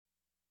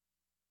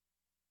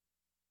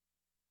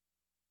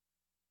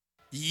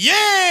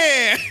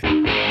Yeah!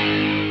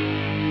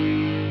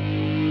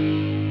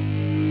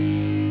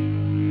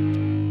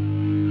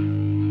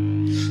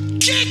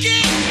 Kick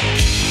it!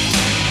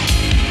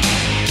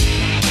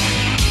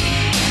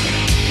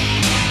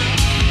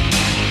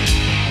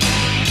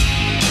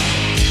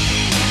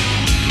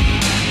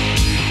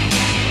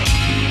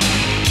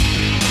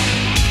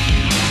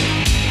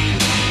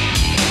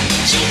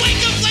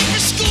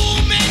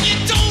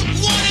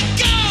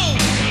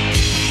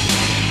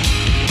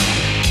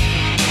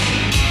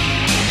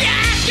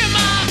 Your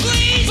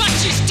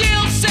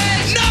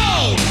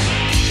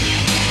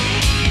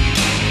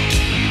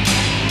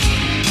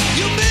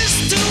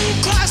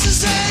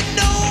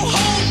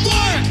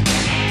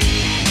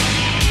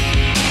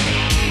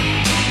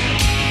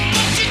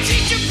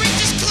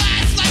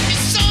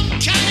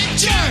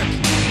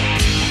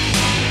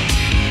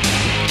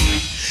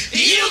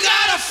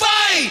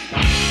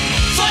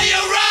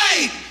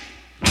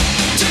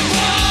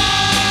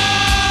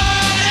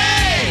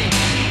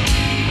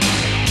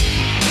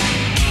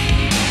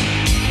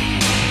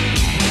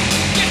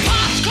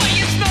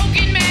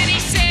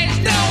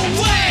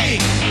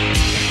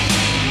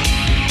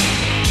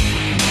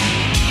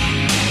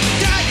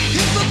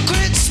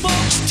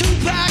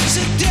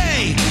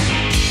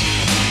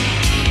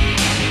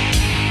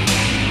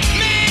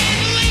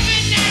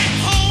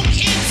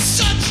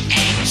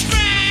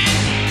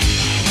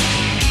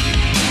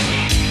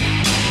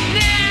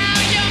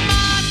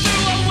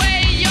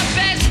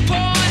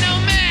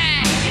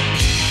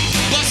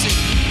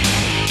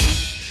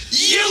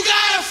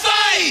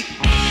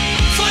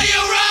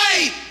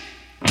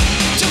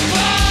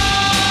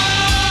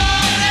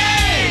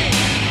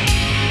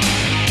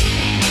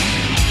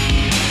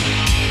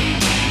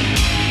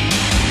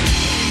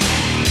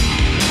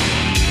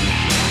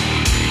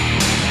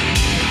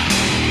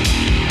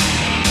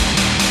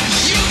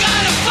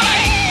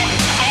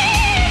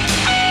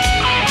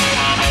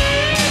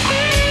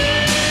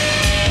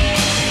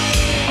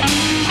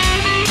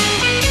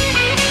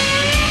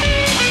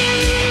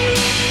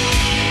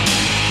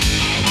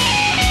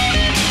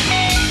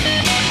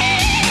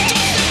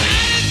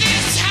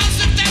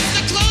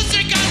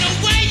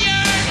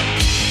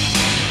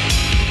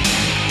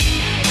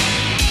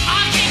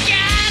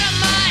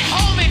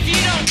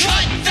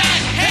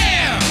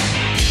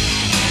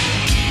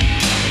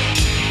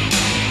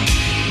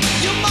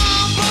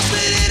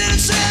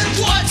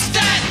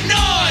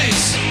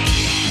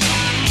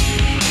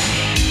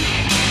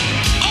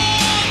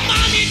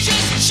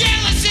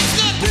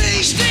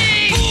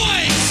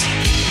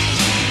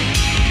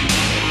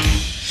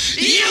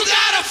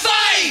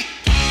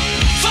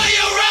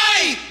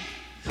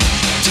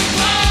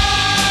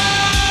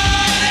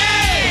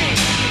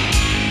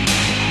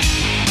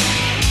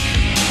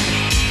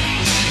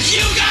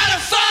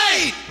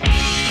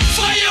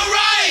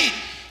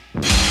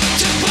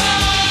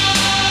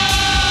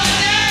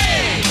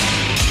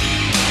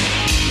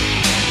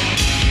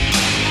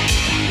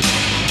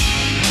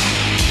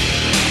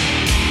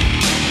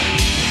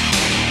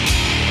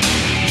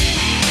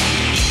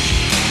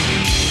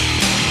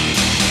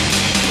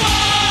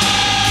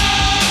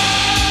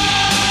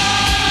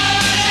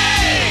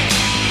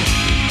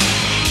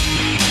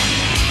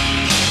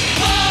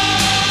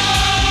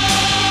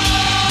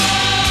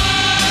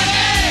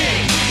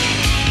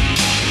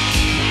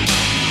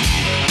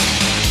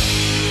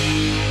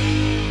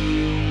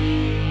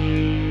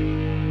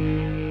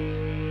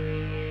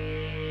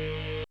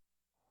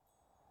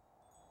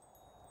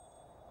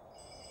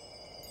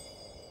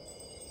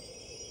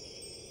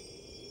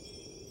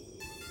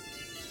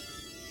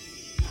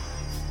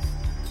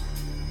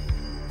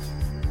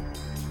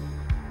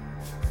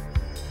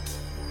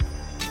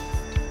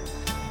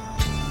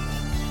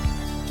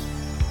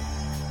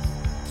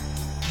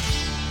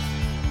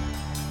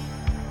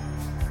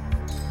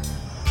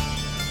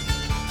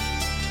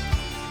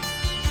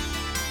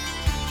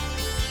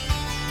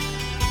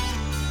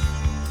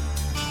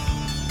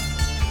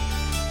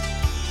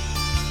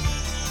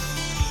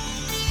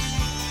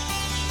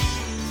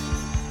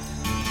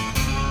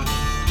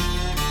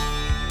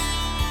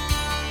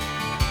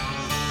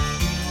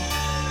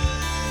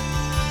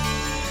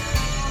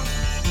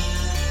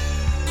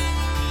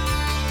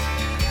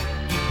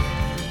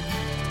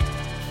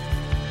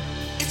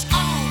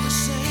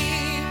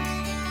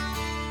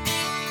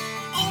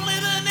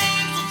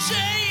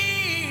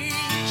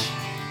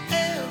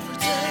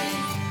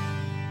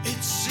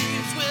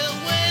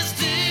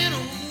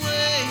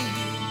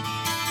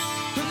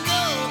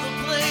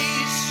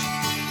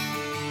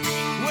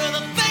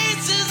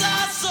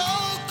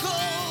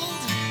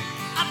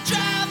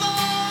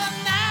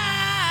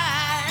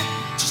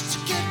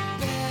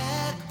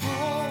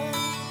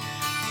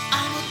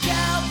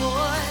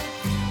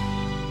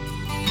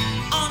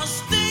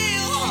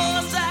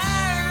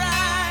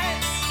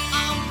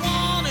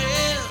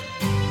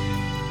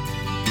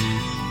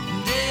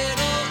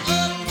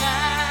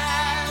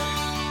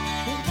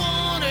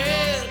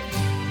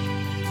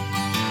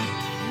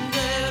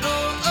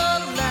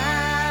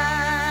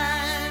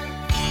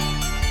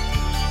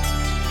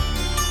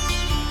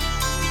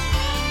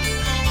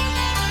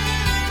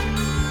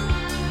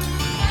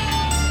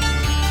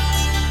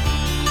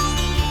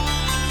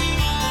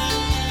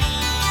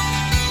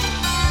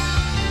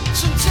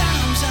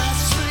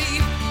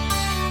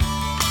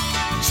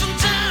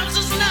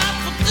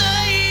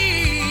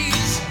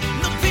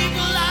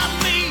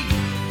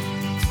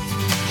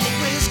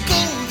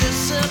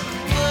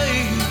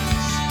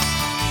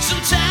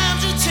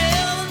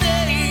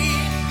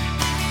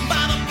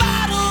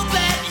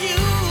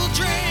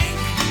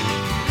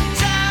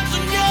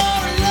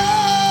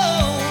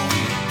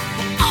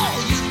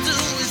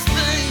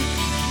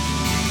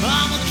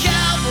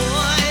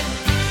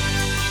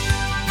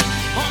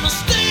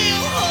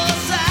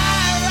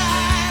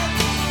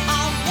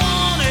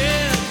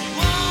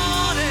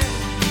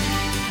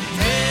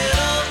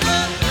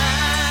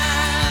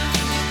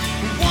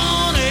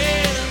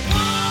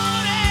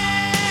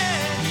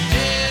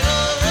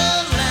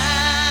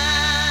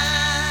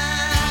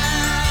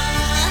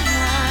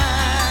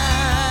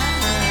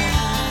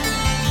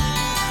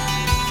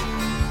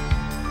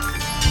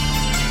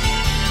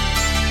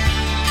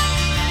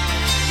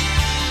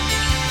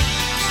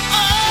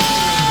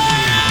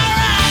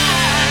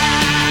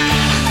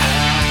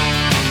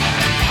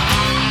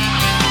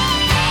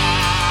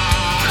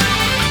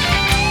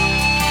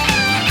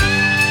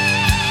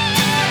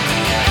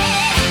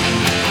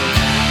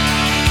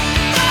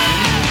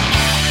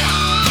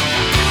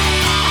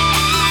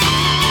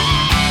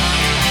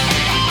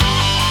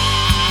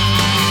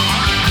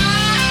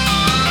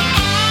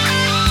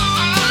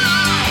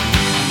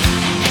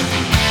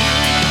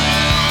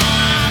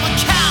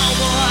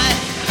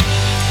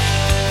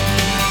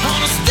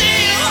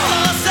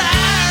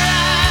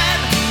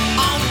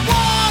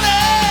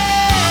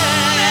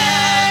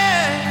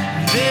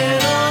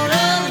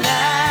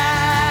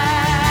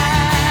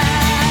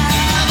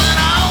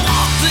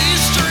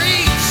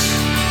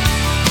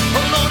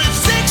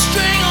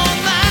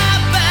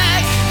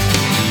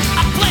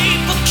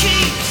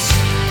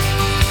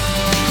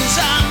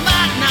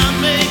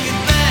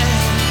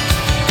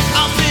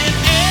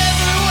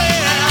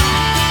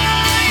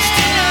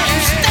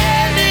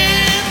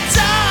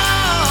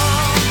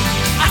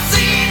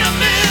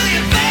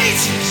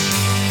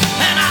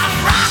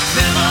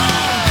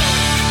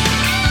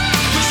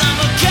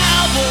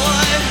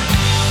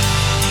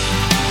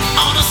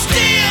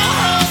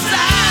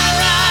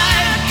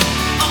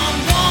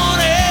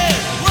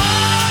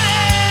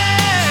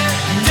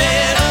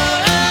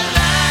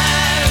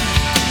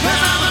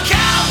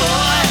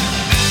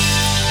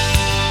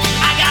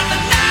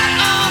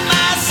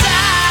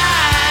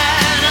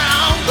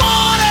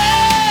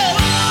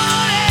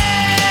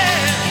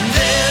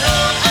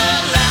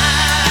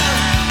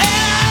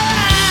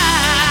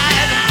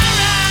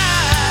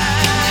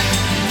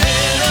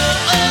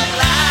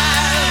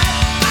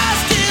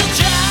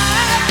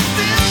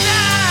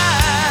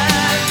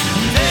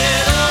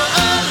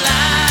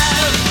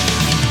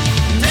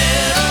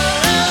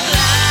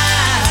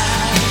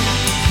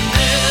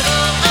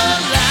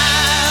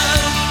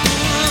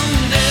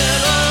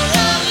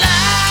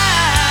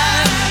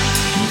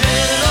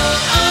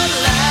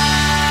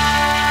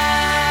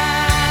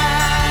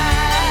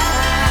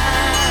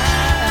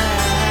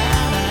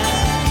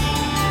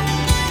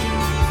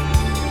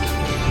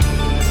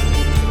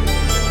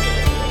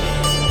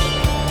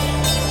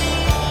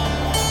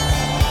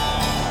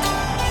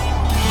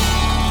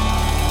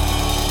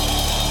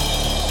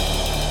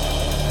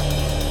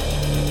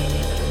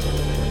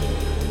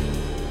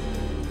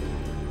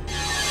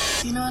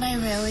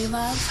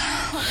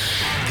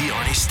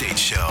Arnie State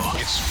Show.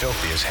 It's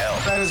filthy as hell.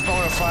 That is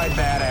bona fide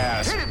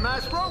badass. Hit it,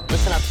 maestro.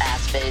 Listen up,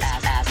 ass face,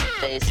 ass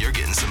face. You're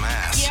getting some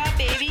ass. Yeah,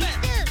 baby.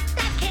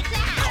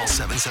 Call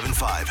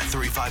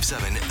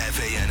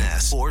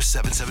 775-357-FANS or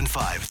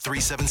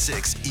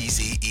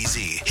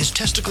 775-376-EASY. His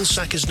testicle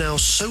sack is now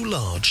so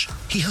large,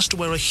 he has to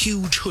wear a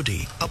huge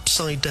hoodie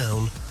upside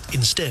down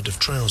instead of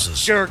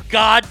trousers. You're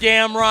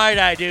goddamn right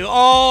I do.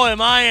 Oh,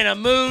 am I in a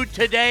mood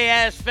today,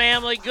 ass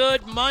family?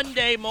 Good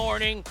Monday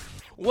morning.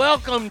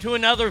 Welcome to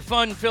another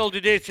fun-filled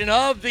edition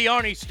of the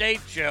Arnie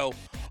State Show.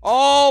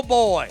 Oh,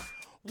 boy.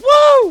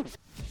 Woo!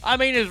 I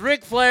mean, as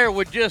Ric Flair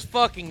would just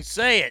fucking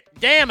say it.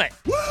 Damn it.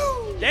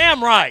 Woo!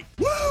 Damn right.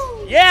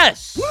 Woo!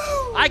 Yes. Woo!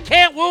 I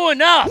can't woo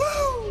enough.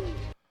 Woo!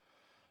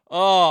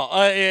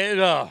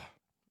 Oh,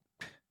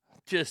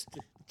 just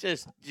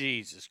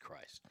Jesus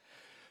Christ.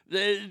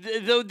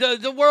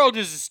 The world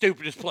is the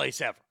stupidest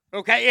place ever.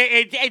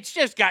 Okay, it's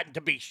just gotten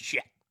to be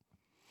shit.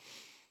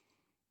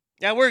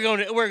 Now we're going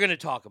to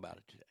talk about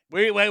it today.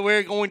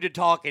 We're going to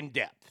talk in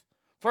depth.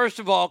 First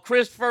of all,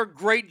 Christopher,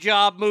 great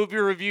job, movie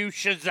review,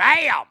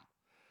 Shazam,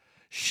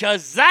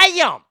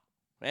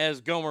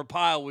 as Gomer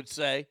Pyle would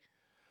say.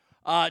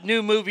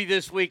 New movie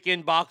this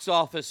weekend, box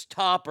office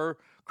topper.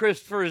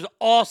 Christopher's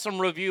awesome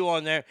review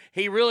on there.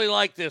 He really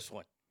liked this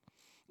one.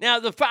 Now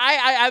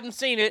I haven't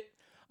seen it.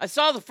 I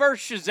saw the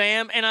first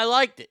Shazam, and I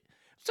liked it.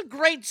 It's a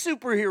great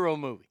superhero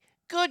movie.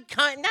 Good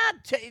kind,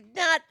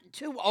 not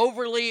too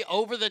overly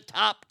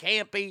over-the-top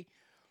campy.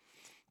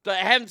 But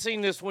I haven't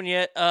seen this one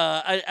yet.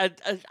 I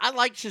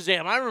like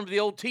Shazam. I remember the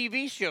old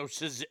TV show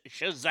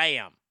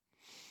Shazam.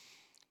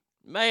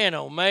 Man,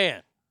 oh,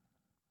 man.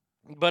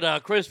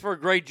 But Christopher,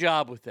 great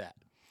job with that.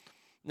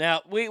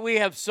 Now, we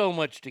have so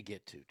much to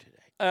get to today.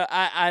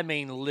 I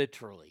mean,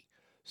 literally,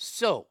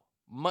 so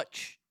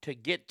much to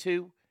get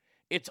to.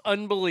 It's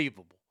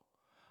unbelievable.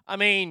 I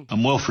mean...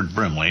 I'm Wilford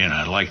Brimley, and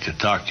I'd like to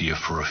talk to you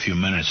for a few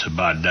minutes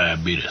about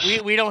diabetes.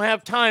 We don't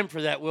have time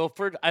for that,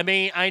 Wilford. I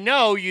mean, I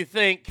know you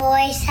think...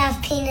 Boys have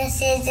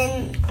penises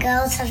and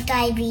girls have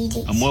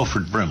diabetes. I'm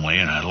Wilford Brimley,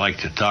 and I'd like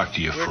to talk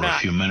to you for a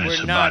few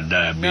minutes about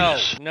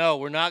diabetes. No,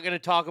 we're not going to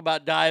talk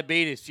about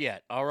diabetes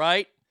yet, all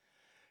right?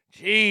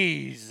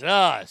 Jesus.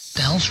 What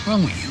the hell's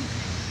wrong with you?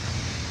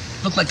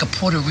 Look like a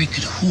Puerto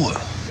Rican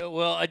whore.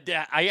 Well,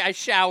 I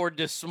showered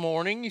this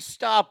morning. You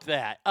stop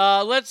that.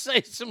 Let's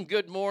say some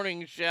good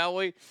morning, shall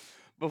we?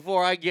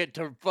 Before I get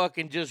to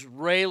fucking just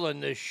railing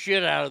the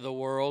shit out of the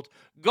world.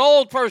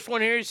 Gold, first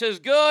one here. He says,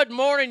 good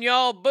morning,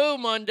 y'all. Boo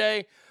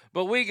Monday.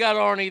 But we got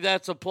Arnie.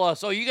 That's a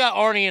plus. Oh, you got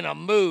Arnie in a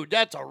mood.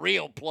 That's a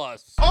real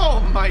plus. Oh,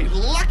 my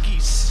lucky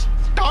stars.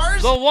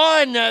 The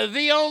one,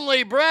 the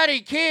only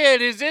bratty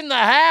kid is in the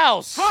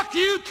house. Fuck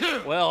you,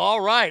 too. Well, all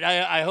right.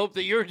 I hope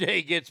that your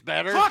day gets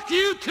better. Fuck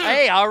you, too.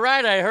 Hey, all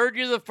right. I heard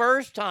you the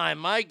first time.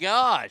 My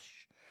gosh.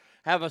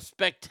 Have a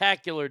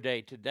spectacular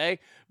day today.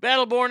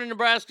 Battleborn in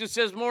Nebraska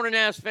says, morning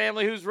ass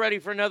family. Who's ready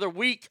for another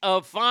week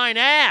of fine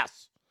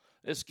ass?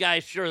 This guy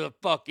sure the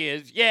fuck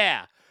is.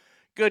 Yeah.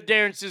 Good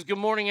Darren says, good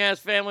morning ass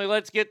family.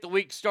 Let's get the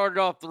week started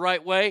off the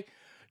right way.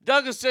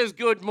 Douglas says,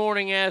 good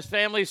morning, ass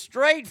family.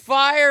 Straight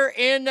fire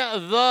in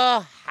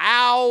the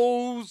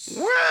house.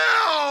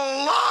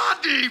 Well,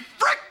 Lottie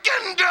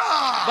frickin'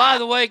 da! By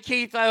the way,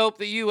 Keith, I hope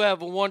that you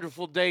have a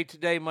wonderful day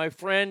today, my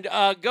friend.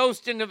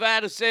 Ghost in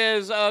Nevada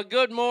says,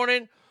 good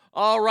morning.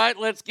 All right,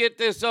 let's get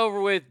this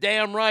over with.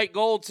 Damn right.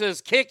 Gold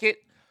says, kick it.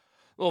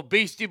 Little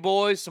Beastie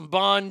Boys, some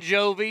Bon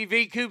Jovi.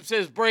 V-Coop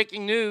says,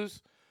 breaking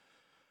news.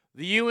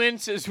 The UN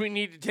says we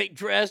need to take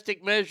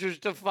drastic measures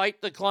to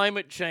fight the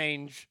climate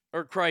change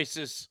or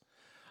crisis.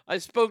 I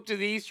spoke to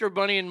the Easter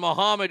Bunny and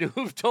Muhammad,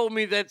 who've told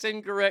me that's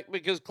incorrect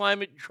because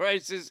climate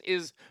crisis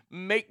is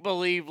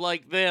make-believe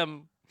like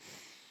them.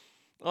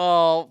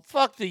 Oh,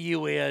 fuck the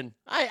UN.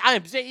 I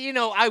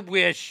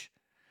wish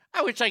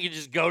I could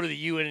just go to the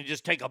UN and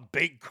just take a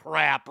big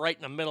crap right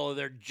in the middle of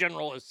their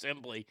General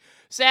Assembly.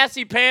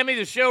 Sassy Pammy,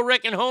 the show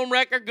wrecking home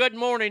wrecker, good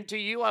morning to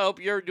you. I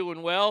hope you're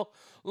doing well.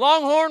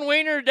 Longhorn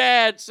Wiener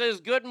Dad says,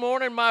 good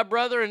morning, my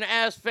brother and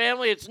ass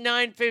family. It's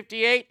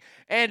 9:58,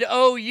 and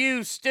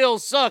OU still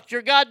sucks.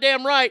 You're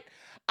goddamn right.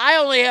 I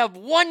only have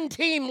one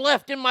team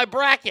left in my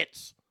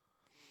brackets.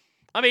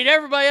 I mean,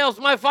 everybody else,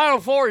 my Final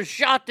Four is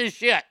shot to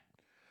shit.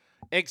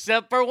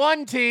 Except for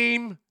one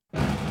team.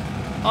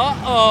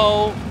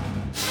 Uh-oh.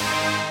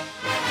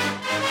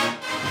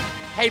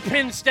 Hey,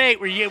 Penn State,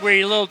 were you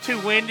a little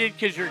too winded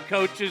because your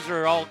coaches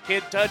are all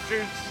kid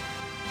touchers?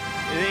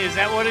 Is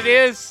that what it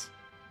is?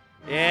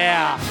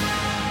 Yeah.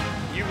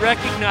 You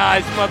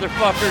recognize,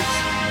 motherfuckers.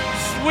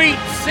 Sweet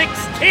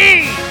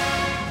 16.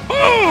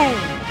 Boom.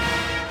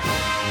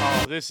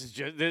 Oh, this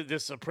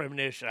is a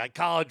premonition.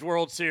 College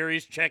World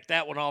Series. Check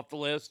that one off the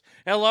list.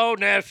 Hello,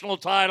 national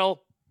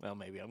title. Well,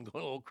 maybe I'm going a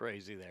little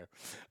crazy there.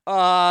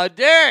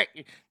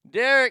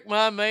 Derek,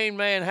 my main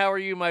man, how are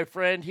you, my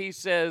friend? He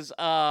says,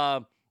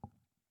 good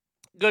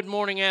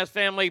morning, ass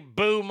family.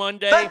 Boo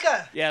Monday.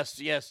 Becca. Yes,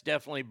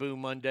 definitely boo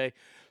Monday.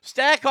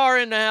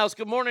 Stackar in the house.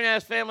 Good morning,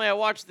 ass family. I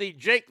watched the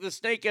Jake the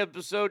Snake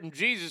episode, and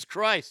Jesus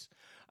Christ,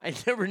 I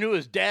never knew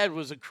his dad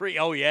was a Cree.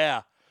 Oh,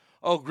 yeah.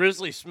 Oh,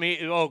 Grizzly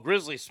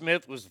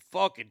Smith was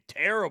fucking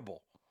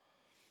terrible.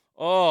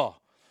 Oh,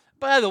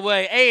 by the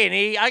way,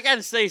 A&E, I got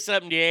to say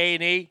something to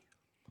A&E.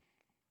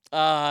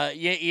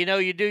 You know,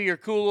 you do your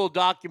cool little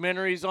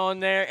documentaries on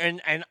there,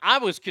 and I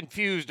was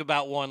confused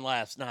about one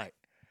last night.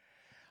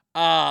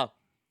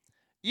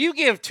 You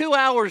give 2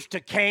 hours to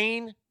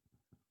Kane,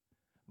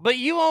 but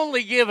you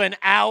only give an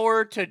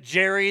hour to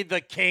Jerry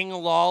the King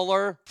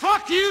Lawler.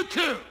 Fuck you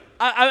too.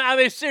 I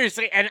mean,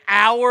 seriously, an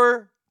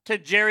hour to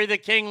Jerry the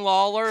King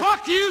Lawler?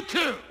 Fuck you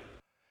too.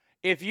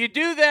 If you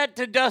do that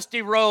to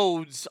Dusty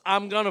Rhodes,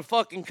 I'm going to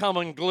fucking come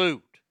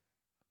unglued.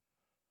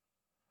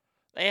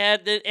 They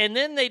had and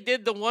then they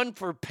did the one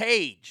for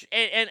Paige.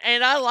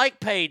 And I like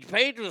Paige.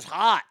 Paige was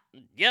hot.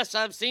 Yes,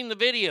 I've seen the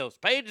videos.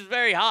 Paige is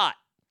very hot.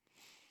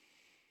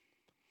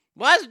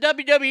 Why is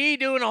WWE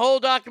doing a whole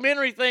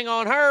documentary thing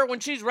on her when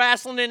she's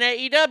wrestling in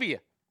AEW?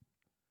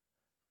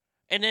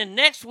 And then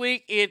next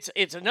week, it's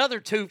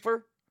another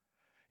twofer.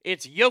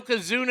 It's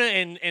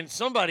Yokozuna and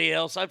somebody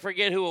else. I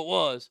forget who it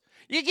was.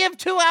 You give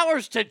 2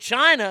 hours to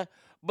China,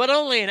 but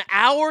only an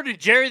hour to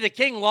Jerry the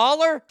King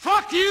Lawler?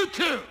 Fuck you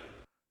too.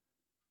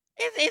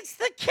 It's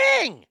the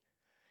King.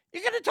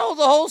 You could have told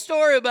the whole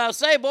story about,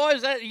 say,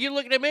 boys, that you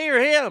looking at me or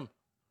him?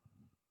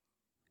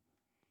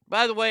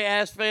 By the way,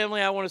 Ass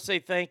Family, I want to say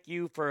thank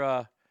you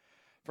for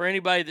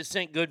anybody that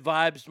sent good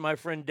vibes to my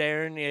friend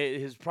Darren.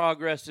 His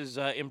progress is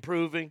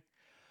improving.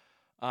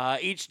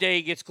 Each day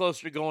he gets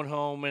closer to going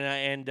home,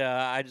 and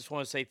I just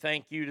want to say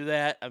thank you to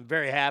that. I'm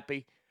very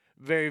happy.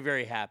 Very,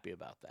 very happy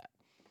about that.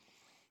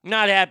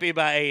 Not happy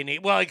about A&E.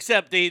 Well,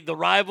 except the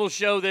rival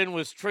show then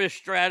was Trish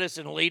Stratus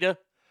and Lita.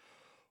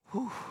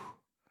 Whew.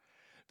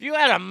 If you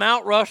had a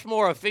Mount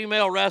Rushmore of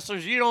female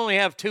wrestlers, you'd only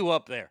have two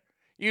up there.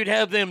 You'd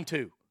have them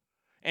two.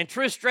 And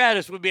Trish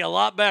Stratus would be a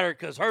lot better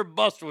because her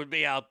buster would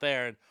be out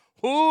there. And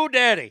whoo,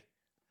 daddy.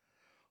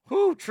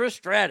 Whoo, Trish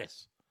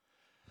Stratus.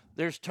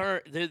 There's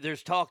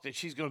talk that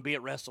she's going to be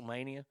at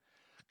WrestleMania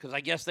because I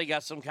guess they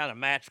got some kind of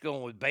match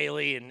going with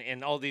Bayley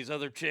and all these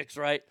other chicks,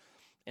 right?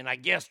 And I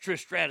guess Trish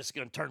Stratus is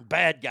going to turn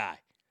bad guy.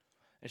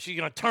 And she's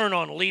going to turn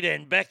on Lita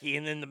and Becky,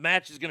 and then the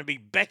match is going to be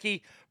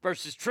Becky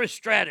versus Trish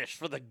Stratus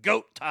for the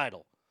GOAT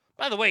title.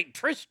 By the way,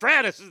 Trish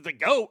Stratus is the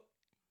GOAT.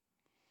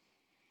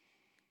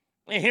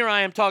 And here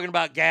I am talking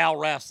about gal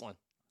wrestling.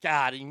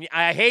 God,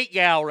 I hate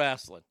gal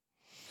wrestling.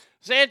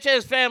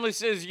 Sanchez family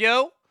says,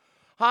 yo,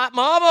 Hot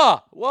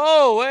Mama.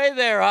 Whoa, hey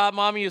there, Hot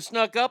Mama, you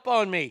snuck up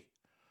on me.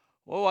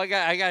 Whoa, I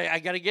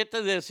got to get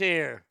to this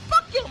here.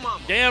 Fuck your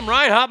mama. Damn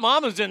right, Hot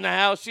Mama's in the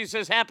house. She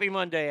says, happy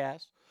Monday,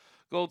 ass.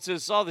 Gold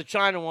says, saw the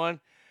China one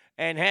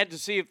and had to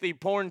see if the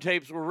porn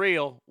tapes were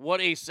real. What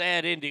a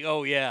sad ending.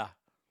 Oh, yeah.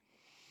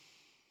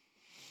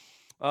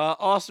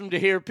 Awesome to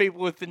hear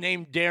people with the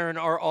name Darren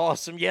are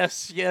awesome.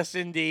 Yes,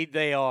 indeed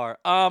they are.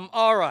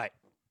 All right.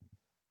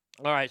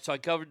 So I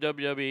covered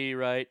WWE,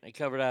 right? I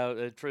covered out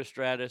Trish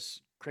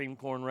Stratus, Cream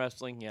Corn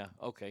Wrestling. Yeah,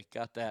 okay,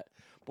 got that.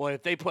 Boy,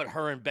 if they put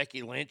her and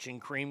Becky Lynch in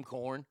Cream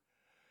Corn,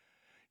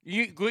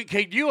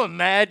 could you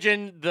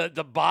imagine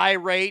the buy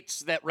rates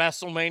that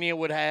WrestleMania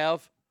would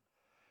have?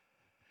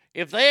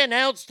 If they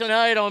announced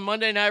tonight on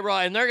Monday Night Raw,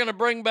 and they're going to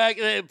bring back,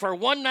 for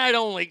one night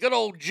only, good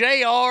old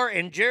JR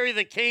and Jerry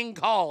the King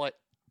call it,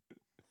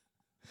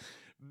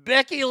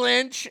 Becky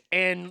Lynch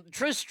and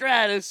Trish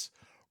Stratus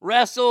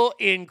wrestle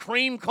in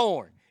Cream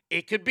Corn.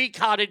 It could be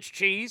cottage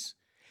cheese.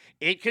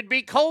 It could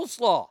be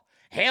coleslaw.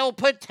 Hell,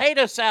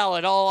 potato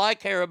salad, all I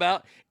care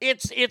about.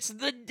 It's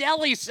the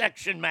deli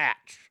section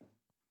match.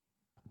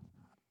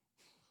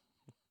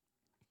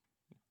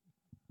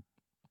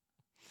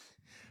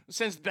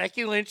 Since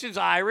Becky Lynch is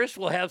Irish,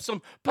 we'll have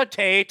some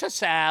potato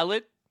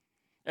salad.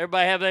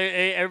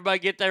 Everybody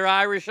get their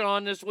Irish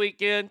on this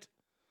weekend?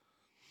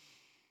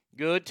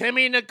 Good.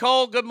 Timmy and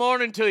Nicole, good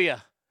morning to you.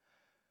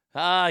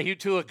 You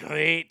two are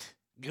great.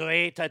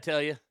 Great, I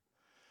tell you.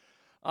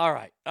 All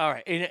right.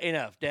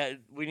 Enough. Dad,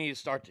 we need to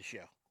start the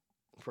show,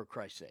 for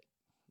Christ's sake.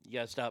 You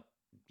got to stop,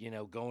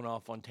 going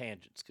off on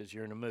tangents because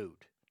you're in a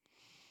mood.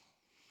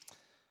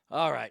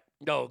 All right.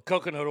 No,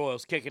 coconut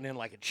oil's kicking in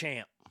like a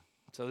champ,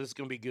 so this is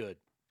going to be good.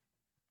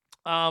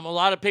 A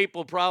lot of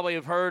people probably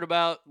have heard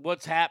about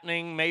what's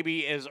happening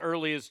maybe as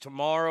early as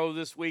tomorrow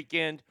this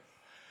weekend.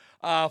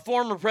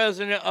 Former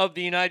President of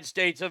the United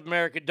States of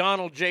America,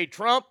 Donald J.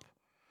 Trump,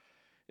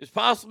 is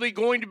possibly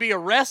going to be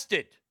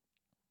arrested.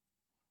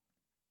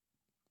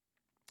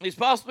 He's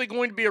possibly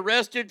going to be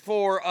arrested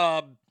for,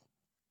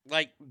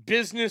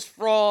 business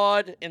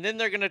fraud, and then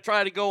they're going to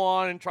try to go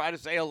on and try to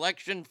say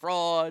election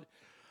fraud.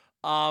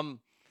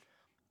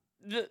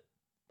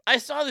 I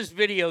saw this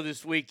video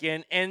this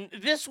weekend, and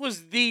this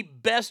was the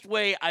best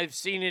way I've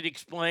seen it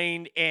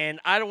explained, and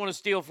I don't want to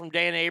steal from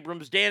Dan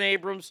Abrams. Dan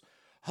Abrams,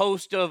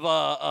 host of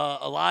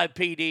a Live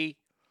PD,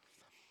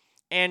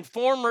 and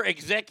former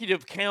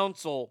executive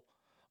counsel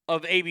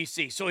of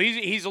ABC. So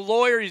he's a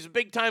lawyer. He's a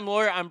big-time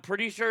lawyer. I'm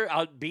pretty sure,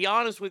 I'll be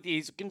honest with you,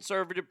 he's a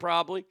conservative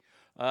probably.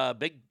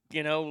 Big,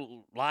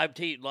 Live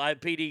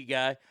PD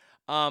guy.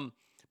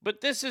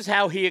 But this is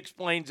how he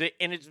explains it,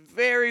 and it's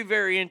very,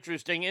 very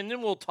interesting, and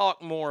then we'll talk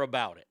more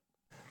about it.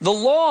 The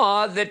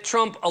law that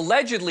Trump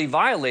allegedly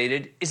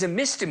violated is a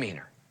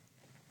misdemeanor.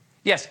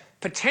 Yes,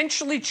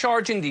 potentially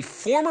charging the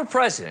former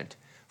president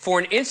for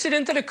an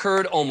incident that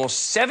occurred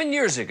almost 7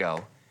 years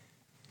ago,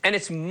 and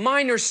it's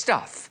minor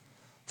stuff.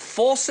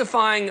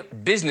 Falsifying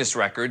business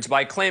records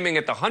by claiming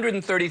that the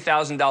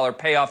 $130,000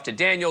 payoff to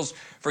Daniels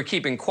for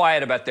keeping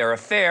quiet about their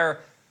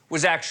affair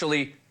was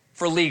actually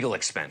for legal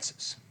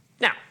expenses.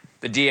 Now,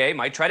 the DA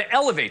might try to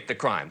elevate the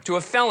crime to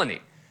a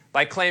felony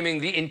by claiming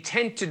the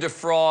intent to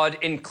defraud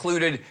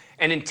included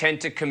an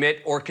intent to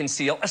commit or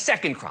conceal a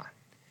second crime.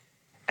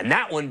 And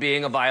that one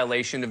being a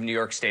violation of New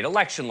York State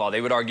election law.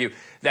 They would argue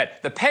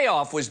that the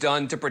payoff was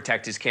done to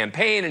protect his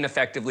campaign and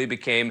effectively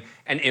became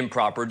an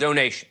improper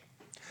donation.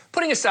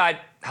 Putting aside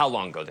how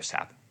long ago this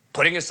happened,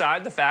 putting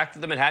aside the fact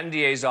that the Manhattan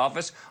DA's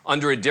office,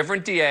 under a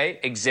different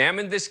DA,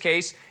 examined this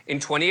case in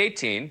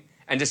 2018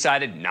 and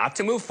decided not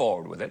to move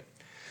forward with it,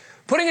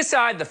 putting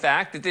aside the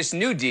fact that this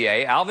new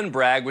DA, Alvin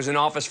Bragg, was in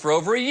office for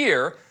over a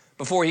year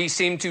before he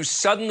seemed to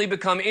suddenly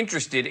become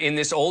interested in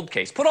this old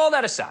case. Put all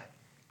that aside.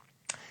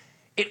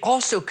 It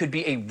also could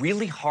be a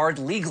really hard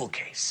legal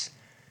case.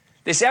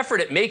 This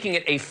effort at making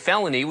it a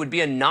felony would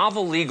be a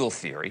novel legal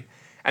theory,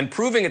 and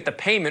proving that the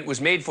payment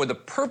was made for the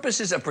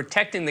purposes of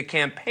protecting the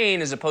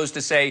campaign as opposed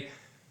to, say,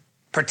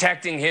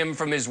 protecting him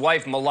from his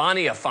wife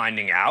Melania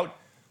finding out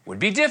would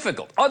be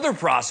difficult. Other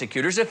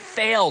prosecutors have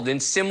failed in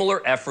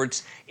similar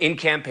efforts in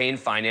campaign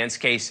finance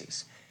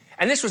cases.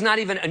 And this was not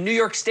even a New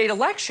York State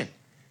election.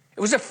 It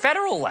was a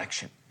federal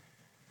election.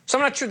 So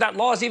I'm not sure that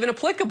law is even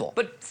applicable.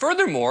 But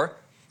furthermore,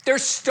 their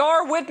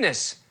star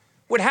witness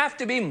would have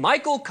to be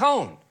Michael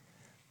Cohen,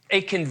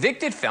 a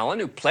convicted felon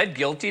who pled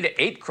guilty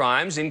to 8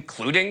 crimes,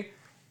 including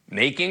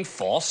making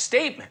false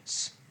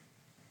statements.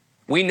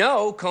 We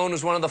know Cohen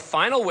was one of the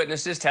final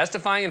witnesses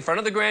testifying in front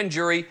of the grand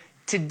jury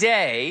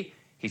today.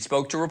 He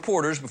spoke to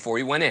reporters before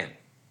he went in.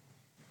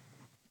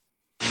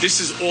 This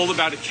is all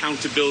about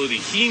accountability.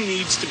 He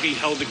needs to be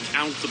held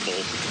accountable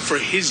for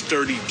his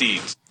dirty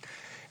deeds.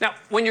 Now,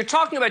 when you're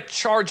talking about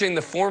charging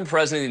the former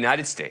president of the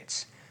United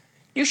States,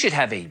 you should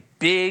have a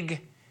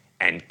big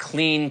and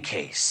clean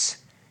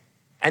case.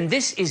 And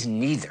this is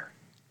neither.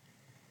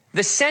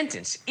 The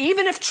sentence,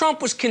 even if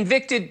Trump was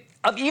convicted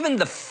of even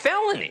the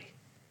felony,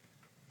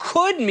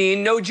 could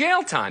mean no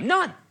jail time,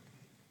 none.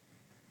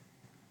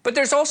 But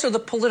there's also the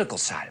political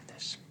side of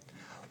this.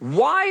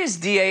 Why is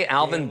DA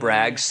Alvin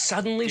Bragg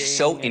suddenly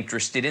so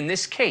interested in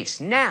this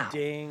case now?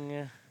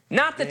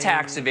 Not the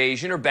tax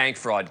evasion or bank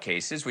fraud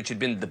cases, which had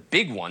been the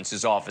big ones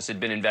his office had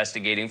been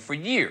investigating for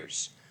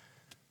years.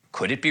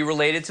 Could it be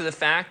related to the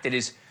fact that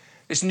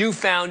this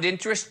newfound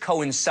interest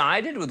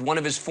coincided with one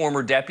of his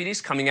former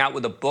deputies coming out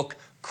with a book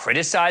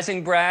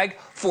criticizing Bragg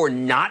for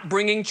not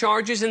bringing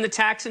charges in the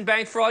tax and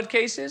bank fraud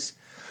cases?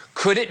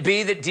 Could it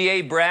be that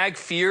DA Bragg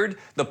feared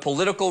the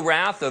political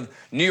wrath of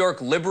New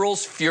York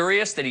liberals,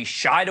 furious that he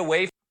shied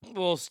away from?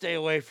 We'll stay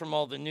away from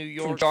all the New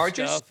York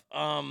charges? Stuff.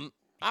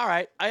 All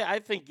right, I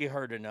think you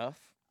heard enough.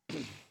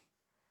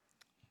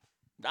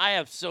 I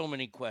have so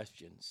many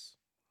questions.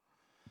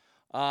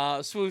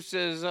 Swoosh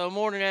says,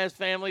 morning ass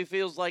family,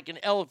 feels like an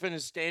elephant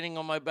is standing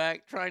on my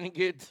back trying to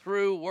get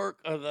through work.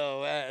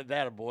 Although,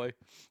 that a boy.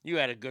 You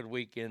had a good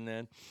weekend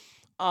then.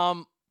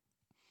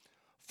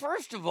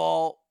 First of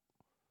all,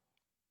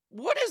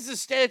 what is the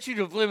statute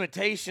of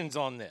limitations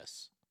on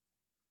this?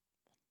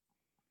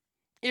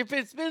 If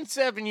it's been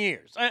 7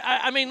 years.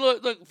 I mean,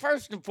 look,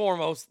 first and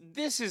foremost,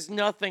 this is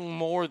nothing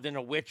more than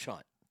a witch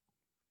hunt.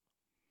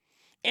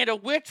 And a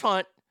witch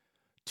hunt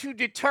to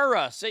deter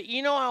us.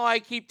 You know how I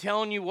keep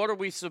telling you, what are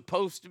we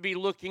supposed to be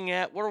looking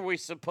at? What are we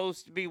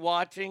supposed to be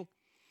watching?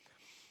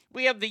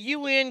 We have the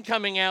UN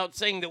coming out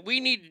saying that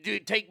we need to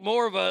take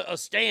more of a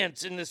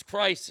stance in this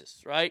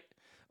crisis, right,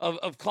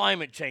 of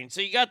climate change. So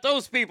you got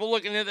those people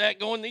looking at that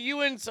going, the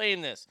UN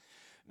saying this.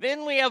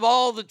 Then we have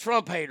all the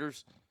Trump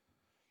haters.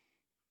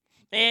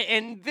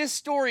 And this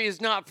story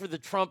is not for the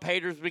Trump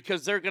haters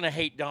because they're going to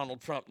hate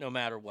Donald Trump no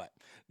matter what.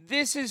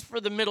 This is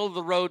for the middle of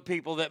the road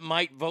people that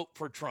might vote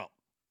for Trump.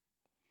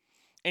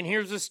 And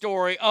here's the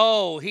story.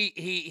 Oh,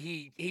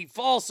 he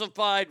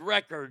falsified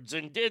records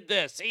and did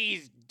this.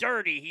 He's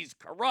dirty. He's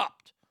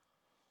corrupt.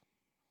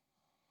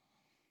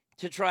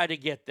 To try to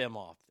get them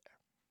off there.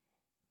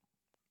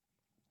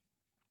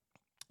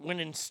 When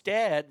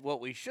instead,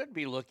 what we should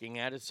be looking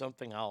at is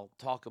something I'll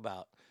talk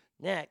about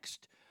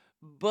next.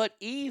 But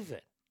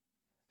even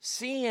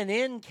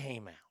CNN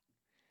came out.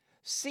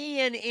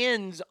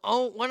 CNN's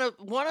own, one of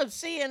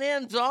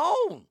CNN's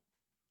own.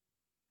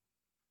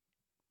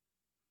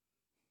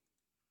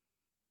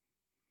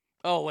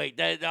 Oh, wait,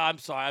 I'm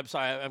sorry.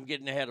 I'm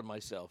getting ahead of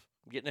myself.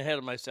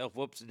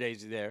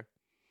 Whoops-a-daisy there.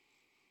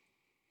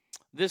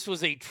 This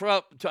was a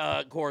Trump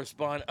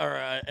correspondent, or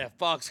a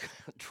Fox,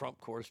 Trump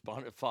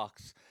correspondent,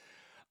 Fox.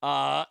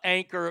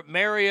 Anchor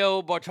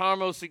Mario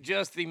Bartiromo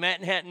suggests the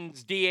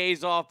Manhattan's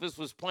DA's office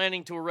was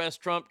planning to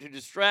arrest Trump to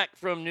distract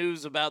from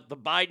news about the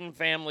Biden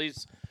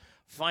family's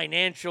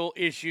financial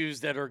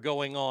issues that are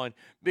going on.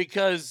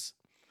 Because,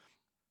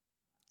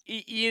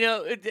 you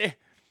know,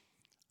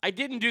 I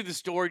didn't do the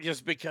story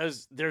just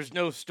because there's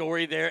no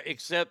story there,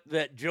 except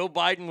that Joe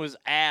Biden was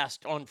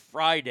asked on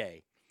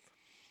Friday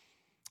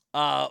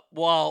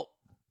while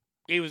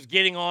he was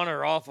getting on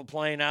or off a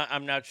plane.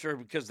 I'm not sure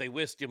because they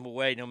whisked him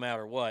away no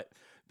matter what.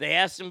 They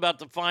asked him about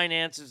the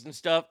finances and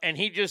stuff, and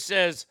he just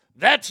says,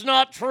 "That's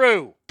not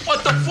true."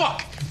 What the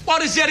fuck?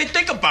 What does Eddie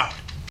think about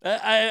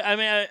it?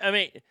 I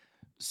mean,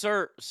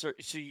 sir, so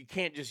you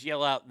can't just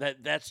yell out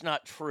that's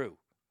not true.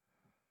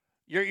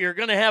 You're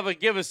going to have to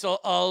give us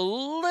a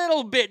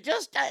little bit,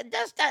 just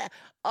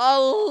a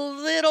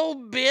little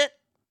bit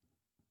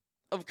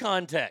of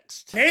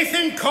context.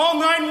 Nathan, call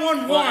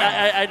 911. Well,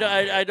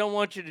 I don't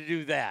want you to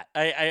do that.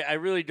 I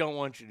really don't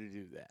want you to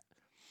do that.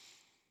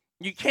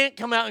 You can't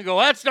come out and go,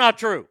 "That's not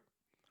true."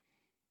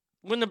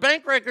 When the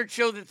bank records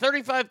show that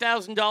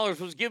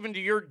 $35,000 was given to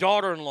your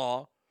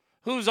daughter-in-law,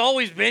 who's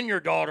always been your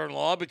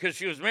daughter-in-law because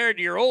she was married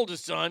to your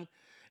oldest son,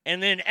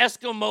 and then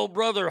Eskimo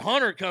brother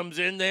Hunter comes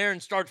in there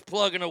and starts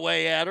plugging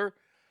away at her.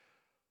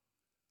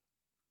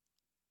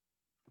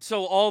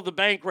 So all the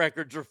bank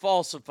records are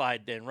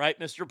falsified then, right,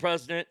 Mr.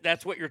 President?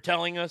 That's what you're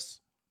telling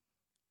us?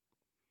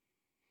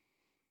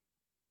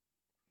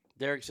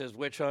 Derek says,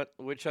 witch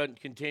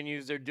hunt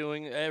continues. They're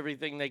doing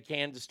everything they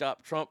can to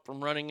stop Trump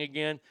from running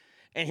again.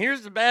 And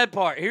here's the bad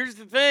part. Here's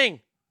the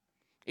thing.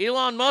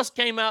 Elon Musk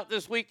came out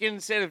this weekend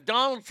and said if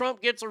Donald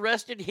Trump gets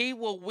arrested, he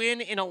will win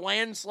in a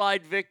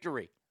landslide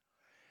victory.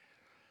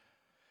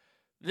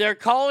 They're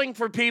calling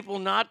for people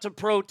not to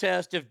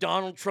protest if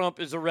Donald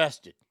Trump is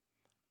arrested.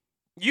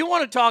 You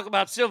want to talk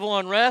about civil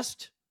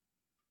unrest?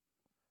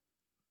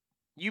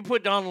 You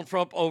put Donald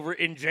Trump over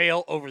in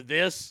jail over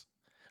this?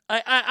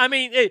 I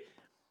mean,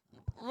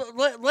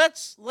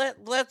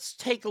 let's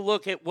take a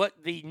look at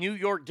what the New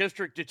York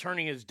District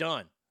Attorney has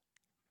done.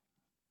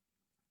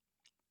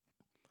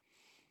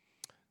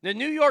 The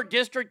New York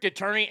District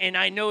Attorney, and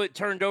I know it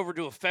turned over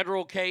to a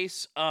federal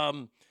case,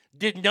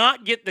 did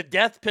not get the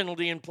death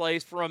penalty in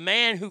place for a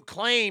man who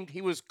claimed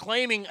he was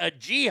claiming a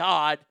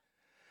jihad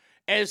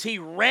as he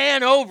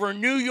ran over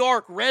New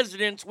York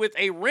residents with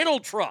a rental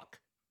truck.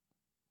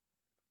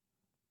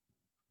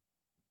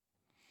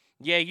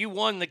 Yeah, you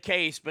won the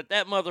case, but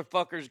that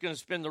motherfucker is going to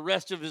spend the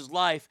rest of his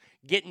life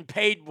getting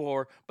paid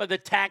for by the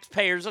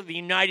taxpayers of the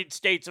United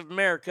States of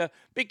America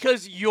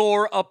because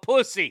you're a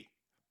pussy.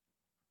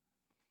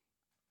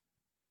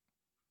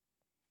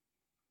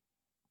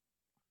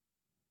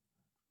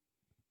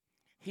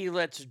 He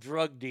lets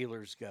drug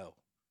dealers go.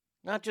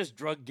 Not just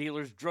drug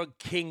dealers, drug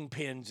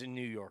kingpins in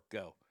New York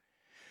go.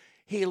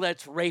 He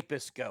lets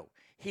rapists go.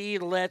 He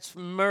lets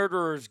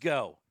murderers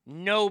go.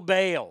 No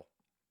bail.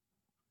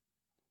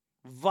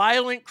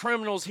 Violent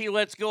criminals he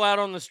lets go out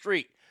on the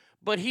street.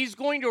 But he's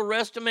going to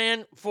arrest a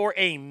man for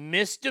a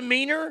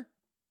misdemeanor?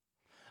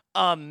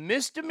 A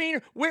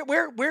misdemeanor?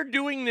 We're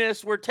doing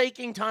this. We're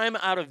taking time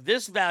out of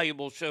this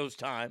valuable show's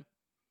time.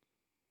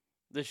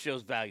 This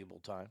show's valuable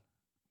time.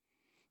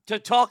 To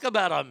talk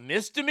about a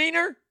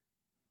misdemeanor?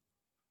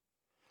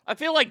 I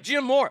feel like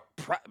Jim Moore.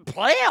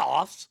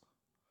 Playoffs?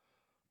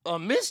 A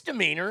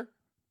misdemeanor?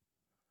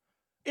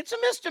 It's a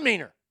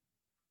misdemeanor.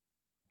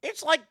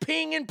 It's like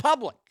peeing in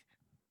public.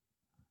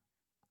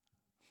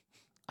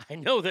 I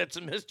know that's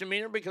a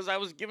misdemeanor because I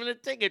was given a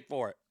ticket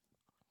for it.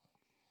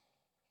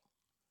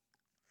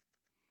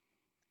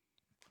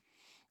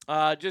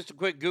 Just a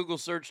quick Google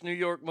search. New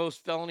York,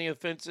 most felony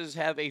offenses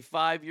have a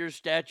 5-year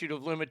statute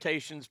of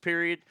limitations,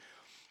 period.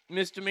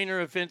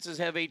 Misdemeanor offenses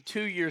have a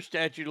 2-year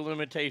statute of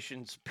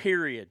limitations,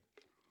 period.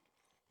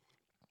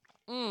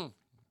 You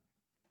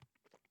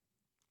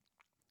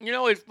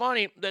know, it's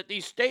funny that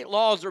these state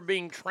laws are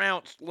being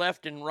trounced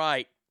left and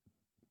right.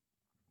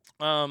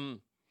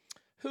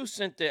 Who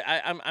sent that?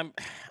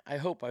 I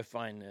hope I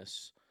find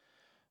this.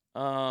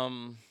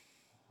 No.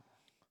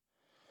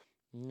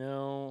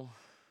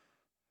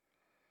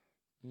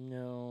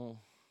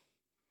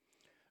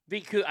 V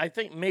Coop, I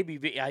think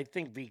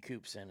V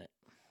Coop sent it.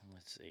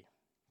 Let's see.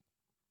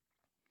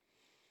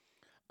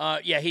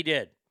 Yeah, he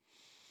did.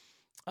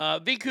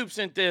 V Coop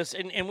sent this,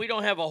 and we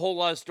don't have a whole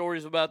lot of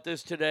stories about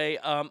this today.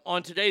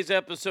 On today's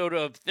episode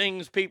of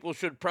Things People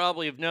Should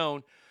Probably Have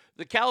Known,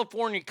 the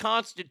California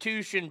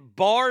Constitution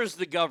bars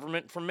the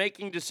government from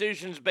making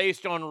decisions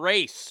based on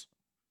race,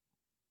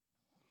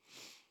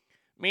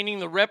 meaning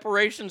the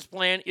reparations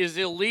plan is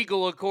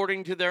illegal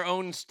according to their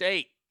own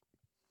state.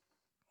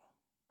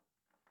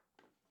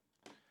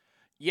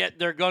 Yet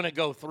they're going to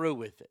go through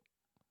with it.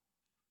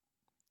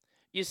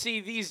 You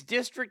see, these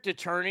district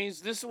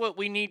attorneys, this is what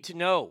we need to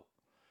know,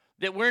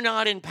 that we're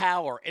not in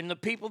power, and the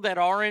people that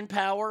are in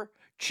power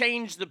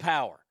change the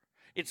power.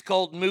 It's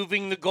called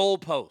moving the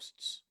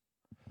goalposts.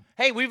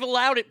 Hey, we've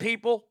allowed it,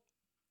 people.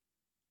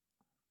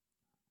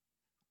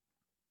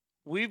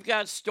 We've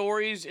got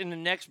stories in the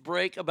next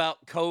break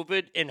about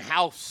COVID and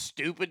how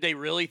stupid they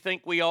really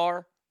think we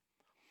are.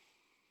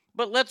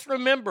 But let's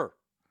remember,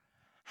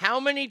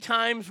 how many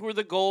times were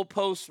the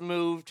goalposts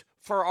moved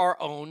for our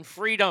own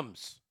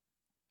freedoms?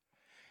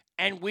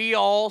 And we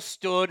all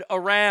stood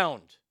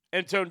around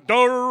and said,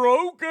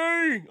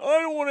 okay, I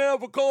don't want to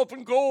have a cough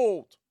and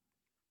cold.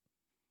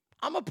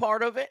 I'm a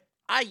part of it.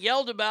 I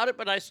yelled about it,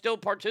 but I still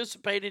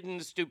participated in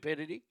the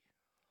stupidity.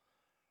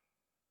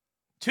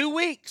 2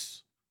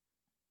 weeks.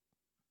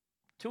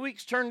 2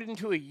 weeks turned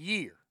into a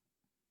year.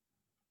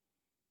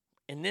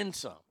 And then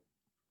some.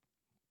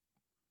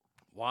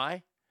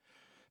 Why?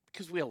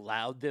 Because we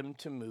allowed them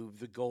to move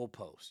the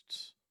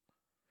goalposts.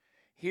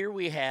 Here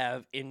we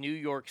have in New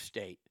York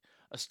State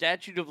a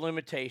statute of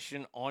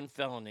limitation on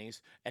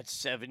felonies at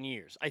 7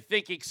 years. I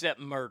think except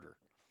murder.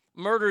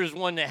 Murder is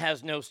one that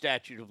has no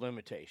statute of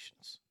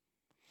limitations.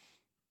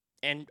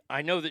 And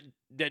I know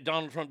that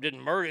Donald Trump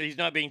didn't murder. He's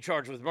not being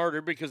charged with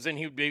murder because then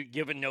he would be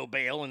given no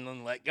bail and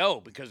then let go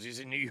because he's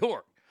in New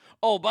York.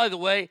 Oh, by the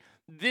way,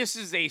 this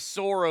is a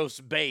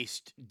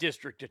Soros-based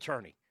district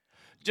attorney.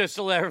 Just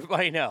to let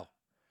everybody know.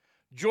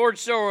 George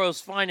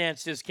Soros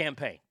financed his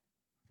campaign.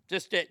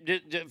 Just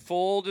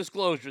full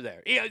disclosure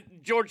there. Yeah,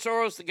 George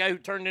Soros, the guy who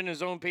turned in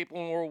his own people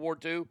in World War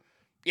II.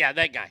 Yeah,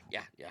 that guy.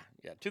 Yeah.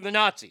 To the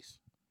Nazis.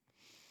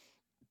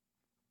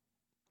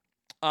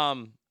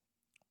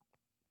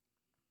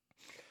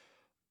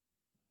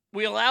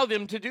 We allow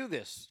them to do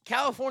this.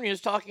 California is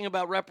talking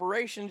about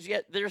reparations,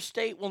 yet their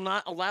state will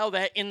not allow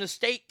that in the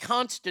state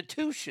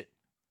constitution.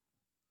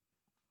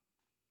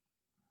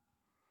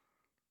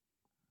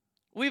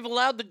 We've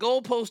allowed the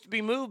goalpost to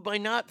be moved by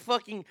not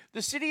fucking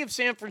the city of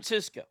San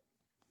Francisco.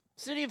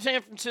 The city of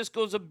San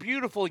Francisco is a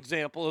beautiful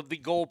example of the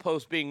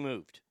goalpost being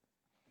moved.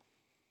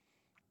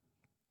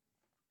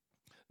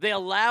 They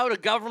allowed a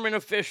government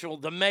official,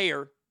 the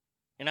mayor,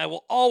 and I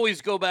will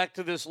always go back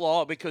to this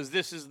law because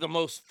this is the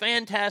most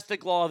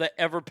fantastic law that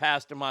ever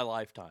passed in my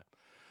lifetime.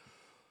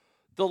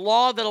 The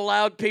law that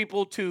allowed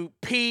people to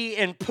pee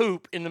and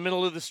poop in the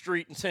middle of the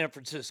street in San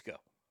Francisco.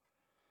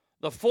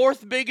 The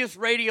fourth biggest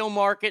radio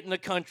market in the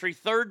country,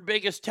 third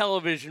biggest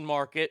television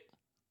market,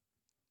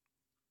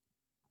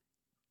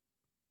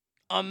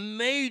 a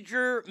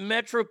major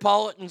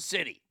metropolitan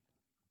city.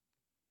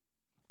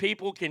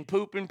 People can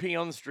poop and pee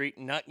on the street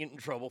and not get in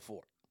trouble for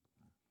it.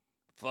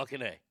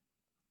 Fucking A.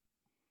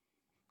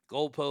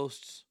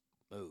 Goalposts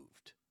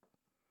moved.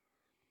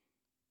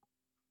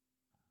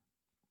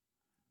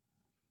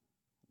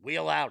 We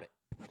allowed it.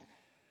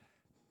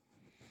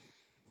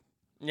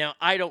 Now,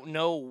 I don't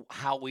know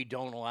how we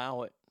don't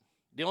allow it.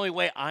 The only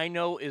way I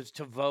know is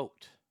to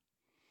vote.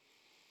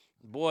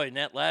 Boy, in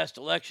that last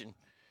election,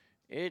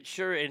 it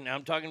sure, and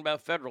I'm talking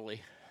about federally,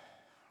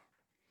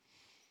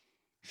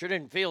 sure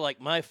didn't feel like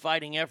my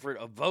fighting effort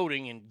of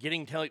voting and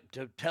getting to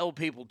tell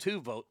people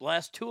to vote,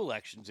 last two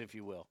elections, if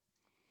you will,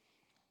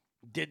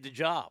 did the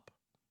job.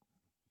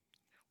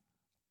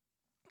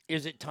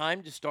 Is it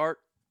time to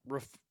start?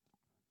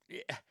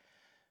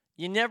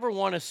 You never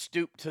want to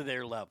stoop to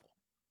their level.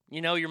 You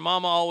know, your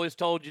mama always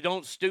told you,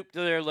 don't stoop to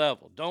their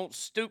level. Don't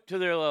stoop to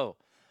their level.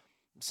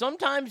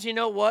 Sometimes, you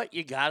know what?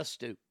 You got to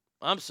stoop.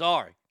 I'm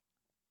sorry.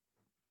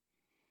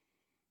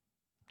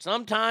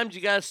 Sometimes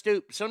you got to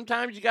stoop.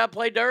 Sometimes you got to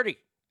play dirty.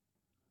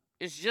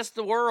 It's just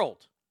the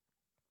world.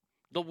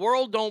 The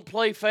world don't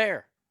play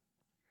fair.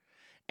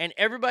 And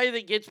everybody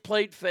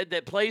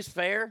that plays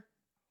fair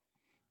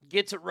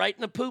gets it right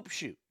in the poop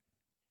chute.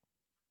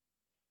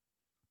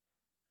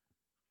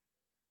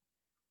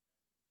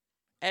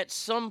 At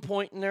some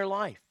point in their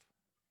life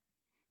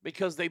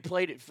because they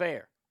played it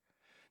fair.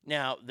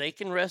 Now, they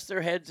can rest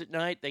their heads at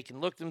night. They can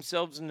look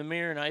themselves in the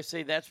mirror, and I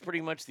say that's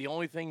pretty much the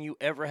only thing you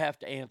ever have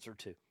to answer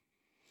to.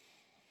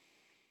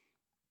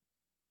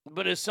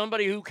 But as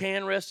somebody who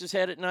can rest his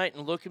head at night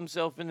and look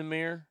himself in the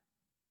mirror,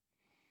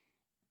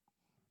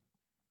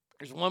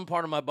 there's one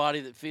part of my body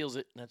that feels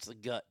it, and that's the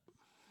gut.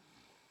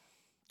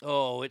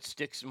 Oh, it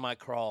sticks in my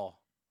craw.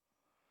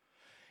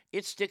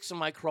 It sticks in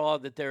my craw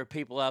that there are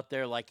people out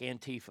there like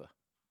Antifa.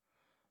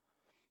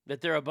 That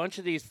there are a bunch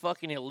of these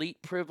fucking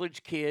elite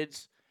privileged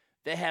kids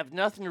that have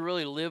nothing to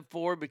really live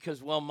for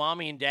because, well,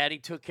 mommy and daddy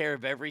took care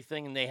of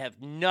everything and they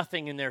have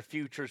nothing in their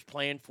futures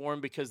planned for them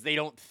because they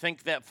don't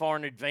think that far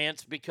in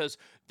advance because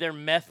their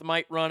meth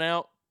might run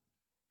out.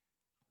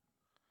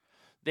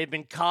 They've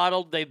been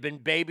coddled, they've been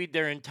babied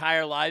their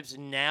entire lives,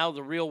 and now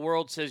the real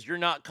world says, you're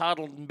not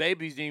coddled and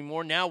babies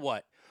anymore, now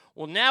what?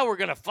 Well, now we're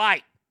going to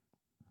fight.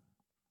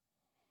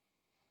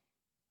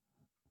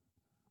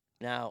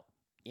 Now,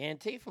 the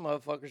Antifa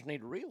motherfuckers need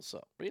to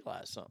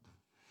realize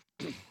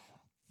something.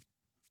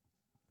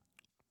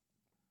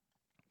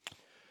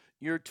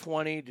 You're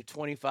 20 to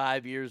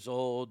 25 years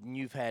old, and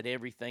you've had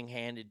everything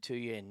handed to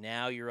you, and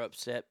now you're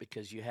upset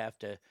because you have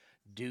to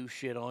do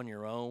shit on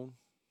your own,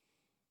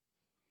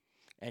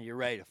 and you're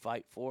ready to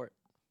fight for it.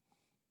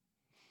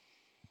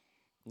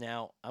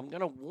 Now, I'm going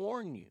to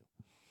warn you,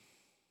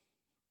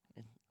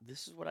 and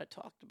this is what I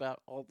talked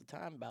about all the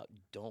time about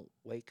don't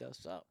wake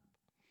us up.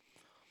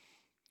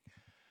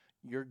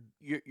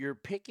 You're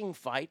picking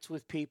fights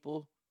with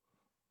people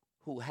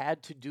who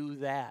had to do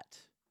that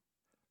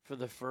for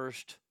the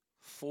first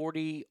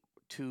 40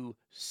 to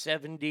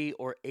 70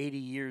 or 80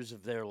 years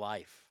of their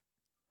life.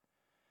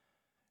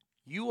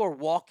 You are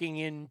walking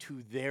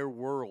into their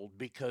world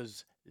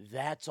because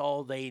that's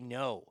all they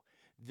know.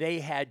 They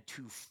had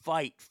to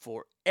fight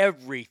for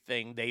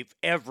everything they've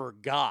ever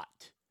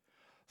got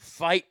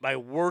fight by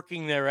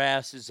working their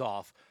asses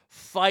off,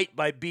 fight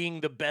by being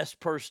the best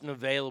person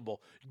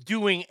available,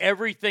 doing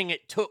everything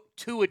it took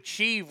to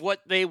achieve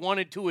what they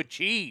wanted to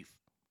achieve.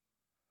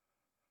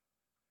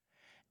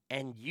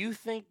 And you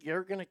think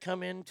you're going to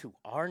come into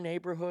our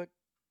neighborhood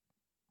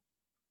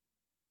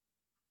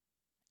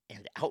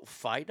and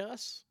outfight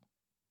us?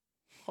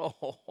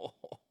 Oh.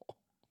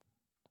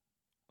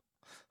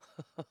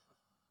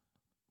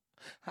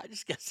 I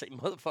just got to say,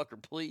 motherfucker,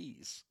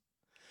 please.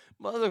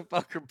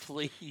 Motherfucker,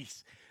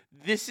 please.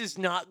 This is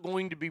not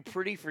going to be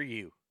pretty for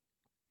you.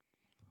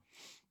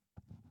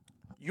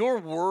 Your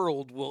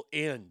world will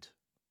end.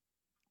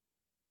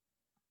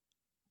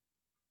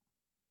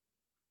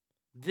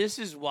 This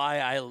is why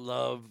I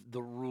love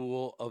the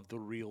rule of the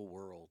real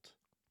world.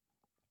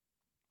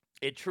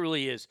 It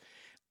truly is.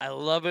 I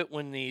love it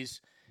when these...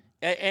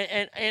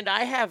 And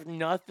I have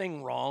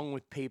nothing wrong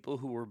with people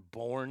who were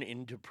born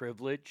into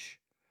privilege.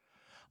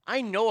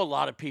 I know a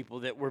lot of people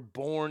that were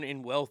born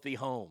in wealthy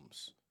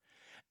homes.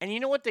 And you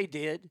know what they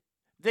did?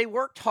 They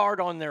worked hard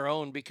on their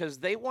own because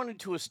they wanted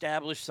to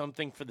establish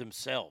something for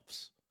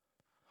themselves.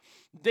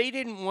 They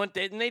didn't want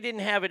that, and they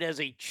didn't have it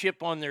as a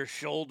chip on their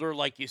shoulder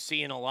like you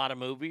see in a lot of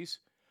movies.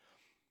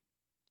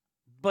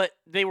 But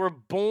they were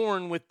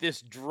born with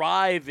this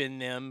drive in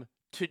them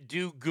to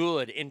do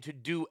good and to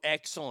do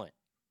excellent.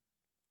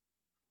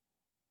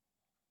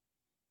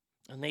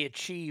 And they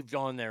achieved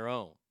on their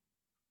own.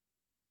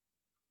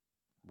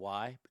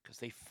 Why? Because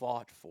they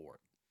fought for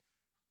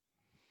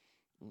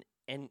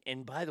it.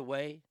 And by the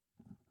way,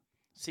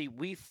 see,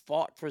 we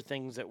fought for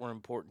things that were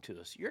important to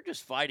us. You're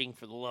just fighting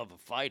for the love of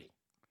fighting.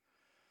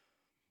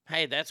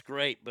 Hey, that's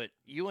great, but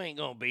you ain't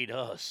gonna beat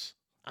us.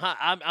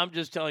 I'm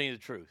just telling you the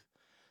truth.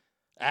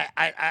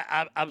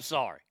 I'm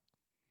sorry.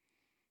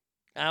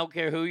 I don't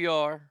care who you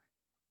are.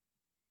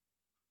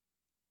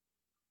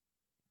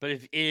 But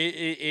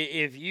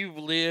if you've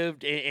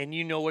lived and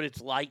you know what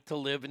it's like to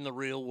live in the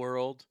real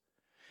world,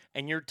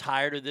 and you're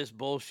tired of this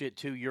bullshit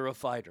too, you're a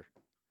fighter.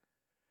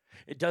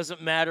 It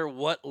doesn't matter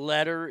what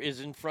letter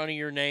is in front of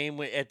your name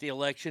at the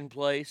election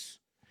place.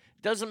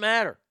 It doesn't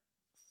matter.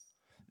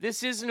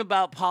 This isn't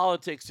about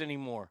politics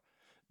anymore.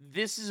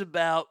 This is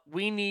about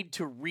we need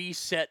to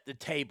reset the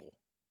table.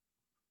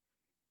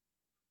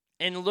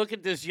 And look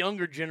at this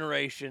younger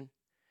generation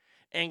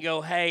and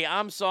go, hey,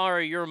 I'm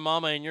sorry your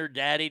mama and your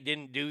daddy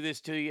didn't do this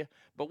to you,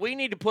 but we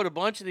need to put a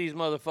bunch of these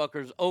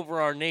motherfuckers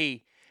over our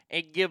knee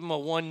and give them a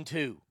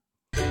 1-2.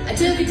 I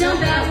took a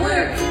dump at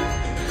work.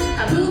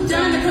 I pooped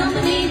on the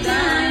company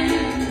dime.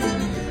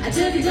 I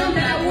took a dump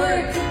at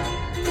work.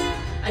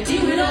 I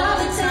do it all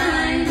the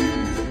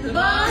time. The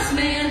boss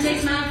man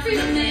takes my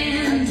freedom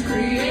and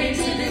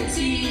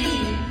creativity.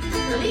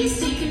 The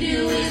least he can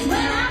do is when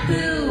I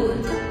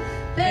poo.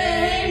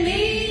 Pay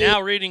me.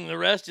 Now reading the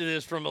rest of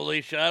this from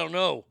Alicia, I don't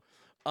know.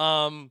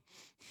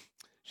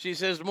 She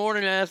says,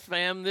 morning, ass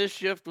fam. This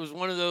shift was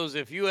one of those,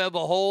 if you have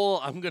a hole,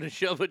 I'm going to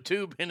shove a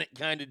tube in it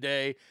kind of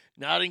day,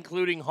 not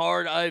including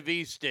hard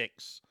IV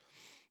sticks.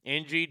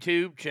 NG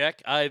tube,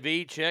 check.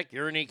 IV, check.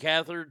 Urinary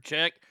catheter,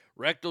 check.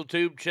 Rectal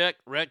tube, check.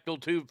 Rectal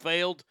tube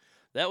failed.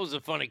 That was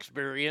a fun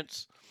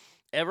experience.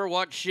 Ever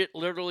watch shit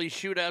literally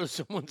shoot out of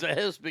someone's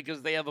ass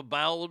because they have a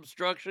bowel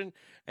obstruction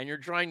and you're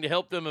trying to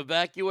help them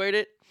evacuate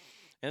it?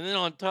 And then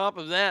on top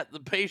of that, the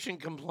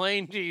patient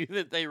complained to you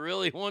that they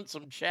really want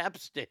some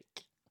chapstick.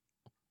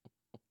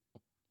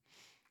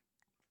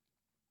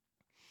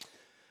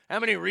 How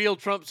many real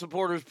Trump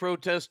supporters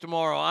protest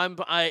tomorrow?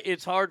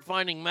 It's hard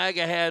finding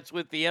MAGA hats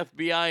with the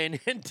FBI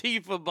and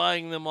Antifa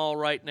buying them all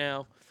right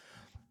now.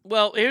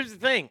 Well, here's the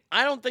thing.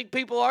 I don't think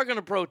people are going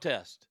to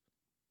protest.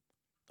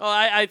 Oh,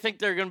 I think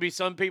there are going to be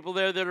some people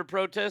there that are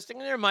protesting.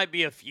 There might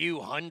be a few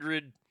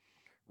hundred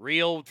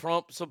real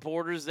Trump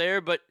supporters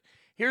there, but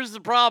here's the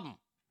problem.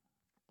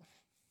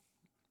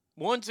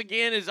 Once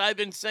again, as I've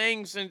been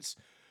saying since,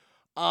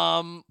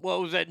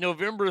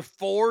 November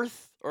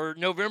 4th or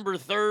November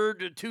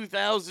 3rd,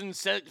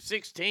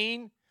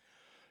 2016,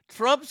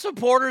 Trump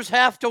supporters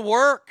have to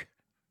work.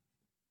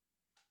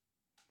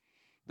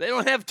 They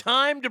don't have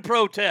time to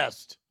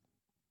protest.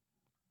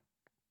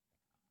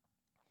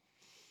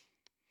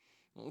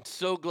 I'm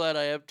so glad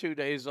I have 2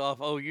 days off.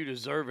 Oh, you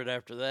deserve it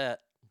after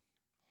that.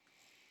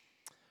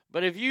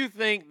 But if you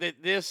think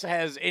that this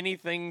has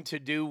anything to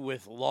do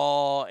with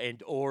law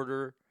and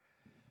order,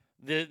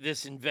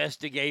 this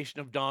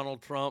investigation of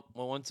Donald Trump,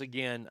 well, once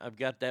again, I've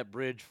got that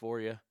bridge for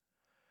you.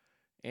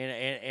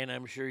 And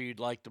I'm sure you'd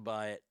like to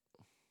buy it.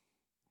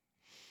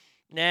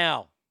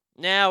 Now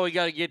we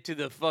got to get to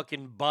the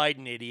fucking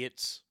Biden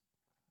idiots.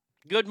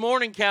 Good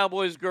morning,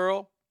 Cowboys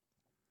girl.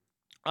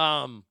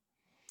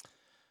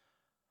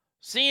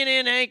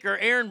 CNN anchor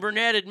Aaron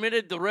Burnett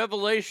admitted the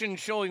revelation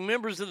showing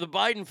members of the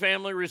Biden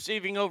family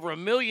receiving over $1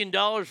 million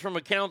from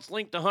accounts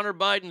linked to Hunter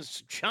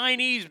Biden's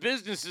Chinese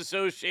Business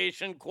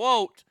Association,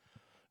 quote,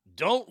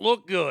 don't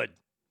look good.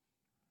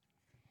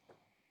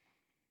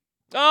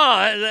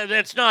 Oh,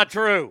 that's not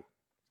true.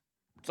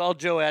 That's all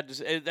Joe had to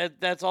say.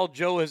 That's all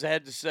Joe has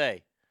had to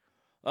say.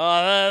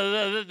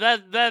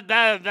 That's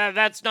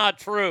not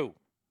true.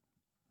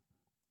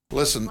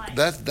 Listen,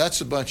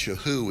 that's a bunch of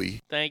hooey.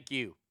 Thank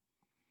you.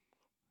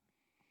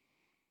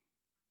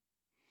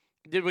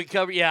 Did we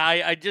cover? Yeah,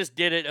 I just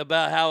did it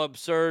about how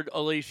absurd,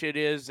 Alicia, it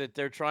is that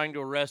they're trying to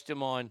arrest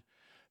him on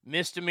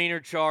misdemeanor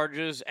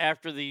charges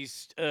after the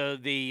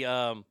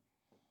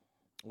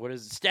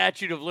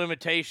statute of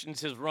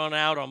limitations has run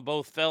out on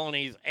both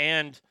felonies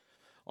and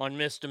on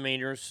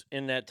misdemeanors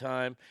in that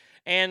time.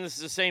 And this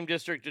is the same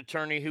district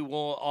attorney who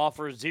will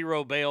offer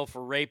zero bail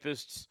for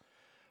rapists,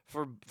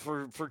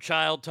 for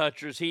child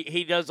touchers.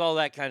 He does all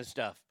that kind of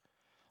stuff.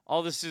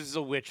 All this is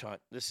a witch hunt.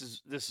 This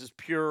is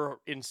pure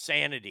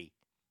insanity.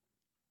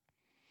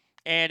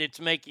 And it's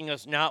making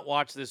us not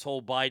watch this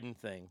whole Biden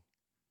thing.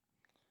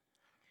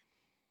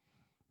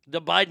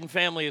 The Biden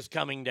family is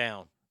coming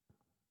down.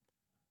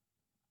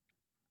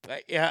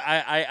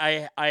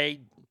 I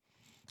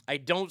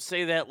don't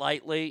say that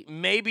lightly.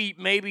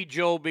 Maybe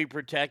Joe will be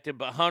protected,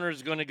 but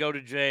Hunter's going to go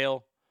to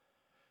jail.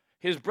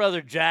 His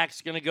brother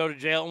Jack's going to go to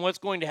jail. And what's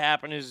going to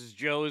happen is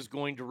Joe is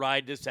going to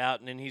ride this out,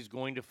 and then he's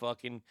going to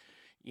fucking,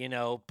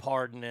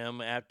 pardon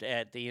him at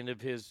the end of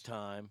his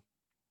time.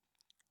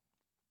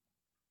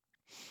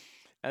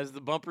 As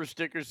the bumper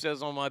sticker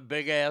says on my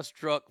big-ass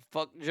truck,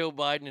 fuck Joe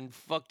Biden and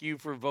fuck you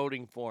for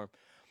voting for him.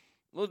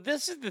 Well,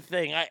 this is the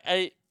thing.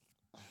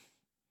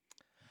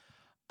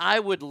 I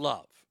would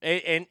love,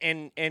 and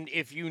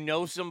if you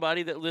know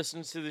somebody that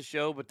listens to the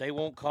show, but they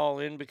won't call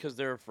in because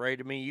they're afraid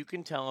of me, you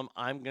can tell them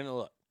I'm going to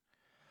look.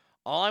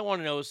 All I want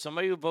to know is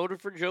somebody who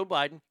voted for Joe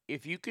Biden,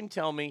 if you can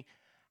tell me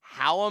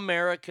how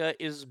America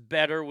is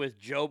better with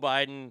Joe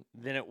Biden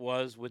than it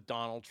was with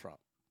Donald Trump.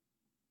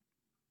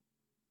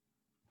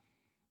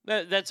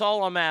 That's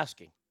all I'm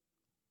asking.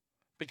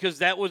 Because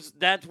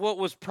that's what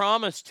was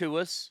promised to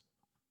us.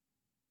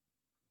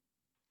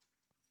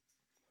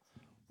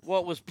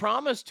 What was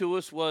promised to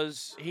us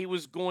was he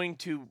was going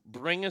to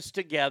bring us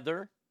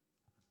together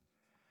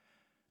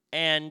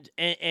and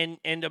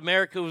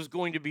America was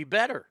going to be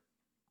better.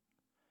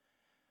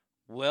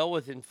 Well,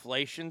 with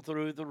inflation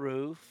through the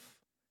roof,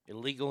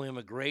 illegal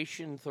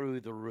immigration through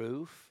the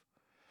roof,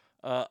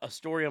 a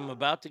story I'm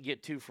about to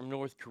get to from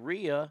North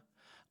Korea,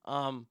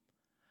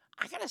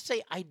 I got to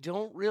say, I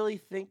don't really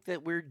think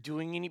that we're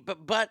doing any, but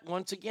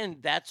once again,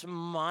 that's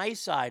my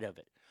side of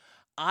it.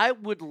 I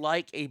would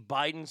like a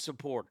Biden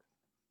supporter.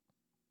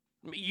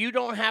 You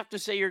don't have to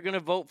say you're going to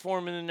vote for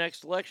him in the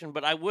next election,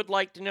 but I would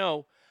like to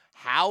know,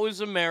 how is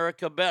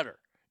America better?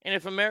 And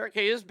if America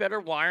is better,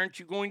 why aren't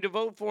you going to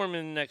vote for him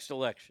in the next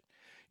election?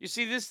 You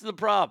see, this is the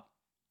problem.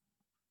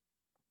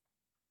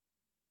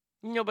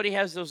 Nobody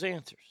has those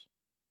answers.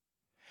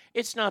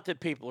 It's not that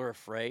people are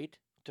afraid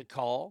to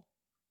call.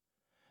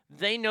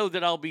 They know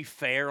that I'll be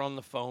fair on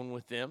the phone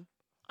with them.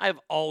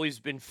 I've always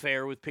been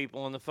fair with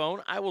people on the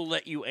phone. I will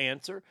let you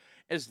answer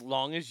as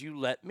long as you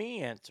let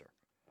me answer.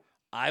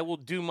 I will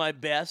do my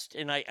best,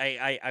 and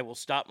I will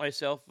stop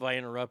myself if I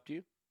interrupt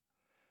you.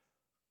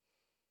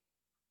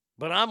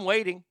 But I'm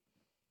waiting.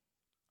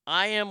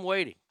 I am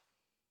waiting.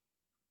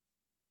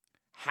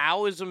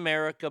 How is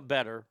America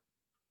better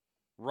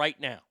right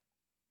now?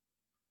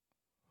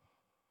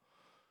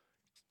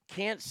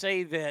 Can't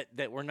say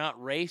that we're not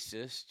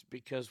racist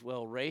because,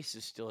 well, race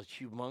is still a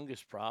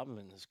humongous problem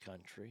in this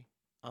country.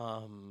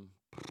 And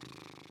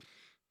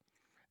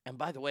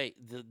by the way,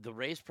 the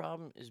race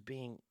problem is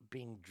being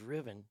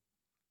driven.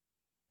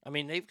 I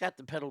mean, they've got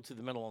the pedal to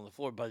the metal on the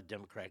floor by the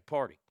Democratic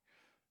Party,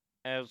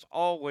 as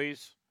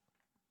always,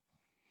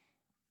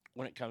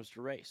 when it comes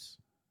to race.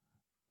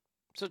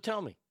 So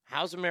tell me,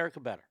 how's America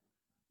better?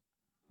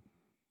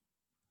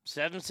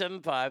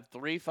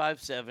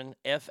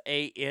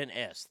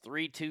 775-357-FANS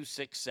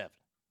 3267.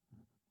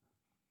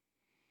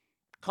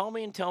 Call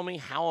me and tell me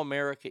how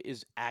America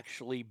is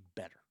actually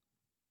better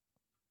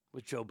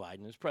with Joe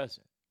Biden as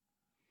president.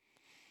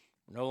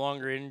 We're no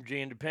longer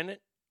energy independent.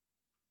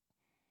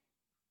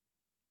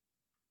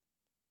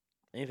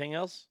 Anything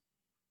else?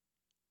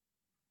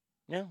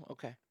 No?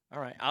 Okay. All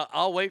right.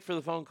 I'll wait for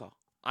the phone call.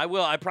 I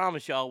will. I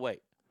promise you I'll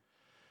wait.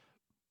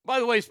 By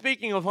the way,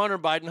 speaking of Hunter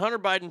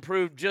Biden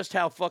proved just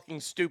how fucking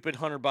stupid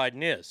Hunter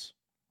Biden is.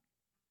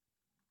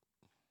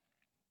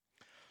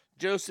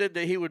 Joe said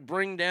that he would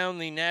bring down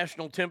the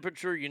national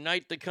temperature,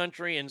 unite the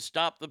country, and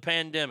stop the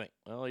pandemic.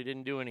 Well, he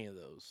didn't do any of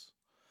those.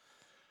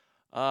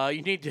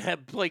 You need to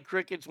play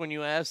crickets when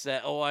you ask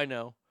that. Oh, I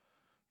know.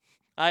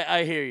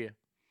 I hear you.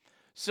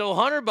 So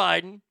Hunter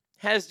Biden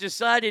has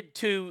decided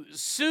to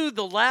sue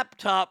the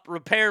laptop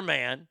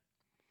repairman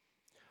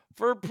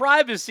for a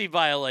privacy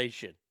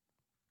violation.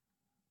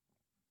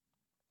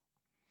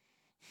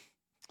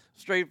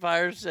 Straight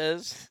Fire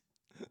says,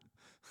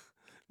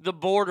 the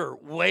border,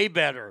 way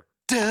better.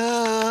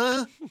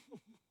 Duh.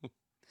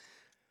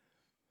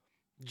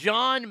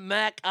 John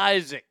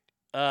MacIsaac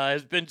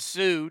has been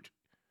sued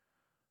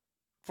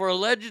for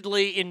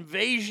allegedly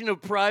invasion of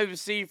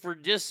privacy for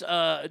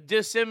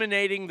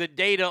disseminating the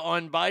data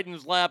on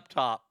Biden's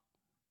laptop.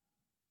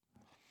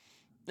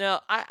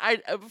 Now, I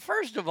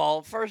first of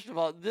all,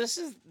 this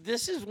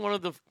is one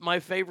of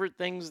my favorite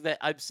things that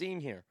I've seen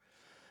here,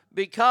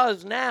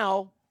 because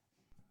now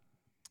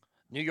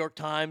New York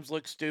Times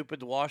looks stupid.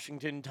 The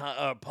Washington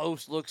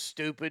Post looks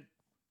stupid.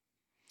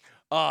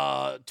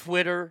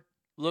 Twitter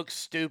looks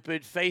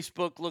stupid.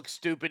 Facebook looks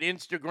stupid.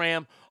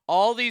 Instagram.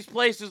 All these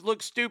places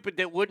look stupid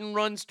that wouldn't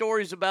run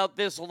stories about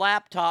this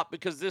laptop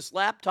because this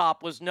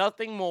laptop was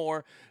nothing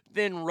more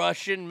than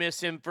Russian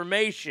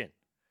misinformation.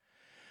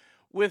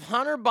 With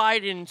Hunter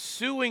Biden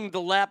suing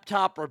the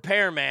laptop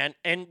repairman,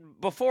 and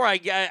before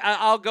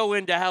I'll go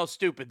into how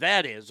stupid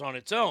that is on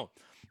its own.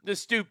 The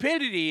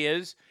stupidity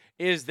is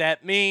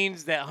that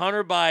means that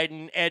Hunter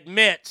Biden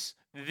admits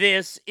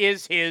this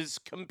is his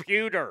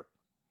computer,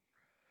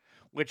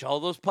 which all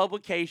those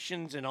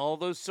publications and all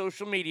those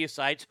social media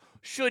sites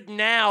should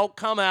now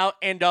come out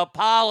and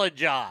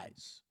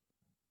apologize.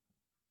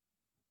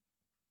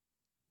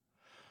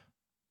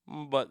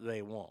 But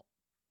they won't.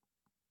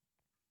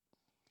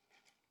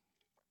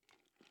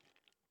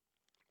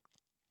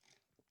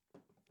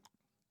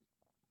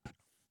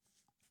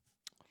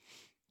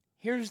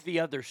 Here's the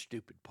other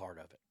stupid part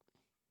of it.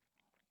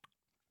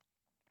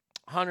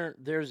 Hunter,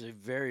 there's a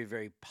very,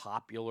 very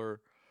popular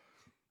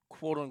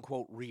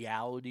quote-unquote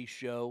reality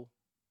show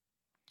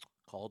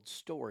called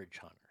Storage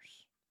Hunters.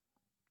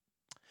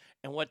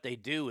 And what they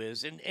do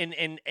is,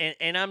 and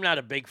I'm not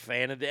a big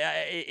fan of it.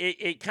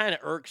 It kind of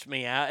irks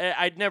me out.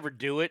 I'd never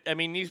do it. I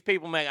mean, these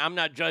people, I'm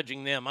not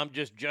judging them. I'm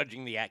just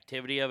judging the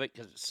activity of it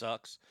because it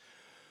sucks.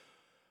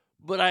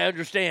 But I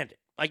understand it.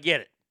 I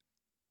get it.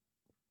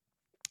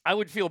 I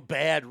would feel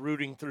bad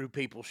rooting through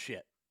people's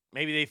shit.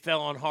 Maybe they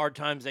fell on hard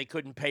times. They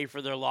couldn't pay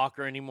for their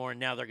locker anymore, and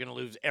now they're going to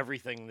lose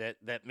everything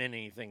that meant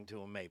anything to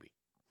them, maybe.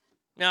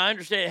 Now, I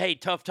understand, hey,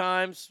 tough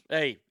times.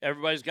 Hey,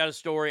 everybody's got a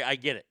story. I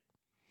get it.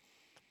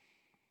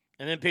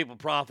 And then people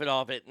profit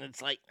off it, and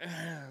it's like,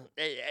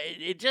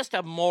 it's just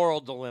a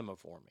moral dilemma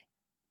for me.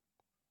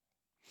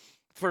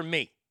 For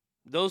me.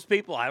 Those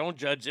people, I don't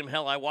judge them.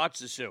 Hell, I watch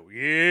the show.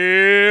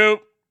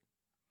 Yep.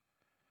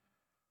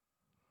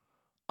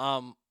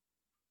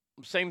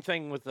 Same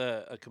thing with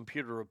a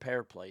computer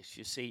repair place.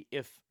 You see,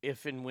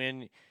 if and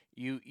when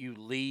you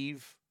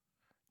leave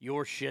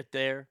your shit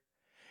there,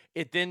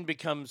 it then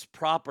becomes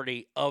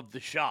property of the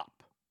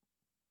shop.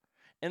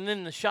 And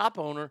then the shop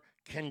owner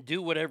can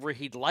do whatever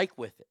he'd like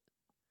with it.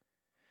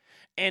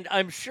 And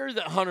I'm sure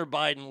that Hunter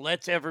Biden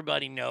lets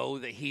everybody know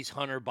that he's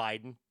Hunter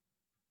Biden,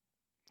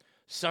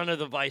 son of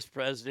the vice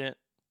president.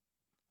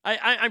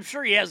 I'm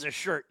sure he has a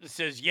shirt that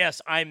says,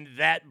 yes, I'm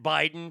that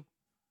Biden.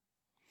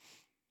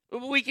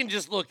 We can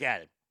just look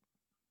at him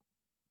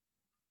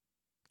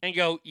and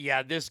go,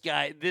 yeah, this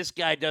guy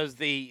does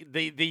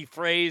the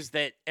phrase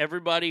that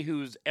everybody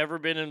who's ever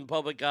been in the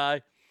public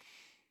eye,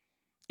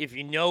 if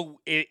you know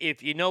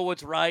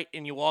what's right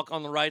and you walk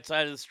on the right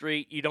side of the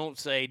street, you don't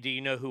say, do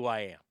you know who I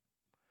am?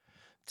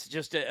 It's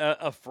just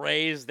a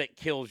phrase that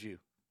kills you.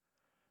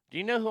 Do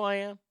you know who I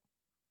am?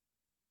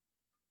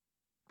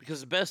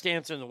 Because the best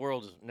answer in the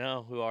world is,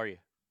 no, who are you?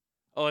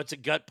 Oh, it's a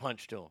gut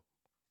punch to them.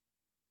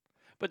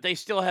 But they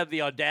still have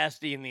the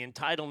audacity and the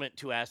entitlement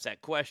to ask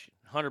that question.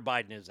 Hunter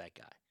Biden is that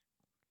guy.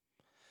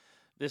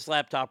 This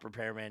laptop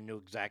repairman knew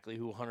exactly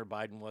who Hunter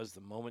Biden was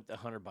the moment that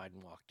Hunter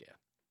Biden walked in.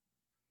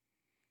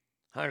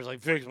 Hunter's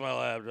like, fix my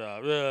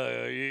laptop.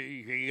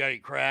 You got any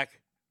crack?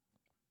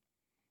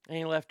 And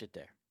he left it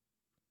there.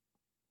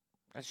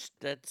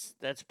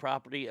 That's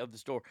property of the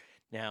store.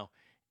 Now,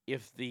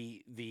 if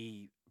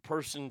the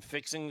person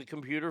fixing the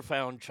computer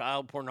found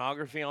child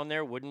pornography on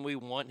there, wouldn't we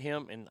want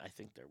him? And I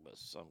think there was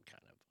some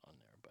kind of on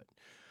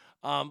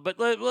there, but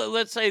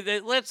let's say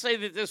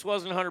that this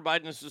wasn't Hunter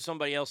Biden, this was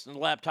somebody else, and the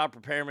laptop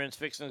repairman's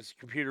fixing his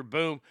computer.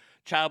 Boom,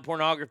 child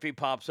pornography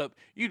pops up.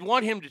 You'd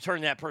want him to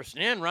turn that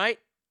person in, right?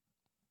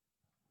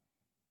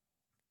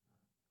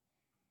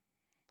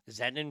 Is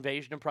that an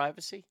invasion of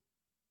privacy?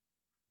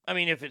 I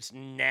mean, if it's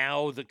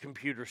now the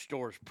computer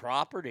store's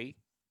property,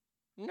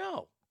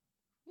 no,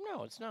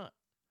 it's not.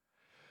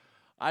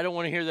 I don't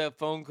want to hear that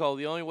phone call.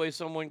 The only way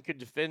someone could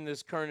defend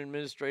this current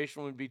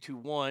administration would be to,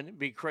 1,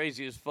 be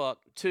crazy as fuck.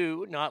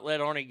 2, not let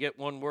Arnie get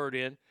one word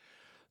in.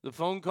 The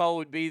phone call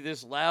would be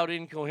this loud,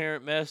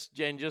 incoherent mess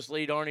and just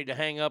lead Arnie to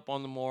hang up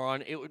on the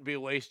moron. It would be a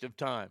waste of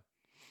time.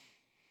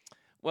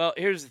 Well,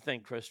 here's the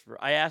thing, Christopher.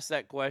 I asked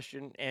that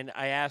question, and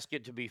I ask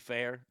it to be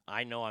fair.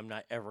 I know I'm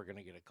not ever going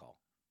to get a call.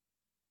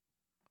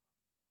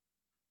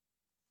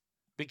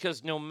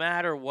 Because no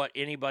matter what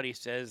anybody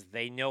says,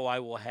 they know I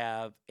will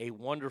have a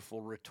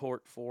wonderful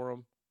retort for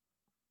them.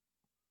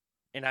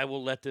 And I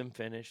will let them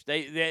finish.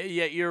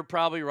 Yeah, you're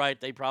probably right.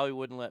 They probably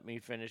wouldn't let me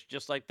finish.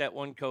 Just like that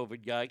one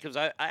COVID guy. Because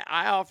I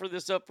offer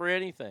this up for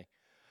anything.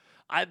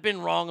 I've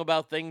been wrong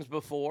about things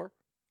before.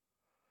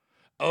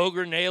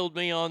 Ogre nailed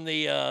me on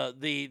the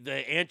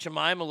Aunt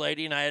Jemima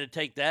lady, and I had to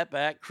take that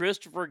back.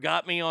 Christopher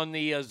got me on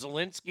the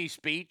Zelensky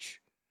speech.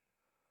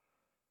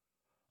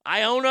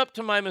 I own up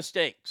to my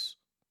mistakes.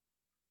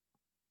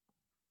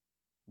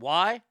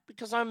 Why?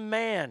 Because I'm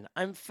man.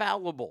 I'm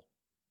fallible.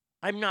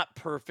 I'm not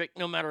perfect,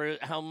 no matter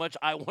how much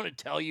I want to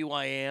tell you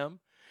I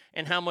am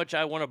and how much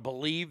I want to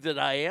believe that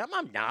I am.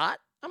 I'm not.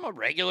 I'm a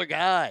regular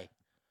guy.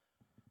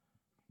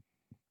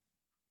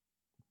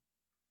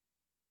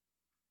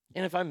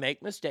 And if I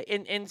make mistakes,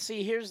 and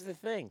see, here's the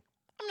thing.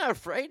 I'm not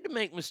afraid to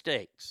make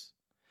mistakes.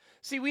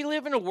 See, we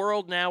live in a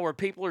world now where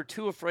people are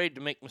too afraid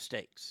to make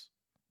mistakes.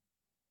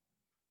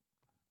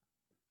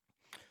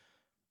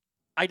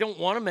 I don't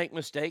want to make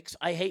mistakes.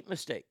 I hate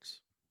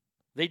mistakes.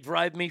 They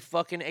drive me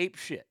fucking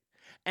apeshit.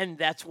 And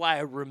that's why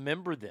I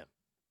remember them.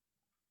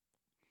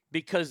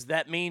 Because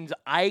that means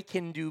I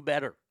can do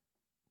better.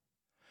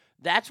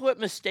 That's what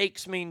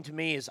mistakes mean to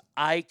me, is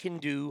I can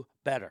do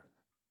better.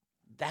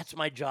 That's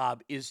my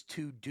job, is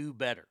to do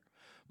better.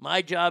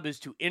 My job is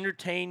to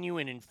entertain you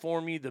and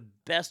inform you the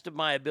best of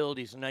my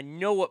abilities. And I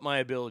know what my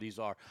abilities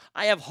are.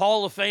 I have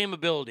Hall of Fame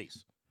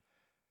abilities.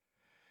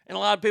 And a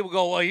lot of people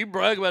go, well, you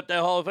brag about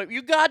that Hall of Fame.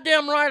 You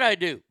goddamn right I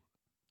do.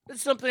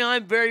 It's something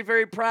I'm very,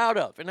 very proud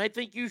of. And I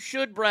think you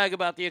should brag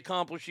about the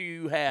accomplishments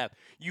you have.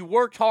 You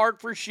worked hard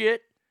for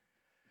shit.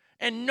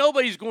 And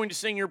nobody's going to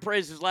sing your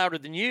praises louder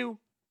than you.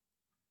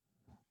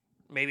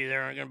 Maybe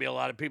there aren't going to be a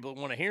lot of people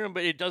that want to hear them,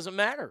 but it doesn't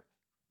matter.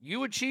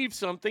 You achieved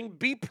something.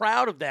 Be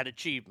proud of that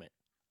achievement.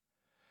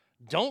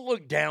 Don't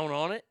look down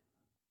on it.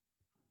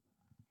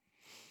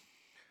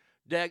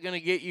 That going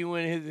to get you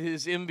in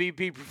his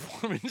MVP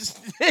performance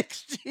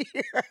next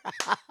year.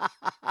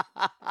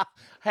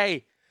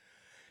 Hey,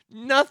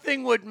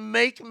 nothing would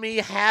make me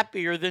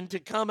happier than to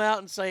come out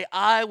and say,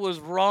 I was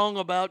wrong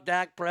about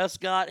Dak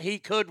Prescott. He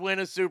could win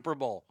a Super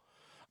Bowl.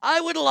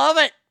 I would love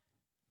it.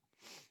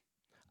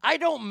 I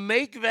don't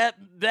make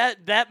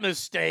that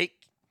mistake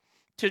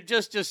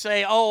to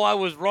say, oh, I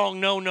was wrong.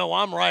 No,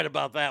 I'm right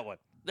about that one.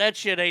 That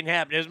shit ain't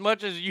happening. As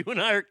much as you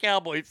and I are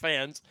Cowboy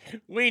fans,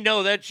 we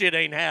know that shit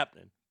ain't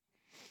happening.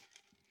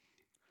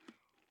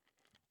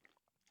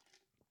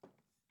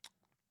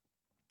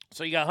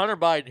 So you got Hunter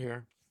Biden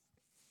here.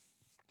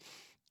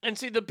 And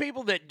see, the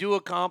people that do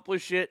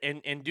accomplish it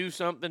and do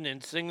something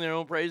and sing their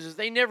own praises,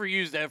 they never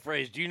use that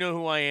phrase, do you know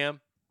who I am?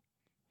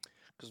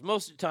 Because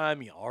most of the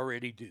time, you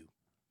already do.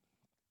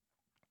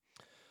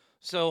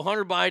 So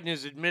Hunter Biden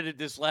has admitted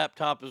this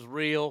laptop is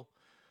real.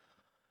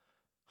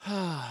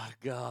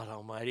 God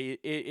almighty,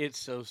 it's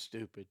so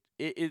stupid.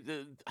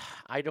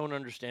 I don't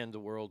understand the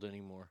world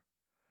anymore.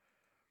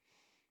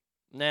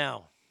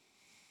 Now,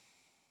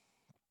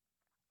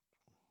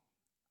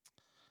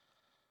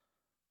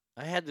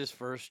 I had this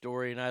first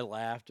story and I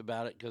laughed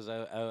about it because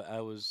I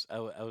was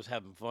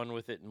having fun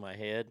with it in my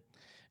head,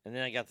 and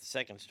then I got the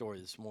second story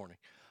this morning.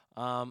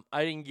 I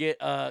didn't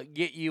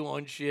get you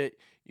on shit.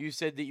 You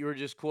said that you were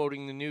just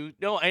quoting the news.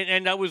 No,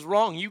 and I was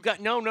wrong. You got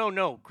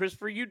no,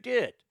 Christopher, you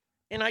did.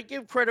 And I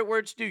give credit where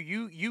it's due.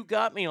 You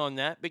got me on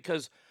that,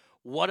 because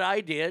what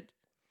I did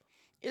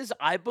is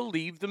I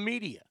believe the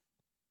media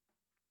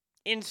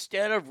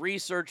instead of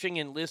researching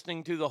and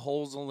listening to the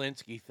whole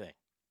Zelensky thing.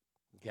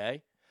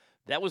 Okay?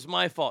 That was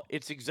my fault.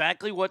 It's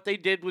exactly what they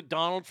did with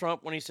Donald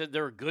Trump when he said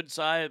there were good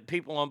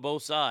people on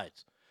both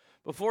sides.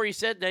 Before he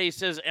said that, he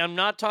says, I'm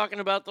not talking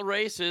about the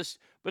racists,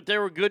 but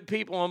there were good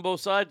people on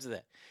both sides of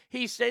that.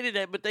 He stated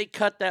that, but they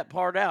cut that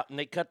part out,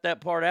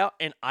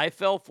 and I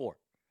fell for it.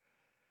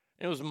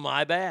 It was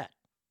my bad.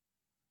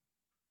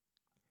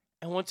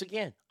 And once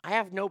again, I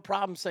have no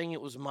problem saying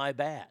it was my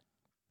bad.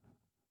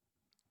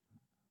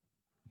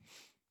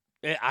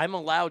 I'm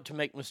allowed to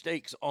make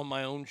mistakes on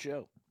my own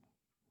show.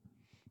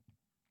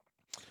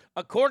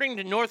 According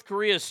to North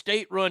Korea's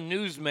state-run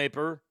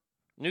newspaper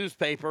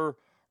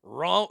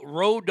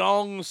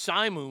Rodong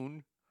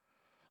Simun,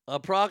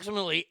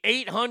 approximately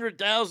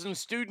 800,000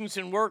 students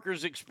and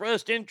workers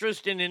expressed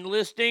interest in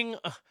enlisting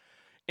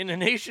in the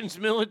nation's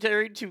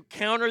military to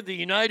counter the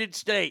United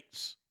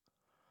States.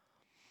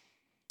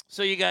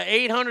 So you got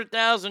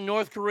 800,000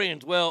 North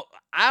Koreans. Well,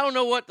 I don't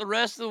know what the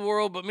rest of the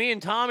world, but me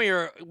and Tommy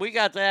we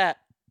got that.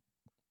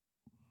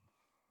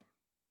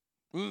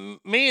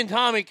 Me and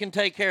Tommy can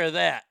take care of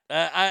that.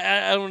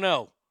 I don't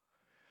know.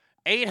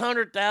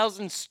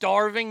 800,000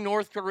 starving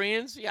North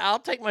Koreans? Yeah, I'll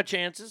take my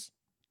chances.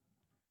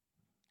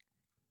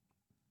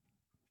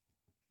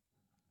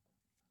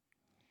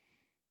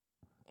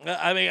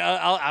 I mean,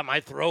 I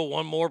might throw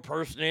one more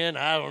person in.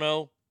 I don't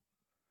know.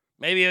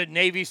 Maybe a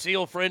Navy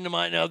SEAL friend of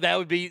mine. No, that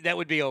would be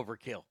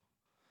overkill.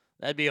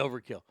 That'd be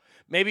overkill.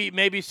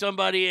 Maybe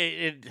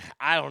somebody.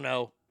 I don't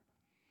know.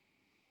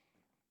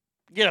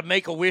 Get a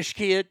Make-A-Wish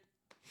kid.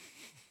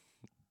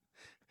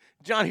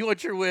 Johnny,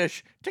 what's your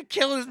wish? To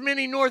kill as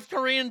many North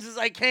Koreans as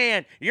I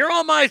can. You're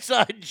on my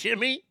side,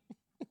 Jimmy.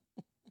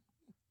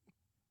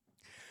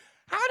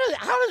 How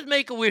does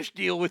Make-A-Wish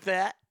deal with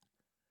that?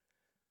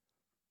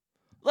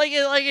 Like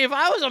if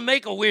I was a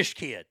Make-A-Wish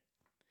kid,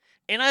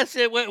 and I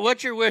said,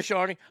 what's your wish,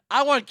 Arnie?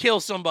 I want to kill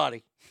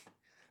somebody.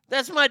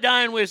 That's my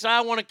dying wish.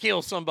 I want to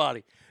kill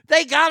somebody.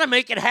 They got to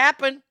make it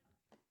happen.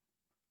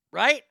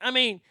 Right? I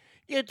mean,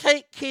 you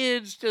take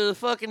kids to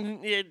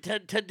fucking to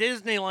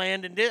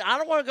Disneyland, and I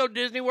don't want to go to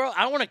Disney World.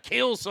 I want to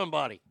kill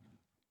somebody.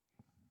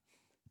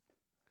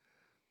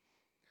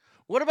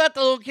 What about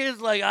the little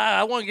kids like,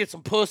 I want to get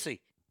some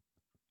pussy?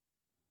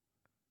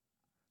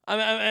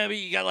 I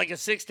mean, you got like a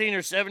 16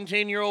 or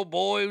 17-year-old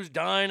boy who's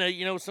dying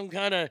of, some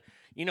kind of,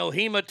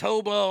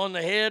 hematoma on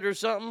the head or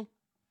something.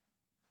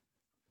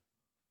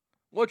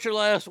 What's your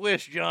last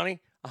wish,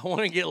 Johnny? I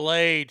want to get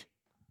laid.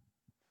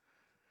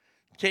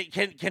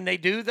 Can they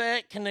do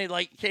that? Can they,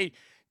 like,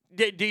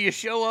 do you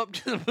show up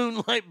to the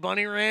Moonlight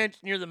Bunny Ranch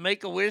and you're the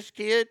Make-A-Wish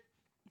kid?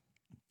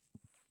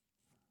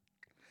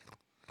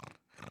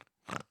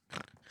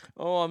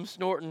 Oh, I'm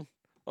snorting.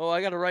 Oh,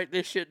 I got to write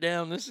this shit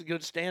down. This is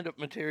good stand-up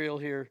material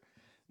here.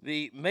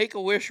 The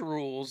Make-A-Wish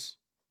rules.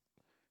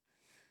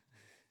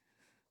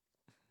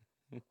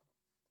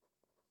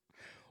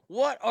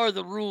 What are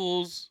the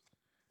rules?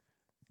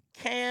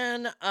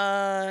 Can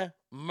I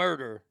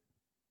murder?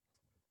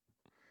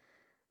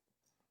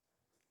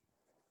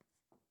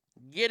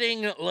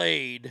 Getting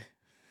laid.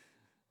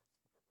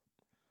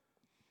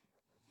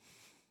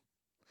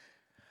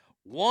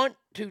 Want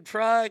to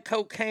try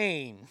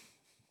cocaine.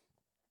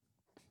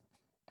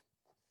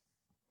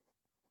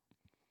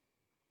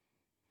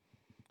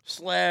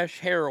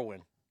 /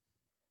 heroin.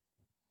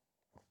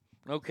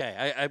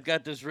 Okay, I've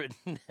got this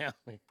written down.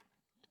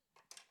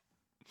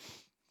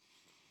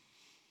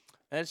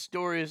 That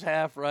story is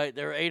half right.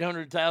 There are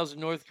 800,000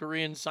 North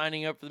Koreans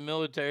signing up for the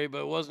military,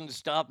 but it wasn't to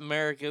stop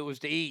America, it was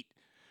to eat.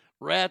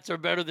 Rats are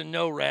better than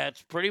no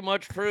rats. Pretty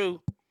much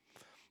true.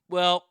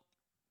 Well,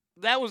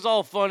 that was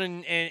all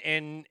fun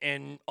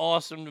and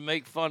awesome to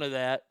make fun of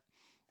that,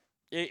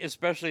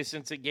 especially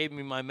since it gave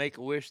me my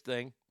Make-A-Wish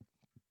thing.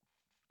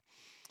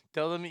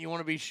 Tell them that you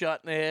want to be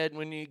shot in the head.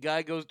 When the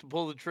guy goes to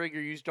pull the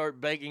trigger, you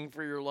start begging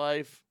for your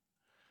life.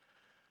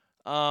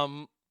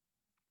 North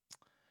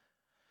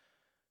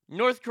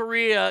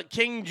Korea,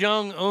 Kim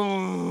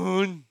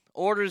Jong-un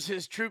orders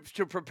his troops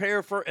to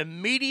prepare for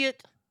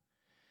immediate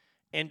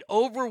and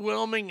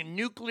overwhelming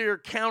nuclear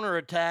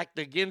counterattack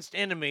against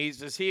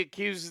enemies as he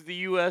accuses the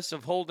U.S.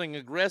 of holding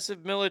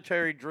aggressive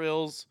military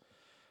drills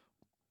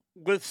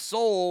with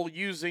Seoul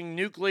using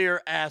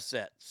nuclear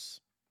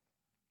assets.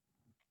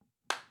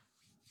 I'm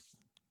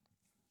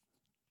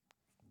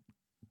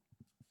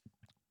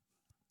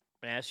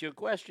going to ask you a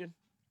question.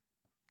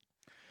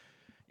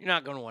 You're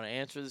not going to want to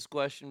answer this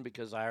question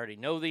because I already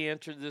know the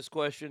answer to this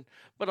question,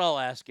 but I'll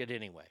ask it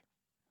anyway.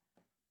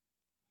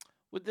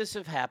 Would this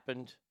have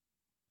happened?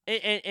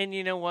 And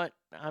you know what?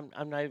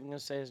 I'm not even going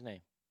to say his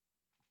name.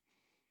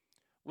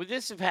 Would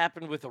this have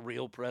happened with a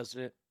real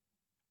president?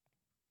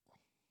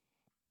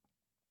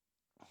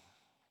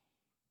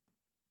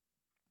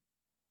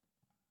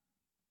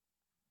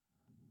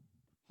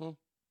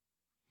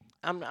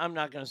 I'm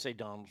not going to say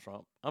Donald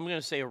Trump. I'm going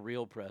to say a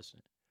real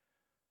president.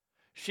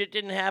 Shit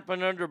didn't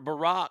happen under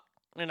Barack,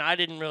 and I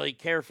didn't really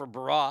care for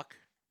Barack.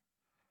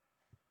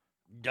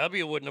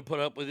 W wouldn't have put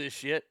up with this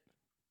shit.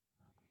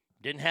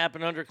 Didn't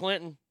happen under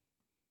Clinton.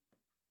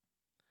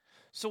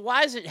 So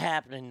why is it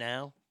happening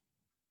now?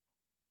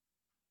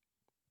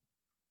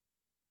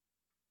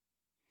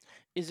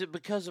 Is it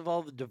because of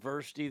all the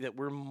diversity that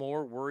we're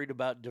more worried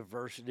about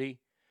diversity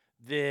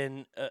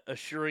than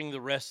assuring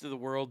the rest of the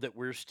world that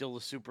we're still a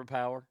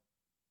superpower?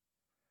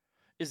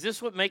 Is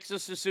this what makes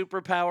us a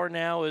superpower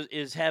now,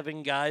 is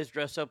having guys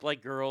dress up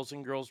like girls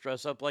and girls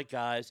dress up like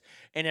guys,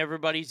 and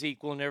everybody's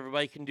equal and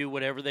everybody can do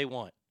whatever they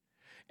want?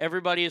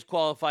 Everybody is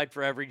qualified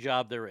for every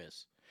job there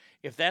is.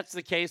 If that's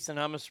the case, then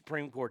I'm a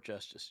Supreme Court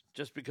justice,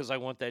 just because I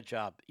want that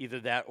job, either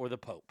that or the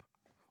Pope.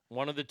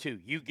 One of the two.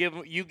 You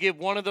give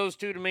one of those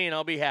two to me and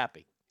I'll be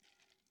happy.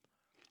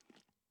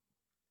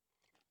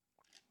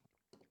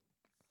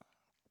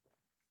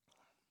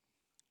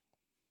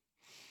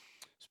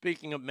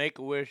 Speaking of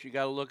Make-A-Wish, you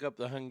got to look up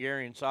the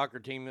Hungarian soccer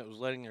team that was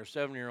letting their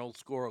 7-year-old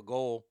score a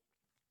goal.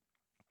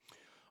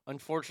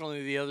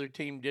 Unfortunately, the other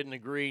team didn't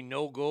agree.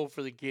 No goal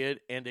for the kid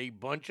and a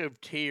bunch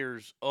of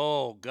tears.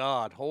 Oh,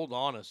 God, hold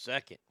on a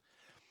second.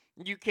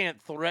 You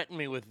can't threaten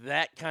me with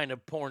that kind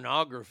of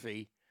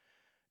pornography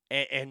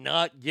and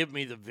not give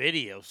me the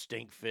video,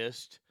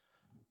 Stinkfist.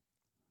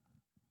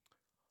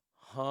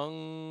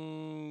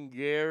 Hungarian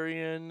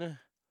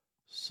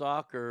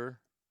soccer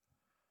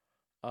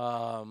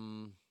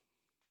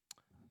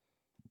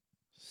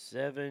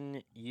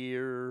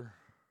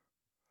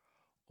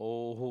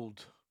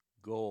 7-year-old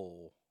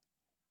goal.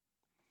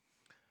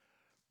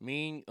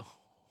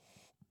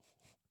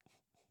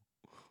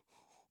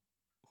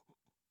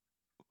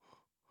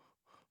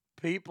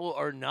 People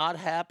are not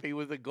happy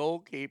with the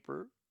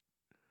goalkeeper.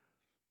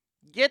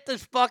 Get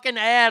this fucking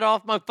ad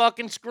off my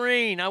fucking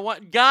screen.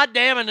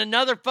 Goddamn it,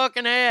 another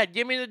fucking ad.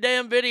 Give me the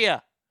damn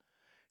video.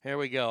 Here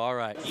we go, all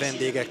right.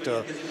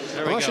 Vendégektől.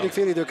 A második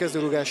félidő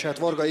kezdőrugását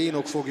Varga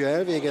Énok fogja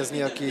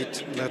elvégezni,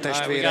 akit a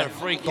testvére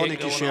Tani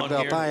kísér be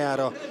a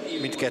pályára.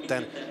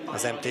 Mindketten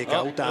az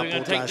MTK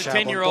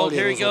utánpótlásában.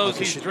 Pallérozott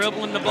is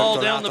rögtön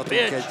láthatunk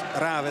egy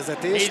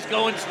rávezetést. He's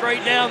going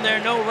straight down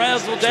there, no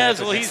razzle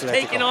dazzle. He's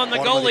taking on the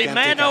goalie,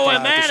 mano a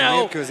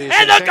mano,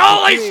 and the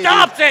goalie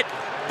stops it.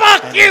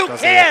 Fuck you,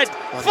 kid!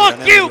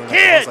 Fuck you,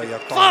 kid!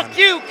 Fuck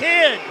you,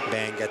 kid!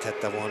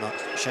 Beengedhette volna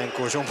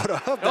Senko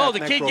Zsombora. Oh, the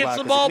kid gets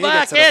the ball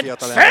back and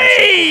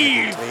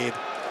save!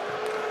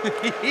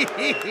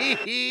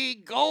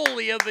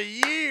 Goalie of the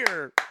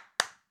year.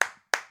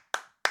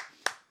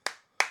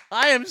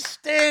 I am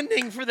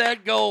standing for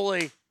that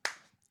goalie.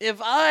 If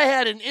I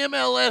had an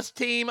MLS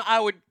team, I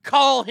would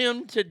call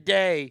him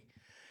today.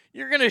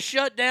 You're going to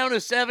shut down a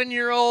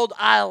 7-year-old?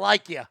 I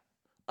like you.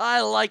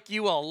 I like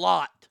you a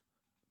lot.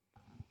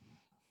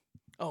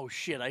 Oh,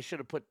 shit, I should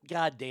have put,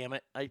 God damn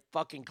it. I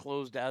fucking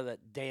closed out of that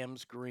damn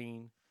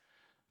screen.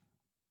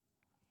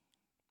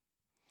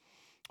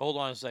 Hold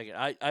on a second.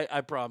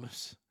 I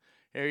promise.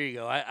 Here you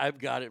go. I've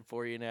got it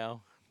for you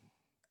now.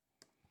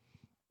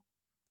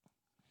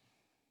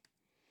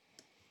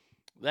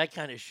 That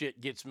kind of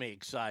shit gets me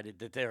excited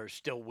that there are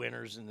still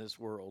winners in this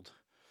world.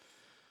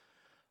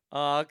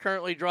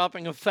 Currently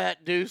dropping a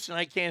fat deuce, and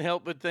I can't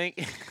help but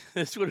think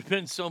this would have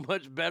been so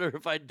much better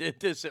if I did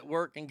this at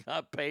work and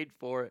got paid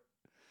for it.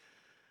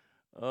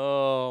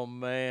 Oh,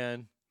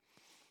 man.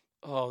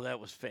 Oh, that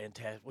was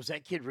fantastic. Was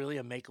that kid really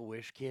a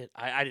Make-A-Wish kid?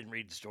 I didn't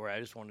read the story.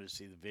 I just wanted to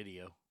see the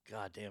video.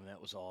 God damn,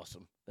 that was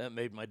awesome. That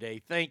made my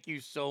day. Thank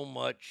you so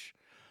much,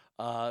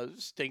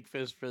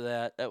 Stinkfist, for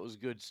that. That was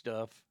good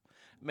stuff.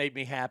 Made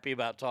me happy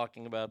about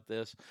talking about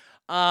this.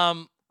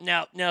 Now,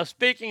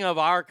 speaking of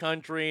our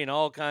country and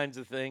all kinds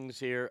of things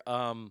here,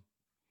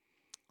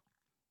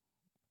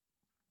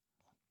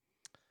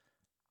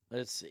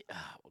 let's see.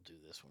 We'll do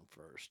this one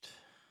first.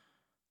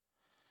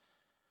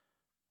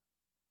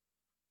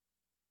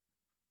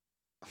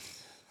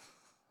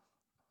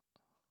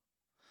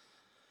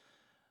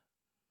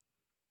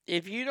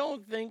 If you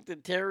don't think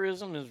that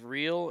terrorism is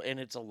real and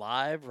it's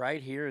alive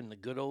right here in the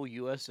good old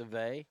US of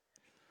A,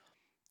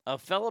 a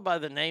fella by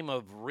the name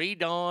of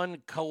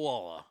Redon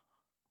Koala,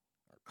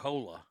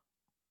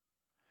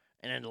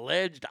 an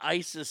alleged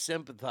ISIS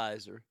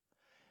sympathizer,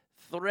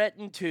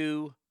 threatened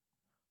to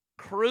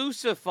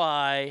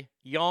crucify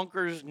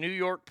Yonkers, New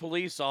York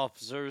police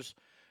officers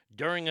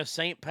during a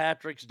St.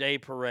 Patrick's Day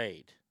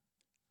parade.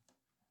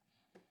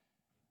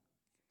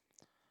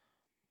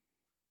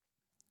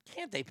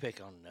 Can't they pick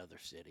on another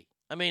city?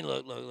 I mean,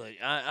 look.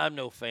 I'm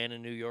no fan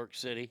of New York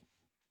City,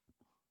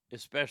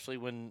 especially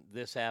when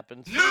this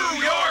happens. New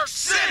York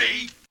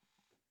City!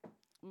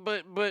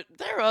 But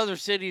there are other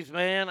cities,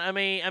 man. I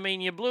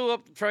mean, you blew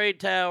up the trade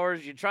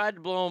towers. You tried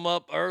to blow them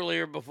up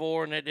earlier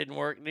before, and that didn't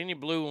work. Then you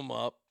blew them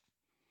up.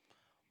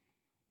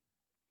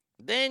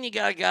 Then you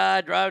got a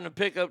guy driving a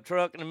pickup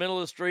truck in the middle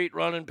of the street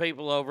running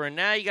people over, and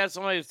now you got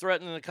somebody who's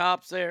threatening the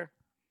cops there.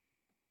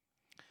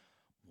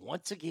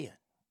 Once again,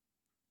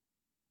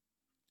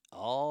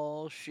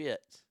 all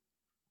shit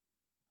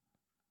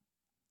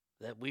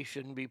that we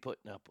shouldn't be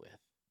putting up with.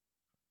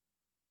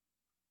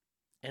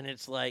 And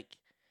it's like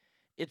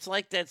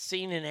that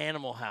scene in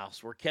Animal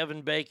House where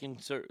Kevin Bacon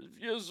says,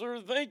 "Yes,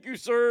 sir, thank you,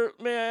 sir.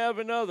 May I have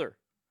another?"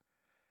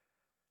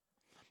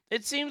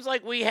 It seems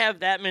like we have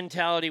that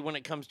mentality when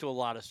it comes to a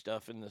lot of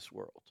stuff in this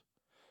world.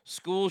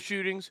 School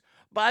shootings.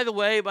 By the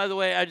way,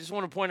 I just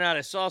want to point out,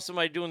 I saw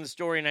somebody doing the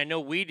story, and I know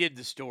we did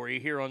the story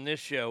here on this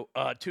show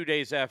 2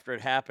 days after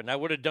it happened. I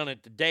would have done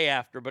it the day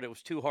after, but it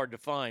was too hard to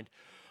find.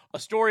 A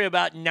story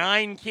about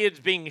 9 kids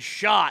being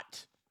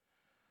shot.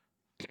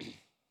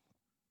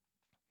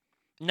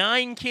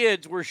 9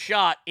 kids were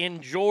shot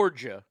in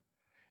Georgia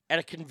at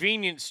a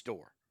convenience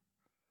store.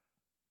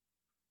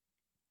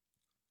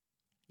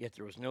 Yet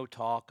there was no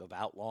talk of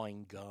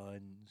outlawing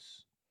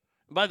guns.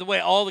 By the way,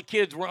 all the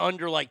kids were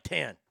under like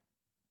 10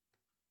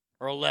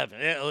 or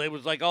 11. It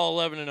was like all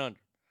 11 and under.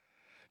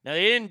 Now,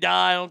 they didn't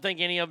die. I don't think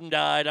any of them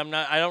died.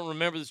 I don't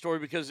remember the story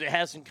because it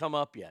hasn't come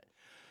up yet.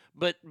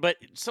 But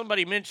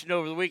somebody mentioned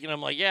over the weekend,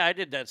 I'm like, yeah, I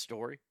did that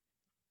story.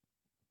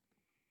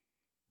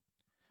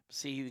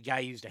 See, the guy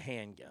used a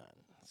handgun.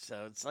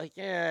 So it's like,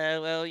 yeah,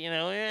 well,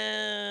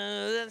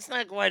 that's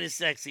not quite as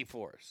sexy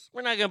for us.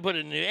 We're not going to put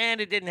it in there. And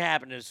it didn't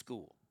happen at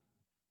school.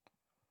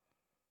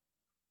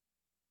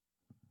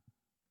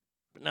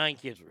 But 9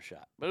 kids were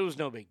shot. But it was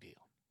no big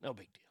deal. No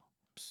big deal.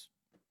 Psst.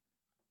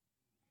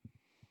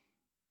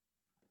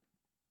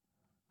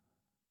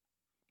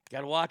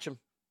 Got to watch them.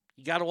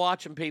 You got to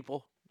watch them,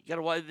 people. You got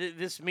to watch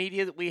this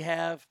media that we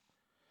have.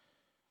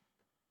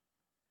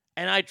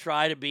 And I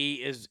try to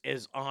be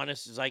as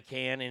honest as I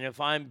can. And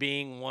if I'm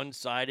being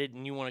one-sided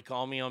and you want to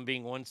call me on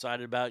being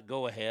one-sided about it,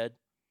 go ahead.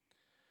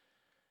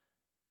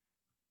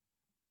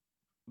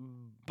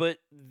 But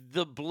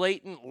the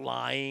blatant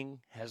lying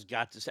has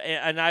got to say,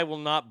 and I will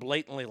not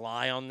blatantly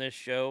lie on this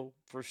show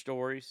for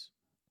stories.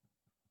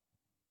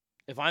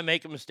 If I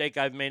make a mistake,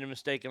 I've made a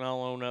mistake and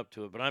I'll own up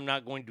to it. But I'm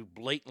not going to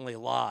blatantly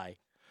lie.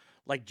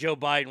 Like Joe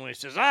Biden when he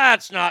says,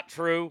 it's not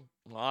true.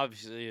 Well,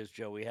 obviously it is,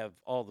 Joe. We have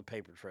all the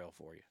paper trail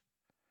for you.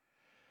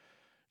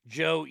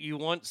 Joe, you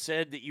once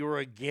said that you were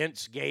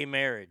against gay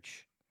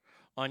marriage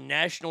on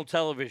national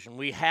television.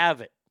 We have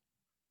it.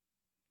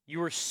 You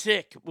were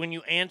sick when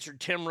you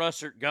answered Tim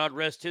Russert, God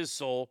rest his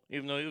soul,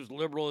 even though he was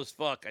liberal as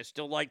fuck. I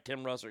still like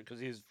Tim Russert because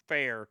he's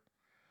fair.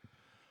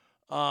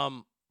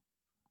 You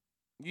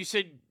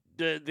said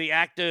the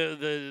act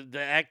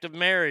of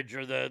marriage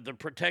or the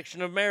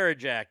Protection of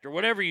Marriage Act or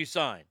whatever you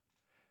signed.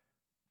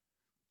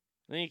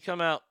 Then you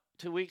come out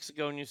 2 weeks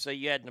ago and you say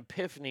you had an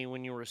epiphany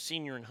when you were a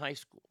senior in high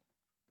school.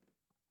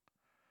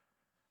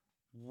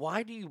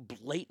 Why do you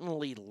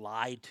blatantly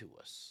lie to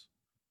us?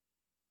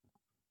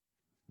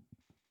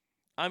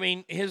 I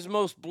mean, his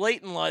most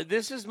blatant lie,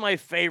 this is my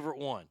favorite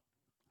one.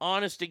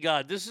 Honest to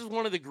God, this is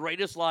one of the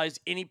greatest lies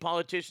any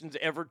politician's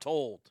ever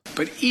told.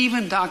 But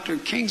even Dr.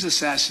 King's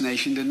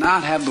assassination did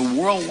not have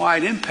the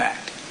worldwide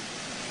impact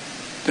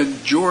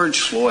that George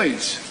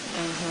Floyd's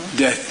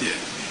death did.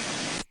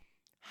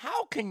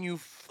 How can you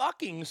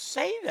fucking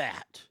say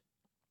that?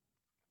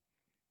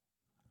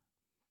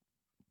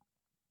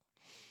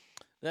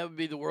 That would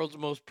be the world's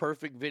most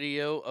perfect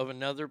video of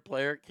another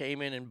player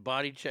came in and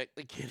body checked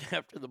the kid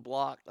after the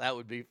block. That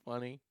would be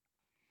funny.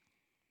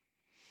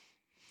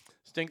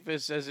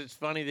 Stinkfist says it's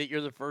funny that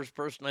you're the first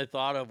person I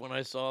thought of when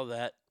I saw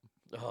that.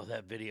 Oh,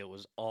 that video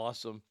was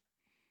awesome.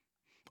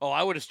 Oh,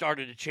 I would have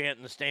started a chant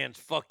in the stands,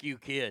 "Fuck you,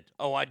 kid."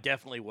 Oh, I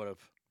definitely would have.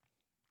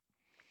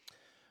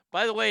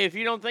 By the way, if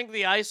you don't think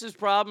the ISIS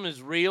problem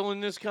is real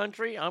in this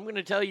country, I'm going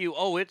to tell you,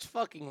 oh, it's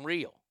fucking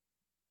real.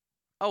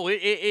 Oh,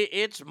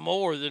 it's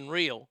more than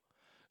real.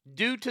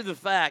 Due to the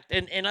fact,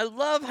 and I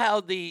love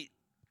how the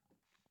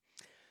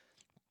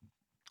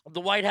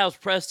White House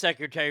press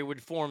secretary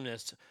would form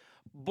this.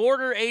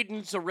 Border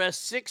agents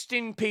arrest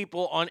 16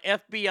 people on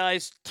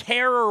FBI's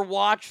terror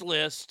watch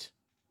list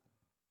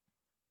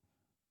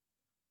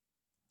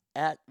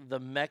at the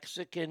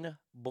Mexican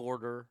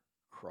border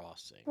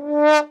crossing.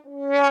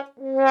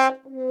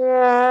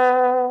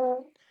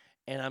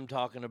 And I'm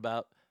talking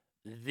about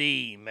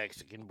the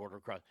Mexican border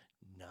crossing,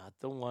 not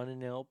the one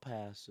in El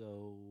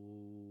Paso.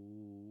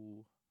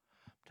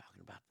 I'm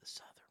talking about the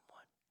southern one.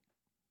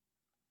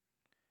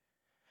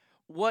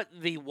 What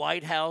the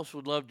White House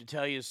would love to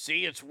tell you is,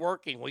 see, it's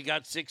working. We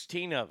got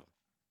 16 of them.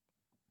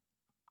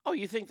 Oh,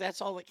 you think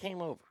that's all that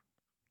came over?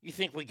 You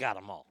think we got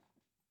them all?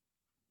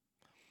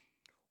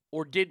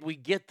 Or did we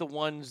get the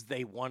ones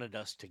they wanted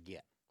us to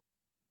get?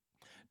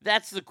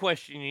 That's the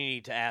question you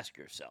need to ask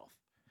yourself.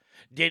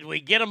 Did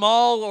we get them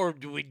all, or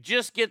do we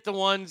just get the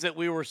ones that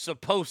we were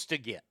supposed to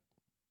get?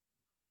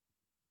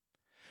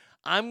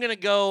 I'm going to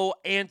go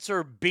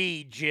answer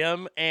B,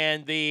 Jim,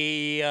 and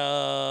the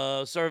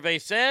survey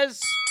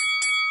says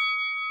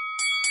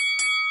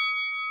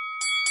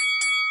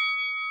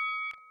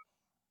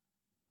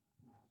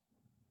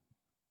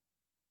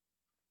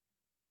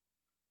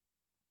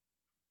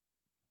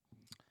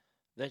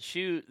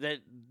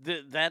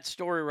that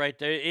story right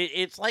there,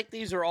 it's like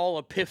these are all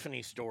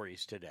epiphany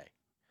stories today.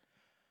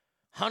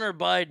 Hunter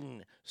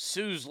Biden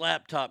sues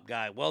laptop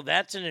guy. Well,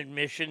 that's an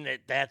admission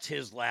that that's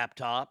his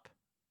laptop.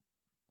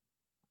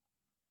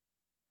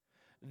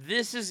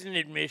 This is an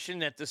admission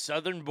that the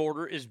southern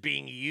border is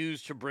being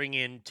used to bring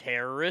in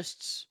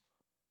terrorists,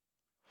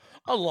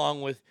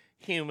 along with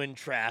human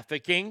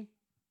trafficking.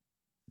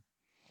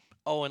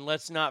 Oh, and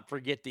let's not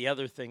forget the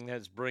other thing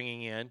that's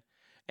bringing in,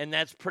 and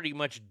that's pretty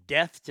much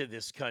death to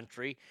this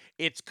country.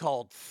 It's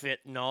called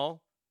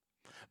fentanyl.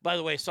 By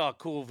the way, I saw a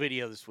cool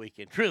video this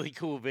weekend. Really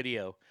cool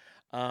video.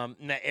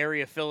 In that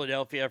area of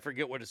Philadelphia, I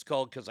forget what it's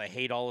called because I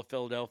hate all of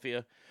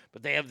Philadelphia,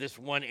 but they have this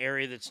one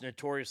area that's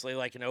notoriously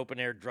like an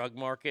open-air drug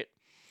market.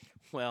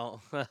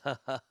 Well,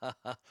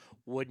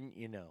 wouldn't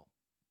you know?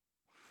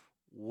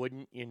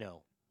 Wouldn't you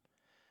know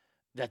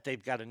that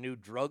they've got a new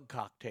drug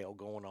cocktail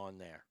going on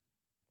there?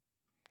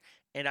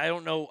 And I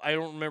don't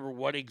remember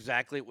what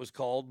exactly it was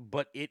called,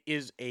 but it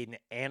is an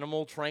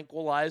animal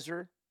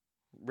tranquilizer.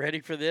 Ready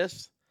for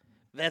this?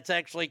 That's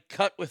actually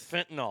cut with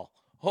fentanyl.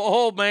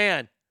 Oh,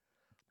 man.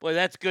 Boy,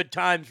 that's good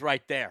times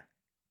right there.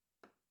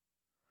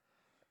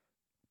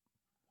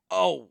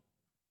 Oh,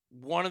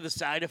 one of the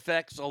side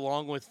effects,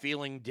 along with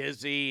feeling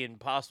dizzy and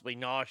possibly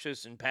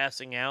nauseous and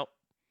passing out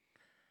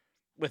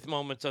with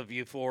moments of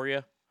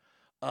euphoria,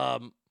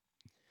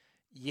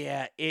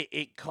 yeah,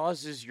 it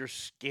causes your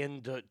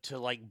skin to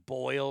like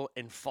boil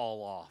and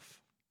fall off.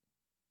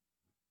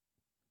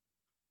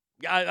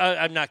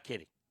 I'm not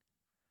kidding.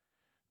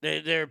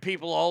 There are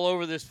people all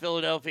over this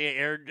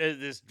Philadelphia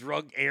this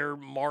drug air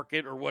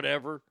market or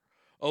whatever,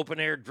 open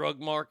air drug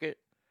market,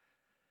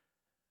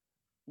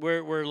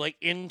 where like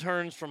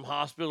interns from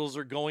hospitals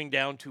are going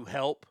down to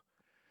help,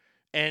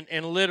 and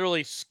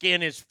literally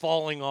skin is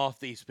falling off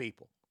these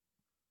people.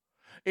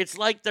 It's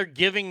like they're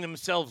giving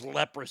themselves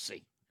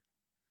leprosy.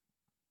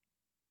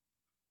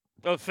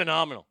 Oh,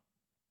 phenomenal.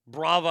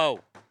 Bravo.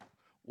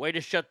 Way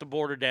to shut the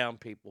border down,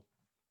 people.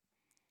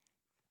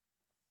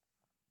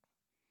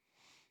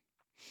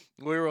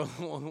 We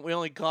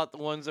only caught the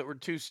ones that were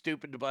too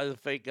stupid to buy the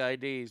fake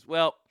IDs.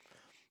 Well,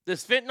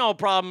 this fentanyl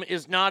problem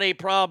is not a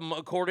problem,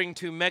 according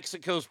to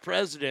Mexico's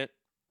president.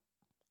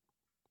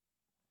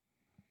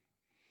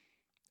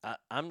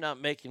 I'm not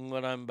making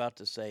what I'm about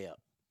to say up.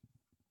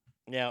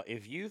 Now,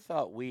 if you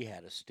thought we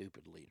had a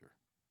stupid leader,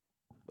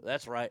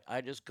 that's right,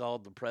 I just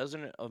called the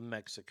president of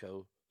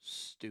Mexico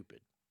stupid.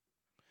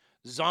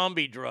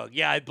 Zombie drug.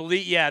 Yeah, I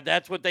believe,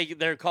 that's what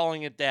they're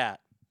calling it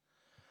that.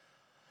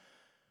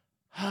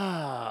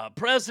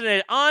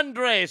 President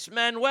Andres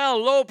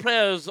Manuel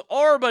Lopez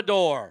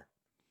Obrador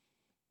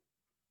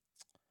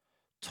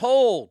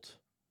told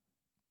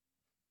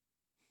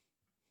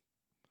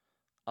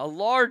a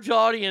large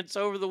audience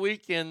over the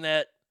weekend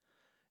that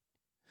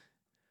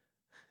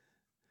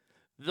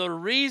The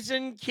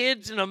reason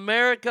kids in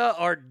America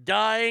are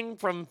dying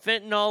from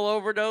fentanyl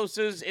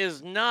overdoses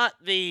is not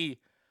the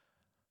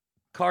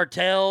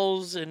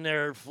cartels and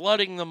they're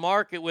flooding the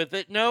market with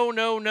it.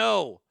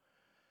 No.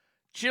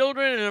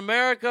 Children in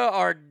America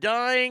are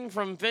dying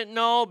from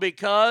fentanyl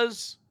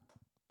because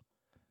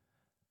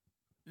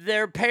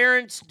their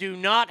parents do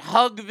not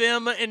hug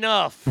them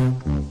enough.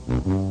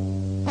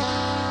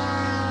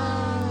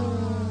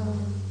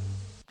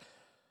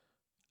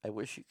 I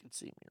wish you could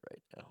see me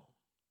right now.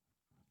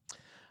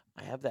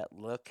 I have that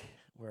look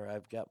where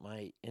I've got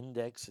my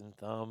index and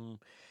thumb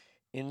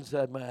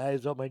inside my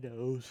eyes on my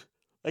nose.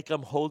 Like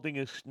I'm holding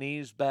a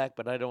sneeze back,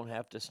 but I don't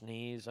have to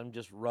sneeze. I'm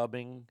just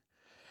rubbing,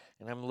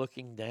 and I'm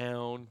looking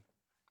down.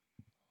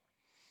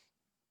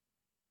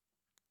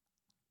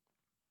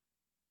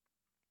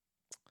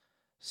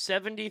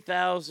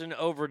 $70,000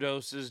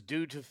 overdoses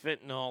due to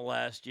fentanyl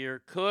last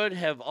year could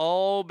have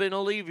all been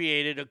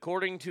alleviated,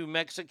 according to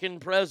Mexican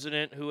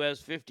president, who has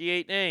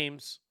 58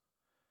 names,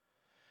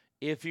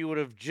 if you would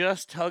have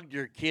just hugged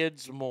your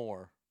kids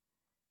more.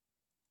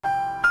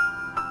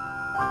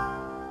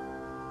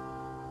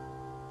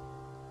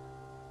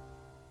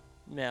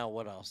 Now,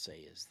 what I'll say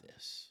is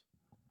this.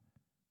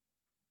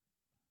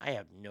 I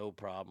have no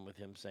problem with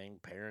him saying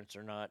parents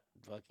are not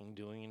fucking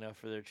doing enough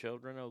for their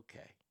children.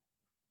 Okay.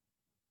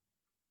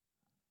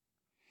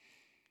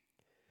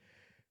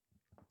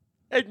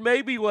 And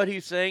maybe what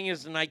he's saying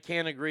is, and I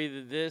can't agree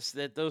to this,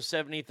 that those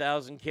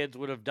 70,000 kids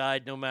would have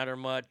died no matter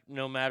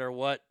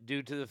what,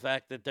 due to the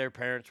fact that their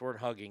parents weren't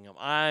hugging them.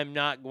 I'm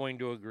not going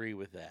to agree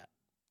with that.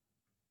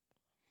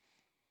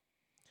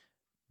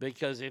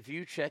 Because if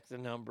you check the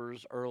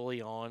numbers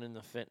early on in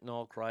the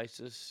fentanyl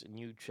crisis, and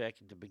you check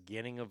at the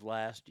beginning of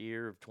last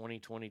year of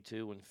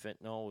 2022 when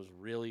fentanyl was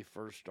really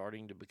first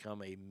starting to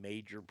become a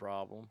major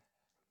problem,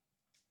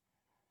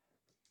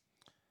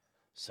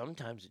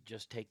 sometimes it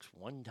just takes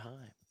one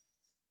time.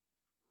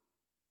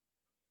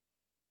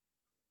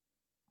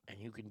 And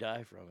you can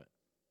die from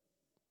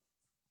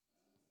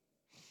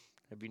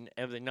it.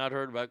 Have they not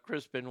heard about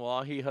Chris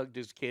Benoit? He hugged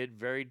his kid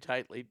very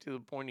tightly to the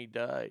point he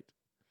died.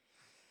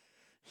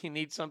 He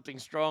needs something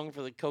strong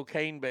for the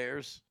cocaine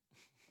bears.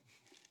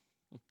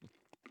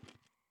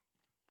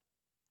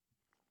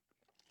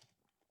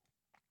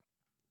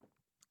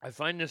 I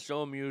find this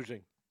so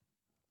amusing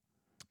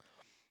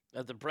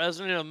that the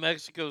president of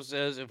Mexico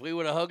says if we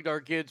would have hugged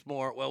our kids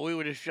more, well, we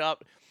would have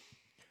shopped.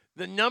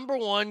 The number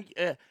one...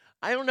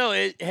 I don't know.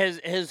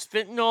 Has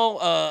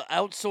fentanyl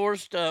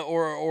outsourced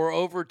or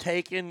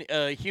overtaken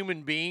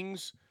human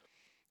beings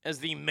as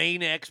the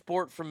main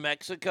export from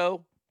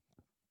Mexico?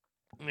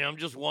 I mean, I'm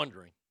just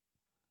wondering.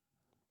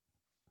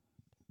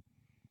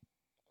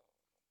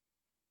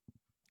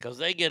 Because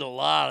they get a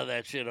lot of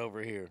that shit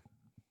over here.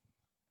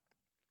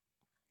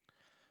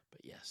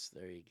 But yes,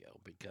 there you go.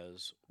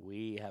 Because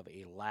we have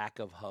a lack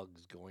of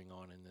hugs going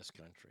on in this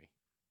country.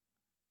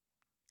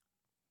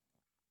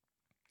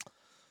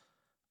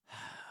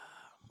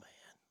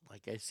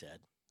 Like I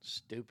said,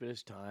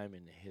 stupidest time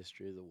in the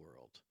history of the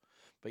world.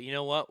 But you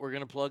know what? We're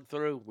going to plug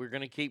through. We're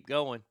going to keep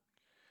going.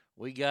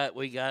 We got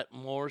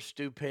more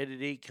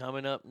stupidity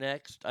coming up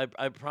next.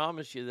 I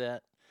promise you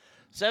that.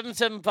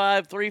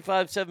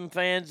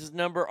 775-357-FANS is the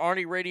number.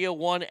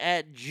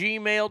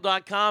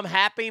 ArnieRadio1@gmail.com.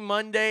 Happy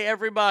Monday,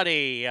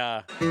 everybody.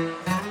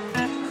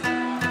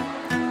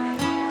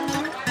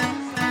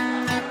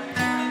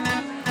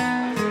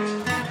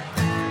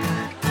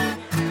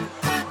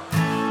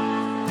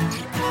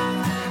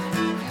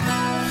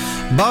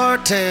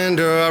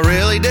 Bartender, I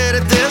really did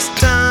it this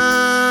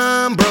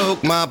time.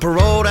 Broke my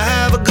parole to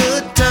have a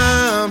good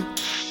time.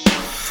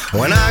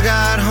 When I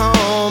got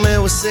home, it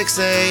was 6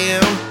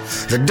 a.m.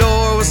 The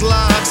door was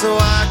locked, so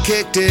I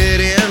kicked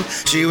it in.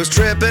 She was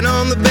tripping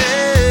on the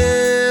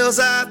bills.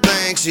 I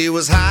think she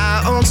was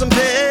high on some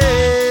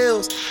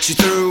pills. She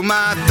threw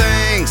my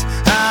things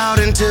out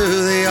into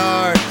the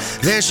yard.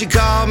 Then she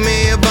called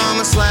me a bum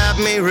and slapped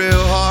me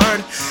real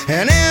hard.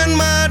 And in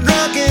my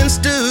drunken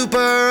stupor,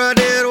 I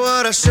did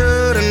what I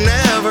should have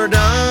never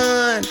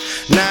done.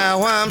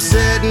 Now I'm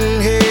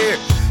sitting here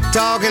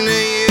talking to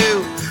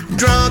you,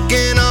 drunk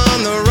and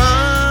on the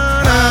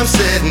run. I'm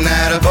sitting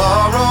at a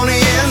bar on the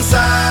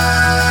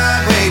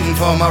inside, waiting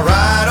for my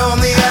ride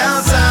on the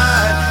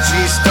outside.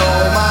 She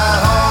stole my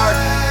heart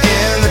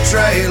in the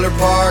trailer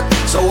park,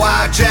 so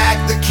I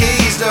jacked the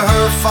keys to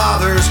her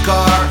father's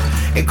car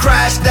and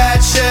crashed that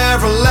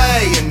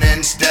Chevrolet and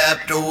then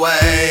stepped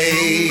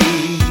away.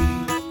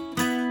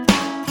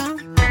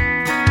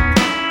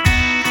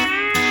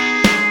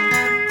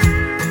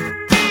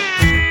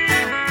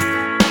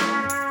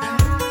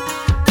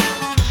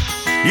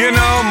 You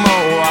know,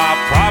 Mo, I'll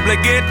probably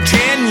get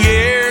 10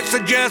 years, so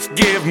just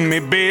give me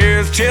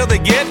beers till they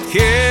get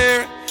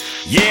here.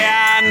 Yeah,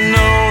 I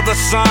know the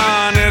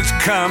sun is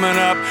coming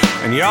up,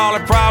 and y'all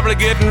are probably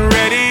getting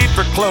ready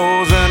for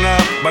closing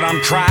up. But I'm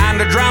trying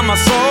to drown my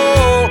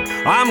soul.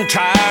 I'm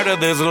tired of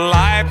this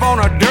life on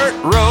a dirt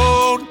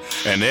road,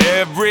 and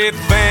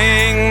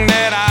everything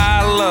that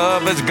I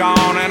love is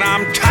gone, and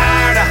I'm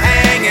tired of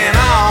hanging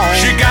on.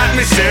 She got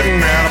me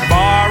sitting at a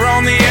bar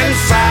on the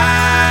inside,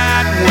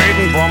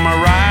 waiting for my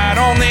ride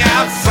on the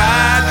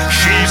outside.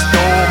 She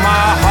stole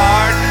my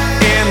heart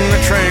in the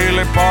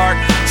trailer park,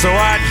 so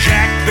I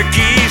jacked the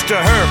keys to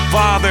her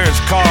father's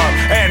car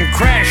and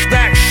crashed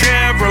that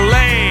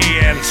Chevrolet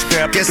and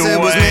stepped Guess away. it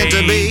was meant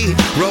to be.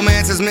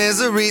 Romance is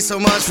misery, so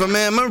much for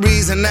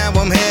memories. And now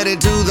I'm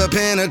headed to the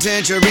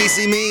penitentiary.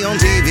 See me on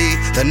TV,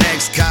 the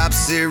next cop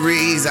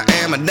series. I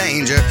am a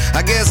danger.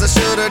 I guess I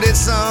should've did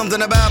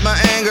something about my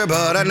anger,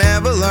 but I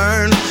never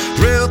learned.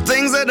 Real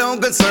things that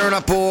don't concern.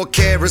 I pour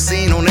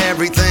kerosene on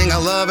everything I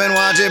love and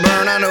watch it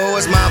burn. I know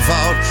it's my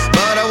fault,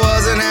 but I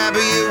wasn't happy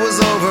it was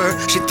over.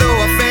 She threw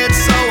a fit,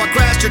 so I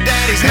crashed her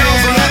daddy's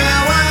Nova.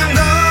 Now I'm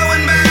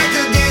going back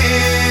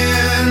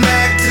again,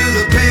 back to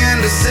the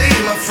pen to see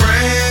my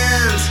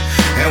friends.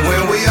 And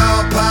when we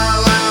all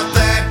pile out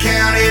that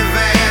county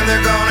van,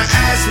 they're gonna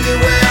ask me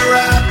where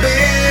I've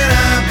been.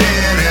 I've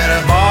been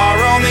at a bar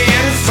on the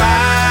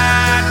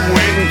inside,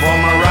 waiting for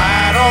my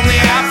ride on the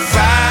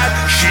outside.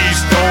 She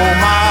stole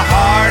my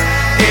heart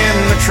in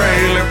the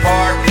trailer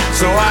park,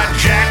 so I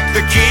jacked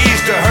the keys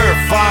to her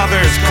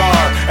father's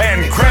car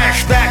and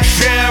crashed that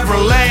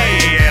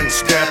Chevrolet and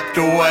stepped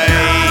away.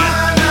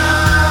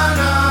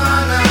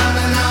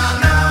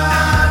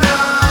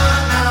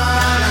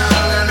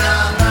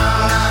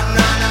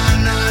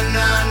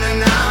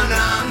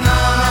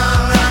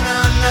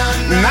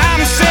 And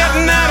I'm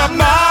sitting at a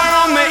bar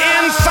on the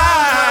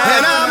inside,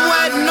 and I'm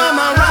waiting on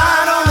my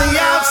ride on the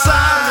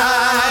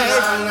outside.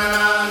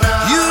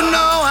 You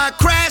know I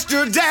crashed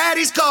your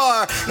daddy's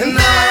car, and then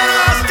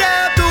I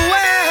stepped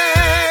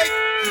away.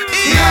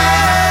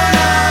 Yeah,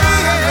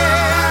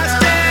 I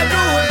stepped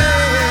away.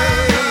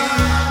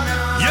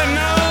 You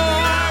know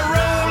I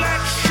rolled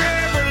that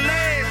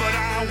Chevrolet, but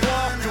I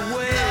walked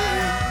away.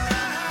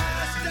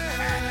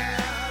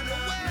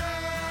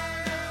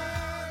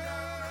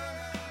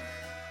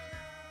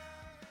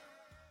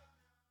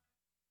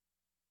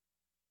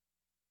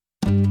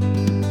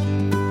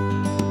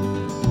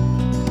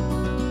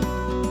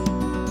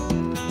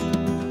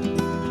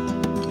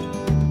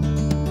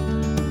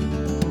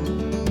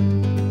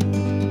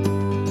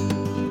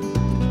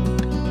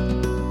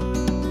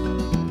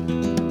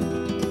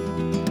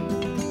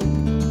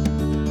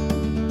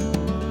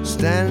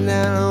 Standing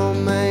down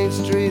on Main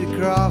Street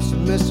across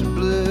from Mr.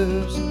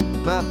 Blues,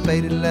 my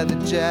faded leather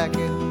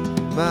jacket,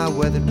 my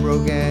weathered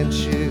brogan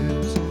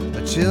shoes.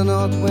 A chill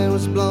north wind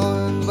was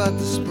blowing, but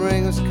the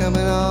spring was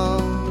coming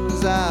on,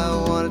 as I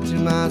wondered to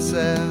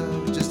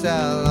myself just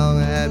how long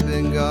I had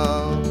been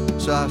gone.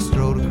 So I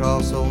strolled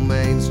across old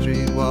Main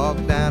Street,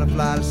 walked down a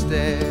flight of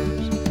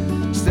stairs,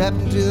 stepped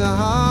into the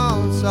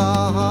hall and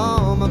saw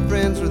all my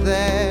friends were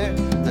there.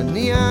 A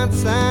neon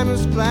sign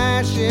was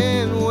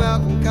flashing,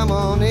 welcome, come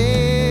on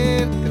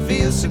in. It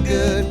feels so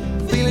good,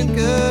 feeling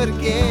good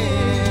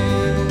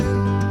again.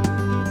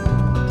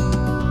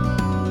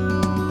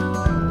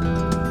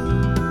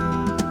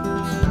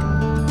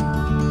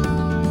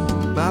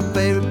 My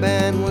favorite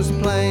band was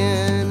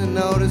playing an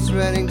Otis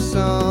Redding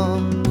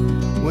song.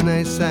 When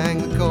they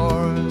sang the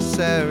chorus,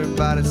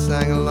 everybody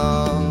sang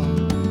along.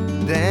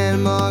 Dan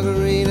and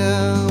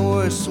Margarita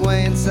were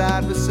swaying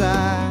side by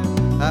side.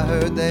 I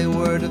heard they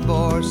were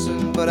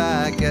divorcing, but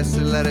I guess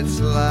they let it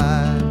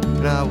slide.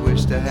 And I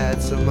wished I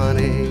had some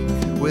money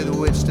with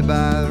which to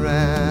buy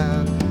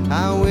around.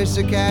 I wished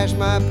I cashed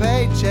my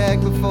paycheck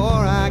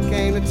before I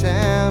came to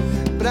town.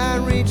 But I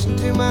reached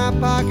into my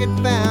pocket,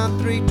 found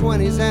 3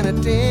 20s and a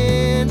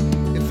 10.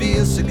 It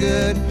feels so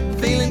good,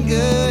 feeling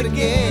good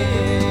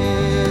again.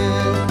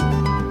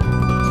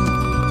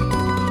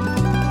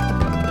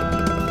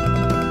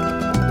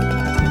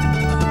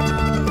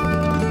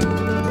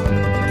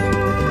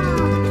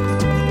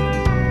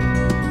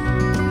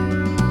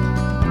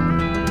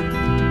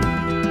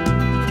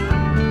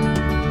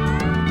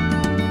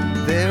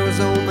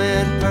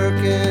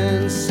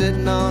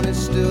 Sitting on his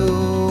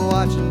stool,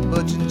 watching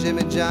Butch and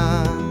Jimmy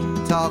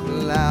John,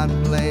 talking loud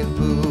and playing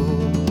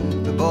pool.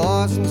 The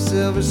boys from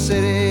Silver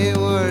City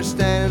were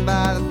standing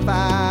by the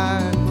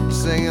fire,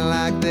 singing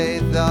like they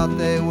thought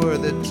they were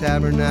the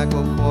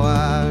Tabernacle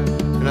Choir.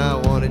 And I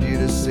wanted you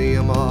to see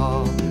them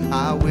all,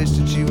 I wished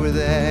that you were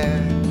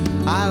there.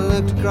 I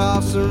looked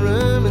across the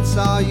room and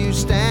saw you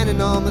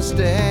standing on the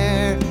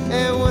stair.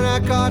 And when I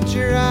caught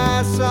your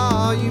eye,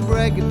 saw you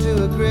break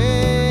into a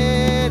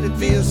grin. It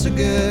feels so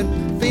good,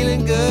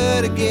 feeling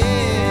good again.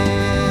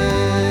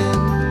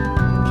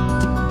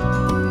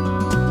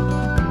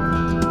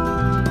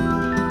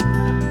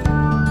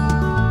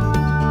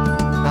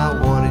 I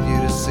wanted you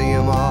to see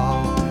them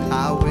all,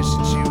 I wish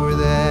that you were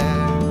there.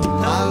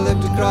 I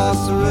looked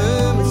across the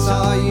room and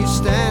saw you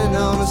standing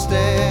on the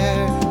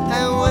stair.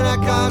 And when I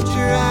caught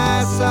your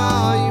eye,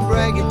 saw you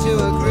break into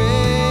a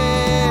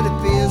grin. It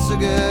feels so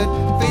good,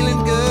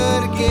 feeling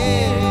good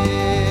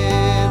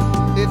again.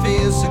 It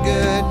feels so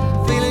good,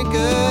 feeling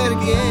good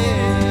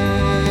again.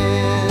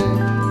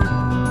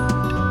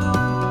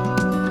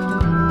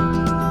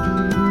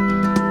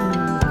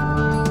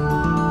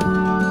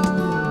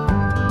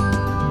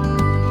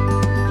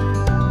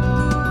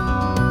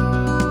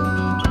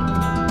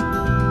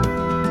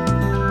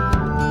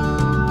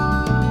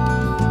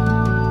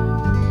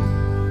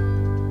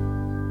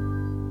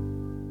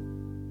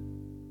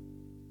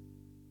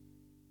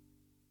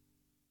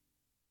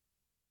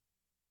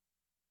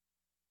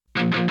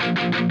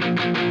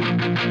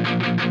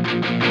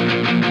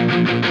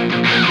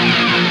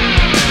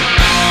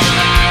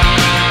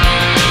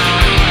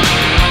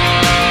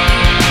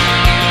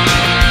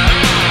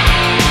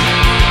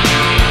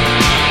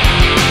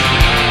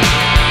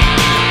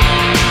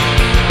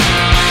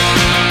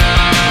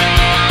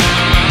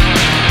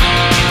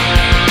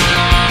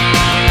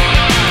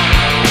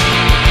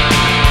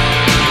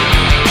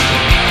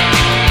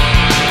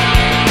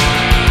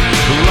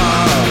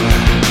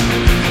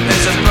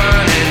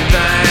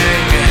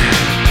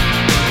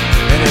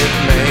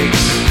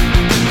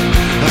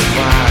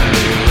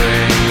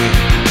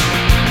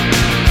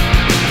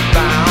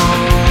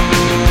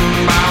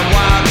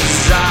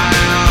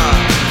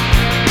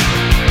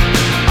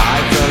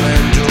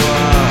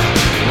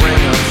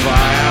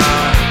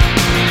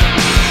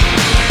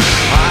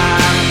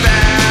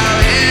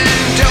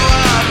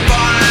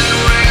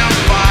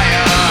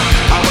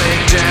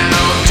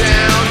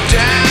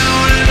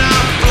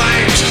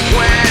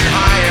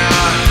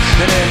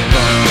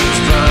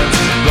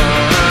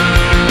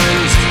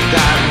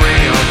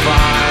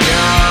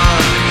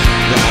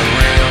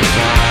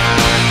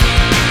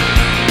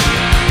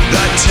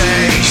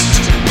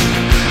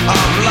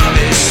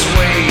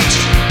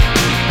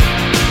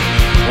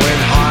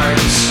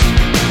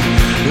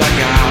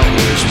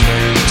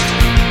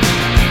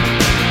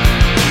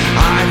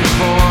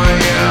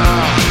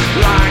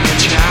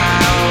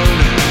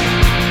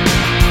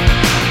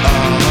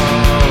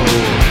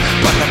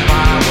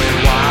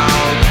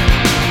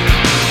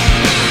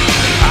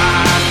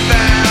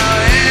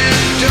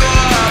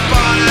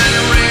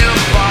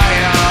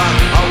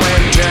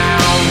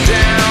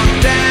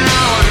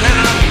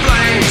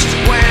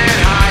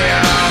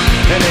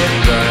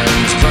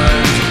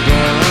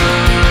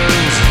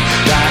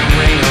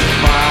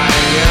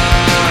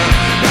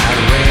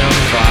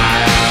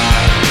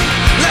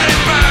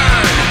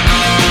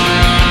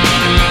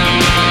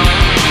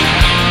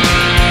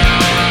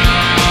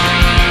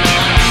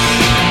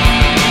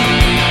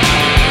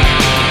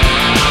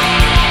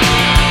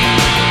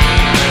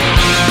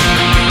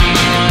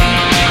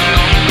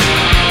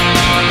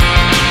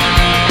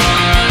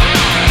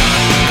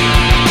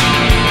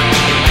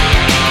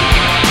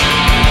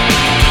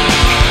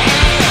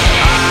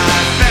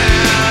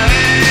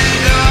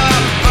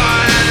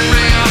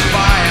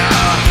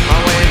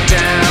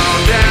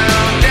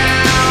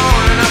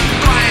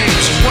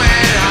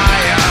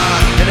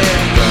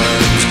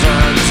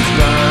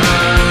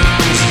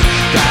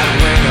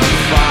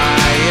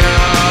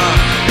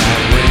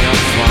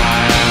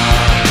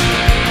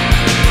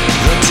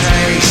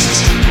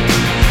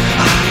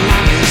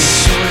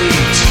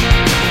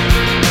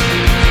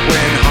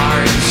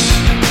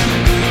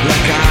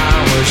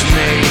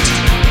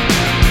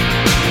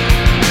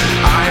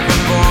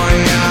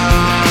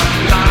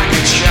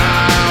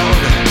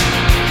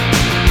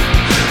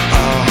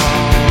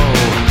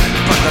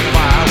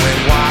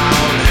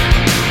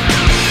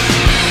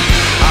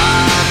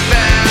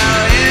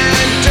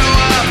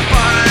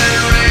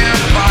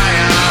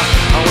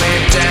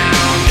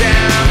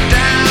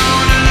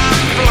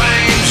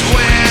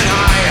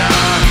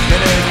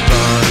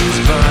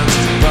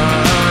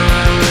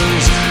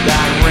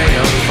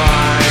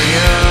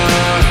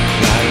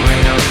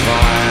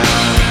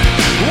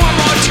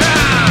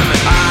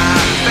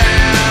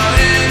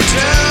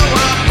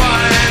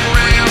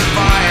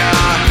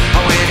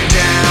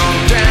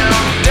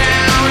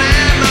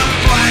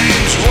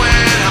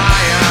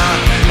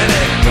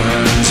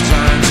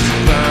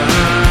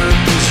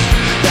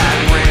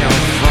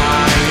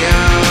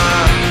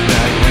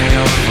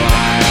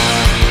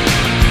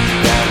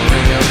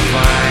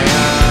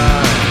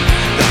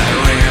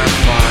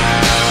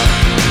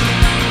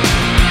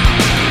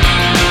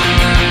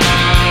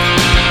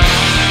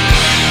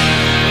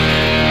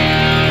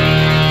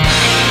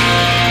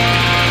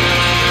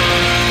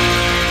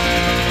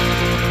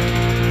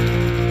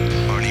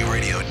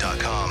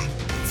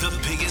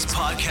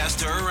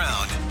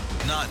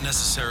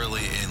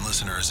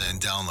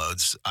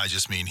 odds. I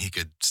just mean he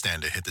could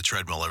stand to hit the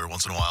treadmill every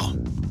once in a while.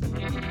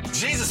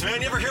 Jesus,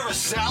 man, you ever hear of a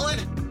salad?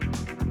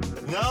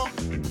 No?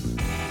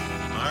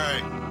 All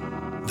right.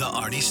 The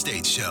Arnie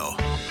States Show.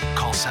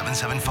 Call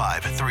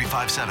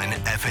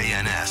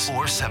 775-357-FANS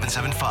or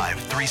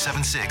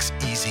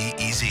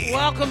 775-376-EASY.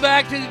 Welcome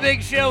back to the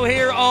big show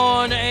here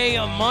on a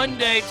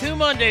Monday. 2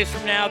 Mondays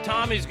from now,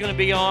 Tommy's going to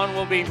be on.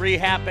 We'll be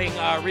recapping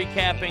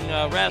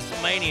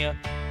WrestleMania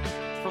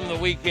from the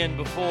weekend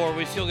before.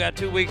 We still got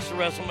 2 weeks to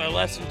WrestleMania,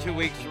 less than 2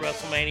 weeks to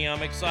WrestleMania.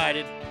 I'm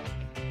excited.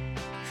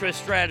 Trish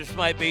Stratus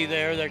might be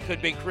there. There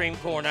could be cream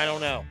corn. I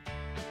don't know.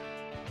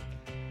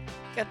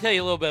 Got to tell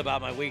you a little bit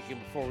about my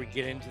weekend before we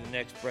get into the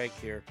next break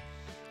here.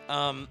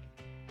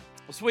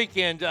 This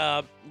weekend,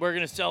 we're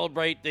going to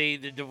celebrate the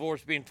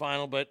divorce being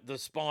final, but the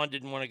Spawn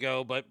didn't want to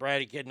go. But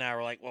Brady Kid and I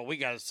were like, well, we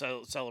got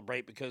to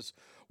celebrate because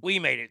we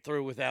made it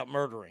through without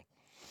murdering.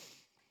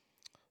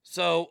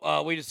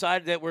 So we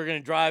decided that we're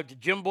going to drive to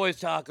Jim Boy's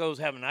Tacos,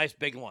 have a nice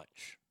big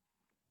lunch.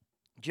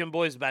 Jim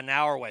Boy's is about an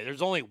hour away.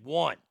 There's only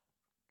one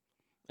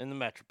in the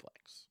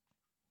Metroplex.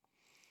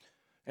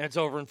 And it's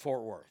over in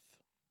Fort Worth.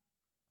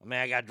 I mean,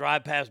 I got to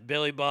drive past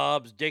Billy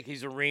Bob's,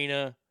 Dickey's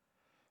Arena,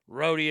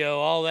 Rodeo,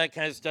 all that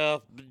kind of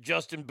stuff,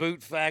 Justin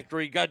Boot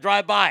Factory. Got to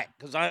drive by it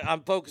because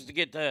I'm focused to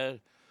get to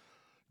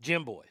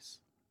Jim Boy's.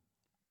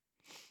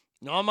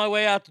 And on my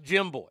way out to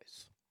Jim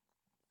Boy's,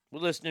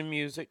 we're listening to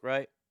music,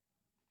 right?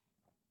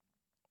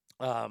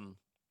 And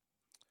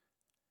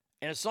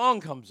a song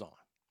comes on.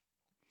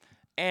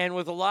 And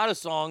with a lot of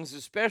songs,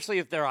 especially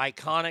if they're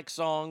iconic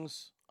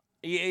songs,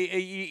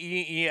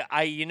 you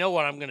know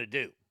what I'm going to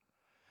do.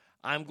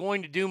 I'm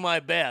going to do my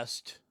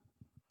best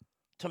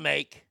to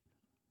make,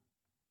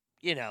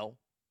 an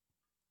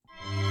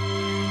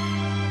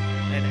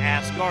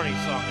Ask Arnie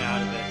song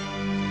out of it.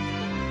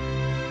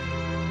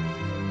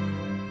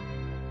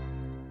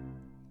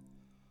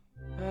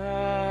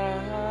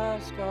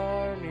 Ask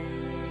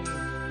Arnie,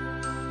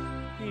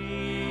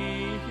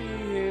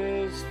 he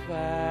is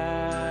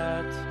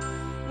fat,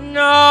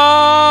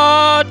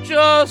 not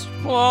just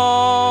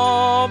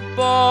plump,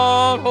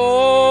 but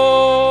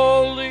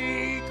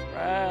holy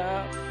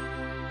crap.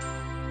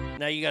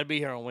 Now you got to be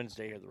here on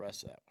Wednesday to hear the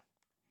rest of that one.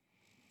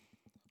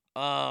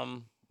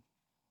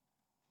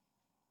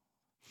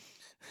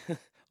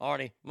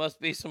 Arnie, must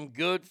be some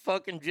good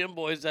fucking Jim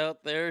Boys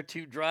out there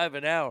to drive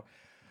an hour.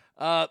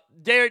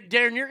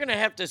 Darren, you're going to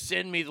have to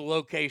send me the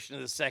location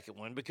of the second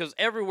one because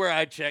everywhere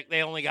I check,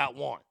 they only got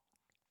one.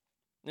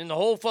 In the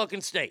whole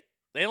fucking state.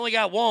 They only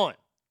got one.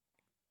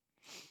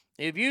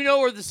 If you know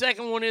where the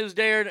second one is,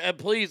 Darren,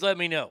 please let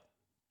me know.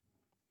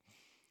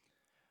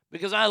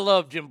 Because I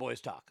love Jim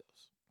Boy's Tacos.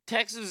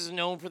 Texas is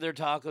known for their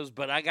tacos,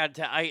 but I got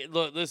to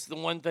look, this is the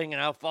one thing,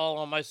 and I'll fall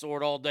on my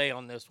sword all day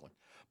on this one.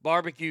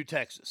 Barbecue,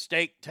 Texas.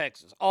 Steak,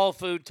 Texas. All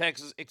food,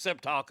 Texas,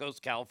 except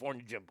tacos,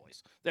 California, Jim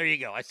Boy's. There you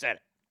go. I said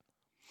it.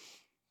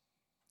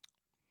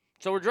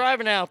 So we're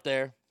driving out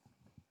there,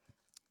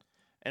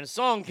 and a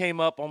song came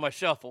up on my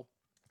shuffle,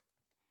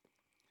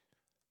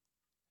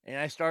 and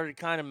I started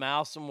to kind of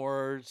mouth some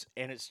words,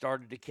 and it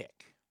started to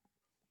kick.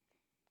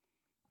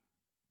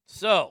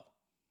 So,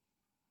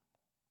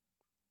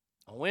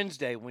 on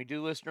Wednesday, when we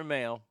do listener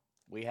mail,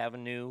 we have a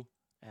new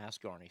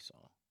Ask Arnie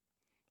song.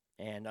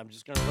 And I'm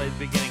just going to play the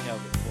beginning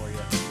of it for you.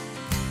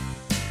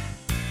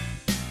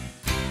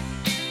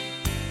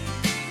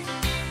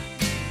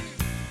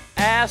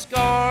 Ask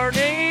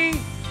Arnie.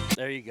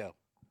 There you go.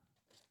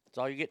 That's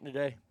all you're getting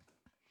today.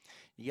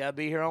 You got to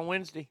be here on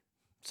Wednesday.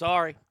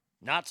 Sorry.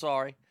 Not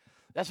sorry.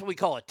 That's what we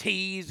call a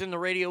tease in the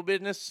radio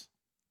business.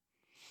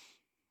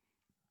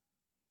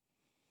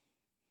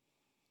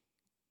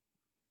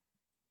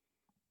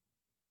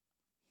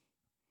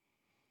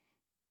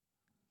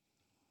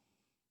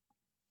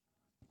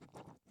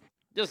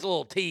 Just a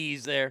little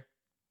tease there.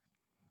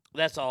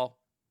 That's all.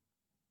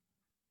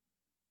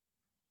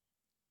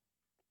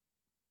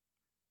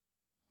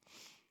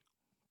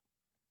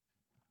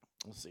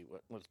 Let's see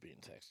what's being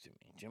texted to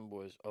me. Jim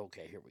Boys.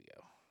 Okay, here we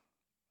go.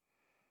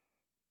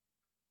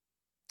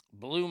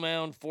 Blue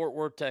Mound, Fort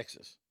Worth,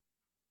 Texas.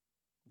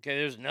 Okay,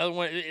 there's another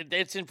one.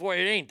 It's in Fort.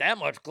 It ain't that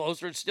much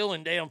closer. It's still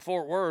in damn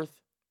Fort Worth.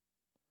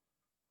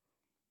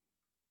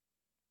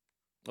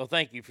 Well,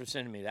 thank you for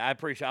sending me that. I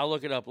appreciate it. I'll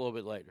look it up a little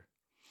bit later.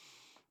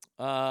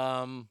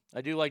 I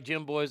do like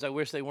Jim Boys. I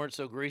wish they weren't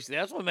so greasy.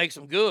 That's what makes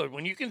them good.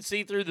 When you can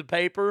see through the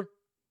paper.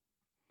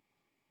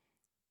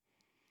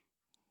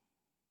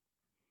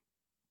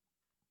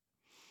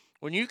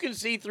 When you can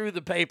see through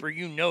the paper,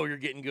 you know you're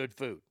getting good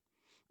food.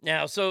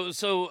 Now, hold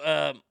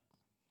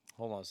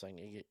on a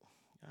second.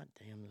 God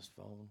damn this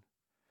phone.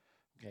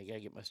 Okay, I got to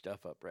get my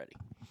stuff up ready.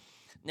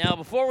 Now,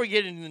 before we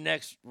get into the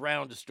next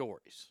round of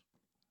stories,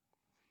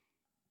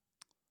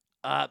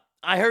 I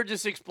heard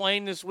this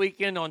explained this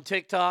weekend on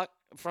TikTok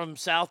from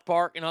South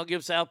Park, and I'll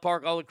give South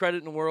Park all the credit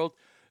in the world.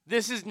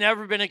 This has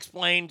never been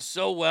explained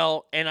so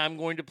well, and I'm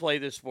going to play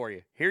this for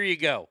you. Here you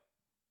go.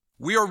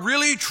 We are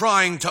really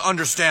trying to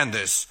understand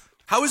this.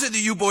 How is it that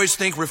you boys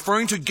think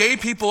referring to gay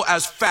people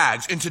as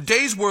fags in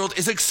today's world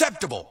is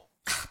acceptable?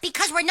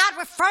 Because we're not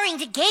referring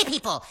to gay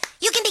people.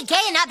 You can be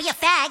gay and not be a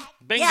fag.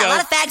 Bingo. Yeah, a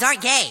lot of fags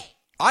aren't gay.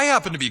 I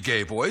happen to be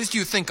gay, boys. Do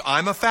you think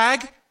I'm a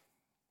fag?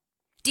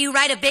 Do you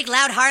ride a big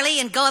loud Harley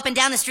and go up and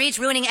down the streets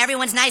ruining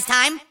everyone's nice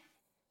time?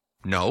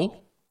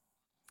 No.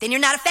 Then you're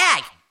not a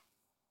fag.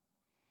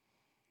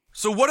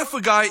 So what if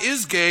a guy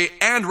is gay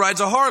and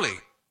rides a Harley?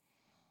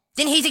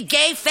 Then he's a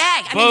gay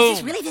fag. I mean, is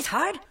this really this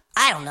hard?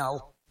 I don't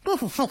know.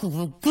 This is fucking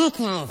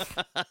ridiculous.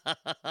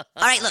 All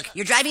right, look,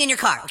 you're driving in your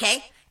car,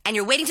 okay? And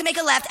you're waiting to make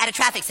a left at a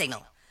traffic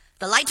signal.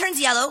 The light turns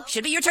yellow,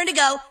 should be your turn to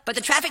go, but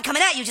the traffic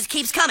coming at you just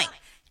keeps coming.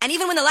 And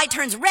even when the light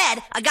turns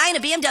red, a guy in a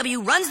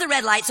BMW runs the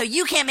red light so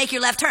you can't make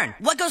your left turn.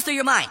 What goes through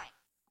your mind?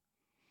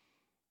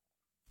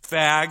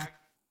 Fag.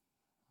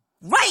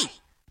 Right!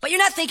 But you're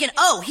not thinking,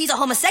 oh, he's a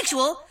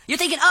homosexual. You're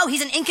thinking, oh,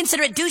 he's an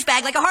inconsiderate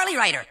douchebag like a Harley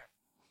rider.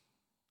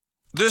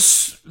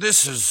 This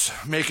is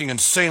making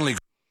insanely...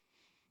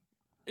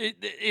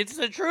 It's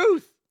the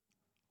truth.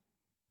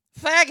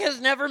 Fag has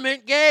never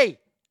meant gay.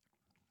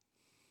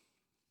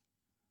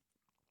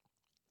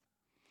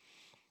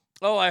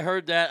 Oh, I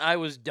heard that. I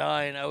was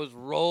dying. I was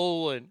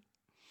rolling.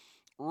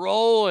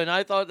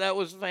 I thought that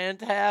was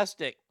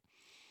fantastic.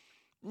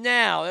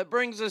 Now, that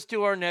brings us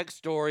to our next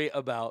story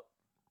about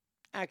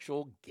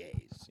actual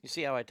gays. You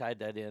see how I tied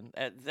that in?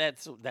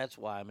 That's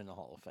why I'm in the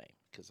Hall of Fame,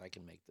 because I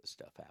can make this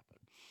stuff happen.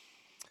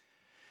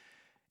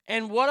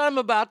 And what I'm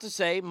about to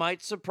say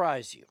might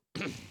surprise you.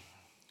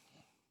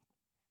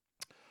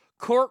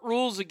 Court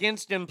rules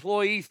against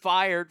employee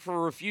fired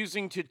for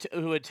refusing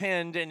to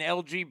attend an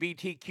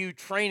LGBTQ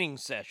training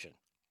session.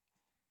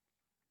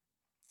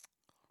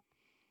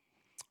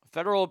 A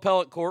federal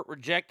appellate court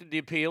rejected the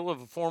appeal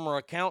of a former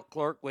account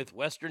clerk with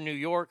Western New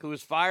York who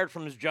was fired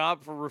from his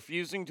job for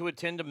refusing to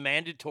attend a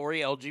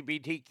mandatory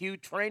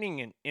LGBTQ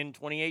training in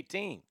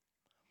 2018.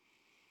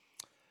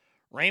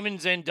 Raymond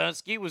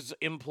Zandusky was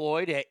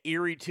employed at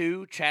Erie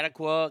 2,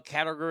 Chautauqua,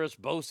 Cattaraugus,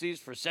 Bosse's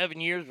for 7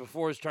 years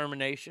before his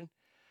termination,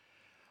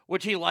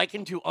 which he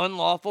likened to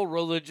unlawful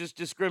religious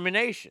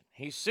discrimination.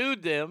 He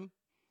sued them,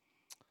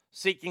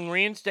 seeking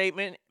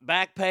reinstatement,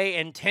 back pay,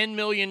 and $10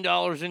 million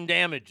in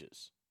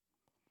damages.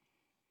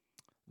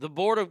 The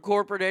Board of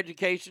Corporate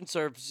Education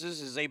Services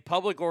is a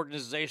public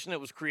organization that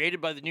was created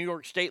by the New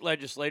York State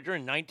Legislature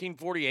in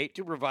 1948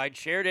 to provide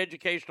shared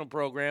educational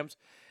programs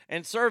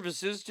and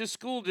services to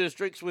school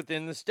districts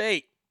within the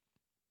state.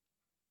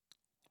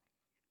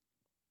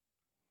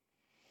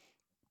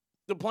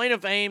 The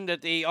plaintiff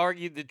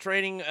argued the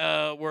training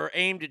were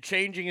aimed at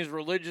changing his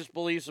religious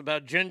beliefs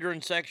about gender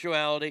and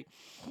sexuality,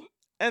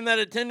 and that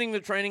attending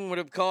the training would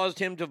have caused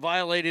him to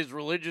violate his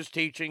religious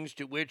teachings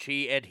to which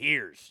he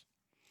adheres,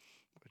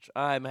 which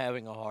I'm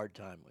having a hard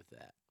time with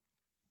that.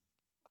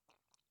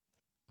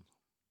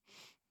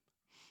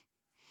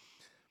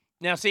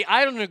 Now, see,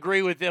 I don't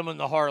agree with them on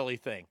the Harley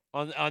thing,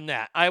 on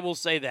that. I will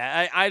say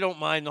that. I don't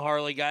mind the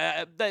Harley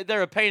guy.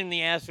 They're a pain in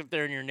the ass if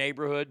they're in your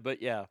neighborhood,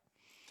 but yeah.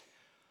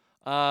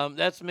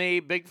 That's me,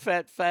 big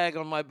fat fag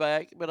on my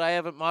back, but I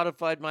haven't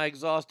modified my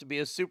exhaust to be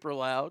a super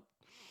loud.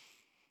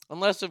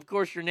 Unless, of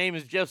course, your name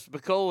is Jeff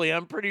Spicoli.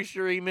 I'm pretty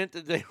sure he meant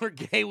that they were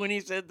gay when he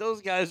said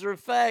those guys are a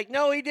fag.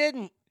 No, he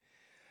didn't.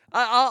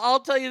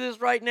 I'll tell you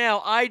this right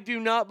now. I do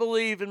not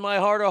believe in my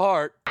heart of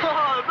heart.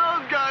 Oh,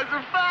 those guys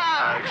are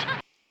fags.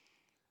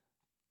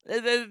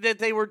 That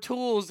they were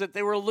tools, that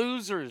they were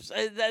losers.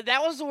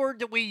 That was the word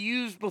that we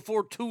used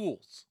before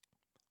tools.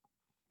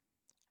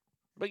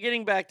 But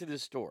getting back to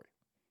this story,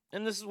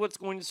 and this is what's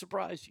going to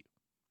surprise you.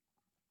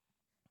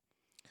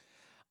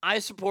 I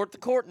support the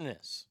court in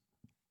this.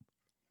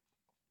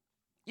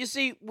 You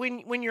see,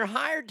 when you're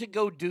hired to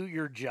go do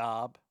your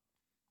job,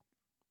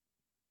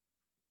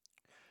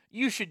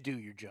 you should do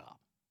your job.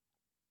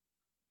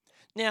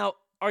 Now,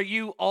 are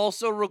you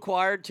also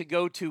required to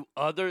go to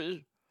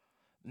other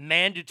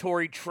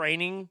mandatory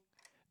training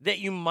that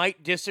you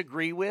might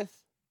disagree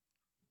with?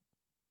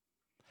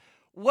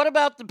 What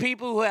about the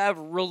people who have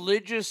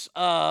religious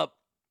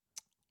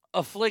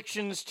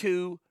afflictions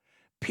to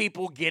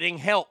people getting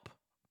help?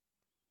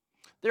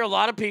 There are a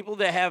lot of people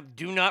that have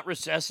do not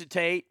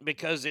resuscitate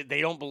because they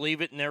don't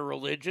believe it in their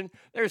religion.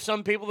 There are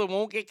some people that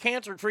won't get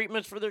cancer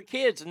treatments for their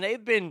kids, and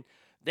they've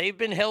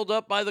been held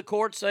up by the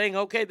court saying,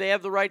 okay, they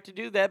have the right to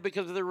do that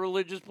because of their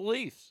religious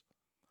beliefs.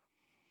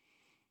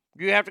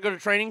 Do you have to go to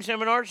training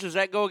seminars? Does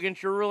that go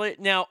against your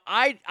religion? Now,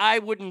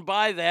 I wouldn't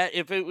buy that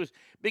if it was,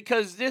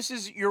 because this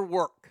is your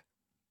work.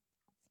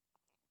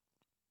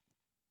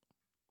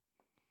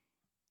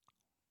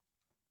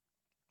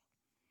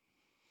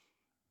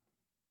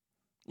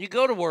 You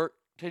go to work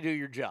to do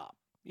your job.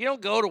 You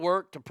don't go to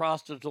work to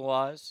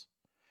proselytize.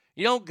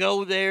 You don't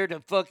go there to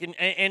fucking,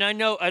 and I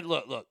know,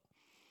 look,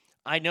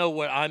 I know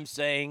what I'm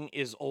saying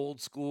is old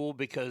school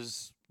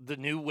because the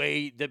new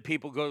way that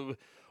people go to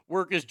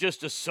work is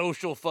just a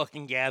social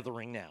fucking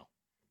gathering now.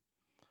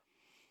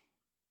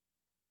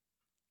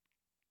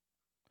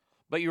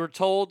 But you were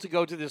told to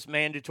go to this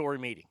mandatory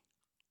meeting.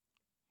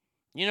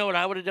 You know what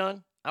I would have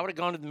done? I would have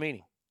gone to the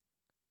meeting.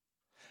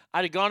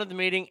 I'd have gone to the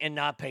meeting and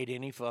not paid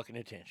any fucking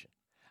attention.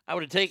 I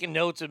would have taken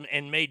notes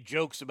and made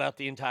jokes about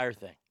the entire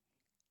thing.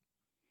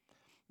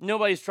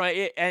 Nobody's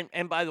trying,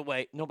 and by the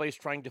way, nobody's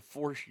trying to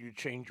force you to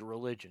change your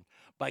religion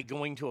by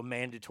going to a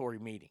mandatory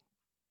meeting.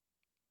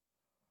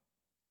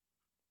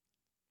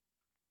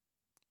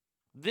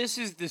 This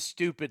is the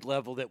stupid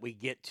level that we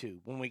get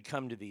to when we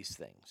come to these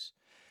things.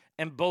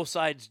 And both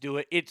sides do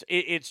it.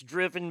 It's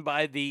driven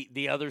by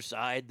the other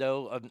side,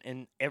 though,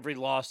 in every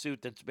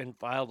lawsuit that's been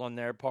filed on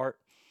their part.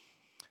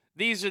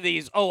 These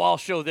are I'll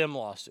show them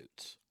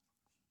lawsuits.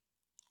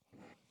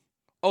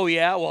 Oh,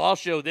 yeah? Well, I'll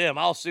show them.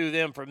 I'll sue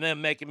them for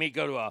them making me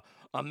go to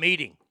a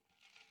meeting.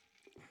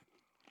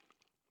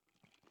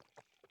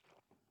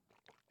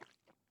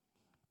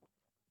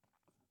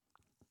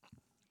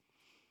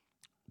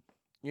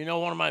 You know,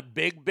 one of my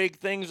big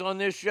things on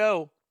this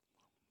show.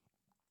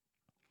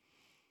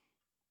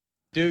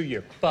 Do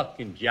your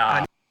fucking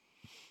job.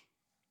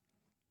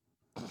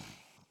 A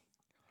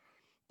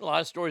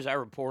lot of stories I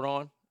report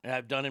on and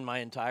I've done in my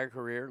entire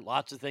career.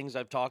 Lots of things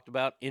I've talked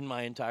about in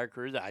my entire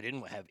career that I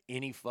didn't have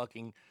any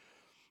fucking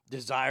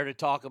desire to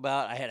talk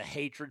about. I had a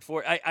hatred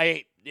for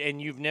it.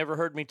 And you've never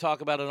heard me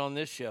talk about it on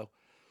this show.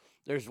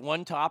 There's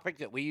one topic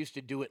that we used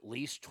to do at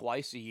least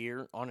twice a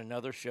year on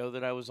another show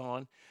that I was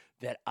on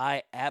that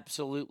I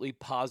absolutely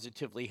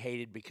positively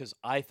hated because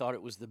I thought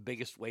it was the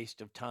biggest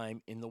waste of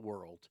time in the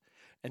world.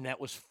 And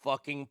that was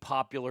fucking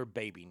popular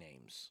baby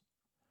names.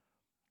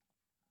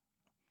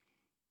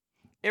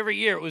 Every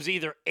year it was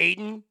either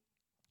Aiden,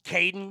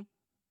 Caden,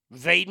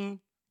 Vaden,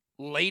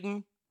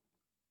 Layden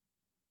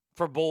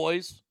for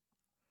boys.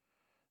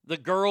 The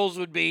girls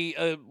would be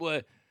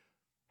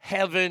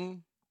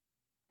Heaven,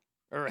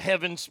 or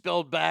Heaven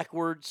spelled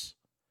backwards.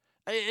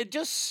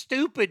 Just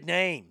stupid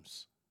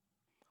names.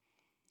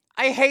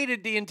 I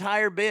hated the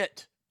entire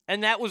bit.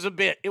 And that was a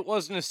bit. It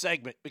wasn't a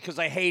segment because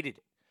I hated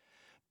it.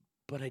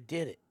 But I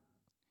did it.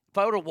 If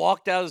I would have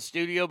walked out of the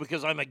studio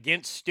because I'm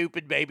against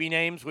stupid baby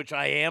names, which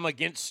I am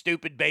against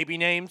stupid baby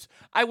names,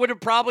 I would have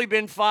probably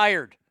been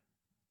fired.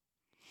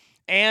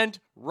 And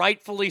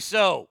rightfully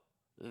so.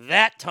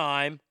 That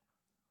time,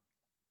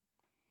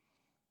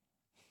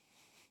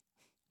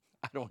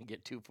 I don't want to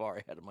get too far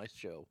ahead of my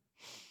show.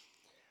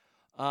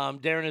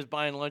 Darren is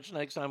buying lunch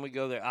next time we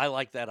go there. I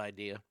like that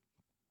idea.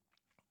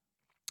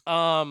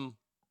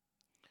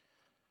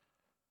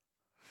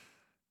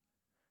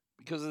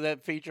 Because of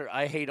that feature,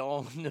 I hate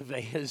all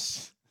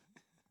Nevaeh's.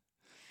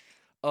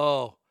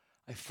 Oh,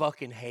 I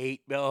fucking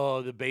hate,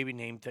 the baby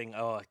name thing.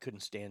 Oh, I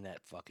couldn't stand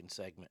that fucking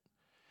segment.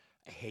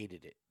 I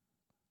hated it.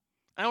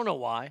 I don't know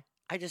why.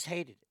 I just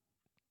hated it.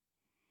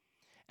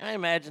 And I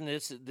imagine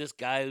this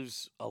guy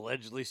who's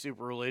allegedly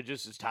super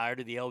religious is tired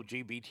of the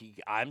LGBT.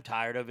 I'm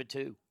tired of it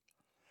too.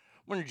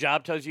 When your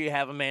job tells you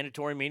have a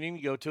mandatory meeting,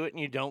 you go to it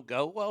and you don't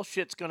go, well,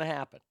 shit's going to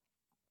happen.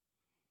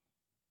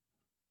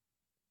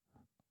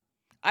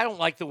 I don't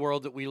like the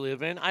world that we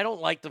live in. I don't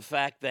like the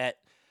fact that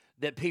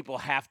people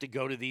have to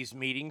go to these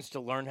meetings to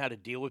learn how to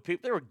deal with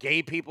people. There were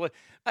gay people.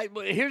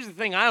 Here's the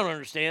thing I don't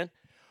understand.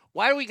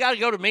 Why do we got to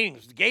go to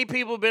meetings? Gay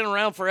people have been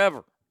around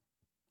forever.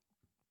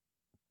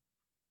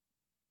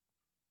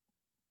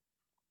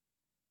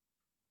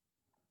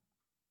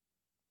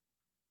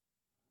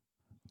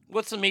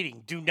 What's the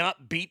meeting? Do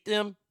not beat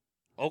them?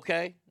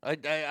 Okay.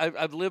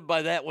 I've lived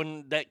by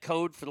that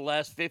code for the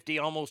last 50,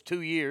 almost 2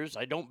 years.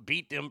 I don't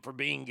beat them for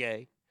being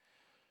gay.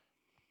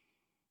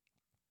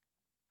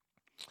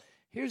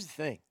 Here's the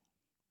thing.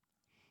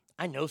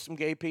 I know some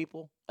gay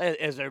people,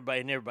 as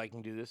everybody, and everybody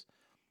can do this,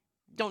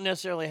 don't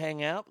necessarily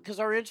hang out because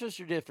our interests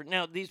are different.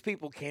 Now, these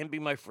people can be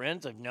my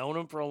friends. I've known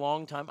them for a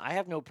long time. I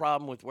have no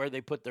problem with where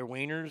they put their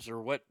wieners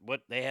or what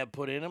they have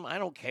put in them. I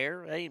don't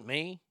care. It ain't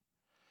me.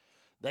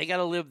 They got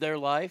to live their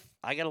life.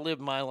 I got to live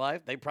my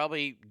life. They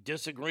probably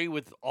disagree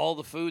with all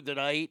the food that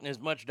I eat and as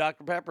much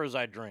Dr. Pepper as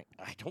I drink.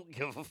 I don't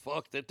give a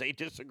fuck that they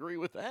disagree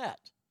with that.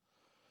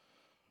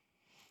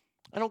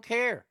 I don't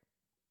care.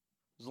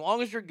 As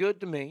long as you're good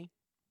to me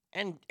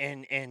and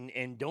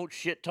don't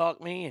shit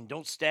talk me and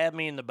don't stab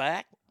me in the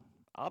back,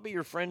 I'll be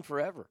your friend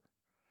forever.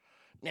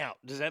 Now,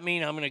 does that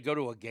mean I'm going to go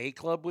to a gay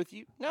club with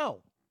you?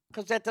 No,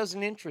 because that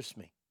doesn't interest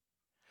me.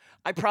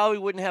 I probably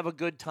wouldn't have a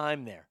good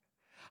time there.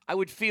 I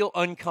would feel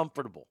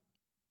uncomfortable.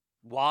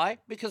 Why?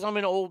 Because I'm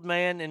an old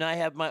man and I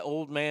have my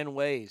old man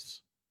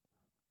ways.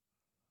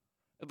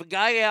 If a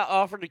guy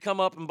offered to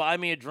come up and buy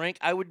me a drink,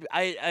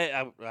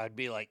 I'd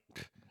be like,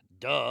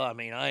 duh. I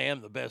mean, I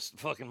am the best,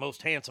 fucking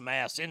most handsome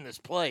ass in this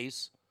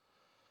place.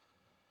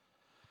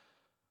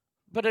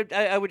 But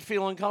I would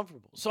feel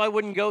uncomfortable. So I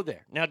wouldn't go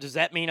there. Now, does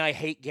that mean I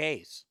hate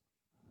gays?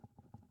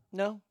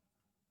 No.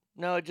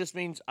 No, it just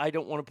means I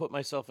don't want to put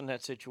myself in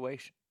that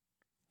situation.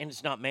 And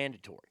it's not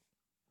mandatory.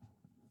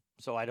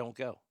 So I don't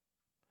go.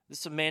 This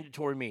is a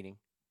mandatory meeting.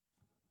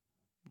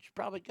 You should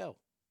probably go.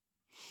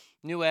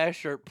 New ass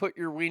shirt, put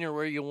your wiener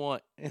where you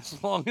want,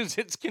 as long as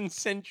it's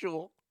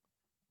consensual.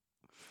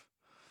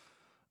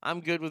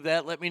 I'm good with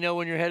that. Let me know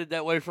when you're headed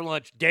that way for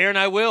lunch. Darren,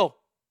 I will.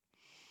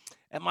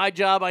 At my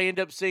job, I end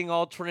up seeing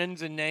all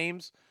trends and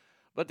names,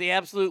 but the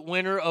absolute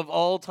winner of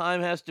all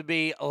time has to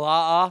be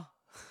La'a.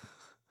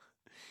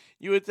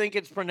 You would think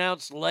it's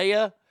pronounced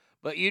Leia,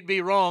 but you'd be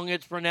wrong.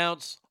 It's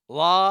pronounced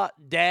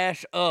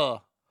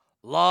La-A.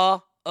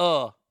 La,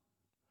 Or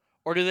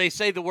do they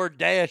say the word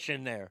dash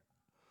in there?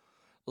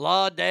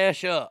 La,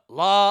 dash,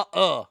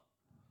 La,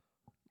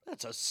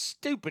 That's a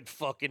stupid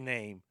fucking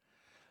name.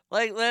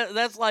 Like,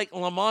 that's like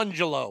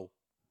Lamangelo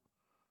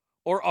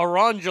or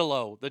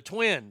Orangelo, the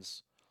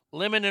twins.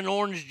 Lemon and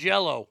orange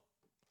jello.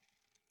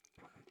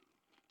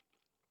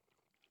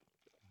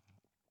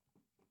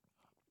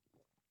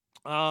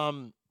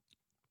 All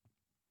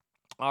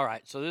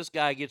right, so this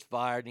guy gets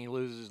fired and he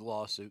loses his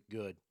lawsuit.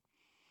 Good.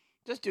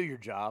 Just do your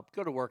job.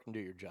 Go to work and do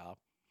your job.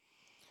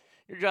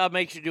 Your job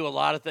makes you do a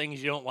lot of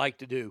things you don't like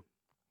to do.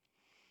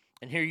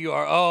 And here you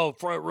are,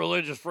 for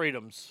religious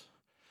freedoms.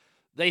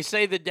 They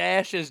say the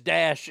dash is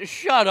dash.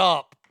 Shut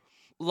up.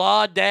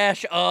 La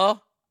dash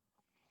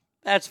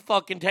That's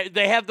fucking...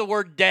 they have the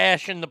word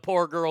dash in the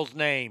poor girl's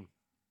name.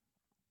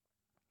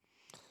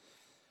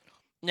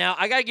 Now,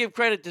 I got to give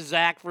credit to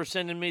Zach for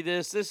sending me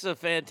this. This is a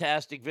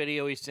fantastic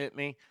video he sent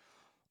me.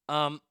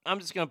 I'm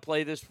just going to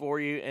play this for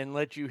you and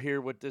let you hear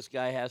what this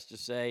guy has to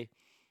say.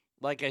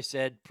 Like I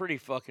said, pretty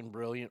fucking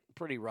brilliant,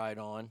 pretty right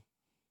on.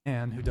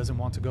 Man who doesn't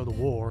want to go to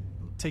war.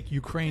 Take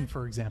Ukraine,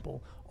 for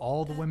example.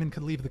 All the women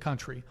could leave the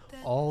country.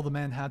 All the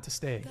men had to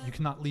stay. You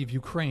cannot leave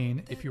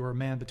Ukraine if you are a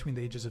man between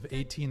the ages of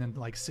 18 and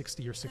like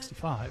 60 or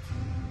 65.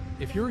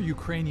 If you're a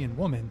Ukrainian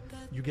woman,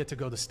 you get to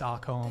go to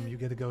Stockholm, you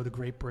get to go to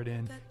Great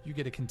Britain, you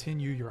get to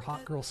continue your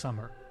hot girl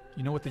summer.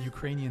 You know what the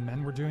Ukrainian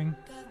men were doing?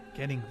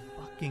 Getting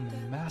fucking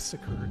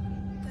massacred.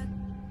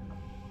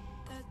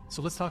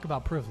 So let's talk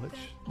about privilege.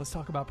 Let's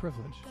talk about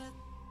privilege.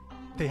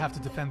 They have to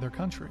defend their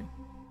country.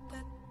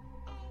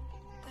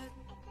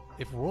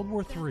 If World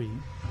War III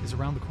is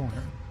around the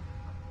corner,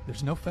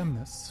 there's no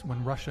feminists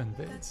when Russia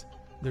invades.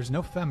 There's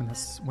no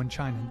feminists when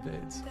China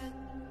invades.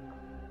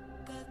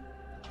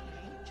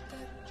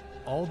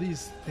 All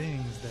these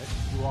things that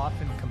you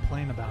often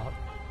complain about,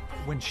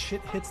 when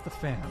shit hits the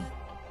fan,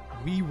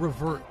 we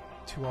revert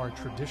to our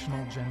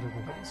traditional gender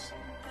roles.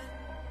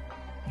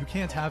 You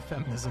can't have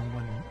feminism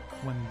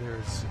when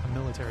there's a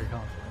military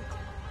conflict.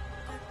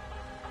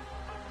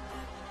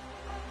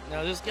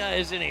 Now, this guy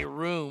is in a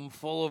room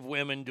full of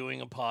women doing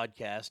a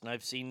podcast, and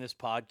I've seen this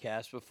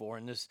podcast before,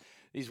 and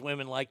these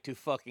women like to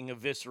fucking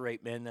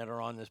eviscerate men that are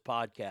on this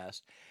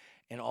podcast,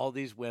 and all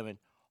these women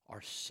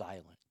are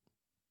silent.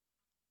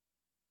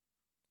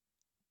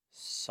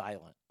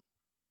 Silent.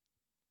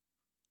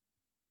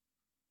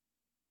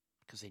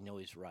 Because they know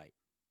he's right.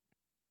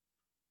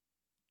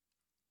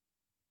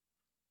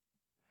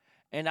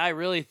 And I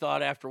really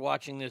thought after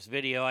watching this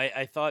video,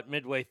 I thought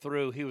midway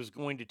through he was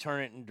going to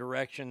turn it in a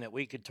direction that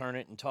we could turn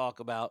it and talk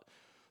about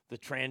the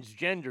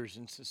transgenders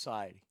in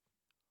society.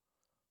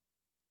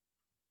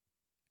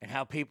 And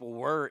how people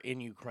were in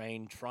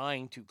Ukraine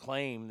trying to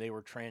claim they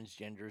were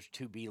transgenders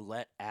to be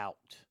let out.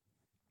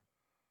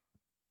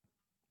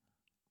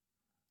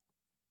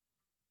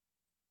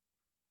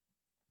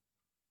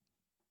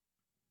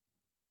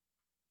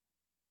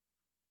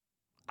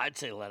 I'd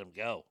say let them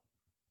go.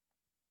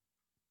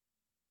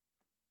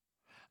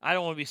 I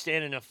don't want to be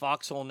standing in a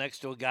foxhole next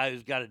to a guy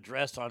who's got a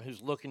dress on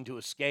who's looking to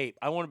escape.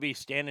 I want to be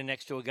standing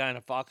next to a guy in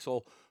a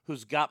foxhole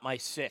who's got my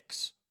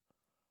 6.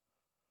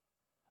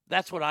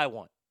 That's what I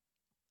want.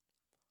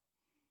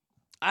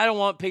 I don't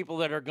want people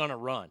that are going to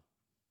run.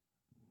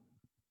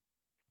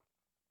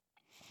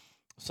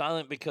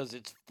 Silent because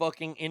it's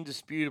fucking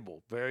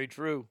indisputable. Very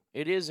true.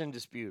 It is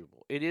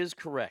indisputable. It is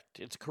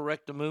correct. It's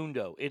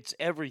correctamundo. It's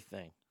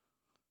everything.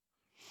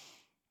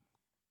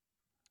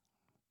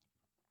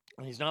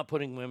 And he's not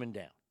putting women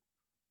down.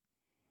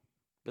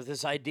 But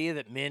this idea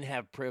that men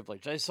have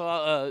privilege. I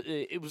saw,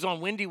 it was on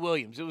Wendy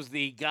Williams. It was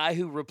the guy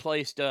who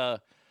replaced,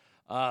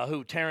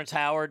 Terrence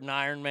Howard in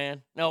Iron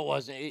Man. No, it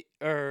wasn't.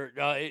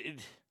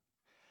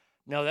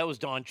 No, that was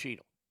Don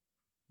Cheadle.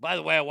 By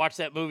the way, I watched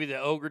that movie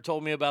that Ogre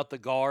told me about, The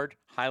Guard.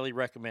 Highly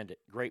recommend it.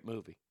 Great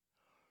movie.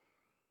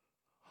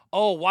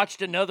 Oh,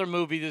 watched another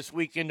movie this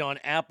weekend on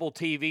Apple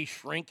TV,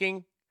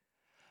 Shrinking.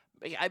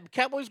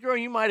 Cowboys Girl,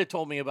 you might have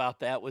told me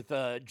about that with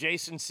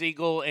Jason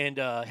Segel and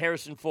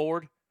Harrison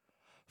Ford.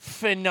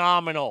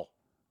 Phenomenal.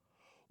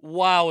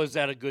 Wow, is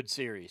that a good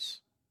series.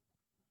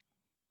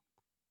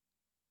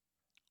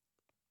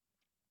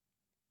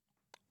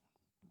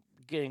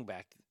 Getting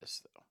back to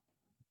this, though.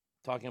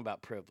 Talking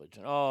about privilege.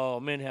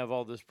 And, men have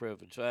all this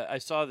privilege. I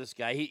saw this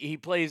guy. He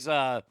plays,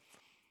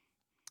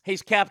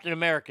 he's Captain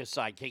America's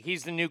sidekick.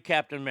 He's the new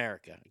Captain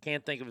America. I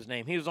can't think of his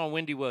name. He was on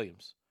Wendy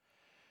Williams.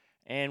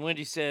 And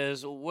Wendy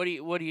says, what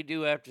do you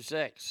do after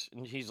sex?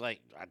 And she's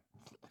like, I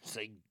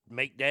say,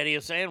 make daddy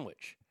a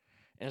sandwich.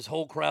 And his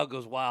whole crowd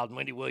goes wild. And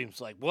Wendy Williams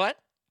is like, what?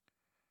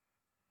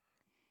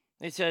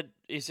 He said,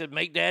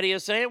 make daddy a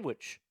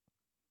sandwich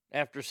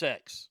after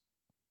sex.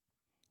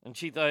 And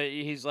she thought,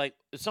 he's like,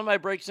 if somebody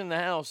breaks in the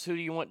house, who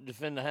do you want to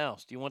defend the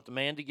house? Do you want the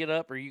man to get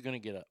up, or are you going to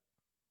get up?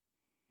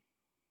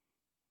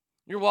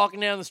 You're walking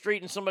down the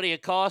street and somebody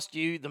accosts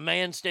you. The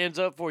man stands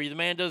up for you. The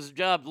man does his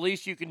job. The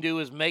least you can do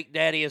is make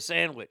daddy a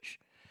sandwich.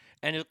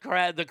 And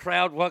the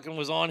crowd fucking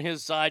was on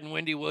his side, and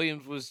Wendy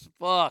Williams was,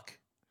 fuck.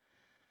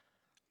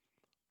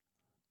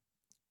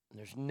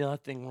 There's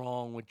nothing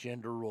wrong with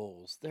gender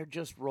roles. They're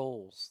just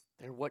roles.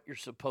 They're what you're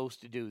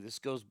supposed to do. This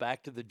goes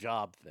back to the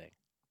job thing.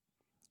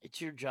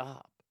 It's your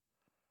job.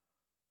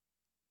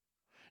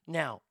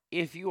 Now,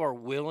 if you are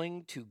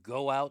willing to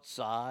go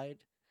outside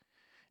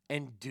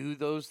and do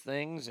those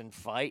things and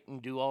fight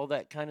and do all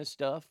that kind of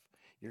stuff,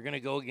 you're going to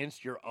go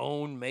against your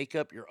own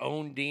makeup, your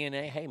own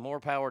DNA. Hey, more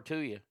power to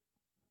you.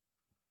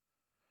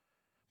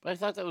 But I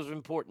thought that was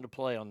important to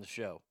play on the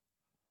show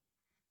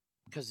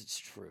because it's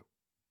true.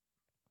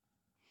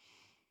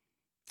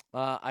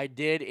 I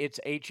did.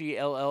 It's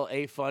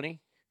HELLA funny.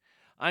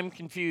 I'm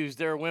confused.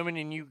 There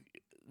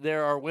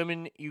are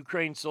women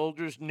Ukraine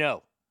soldiers?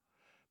 No.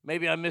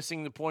 Maybe I'm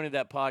missing the point of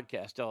that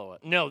podcast. Oh,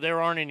 no,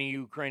 there aren't any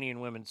Ukrainian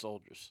women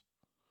soldiers.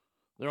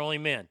 They're only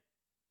men.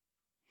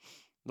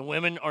 The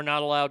women are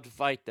not allowed to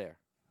fight there.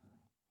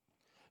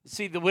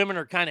 See, the women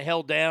are kind of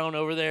held down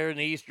over there in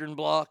the Eastern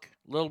Bloc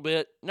a little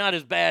bit. Not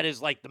as bad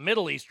as like the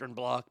Middle Eastern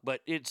Bloc,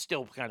 but it's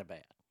still kind of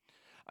bad.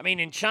 I mean,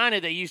 in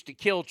China, they used to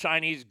kill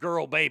Chinese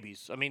girl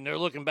babies. I mean, they're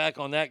looking back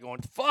on that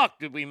going, fuck,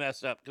 did we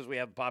mess up because we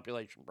have a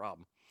population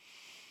problem.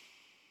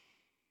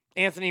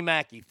 Anthony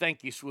Mackie,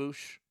 thank you,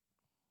 swoosh.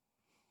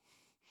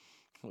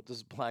 What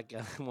does a black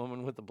guy,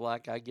 woman with a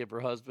black eye give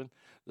her husband?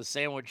 The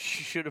sandwich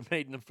she should have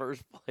made in the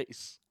first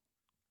place.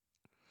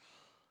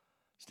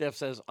 Steph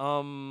says,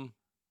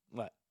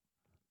 what?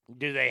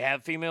 Do they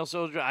have female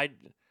soldiers?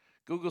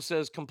 Google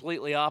says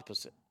completely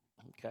opposite.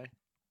 Okay.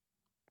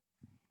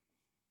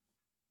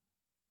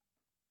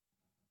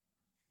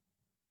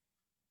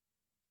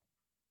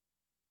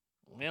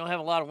 We don't have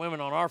a lot of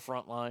women on our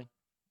front line.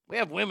 We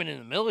have women in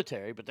the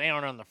military, but they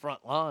aren't on the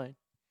front line.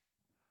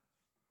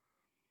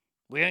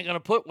 We ain't going to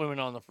put women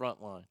on the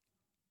front line.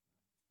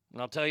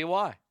 And I'll tell you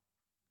why.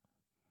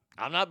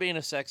 I'm not being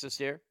a sexist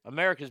here.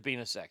 America's being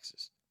a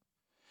sexist.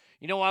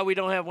 You know why we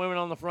don't have women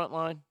on the front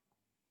line?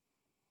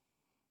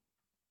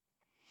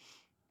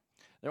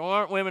 There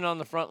aren't women on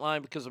the front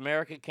line because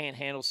America can't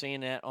handle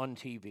seeing that on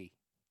TV.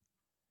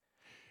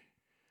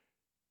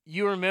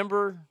 You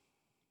remember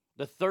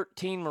the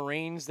 13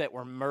 Marines that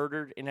were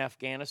murdered in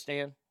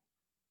Afghanistan?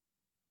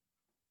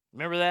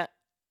 Remember that?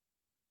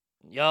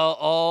 Y'all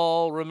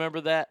all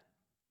remember that?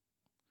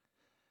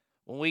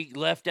 When we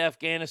left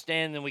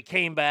Afghanistan, then we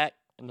came back,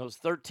 and those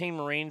 13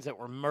 Marines that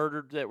were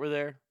murdered that were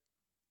there.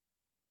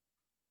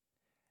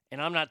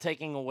 And I'm not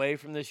taking away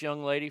from this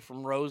young lady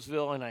from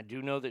Roseville, and I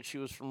do know that she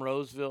was from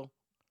Roseville.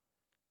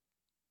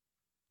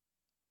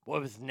 Boy,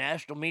 the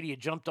national media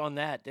jumped on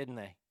that, didn't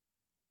they?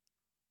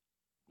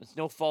 It's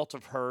no fault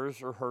of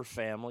hers or her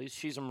family's.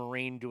 She's a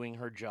Marine doing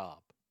her job.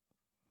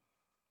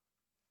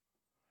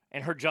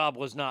 And her job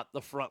was not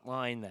the front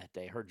line that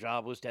day. Her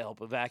job was to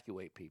help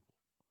evacuate people.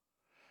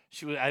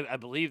 She was, I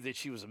believe that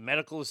she was a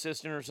medical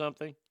assistant or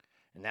something,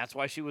 and that's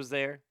why she was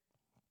there.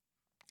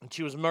 And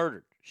she was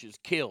murdered. She was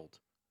killed.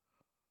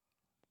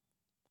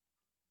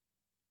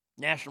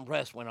 National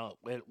press went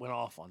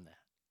off on that.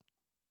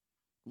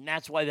 And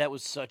that's why that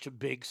was such a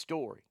big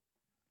story.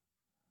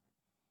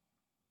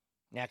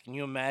 Now, can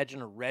you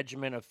imagine a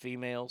regiment of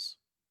females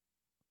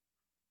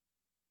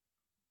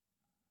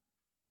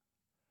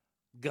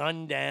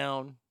gunned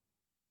down,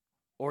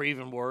 or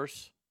even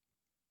worse,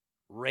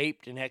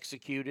 raped and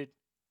executed,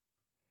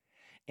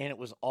 and it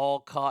was all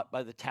caught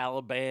by the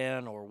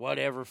Taliban or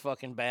whatever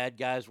fucking bad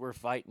guys we're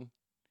fighting?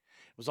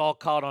 It was all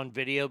caught on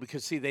video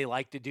because, see, they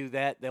like to do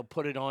that. They'll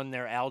put it on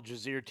their Al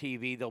Jazeera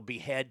TV. They'll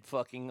behead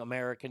fucking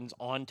Americans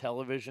on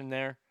television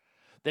there.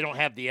 They don't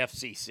have the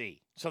FCC,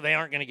 so they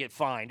aren't going to get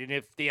fined. And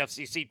if the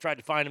FCC tried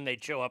to find them,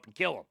 they'd show up and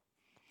kill them.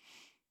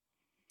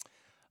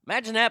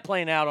 Imagine that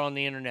playing out on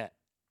the internet.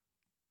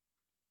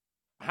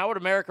 How would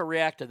America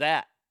react to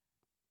that?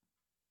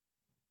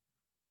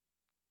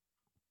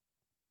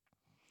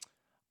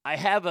 I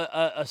have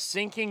a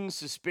sinking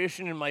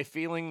suspicion in my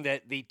feeling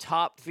that the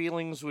top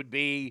feelings would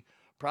be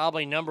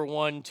probably, number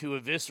one, to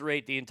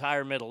eviscerate the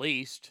entire Middle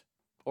East,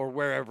 or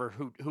wherever,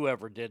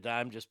 whoever did that.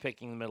 I'm just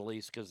picking the Middle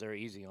East because they're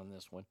easy on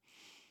this one.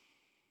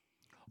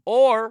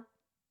 Or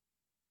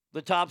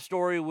the top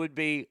story would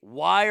be,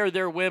 why are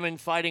there women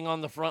fighting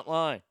on the front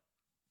line?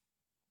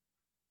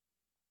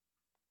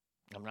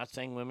 I'm not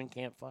saying women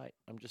can't fight.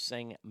 I'm just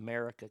saying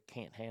America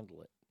can't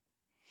handle it.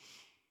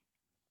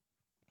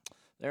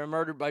 They were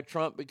murdered by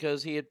Trump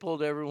because he had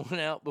pulled everyone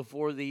out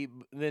before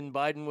then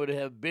Biden would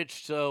have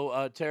bitched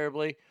so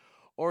terribly.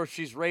 Or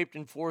she's raped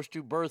and forced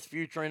to birth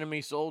future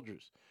enemy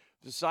soldiers.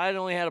 If society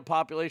only had a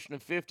population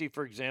of 50,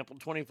 for example,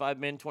 25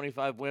 men,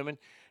 25 women,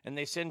 and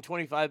they send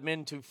 25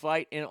 men to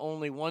fight and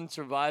only one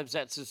survives,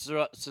 that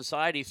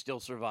society still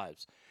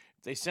survives.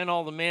 If they send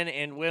all the men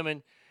and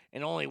women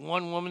and only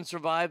one woman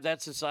survived,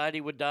 that society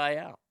would die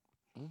out.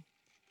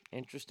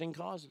 Interesting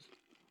causes.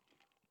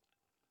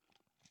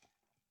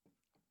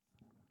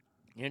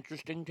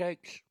 Interesting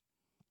takes.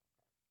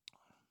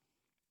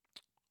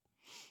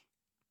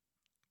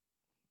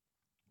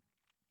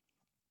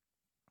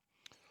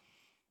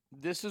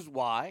 This is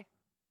why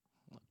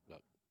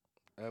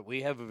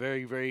we have a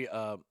very, very,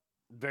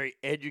 very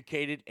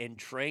educated and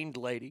trained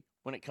lady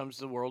when it comes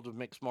to the world of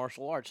mixed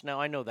martial arts. Now,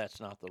 I know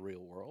that's not the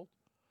real world.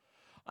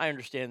 I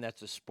understand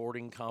that's a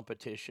sporting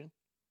competition.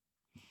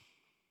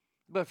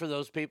 But for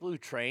those people who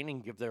train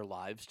and give their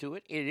lives to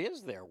it, it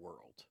is their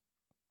world.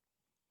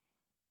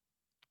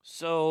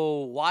 So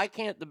why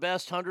can't the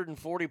best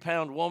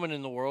 140-pound woman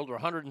in the world or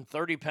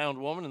 130-pound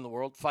woman in the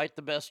world fight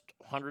the best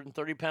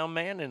 130-pound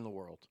man in the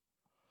world?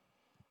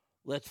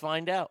 Let's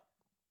find out.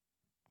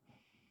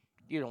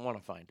 You don't want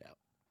to find out.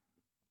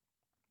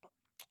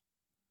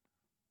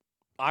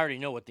 I already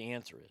know what the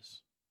answer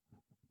is.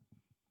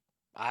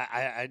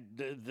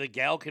 The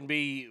gal can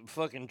be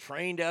fucking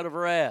trained out of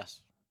her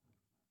ass.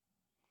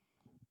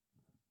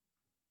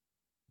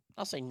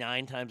 I'll say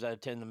 9 times out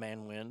of 10 the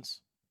man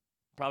wins.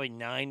 Probably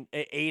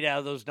 8 out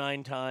of those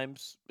 9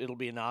 times it'll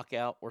be a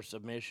knockout or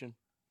submission.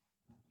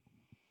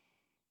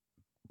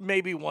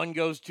 Maybe one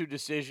goes to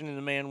decision and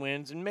the man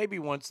wins, and maybe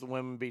once the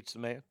woman beats the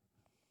man.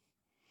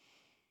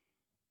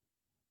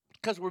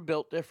 Because we're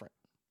built different.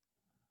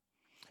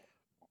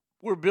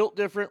 We're built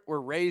different. We're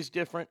raised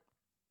different.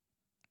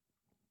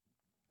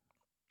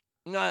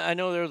 I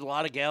know there's a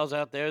lot of gals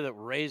out there that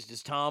were raised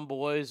as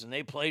tomboys and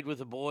they played with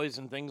the boys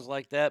and things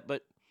like that,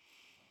 but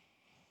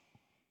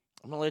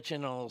I'm going to let you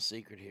in on a little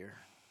secret here.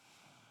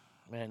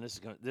 Man, this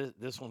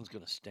one's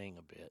going to sting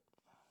a bit.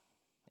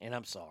 And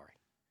I'm sorry.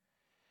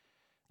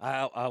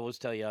 I always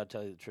tell you, I'll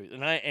tell you the truth.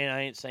 And I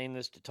ain't saying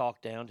this to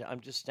talk down. I'm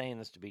just saying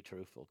this to be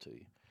truthful to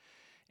you.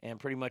 And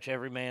pretty much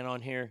every man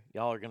on here,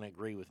 y'all are going to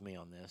agree with me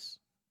on this.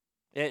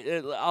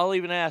 I'll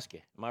even ask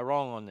you, am I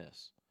wrong on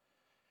this?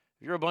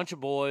 If you're a bunch of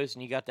boys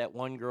and you got that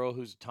one girl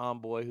who's a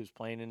tomboy who's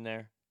playing in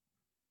there,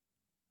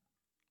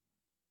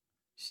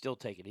 still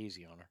take it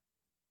easy on her.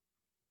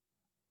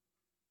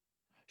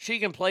 She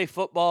can play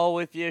football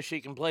with you. She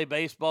can play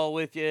baseball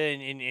with you.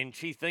 And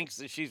she thinks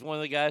that she's one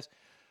of the guys.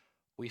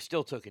 We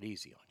still took it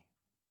easy on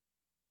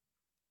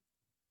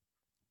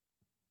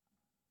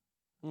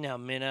you. Now,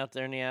 men out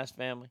there in the ass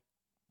family,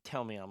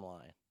 tell me I'm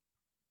lying.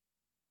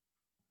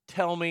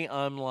 Tell me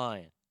I'm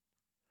lying.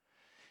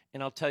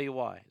 And I'll tell you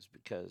why. It's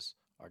because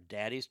our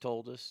daddies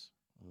told us,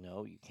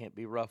 no, you can't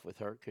be rough with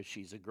her because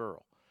she's a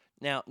girl.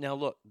 Now,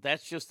 look,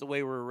 that's just the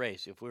way we were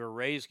raised. If we were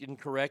raised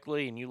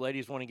incorrectly and you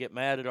ladies want to get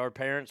mad at our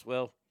parents,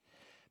 well,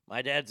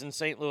 my dad's in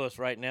St. Louis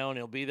right now and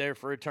he'll be there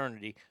for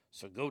eternity,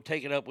 so go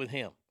take it up with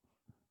him.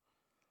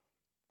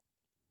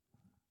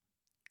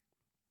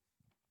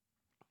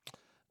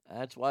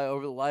 That's why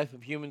over the life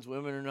of humans,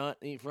 women are not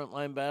in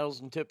frontline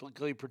battles and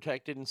typically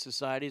protected in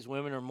societies.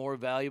 Women are more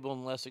valuable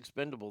and less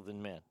expendable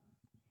than men.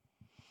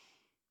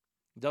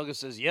 Douglas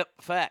says, yep,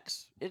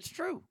 facts. It's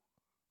true.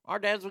 Our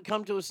dads would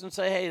come to us and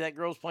say, hey, that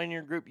girl's playing in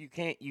your group.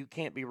 You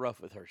can't be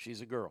rough with her.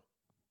 She's a girl.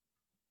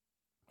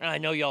 And I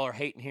know y'all are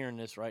hating hearing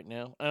this right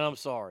now, and I'm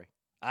sorry.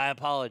 I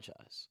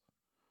apologize.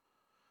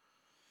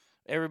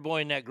 Every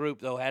boy in that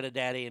group, though, had a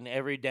daddy, and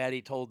every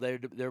daddy told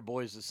their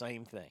boys the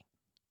same thing.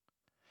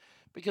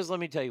 Because let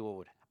me tell you what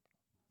would happen.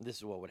 This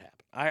is what would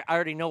happen. I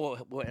already know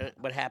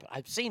what happened.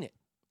 I've seen it.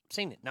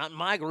 Not in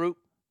my group,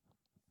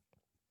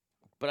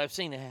 but I've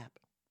seen it happen.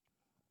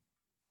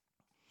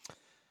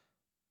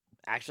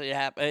 Actually, it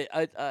happened.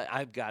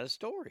 I've got a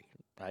story.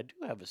 I do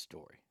have a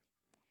story.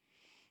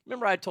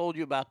 Remember I told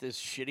you about this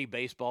shitty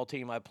baseball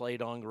team I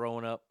played on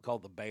growing up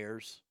called the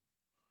Bears?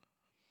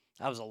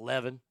 I was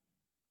 11.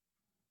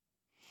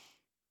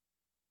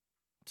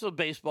 So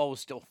baseball was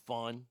still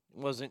fun.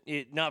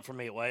 Not for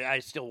me. I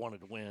still wanted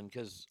to win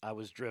because I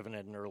was driven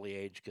at an early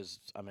age because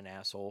I'm an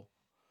asshole.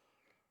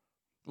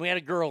 We had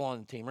a girl on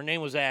the team. Her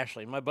name was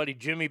Ashley. My buddy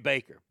Jimmy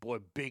Baker. Boy,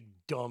 big,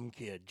 dumb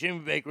kid. Jimmy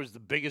Baker was the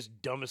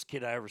biggest, dumbest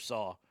kid I ever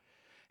saw.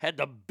 Had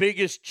the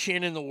biggest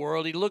chin in the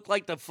world. He looked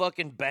like the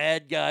fucking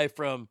bad guy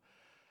from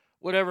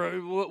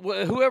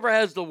whoever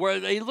has the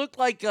word. He looked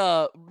like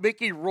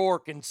Mickey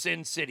Rourke in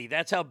Sin City.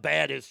 That's how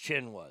bad his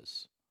chin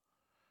was.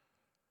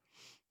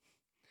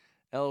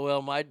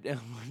 LOL,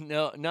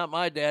 no, not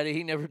my daddy.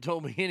 He never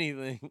told me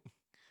anything.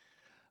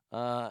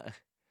 I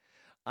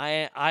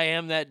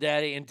am that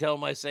daddy and tell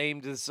my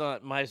same to the son,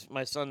 my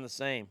son the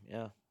same.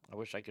 Yeah, I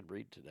wish I could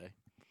read today.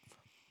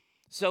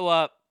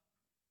 So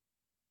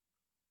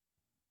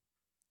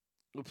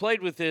we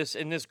played with this,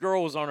 and this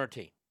girl was on our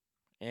team.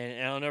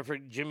 And I'll never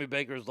forget, Jimmy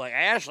Baker was like,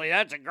 Ashley,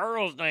 that's a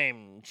girl's name.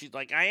 And she's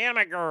like, I am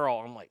a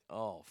girl. I'm like,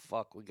 oh,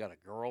 fuck, we got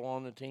a girl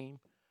on the team?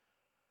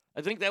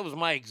 I think that was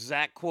my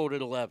exact quote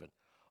at 11.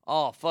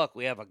 Oh, fuck,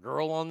 we have a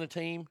girl on the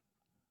team?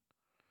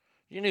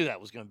 You knew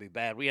that was going to be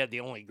bad. We had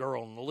the only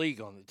girl in the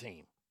league on the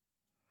team.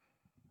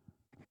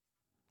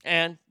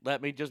 And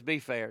let me just be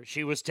fair.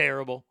 She was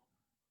terrible.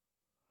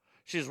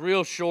 She's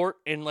real short,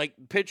 and, like,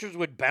 pitchers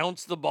would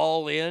bounce the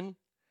ball in,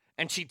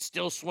 and she'd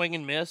still swing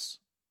and miss.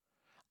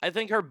 I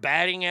think her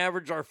batting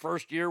average our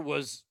first year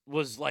was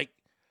like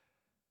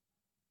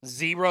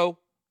 0.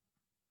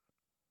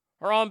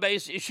 Her on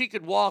base, she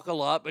could walk a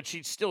lot, but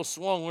she still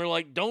swung. We're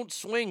like, don't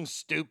swing,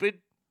 stupid.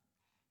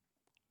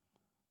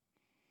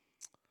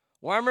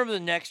 Well, I remember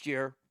the next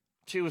year,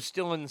 she was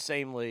still in the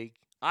same league.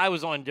 I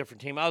was on a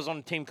different team. I was on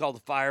a team called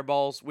the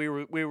Fireballs. We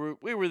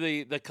were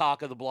the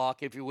cock of the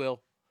block, if you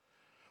will.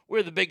 We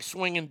were the big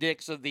swinging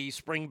dicks of the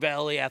Spring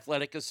Valley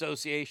Athletic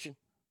Association.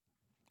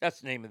 That's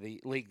the name of the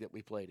league that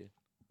we played in.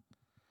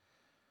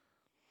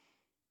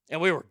 And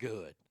we were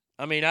good.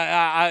 I mean,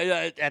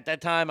 I at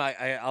that time,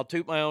 I'll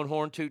toot my own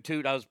horn, toot,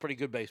 toot. I was a pretty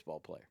good baseball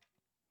player.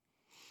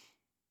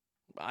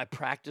 I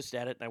practiced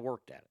at it and I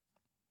worked at it.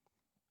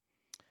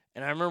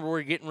 And I remember we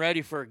were getting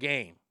ready for a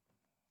game.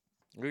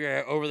 We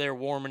were over there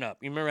warming up.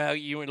 You remember how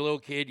you were a little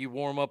kid, you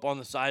warm up on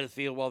the side of the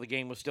field while the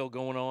game was still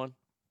going on?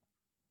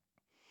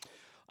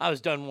 I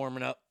was done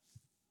warming up.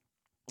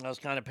 I was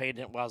kind of paying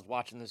attention while I was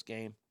watching this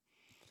game.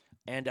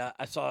 And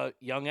I saw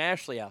young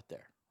Ashley out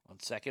there on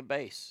second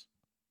base.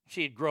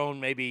 She had grown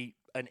maybe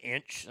an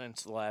inch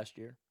since the last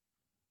year.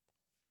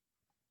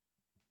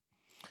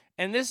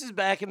 And this is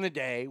back in the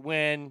day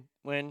when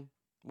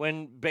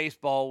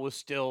baseball was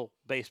still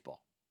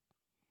baseball.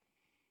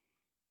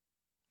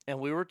 And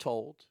we were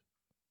told,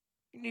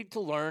 you need to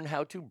learn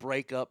how to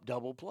break up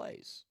double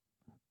plays.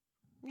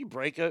 You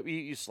break up,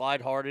 you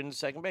slide hard into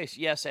second base.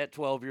 Yes, at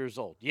 12 years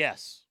old.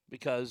 Yes,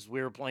 because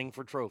we were playing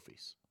for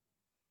trophies.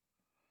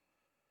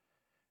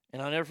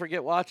 And I'll never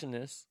forget watching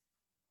this.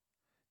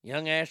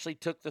 Young Ashley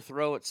took the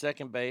throw at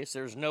second base.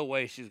 There's no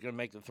way she was going to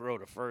make the throw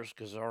to first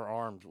because her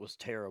arm was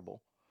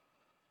terrible.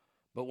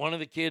 But one of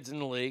the kids in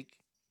the league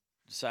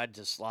decided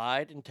to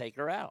slide and take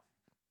her out.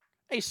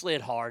 He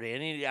slid hard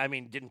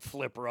in. Didn't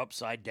flip her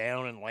upside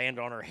down and land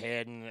on her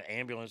head and the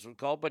ambulance was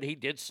called, but he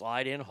did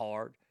slide in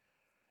hard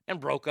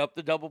and broke up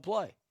the double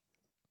play.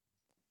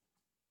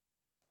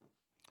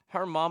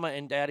 Her mama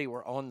and daddy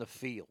were on the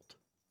field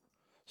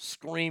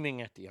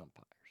screaming at the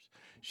umpires.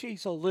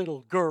 She's a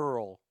little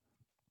girl.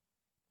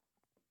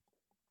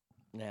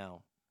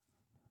 Now,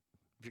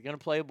 if you're going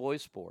to play a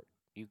boys' sport,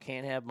 you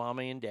can't have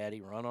mommy and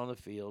daddy run on the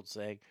field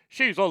saying,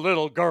 she's a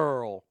little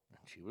girl.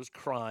 She was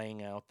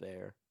crying out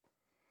there.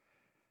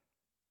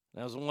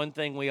 That was the one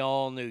thing we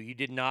all knew. You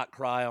did not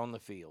cry on the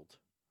field.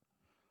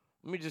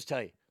 Let me just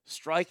tell you,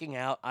 striking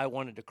out, I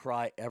wanted to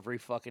cry every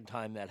fucking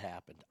time that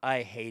happened.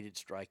 I hated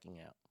striking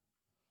out.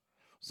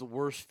 It was the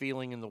worst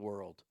feeling in the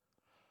world.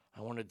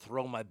 I wanted to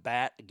throw my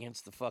bat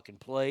against the fucking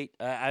plate.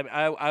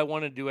 I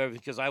wanted to do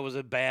everything because I was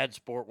a bad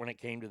sport when it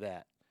came to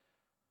that.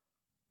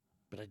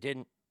 But I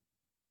didn't.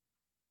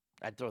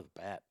 I'd throw the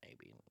bat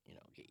maybe,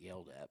 get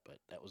yelled at, but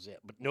that was it.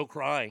 But no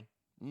crying.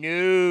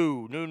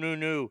 No.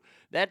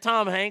 That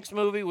Tom Hanks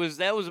movie was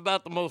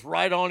about the most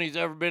right on he's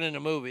ever been in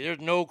a movie. There's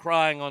no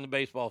crying on the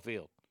baseball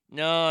field.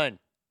 None.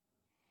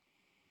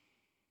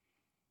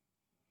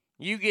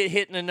 You get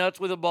hit in the nuts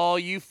with a ball,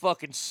 you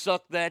fucking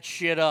suck that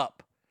shit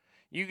up.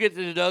 You get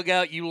to the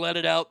dugout, you let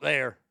it out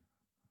there.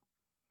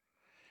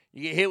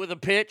 You get hit with a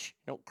pitch,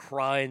 don't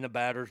cry in the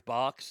batter's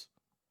box.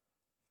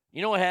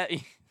 You know what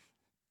happened?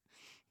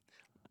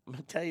 I'm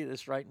going to tell you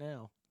this right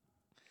now.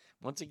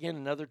 Once again,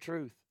 another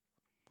truth.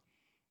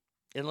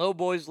 In low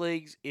boys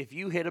leagues, if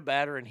you hit a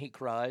batter and he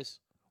cries,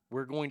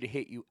 we're going to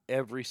hit you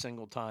every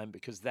single time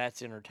because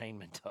that's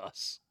entertainment to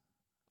us.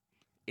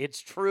 It's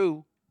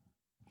true.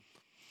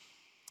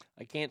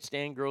 I can't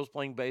stand girls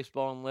playing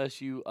baseball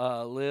unless you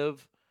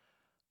live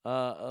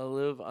where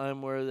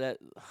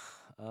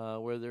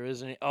there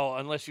isn't any. Oh,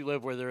 unless you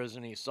live where there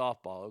isn't any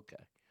softball.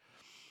 Okay.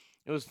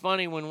 It was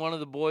funny when one of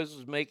the boys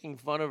was making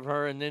fun of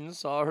her and then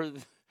saw her.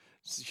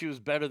 She was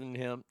better than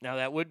him. Now,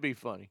 that would be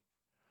funny.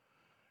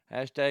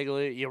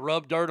 Hashtag, you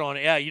rub dirt on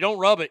it. Yeah, you don't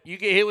rub it. You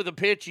get hit with a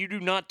pitch, you do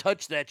not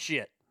touch that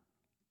shit.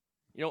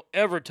 You don't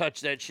ever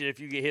touch that shit if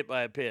you get hit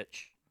by a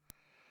pitch.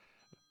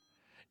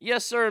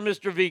 Yes, sir,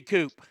 Mr. V.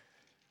 Coop.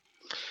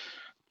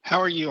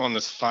 How are you on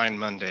this fine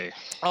Monday?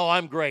 Oh,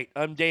 I'm great.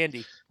 I'm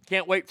dandy.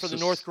 Can't wait for the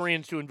North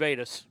Koreans to invade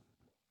us.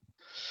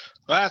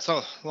 Well, that's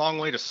a long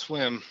way to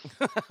swim.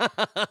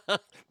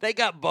 They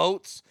got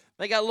boats.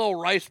 They got little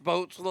rice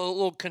boats,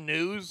 little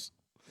canoes.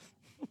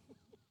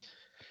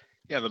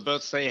 Yeah, the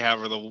boats they have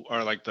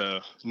are like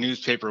the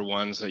newspaper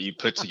ones that you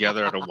put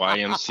together at a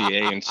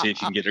YMCA and see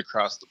if you can get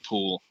across the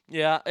pool.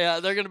 Yeah,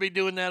 they're going to be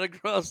doing that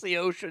across the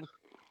ocean.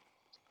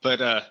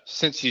 But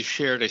since you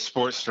shared a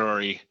sports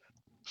story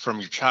from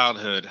your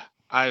childhood,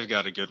 I've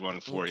got a good one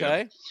for you.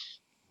 Okay.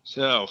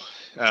 So,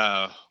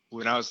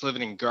 when I was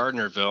living in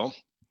Gardnerville,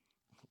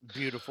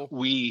 beautiful,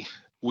 we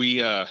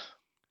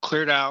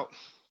cleared out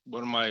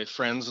one of my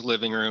friend's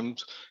living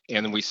rooms,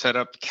 and then we set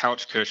up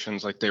couch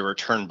cushions like they were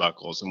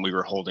turnbuckles, and we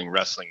were holding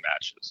wrestling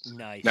matches.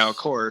 Nice. Now, of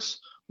course,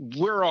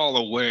 we're all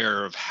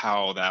aware of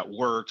how that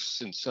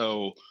works, and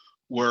so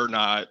we're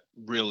not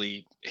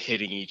really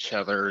hitting each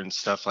other and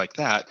stuff like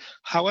that.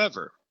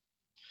 However,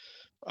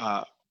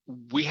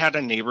 we had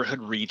a neighborhood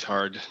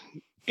retard,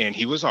 and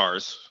he was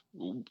ours.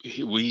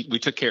 We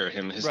took care of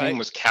him. His name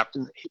was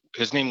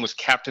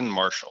Captain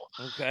Marshall.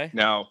 Okay.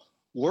 Now,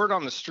 word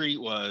on the street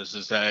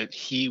is that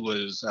he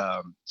was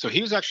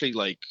he was actually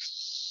like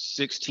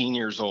 16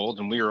 years old,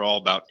 and we were all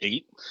about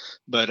 8.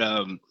 But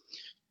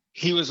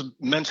he was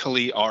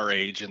mentally our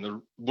age, and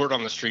the word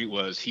on the street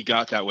was he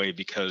got that way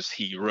because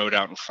he rode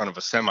out in front of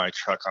a semi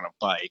truck on a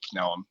bike.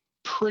 Now, I'm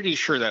pretty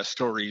sure that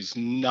story's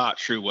not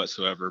true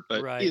whatsoever,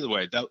 but either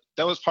way, that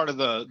was part of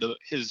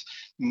his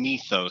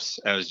mythos,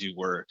 as you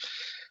were.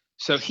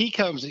 So he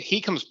comes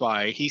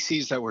by, he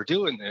sees that we're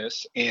doing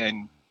this,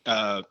 and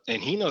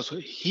and he knows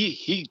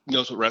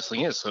what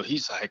wrestling is. So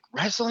he's like,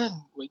 wrestling?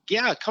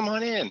 Yeah, come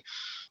on in.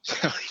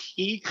 So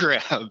he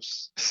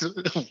grabs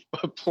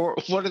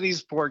one of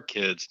these poor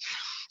kids.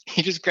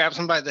 He just grabs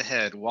him by the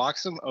head,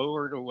 walks him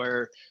over to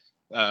where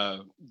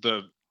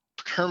the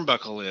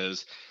turnbuckle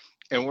is,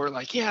 and we're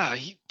like, yeah,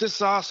 this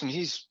is awesome.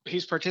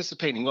 He's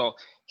participating. Well,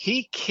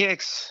 he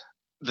kicks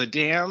the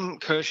damn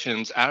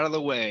cushions out of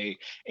the way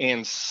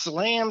and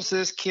slams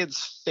this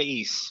kid's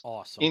face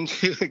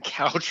into the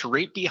couch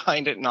right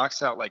behind it,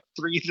 knocks out like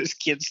 3 of this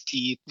kid's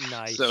teeth.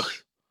 Nice. So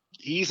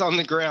he's on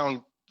the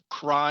ground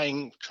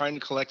crying, trying to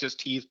collect his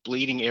teeth,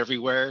 bleeding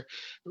everywhere.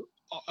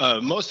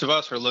 Most of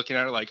us are looking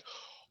at it like,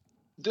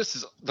 this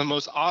is the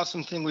most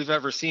awesome thing we've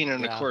ever seen.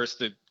 And of course,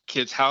 the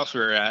kid's house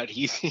we were at,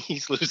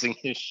 he's losing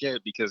his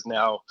shit because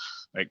now,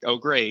 like, oh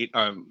great,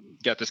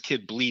 got this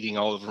kid bleeding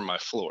all over my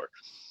floor.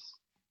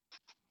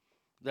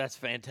 That's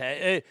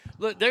fantastic.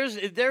 Look,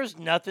 there's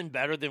nothing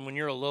better than when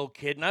you're a little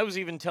kid. And I was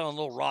even telling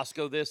little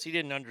Roscoe this. He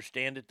didn't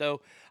understand it,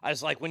 though. I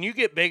was like, when you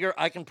get bigger,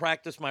 I can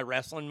practice my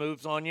wrestling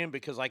moves on you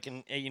because I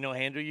can,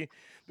 handle you.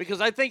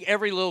 Because I think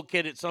every little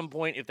kid at some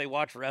point, if they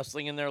watch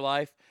wrestling in their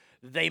life,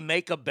 they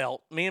make a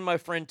belt. Me and my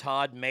friend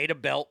Todd made a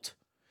belt.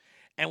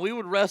 And we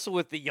would wrestle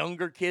with the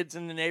younger kids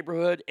in the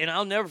neighborhood. And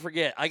I'll never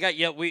forget,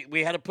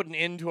 we had to put an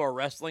end to our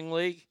wrestling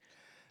league.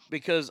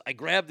 Because I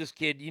grabbed this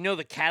kid,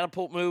 the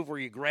catapult move where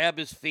you grab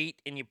his feet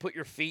and you put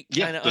your feet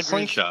kind of under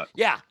slingshot.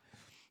 Yeah.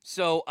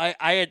 So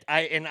I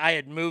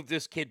had moved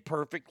this kid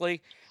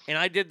perfectly, and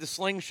I did the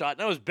slingshot,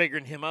 and I was bigger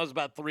than him. I was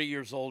about 3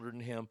 years older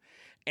than him,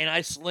 and I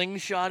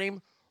slingshot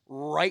him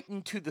right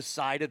into the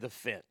side of the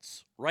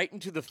fence, right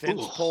into the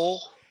fence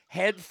pole,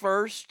 head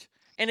first,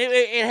 and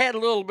it had a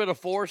little bit of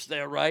force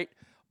there, right?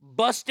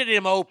 Busted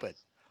him open.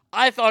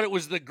 I thought it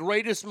was the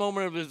greatest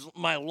moment of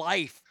my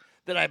life.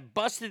 That I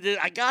busted it.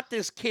 I got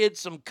this kid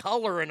some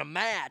color in a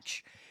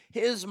match.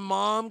 His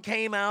mom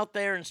came out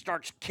there and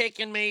starts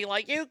kicking me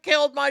like, you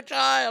killed my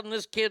child. And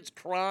this kid's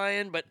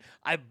crying, but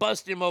I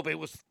busted him open. It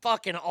was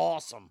fucking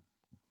awesome.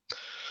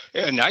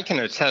 Yeah, and I can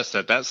attest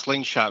that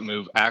slingshot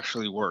move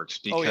actually works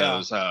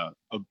because a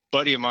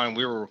buddy of mine,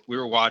 we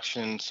were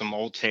watching some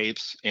old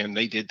tapes and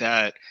they did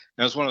that. And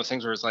it was one of those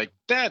things where it's like,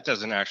 that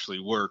doesn't actually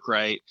work,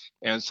 right?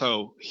 And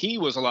so he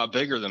was a lot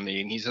bigger than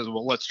me. And he says,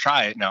 well, let's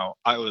try it. Now,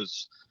 I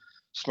was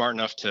smart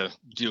enough to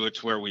do it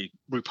to where we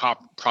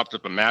propped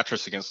up a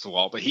mattress against the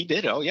wall, but he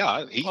did.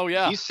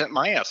 He sent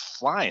my ass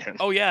flying.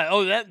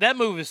 That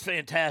move is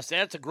fantastic.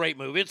 That's a great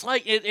move. It's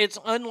like it's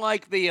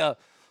unlike the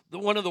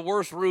one of the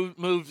worst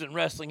moves in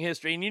wrestling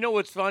history. And you know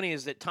what's funny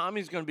is that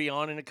Tommy's going to be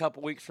on in a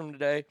couple weeks from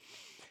today,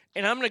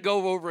 and I'm going to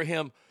go over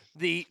him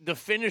the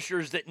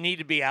finishers that need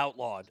to be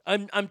outlawed.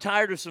 I'm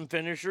tired of some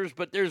finishers,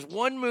 but there's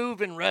one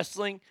move in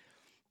wrestling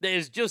that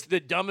is just the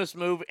dumbest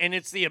move, and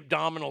it's the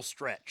abdominal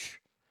stretch.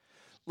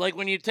 Like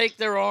when you take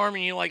their arm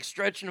and you like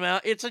stretching them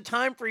out, it's a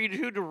time for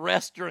you to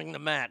rest during the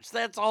match.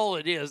 That's all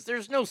it is.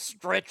 There's no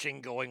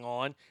stretching going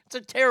on. It's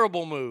a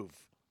terrible move.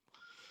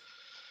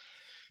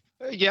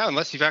 Yeah,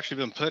 unless you've actually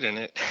been put in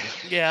it.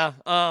 Yeah.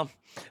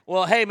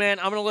 Well, hey, man,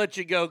 I'm going to let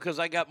you go because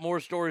I got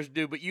more stories to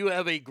do. But you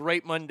have a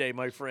great Monday,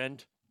 my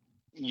friend.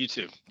 You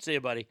too. See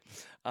you, buddy.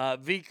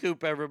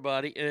 V-Coop,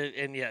 everybody.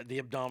 And yeah, the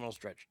abdominal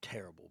stretch.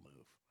 Terrible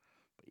move.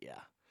 But yeah.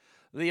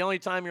 The only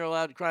time you're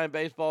allowed to cry in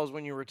baseball is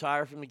when you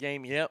retire from the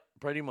game. Yep,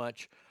 pretty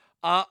much.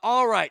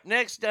 All right,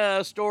 next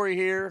story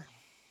here.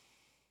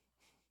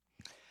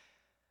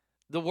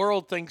 The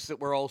world thinks that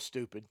we're all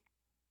stupid.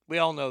 We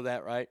all know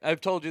that, right? I've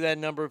told you that a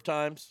number of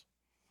times.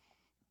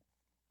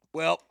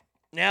 Well,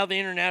 now the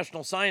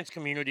international science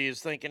community is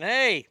thinking,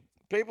 hey,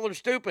 people are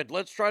stupid.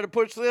 Let's try to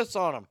push this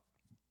on them.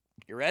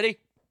 You ready?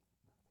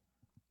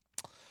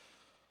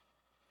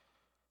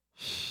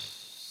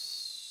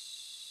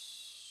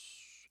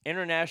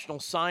 International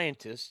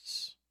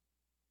scientists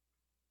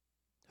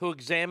who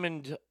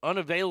examined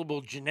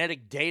unavailable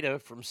genetic data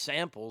from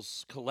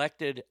samples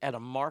collected at a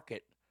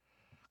market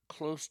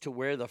close to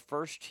where the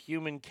first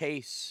human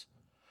case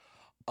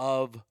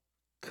of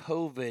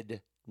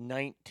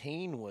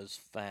COVID-19 was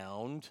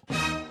found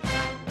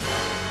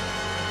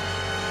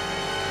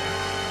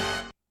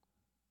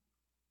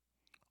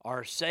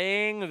are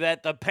saying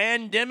that the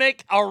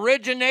pandemic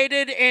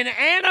originated in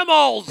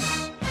animals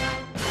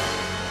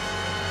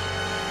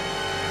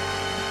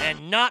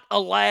and not a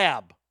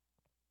lab.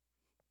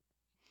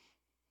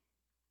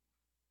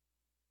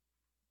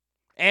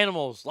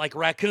 Animals like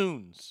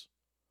raccoons,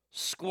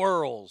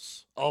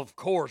 squirrels, of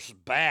course,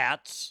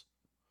 bats.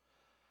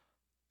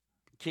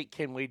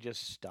 Can we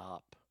just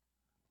stop?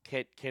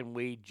 Can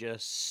we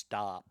just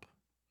stop?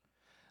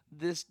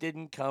 This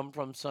didn't come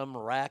from some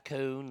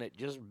raccoon that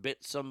just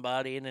bit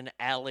somebody in an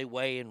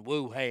alleyway in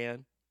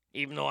Wuhan,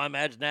 even though I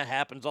imagine that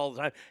happens all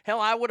the time. Hell,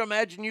 I would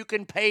imagine you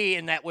can pay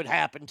and that would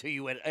happen to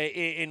you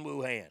in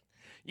Wuhan.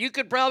 You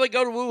could probably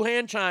go to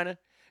Wuhan, China,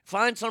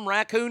 find some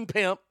raccoon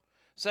pimp,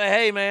 say,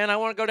 hey, man, I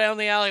want to go down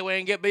the alleyway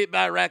and get beat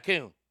by a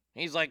raccoon.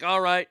 He's like, all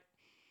right,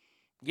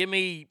 give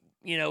me,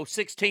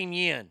 16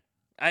 yen.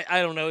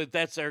 I don't know if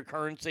that's their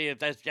currency, if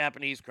that's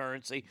Japanese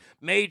currency.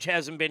 Mage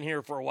hasn't been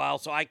here for a while,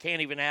 so I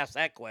can't even ask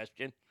that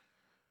question.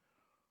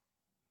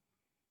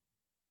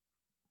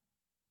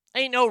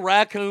 Ain't no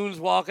raccoons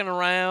walking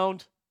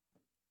around.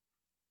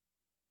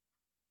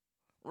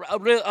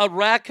 A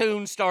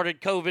raccoon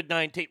started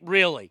COVID-19.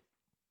 Really?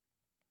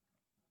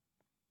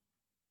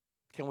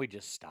 Can we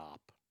just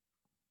stop?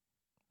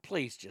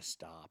 Please just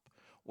stop.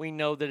 We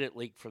know that it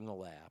leaked from the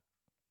lab.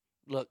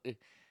 Look,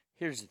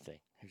 here's the thing.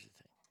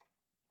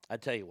 I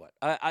tell you what.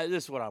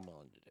 This is what I'm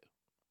willing to do.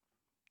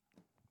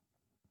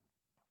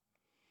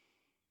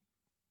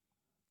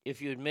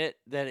 If you admit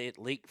that it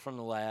leaked from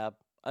the lab,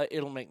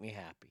 it'll make me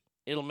happy.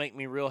 It'll make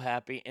me real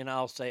happy, and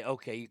I'll say,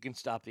 okay, you can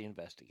stop the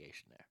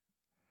investigation there.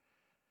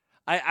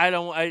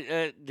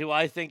 Do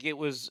I think it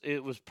was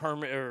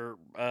permanent or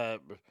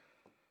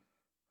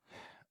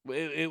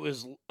it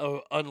was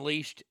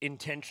unleashed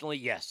intentionally?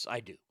 Yes, I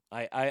do.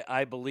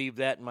 I believe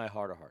that in my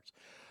heart of hearts.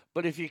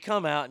 But if you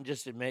come out and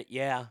just admit,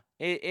 yeah,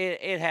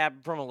 it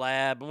happened from a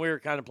lab and we were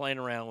kind of playing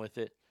around with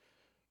it,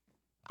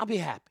 I'll be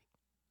happy.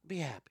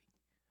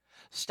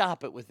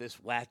 Stop it with this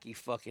wacky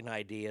fucking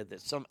idea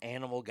that some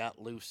animal got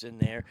loose in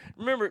there.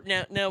 Remember,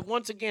 now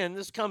once again,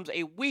 this comes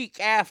a week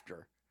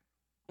after.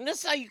 And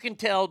this is how you can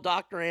tell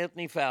Dr.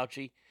 Anthony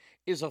Fauci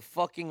is a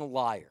fucking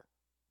liar.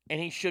 And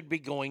he should be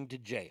going to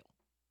jail.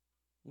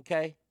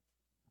 Okay?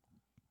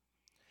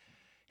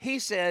 He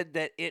said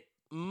that it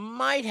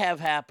might have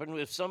happened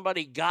if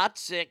somebody got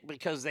sick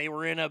because they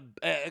were in a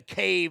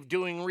cave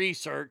doing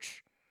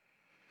research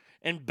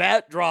and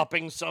bat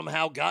dropping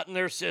somehow got in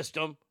their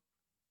system.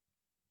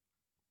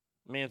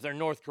 I mean, if they're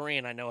North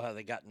Korean, I know how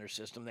they got in their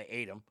system. They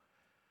ate them.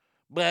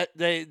 But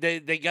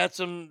they got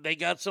some of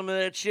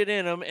that shit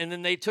in them, and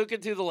then they took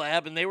it to the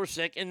lab, and they were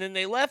sick, and then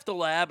they left the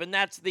lab, and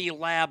that's the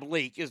lab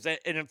leak, is that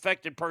an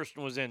infected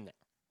person was in there.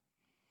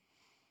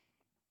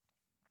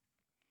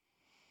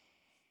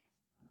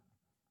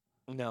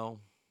 No.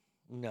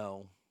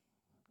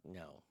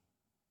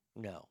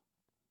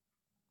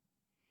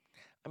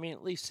 I mean,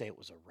 at least say it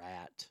was a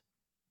rat.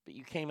 But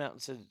you came out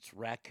and said it's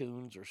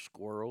raccoons or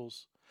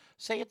squirrels.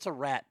 Say it's a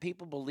rat.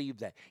 People believe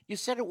that. You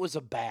said it was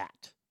a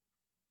bat.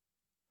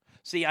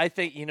 See, I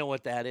think, you know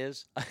what that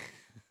is?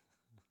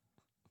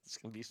 It's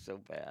going to be so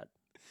bad.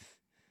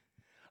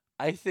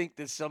 I think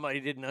that somebody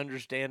didn't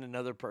understand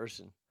another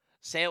person.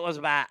 Say it was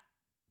a bat.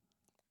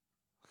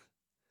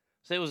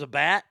 Say it was a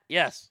bat?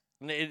 Yes.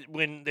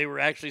 When they were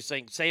actually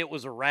saying, say it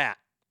was a rat.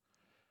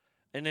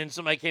 And then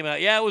somebody came out,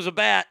 yeah, it was a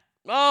bat.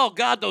 Oh,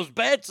 God, those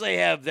bats they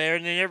have there.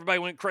 And then everybody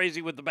went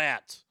crazy with the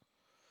bats.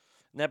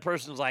 And that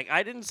person's like,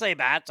 I didn't say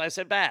bats, I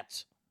said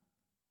bats.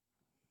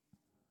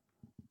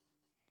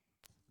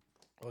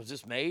 Oh, is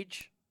this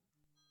Mage?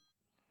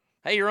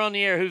 Hey, you're on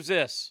the air. Who's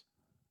this?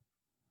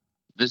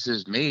 This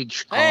is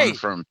Mage calling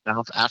from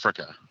South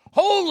Africa.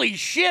 Holy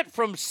shit,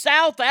 from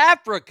South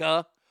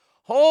Africa?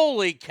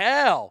 Holy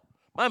cow.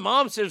 My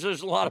mom says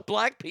there's a lot of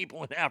black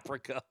people in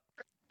Africa.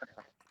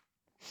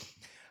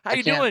 How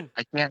you doing?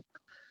 I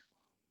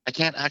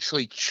can't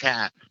actually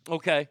chat.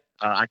 Okay.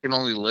 I can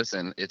only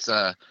listen. It's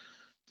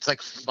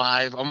like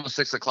 5, almost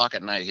 6 o'clock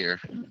at night here.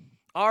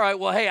 All right.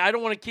 Well, hey, I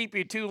don't want to keep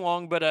you too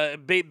long,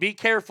 but be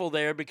careful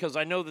there because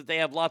I know that they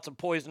have lots of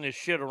poisonous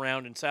shit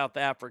around in South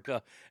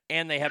Africa,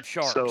 and they have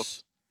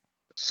sharks.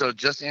 So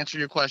just answer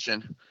your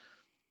question.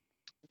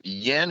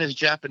 Yen is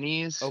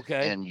Japanese,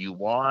 and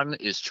yuan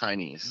is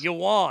Chinese.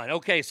 Yuan.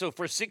 Okay, so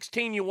for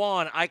 16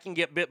 yuan, I can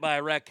get bit by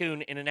a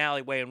raccoon in an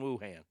alleyway in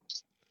Wuhan.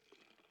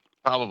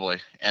 Probably,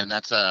 and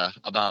that's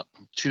about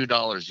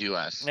 $2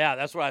 US. Yeah,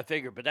 that's what I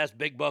figured, but that's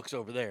big bucks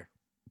over there.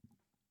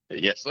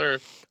 Yes, sir.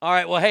 All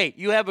right, well, hey,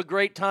 you have a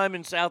great time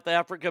in South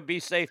Africa. Be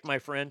safe, my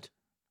friend.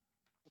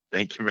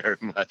 Thank you very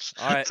much.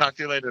 All right. Talk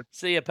to you later.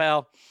 See you,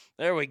 pal.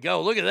 There we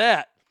go. Look at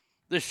that.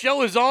 The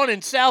show is on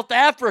in South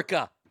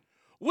Africa.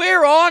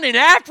 We're on in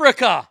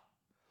Africa.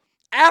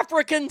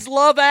 Africans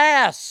love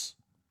ass.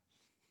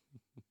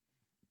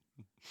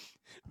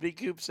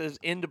 V-Coop says,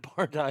 end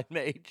apartheid,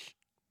 Mage.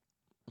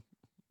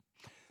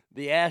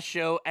 The ass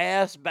show,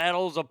 ass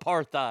battles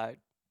apartheid.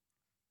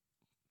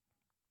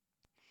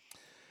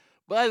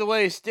 By the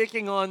way,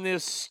 sticking on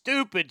this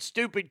stupid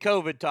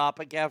COVID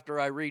topic after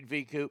I read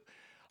V-Coop,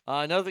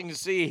 nothing to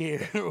see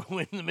here.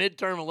 When the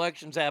midterm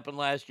elections happened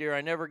last year,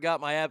 I never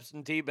got my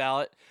absentee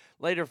ballot.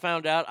 Later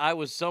found out I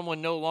was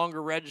someone no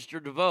longer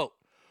registered to vote.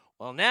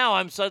 Well, now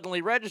I'm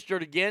suddenly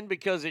registered again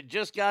because it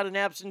just got an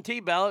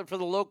absentee ballot for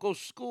the local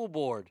school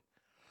board.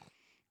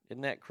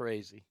 Isn't that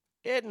crazy?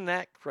 Yeah,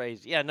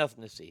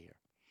 nothing to see here.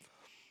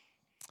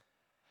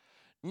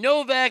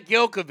 Novak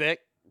Djokovic,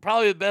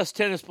 probably the best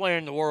tennis player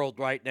in the world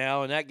right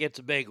now, and that gets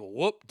a big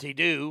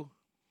whoop-de-doo.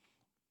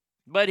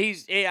 But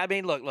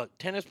look,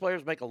 tennis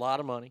players make a lot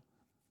of money.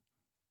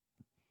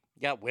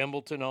 Got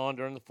Wimbledon on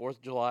during the 4th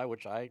of July,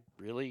 which I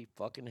really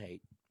fucking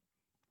hate,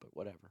 but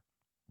whatever.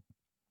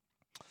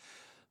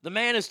 The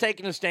man has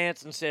taken a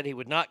stance and said he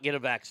would not get a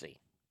vaccine.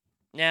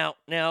 Now,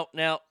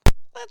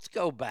 let's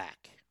go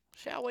back,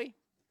 shall we?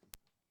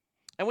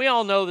 And we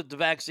all know that the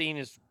vaccine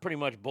is pretty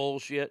much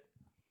bullshit.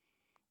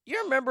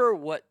 You remember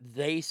what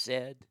they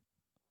said?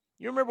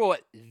 You remember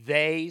what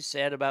they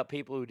said about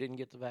people who didn't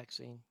get the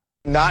vaccine?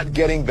 Not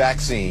getting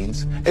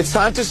vaccines. It's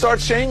time to start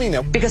shaming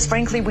them. Because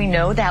frankly, we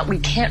know that we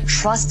can't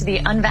trust the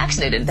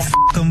unvaccinated. F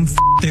them, f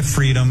their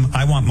freedom.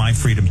 I want my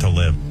freedom to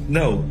live.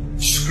 No,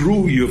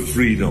 screw your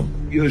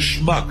freedom. You're a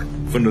schmuck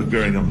for not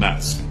wearing a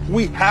mask.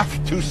 We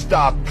have to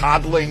stop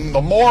coddling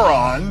the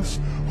morons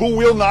who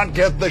will not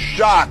get the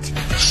shot.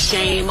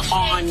 Shame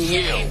on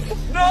you.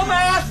 No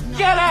mask,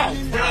 get out!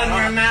 Put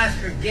on your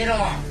mask or get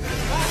off.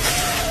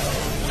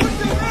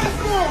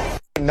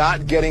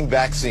 Not getting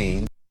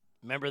vaccines.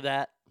 Remember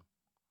that?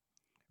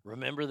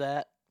 Remember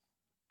that?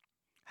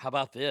 How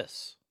about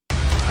this?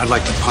 I'd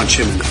like to punch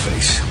him in the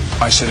face.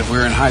 I said if we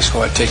were in high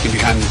school, I'd take him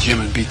behind the gym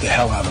and beat the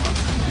hell out of him.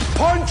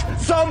 Punch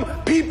some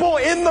people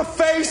in the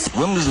face.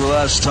 When was the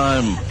last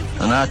time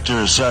an actor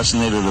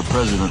assassinated a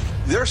president?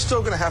 They're still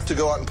going to have to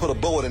go out and put a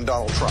bullet in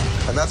Donald Trump,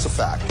 and that's a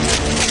fact.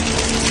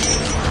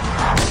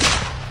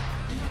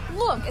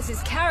 Look, as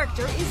his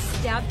character is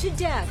stabbed to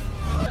death.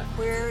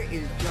 Where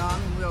is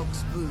John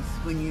Wilkes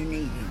Booth when you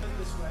need him?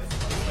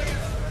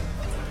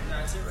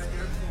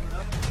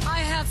 I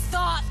have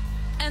thought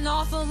an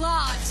awful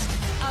lot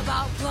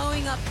about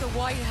blowing up the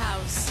White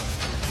House.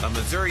 A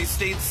Missouri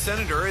state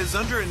senator is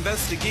under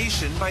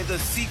investigation by the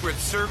Secret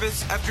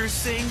Service after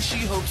saying she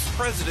hopes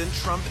President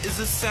Trump is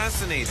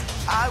assassinated.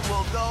 I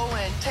will go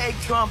and take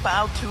Trump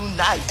out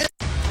tonight.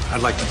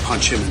 I'd like to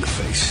punch him in the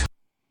face.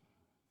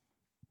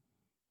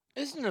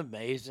 Isn't it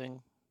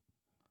amazing?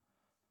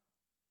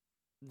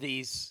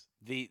 These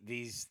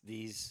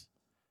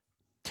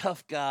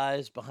tough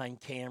guys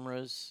behind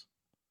cameras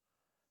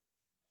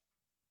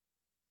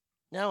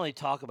not only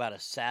talk about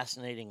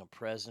assassinating a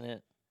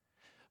president,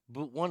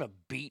 but want to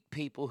beat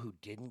people who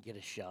didn't get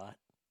a shot.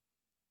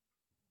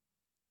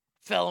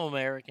 Fellow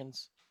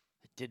Americans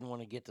that didn't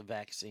want to get the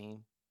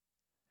vaccine.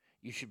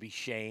 You should be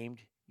shamed.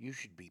 You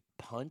should be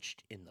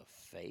punched in the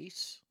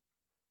face.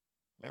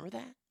 Remember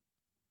that?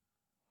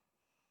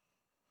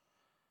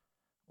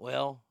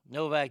 Well,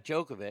 Novak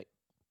Djokovic,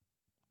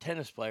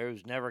 tennis player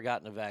who's never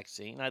gotten a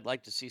vaccine, I'd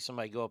like to see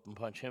somebody go up and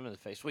punch him in the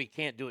face. Well, you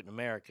can't do it in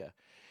America.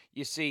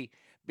 You see,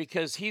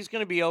 because he's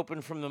going to be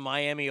open from the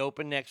Miami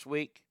Open next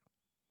week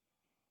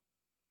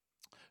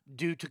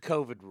due to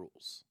COVID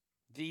rules.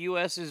 The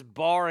U.S. is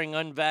barring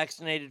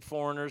unvaccinated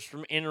foreigners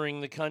from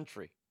entering the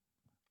country.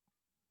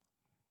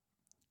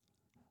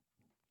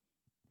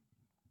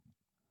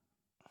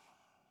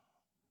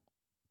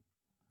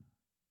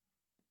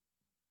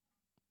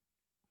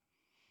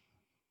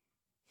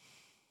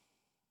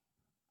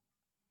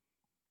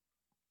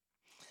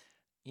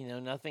 You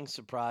know, nothing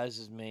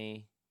surprises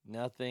me.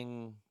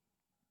 Nothing.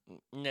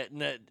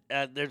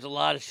 There's a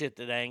lot of shit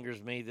that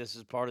angers me. This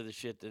is part of the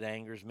shit that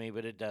angers me,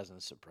 but it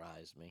doesn't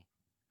surprise me.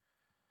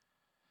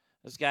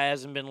 This guy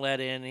hasn't been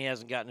let in. He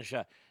hasn't gotten a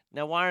shot.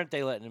 Now, why aren't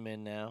they letting him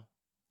in now?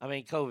 I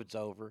mean, COVID's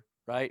over,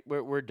 right?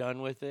 We're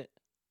done with it.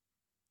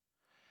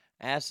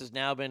 Ass has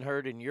now been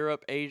heard in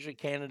Europe, Asia,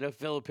 Canada,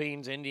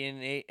 Philippines,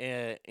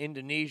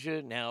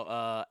 Indonesia,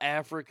 now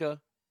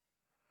Africa.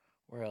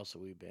 Where else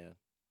have we been?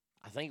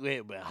 I think we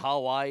had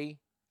Hawaii.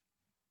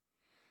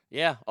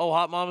 Yeah. Oh,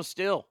 Hot Mama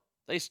still.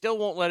 They still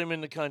won't let him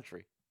in the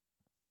country.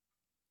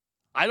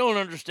 I don't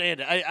understand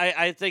it.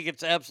 I think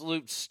it's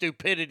absolute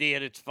stupidity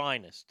at its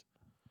finest.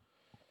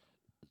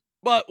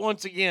 But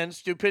once again,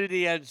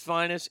 stupidity at its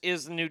finest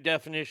is the new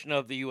definition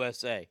of the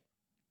USA.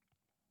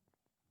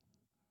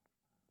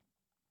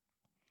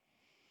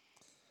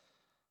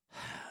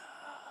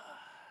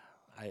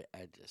 I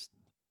just...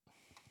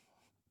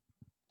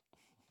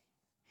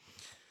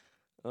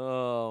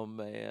 Oh,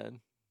 man.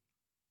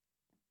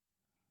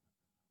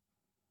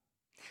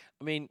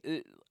 I mean,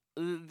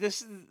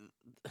 this is...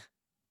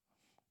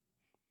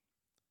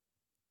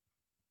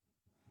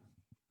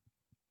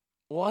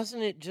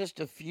 Wasn't it just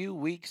a few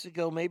weeks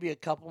ago, maybe a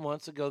couple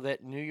months ago,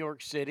 that New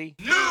York City...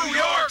 New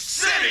York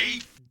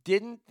City!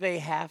 Didn't they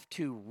have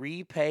to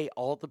repay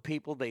all the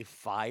people they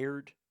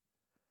fired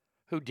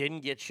who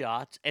didn't get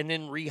shots and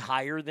then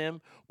rehire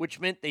them, which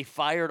meant they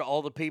fired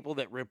all the people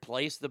that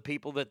replaced the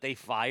people that they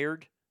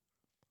fired?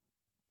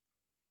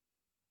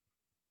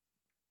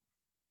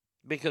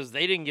 Because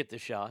they didn't get the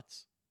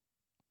shots.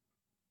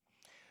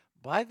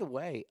 By the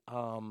way,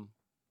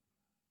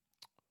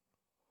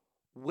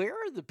 where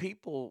are the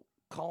people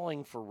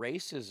calling for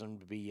racism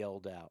to be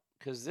yelled out?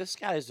 Because this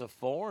guy's a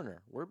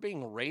foreigner. We're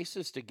being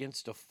racist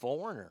against a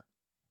foreigner.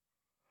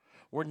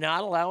 We're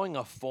not allowing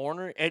a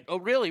foreigner.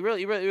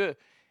 Really?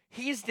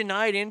 He's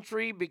denied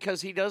entry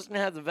because he doesn't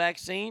have the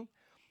vaccine.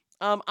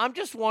 I'm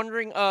just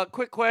wondering,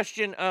 quick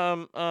question,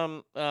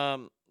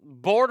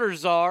 border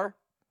czar.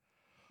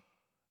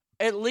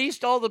 At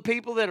least all the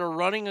people that are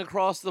running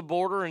across the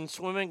border and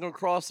swimming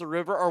across the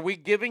river, are we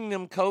giving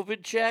them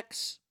COVID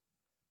checks?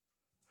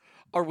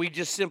 Are we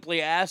just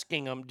simply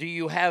asking them, do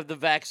you have the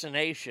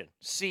vaccination?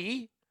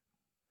 Sí?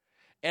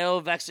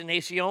 El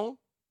vaccinación?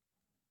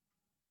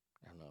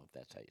 I don't know if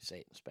that's how you say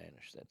it in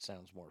Spanish. That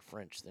sounds more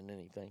French than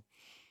anything.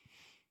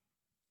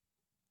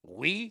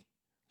 Oui?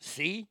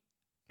 Sí?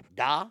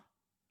 Da?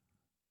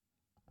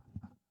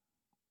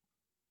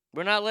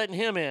 We're not letting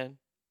him in.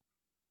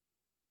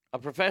 A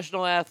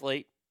professional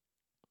athlete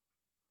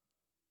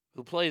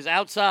who plays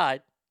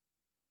outside.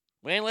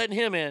 We ain't letting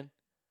him in.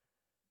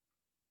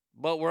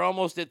 But we're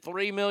almost at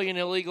 3 million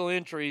illegal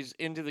entries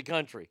into the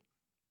country.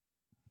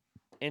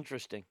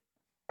 Interesting.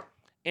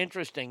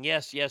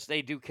 Yes,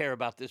 they do care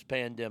about this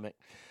pandemic.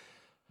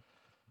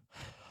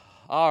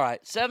 All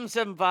right.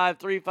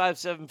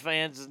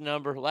 775-357-FANS is the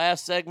number.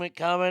 Last segment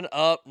coming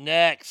up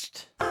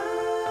next.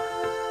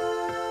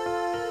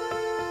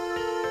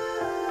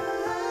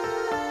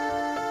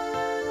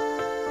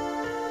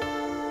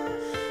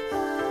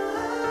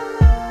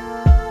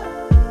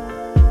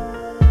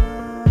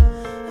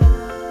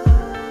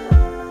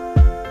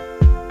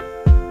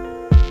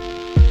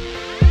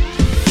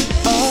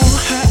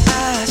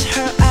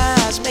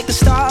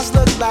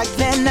 Like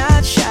they're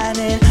not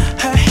shining.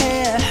 Her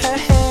hair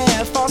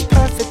falls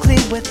perfectly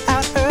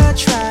without her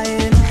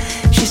trying.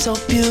 She's so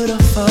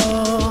beautiful,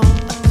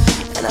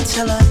 and I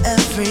tell her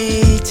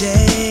every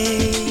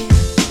day.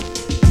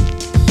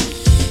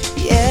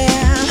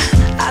 Yeah,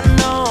 I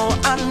know.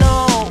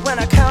 When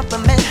I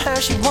compliment her,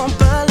 she won't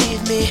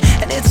believe me,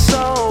 and it's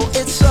so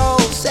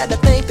sad to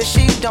think that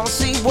she don't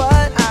see what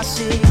I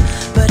see.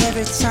 But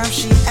every time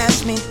she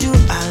asks me, do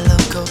I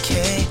look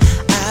okay?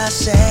 I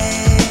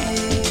say,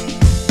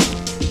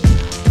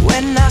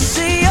 when I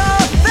see your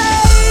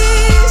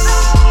face,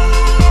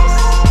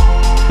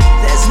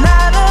 there's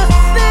not a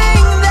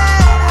thing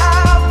that I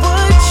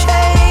would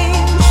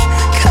change,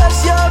 'cause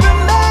you're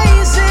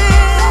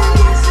amazing,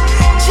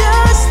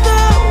 just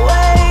the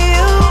way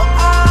you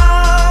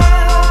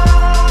are.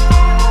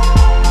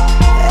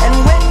 And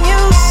when you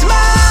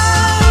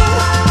smile,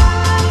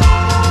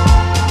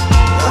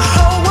 the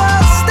whole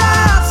world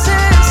stops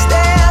and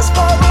stares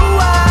for a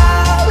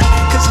while,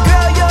 'cause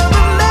girl, you're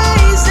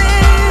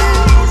amazing,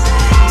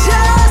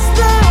 just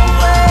the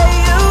way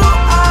you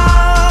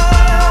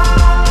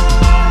are.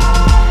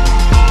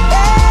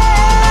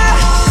 Yeah.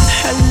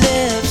 Her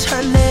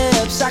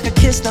lips, I could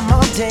kiss them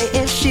all day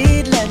if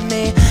she'd let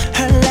me.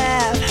 Her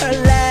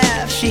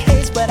laugh, she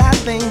hates, but I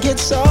think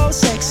it's so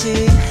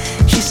sexy.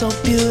 She's so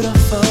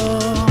beautiful,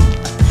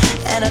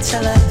 and I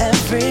tell her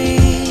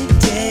every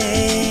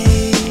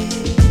day.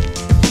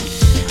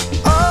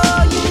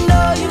 Oh, you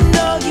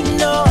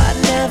know, I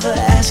never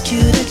ask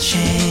you to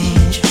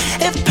change.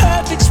 If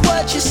perfect's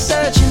what you're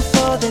searching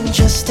for, then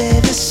just stay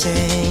the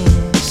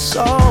same.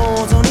 So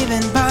don't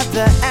even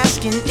bother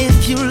asking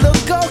if you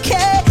look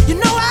okay. You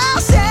know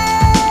I'll say,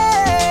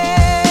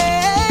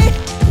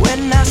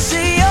 when I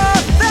see your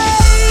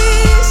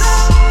face,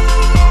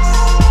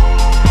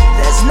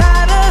 there's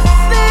not a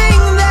thing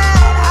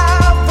that I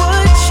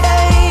would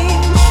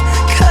change,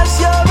 'cause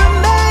you're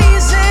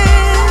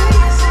amazing,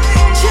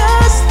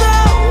 just the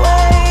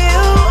way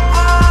you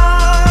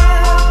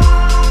are.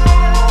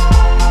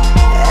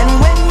 And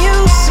when you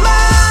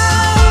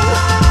smile,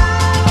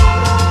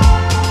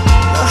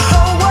 the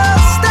whole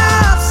world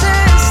stops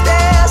and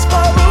stares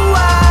for a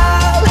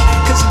while,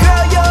 'cause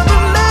girl, you're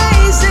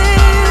amazing,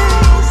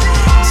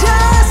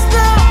 just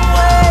the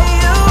way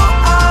you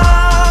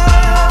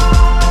are.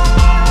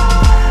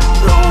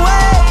 The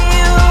way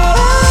you are.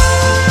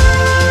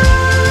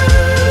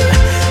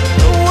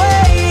 The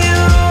way you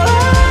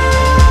are.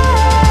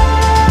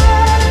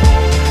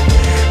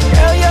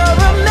 Girl, you're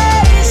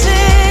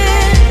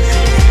amazing,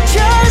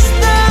 just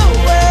the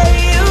way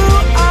you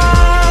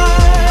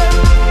are.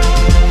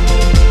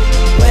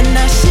 When I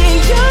see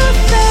your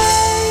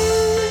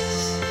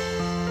face,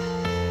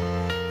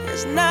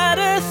 there's not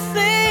a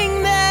thing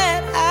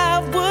that I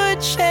would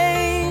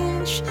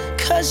change,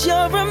 'cause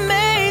you're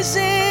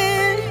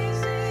amazing,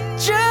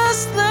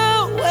 just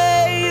the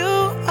way you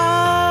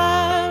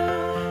are.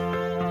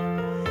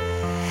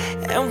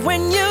 And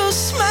when you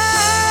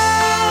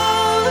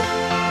smile,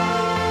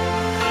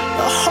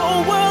 the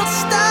whole world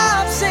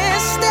stops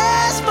and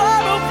stares for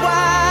a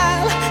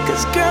while,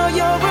 'cause girl,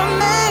 you're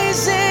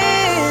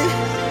amazing,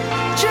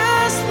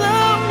 just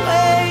the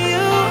way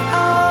you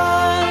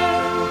are.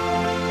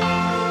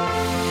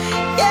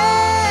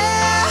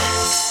 Yeah.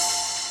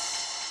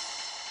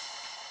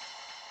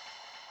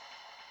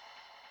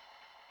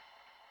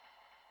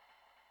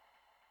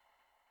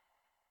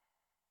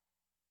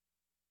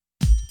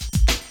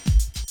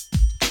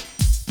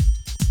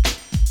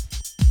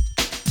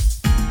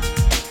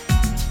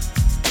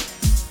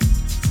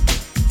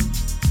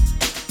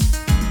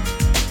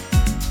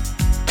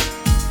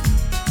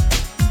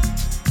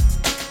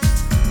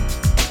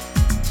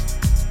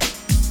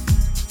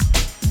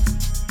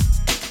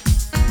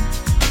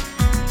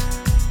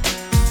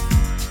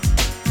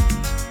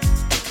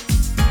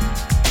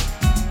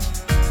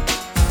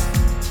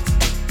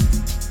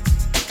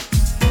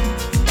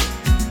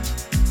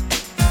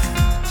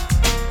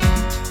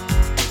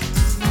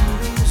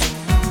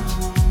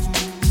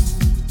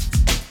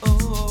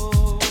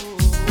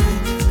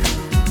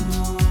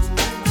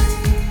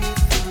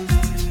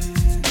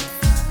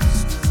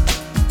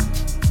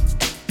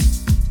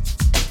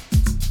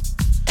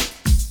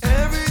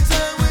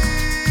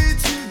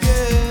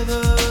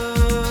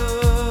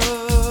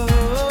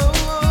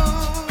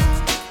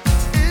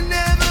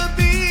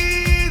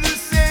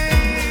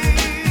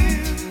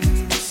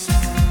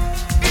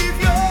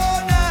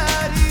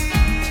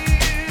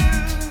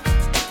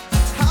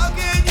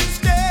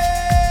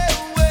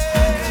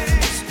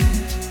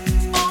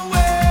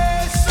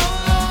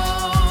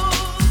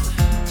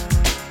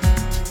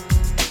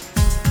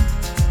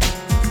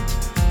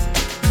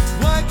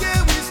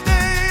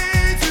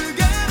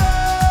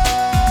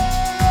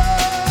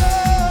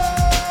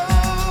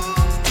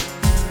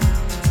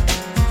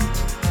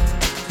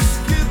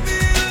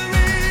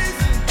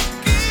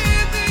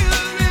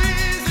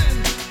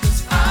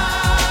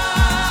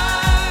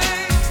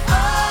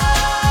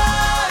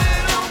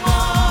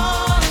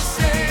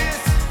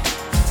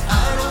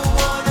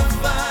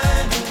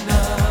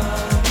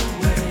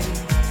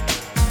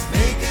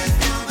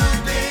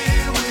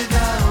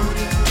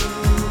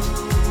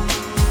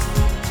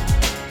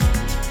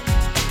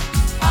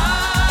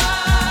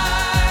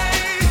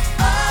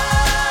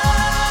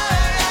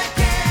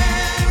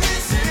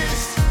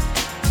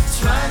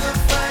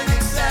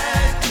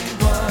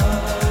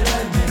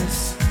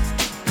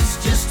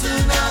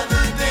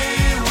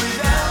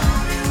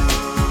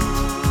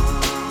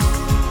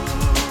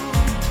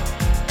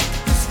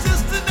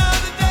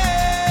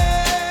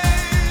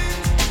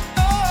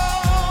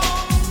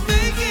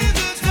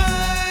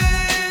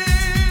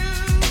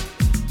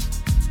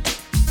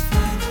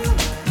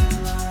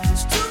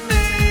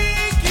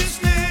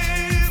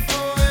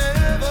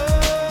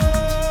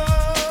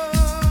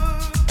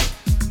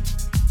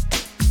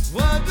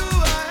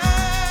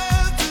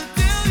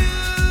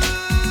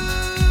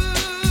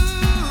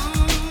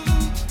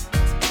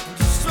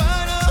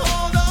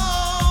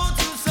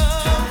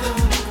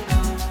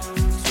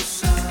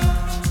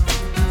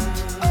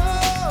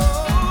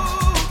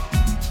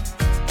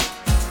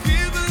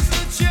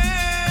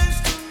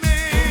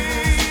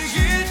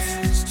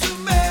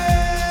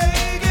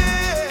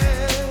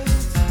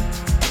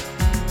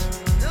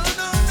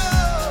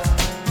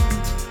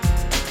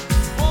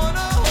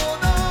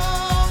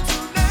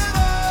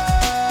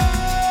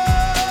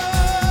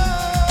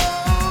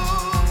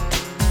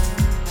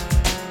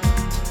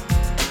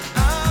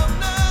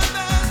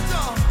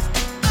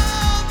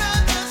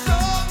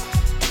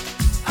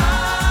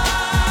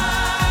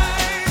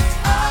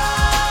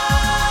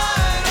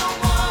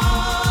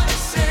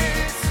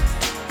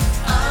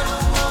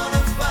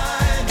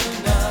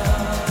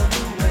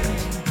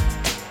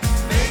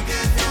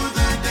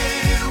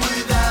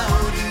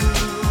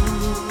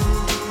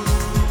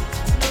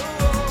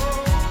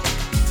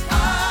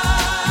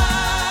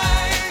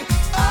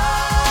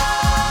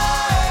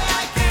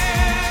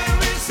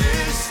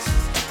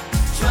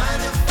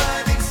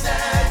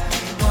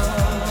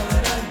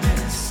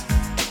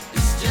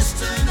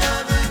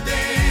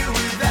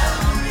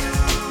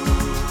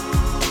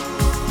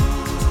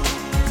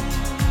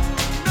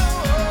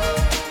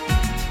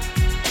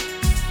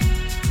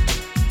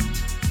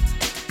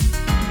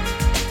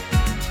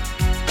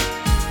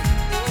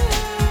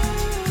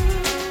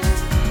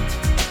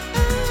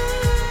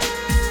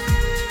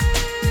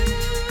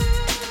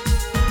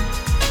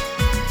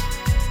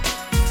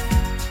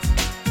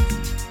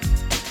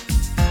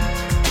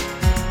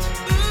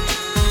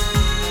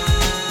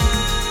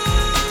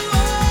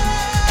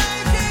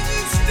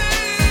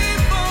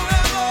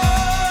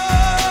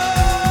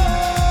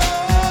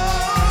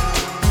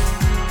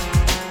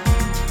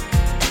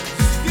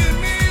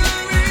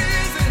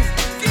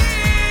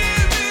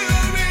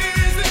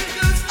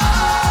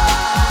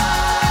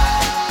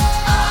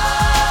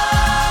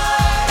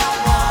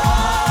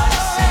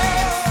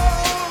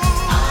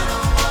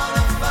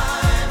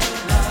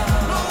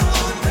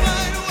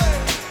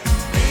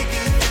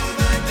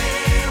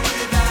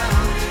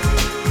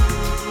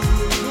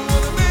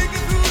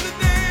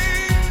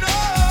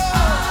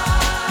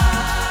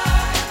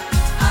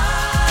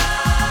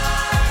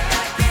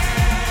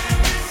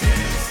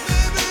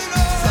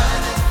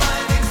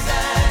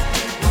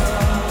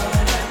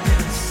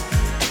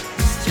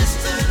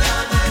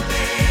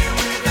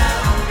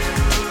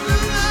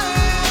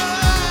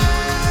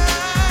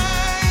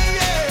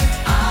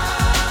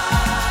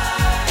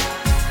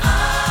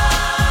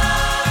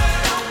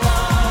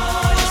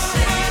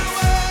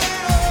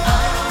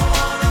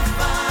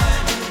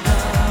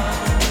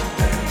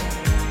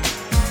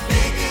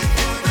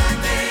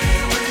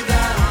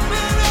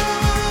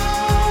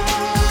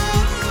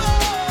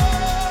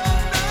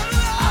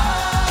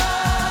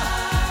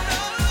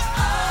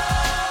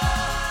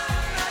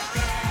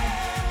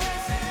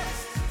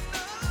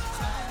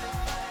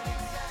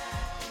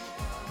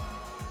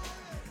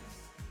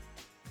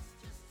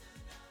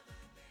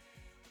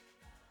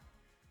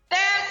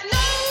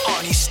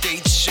 Arnie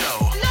State Show.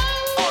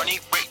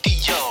 Arnie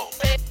Radio.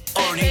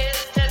 Arnie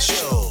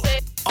Show.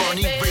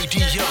 Arnie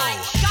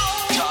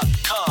Radio.com.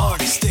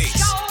 Arnie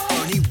States.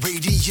 Arnie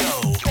Radio.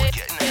 You're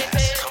getting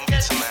ass. Come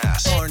get some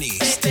ass.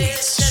 Arnie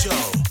States Show.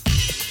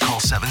 Call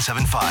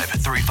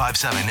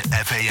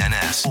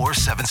 775-357-FANS or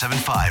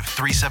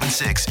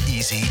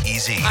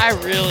 775-376-EASY. I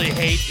really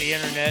hate the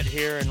internet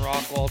here in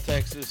Rockwall,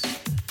 Texas.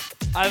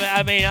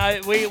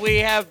 We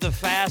have the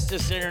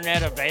fastest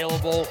internet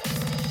available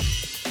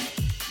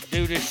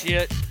due to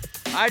shit.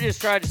 I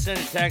just tried to send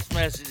a text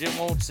message. It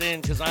won't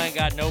send because I ain't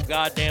got no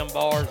goddamn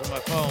bars on my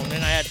phone.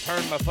 Then I had to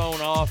turn my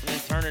phone off and then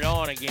turn it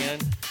on again.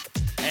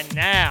 And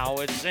now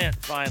it's sent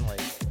finally.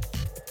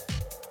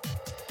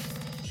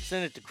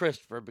 Send it to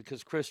Christopher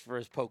because Christopher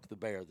has poked the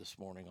bear this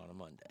morning on a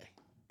Monday.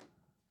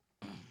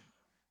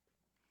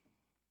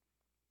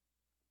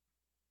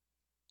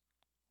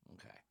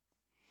 Okay.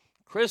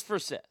 Christopher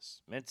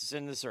says, meant to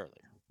send this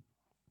earlier.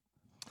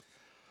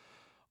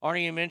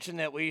 Arnie, you mentioned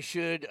that we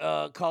should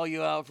call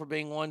you out for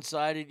being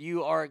one-sided.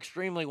 You are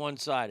extremely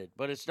one-sided,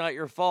 but it's not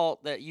your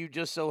fault that you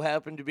just so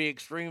happen to be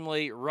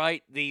extremely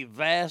right the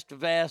vast,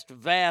 vast,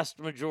 vast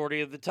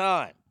majority of the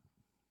time.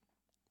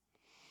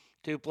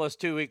 2 +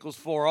 2 =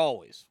 4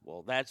 always.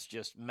 Well, that's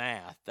just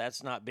math.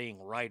 That's not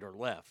being right or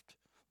left.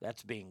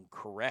 That's being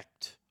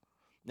correct.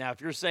 Now,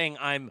 if you're saying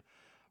I'm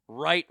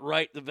right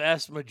the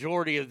vast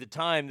majority of the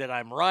time that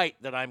I'm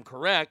right, that I'm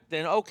correct,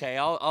 then okay,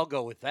 I'll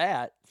go with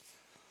that.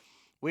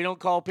 We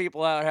don't call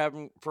people out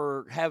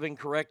for having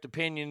correct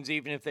opinions,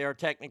 even if they are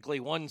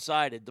technically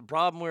one-sided. The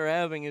problem we're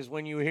having is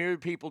when you hear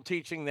people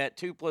teaching that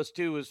 2 +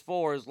 2 =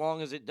 4, as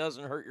long as it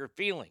doesn't hurt your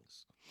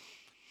feelings.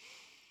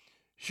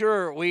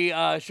 Sure, we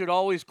should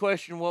always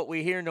question what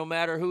we hear, no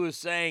matter who is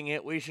saying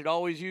it. We should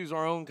always use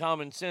our own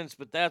common sense,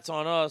 but that's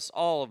on us,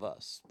 all of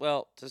us.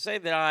 Well, to say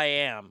that I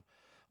am,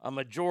 a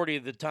majority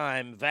of the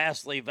time,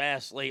 vastly,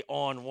 vastly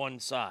on one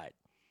side,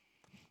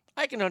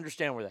 I can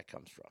understand where that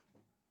comes from.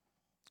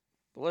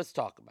 But let's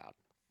talk about it.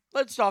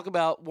 Let's talk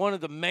about one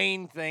of the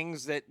main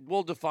things that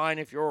will define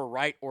if you're a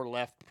right or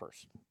left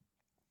person.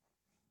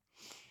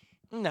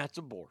 And that's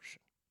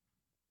abortion.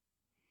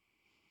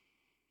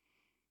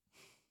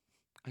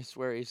 I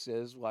swear he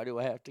says, why do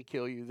I have to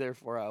kill you?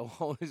 Therefore, I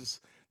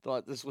always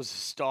thought this was a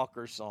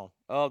stalker song.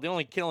 Oh, the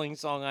only killing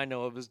song I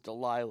know of is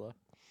Delilah.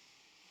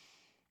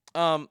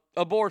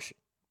 Abortion.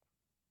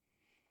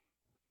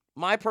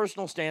 My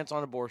personal stance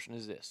on abortion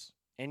is this.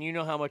 And you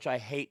know how much I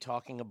hate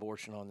talking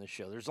abortion on this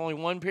show. There's only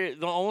one period.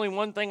 The only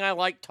one thing I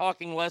like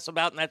talking less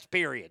about, and that's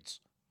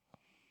periods.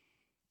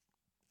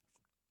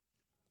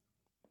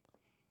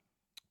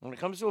 When it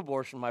comes to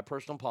abortion, my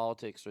personal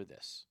politics are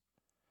this.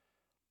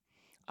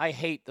 I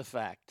hate the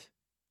fact,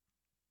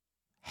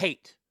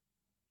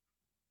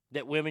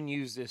 that women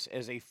use this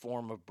as a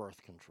form of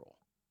birth control.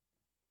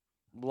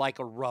 Like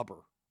a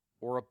rubber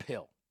or a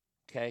pill,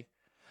 okay?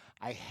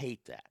 I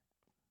hate that.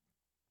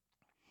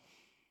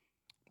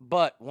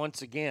 But,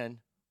 once again,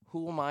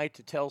 who am I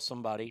to tell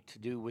somebody to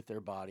do with their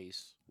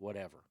bodies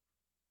whatever?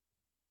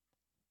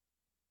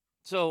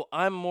 So,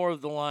 I'm more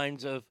of the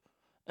lines of,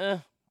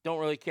 don't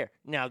really care.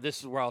 Now, this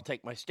is where I'll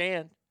take my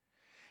stand.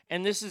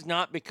 And this is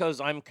not because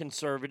I'm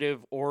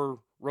conservative or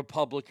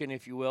Republican,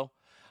 if you will.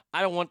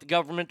 I don't want the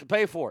government to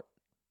pay for it.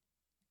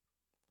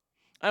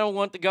 I don't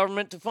want the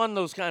government to fund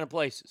those kind of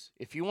places.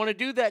 If you want to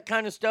do that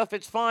kind of stuff,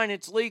 it's fine.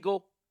 It's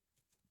legal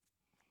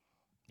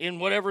in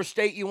whatever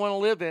state you want to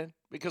live in,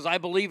 because I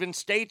believe in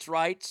states'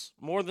 rights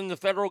more than the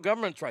federal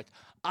government's rights.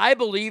 I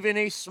believe in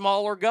a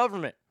smaller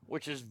government,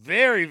 which is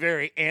very,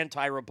 very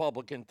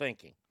anti-Republican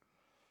thinking.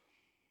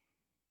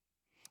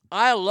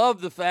 I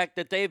love the fact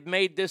that they've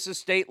made this a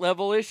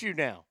state-level issue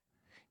now.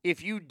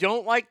 If you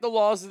don't like the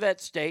laws of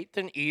that state,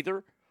 then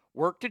either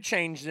work to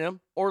change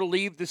them or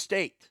leave the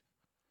state.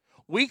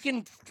 We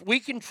can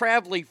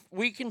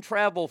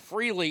travel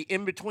freely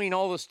in between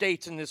all the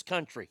states in this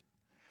country.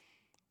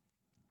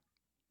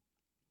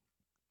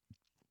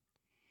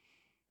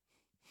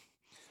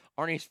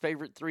 Arnie's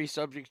favorite 3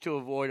 subjects to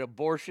avoid: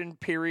 abortion,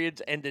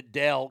 periods, and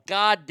Adele.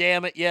 God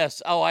damn it,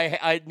 yes. Oh,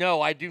 I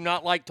know. I do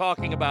not like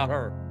talking about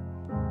her.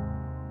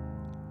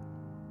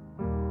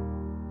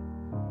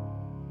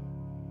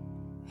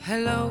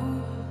 Hello,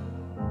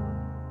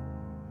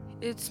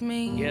 it's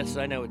me. Yes,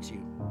 I know it's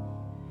you.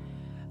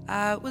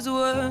 I was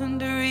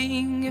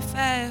wondering if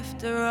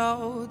after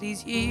all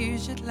these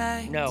years you'd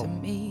like to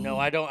meet. No,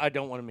 I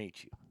don't want to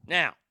meet you.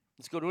 Now,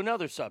 let's go to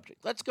another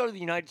subject. Let's go to the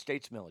United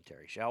States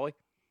military, shall we?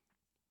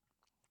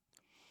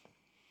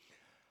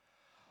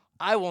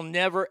 I will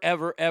never,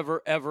 ever,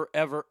 ever, ever,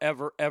 ever,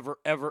 ever, ever,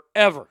 ever,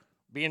 ever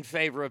be in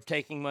favor of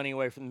taking money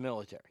away from the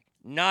military.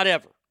 Not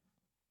ever.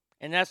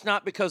 And that's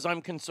not because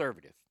I'm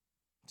conservative.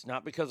 It's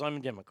not because I'm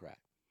a Democrat.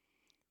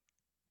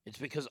 It's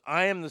because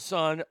I am the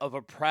son of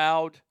a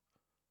proud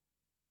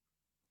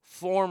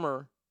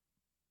former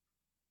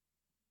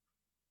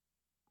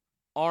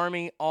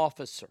Army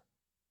officer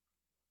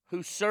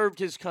who served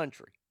his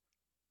country,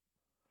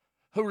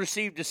 who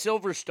received a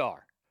Silver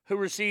Star, who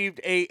received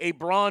a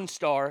Bronze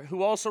Star,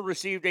 who also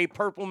received a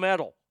Purple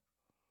Medal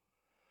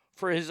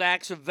for his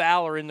acts of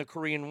valor in the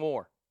Korean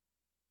War.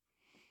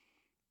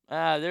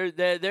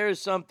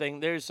 There's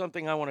something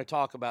I want to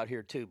talk about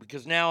here too,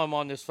 because now I'm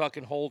on this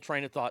fucking whole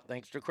train of thought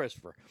thanks to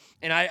Christopher.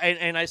 And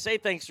I say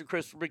thanks to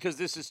Christopher because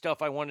this is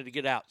stuff I wanted to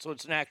get out. So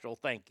it's an actual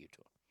thank you to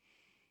him.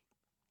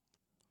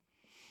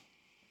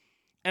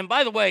 And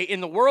by the way,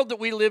 in the world that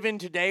we live in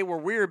today where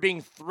we are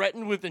being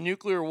threatened with a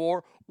nuclear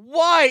war,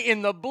 why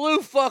in the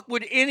blue fuck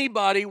would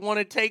anybody want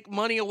to take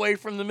money away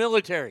from the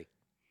military?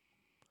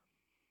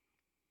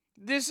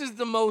 This is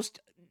the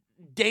most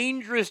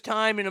dangerous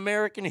time in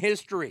American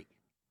history.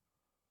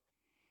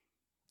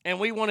 And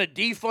we want to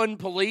defund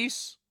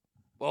police?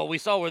 Well, we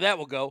saw where that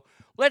will go.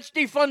 Let's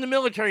defund the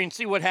military and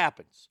see what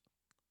happens.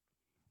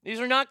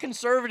 These are not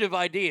conservative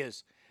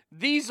ideas.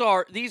 These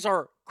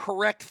are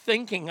correct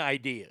thinking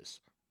ideas.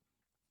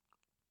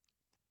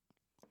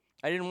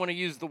 I didn't want to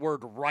use the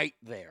word right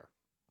there.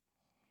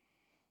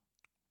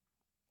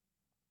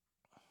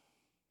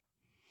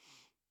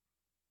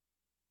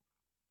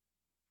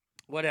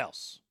 What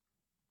else?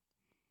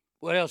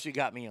 What else you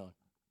got me on?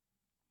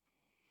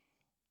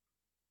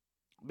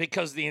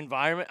 Because the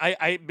environment,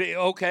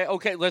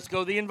 okay, let's go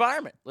to the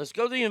environment. Let's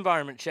go to the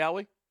environment, shall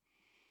we?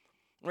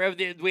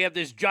 We have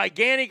this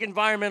gigantic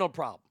environmental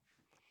problem.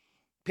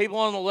 People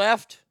on the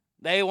left,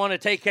 they want to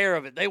take care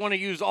of it. They want to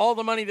use all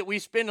the money that we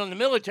spend on the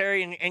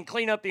military and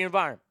clean up the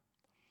environment.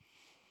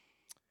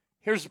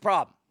 Here's the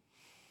problem.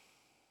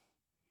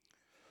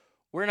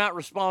 We're not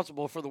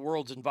responsible for the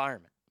world's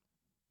environment.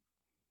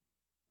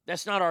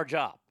 That's not our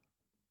job.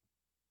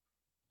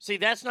 See,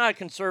 that's not a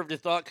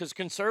conservative thought because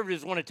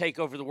conservatives want to take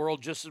over the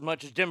world just as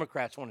much as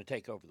Democrats want to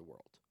take over the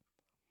world.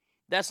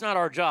 That's not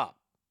our job.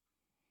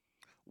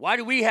 Why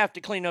do we have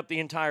to clean up the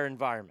entire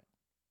environment?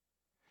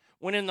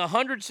 When in the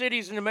 100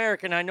 cities in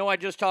America, and I know I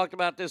just talked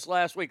about this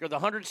last week, or the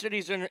 100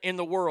 cities in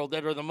the world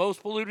that are the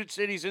most polluted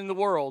cities in the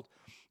world,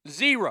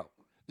 zero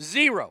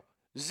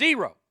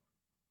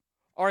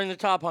are in the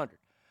top 100.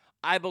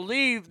 I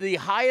believe the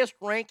highest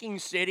ranking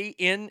city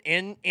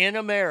in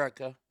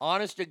America,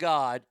 honest to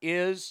God,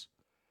 is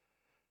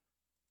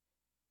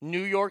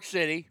New York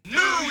City. New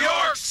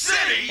York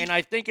City! And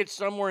I think it's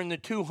somewhere in the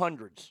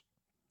 200s.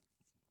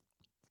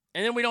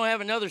 And then we don't have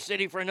another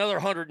city for another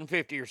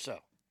 150 or so.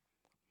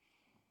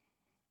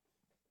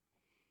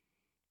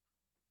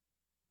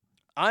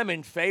 I'm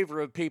in favor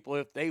of people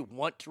if they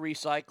want to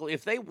recycle,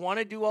 if they want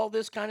to do all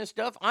this kind of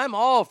stuff, I'm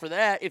all for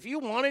that. If you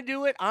want to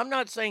do it, I'm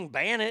not saying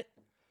ban it.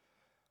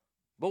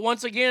 But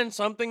once again,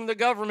 something the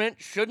government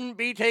shouldn't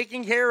be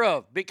taking care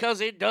of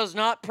because it does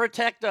not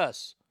protect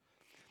us.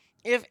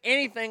 If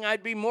anything,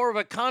 I'd be more of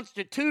a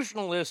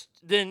constitutionalist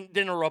than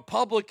a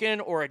Republican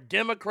or a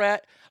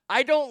Democrat.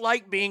 I don't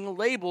like being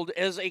labeled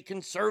as a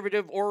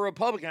conservative or a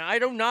Republican. I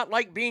do not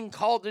like being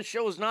called, this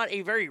show is not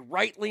a very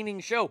right-leaning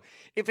show.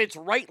 If it's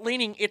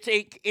right-leaning, it's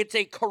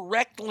a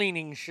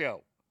correct-leaning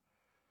show.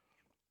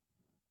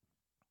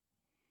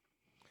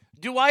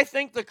 Do I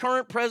think the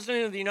current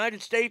president of the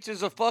United States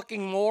is a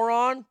fucking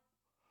moron?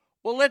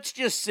 Well, let's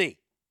just see.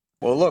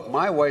 Well, look,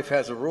 my wife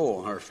has a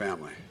rule in her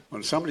family.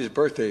 When somebody's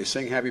birthday,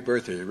 sing happy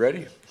birthday. You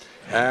ready?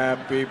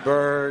 Happy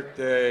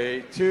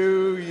birthday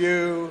to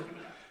you.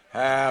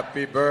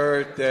 Happy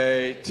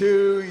birthday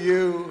to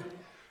you.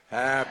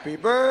 Happy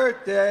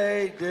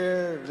birthday,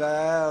 dear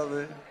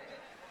Valen.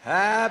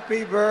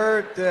 Happy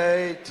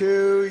birthday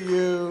to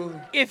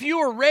you. If you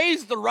were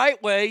raised the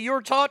right way,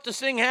 you're taught to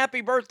sing happy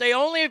birthday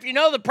only if you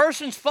know the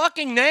person's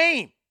fucking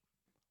name.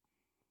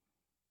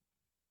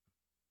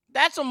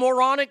 That's a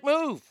moronic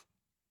move.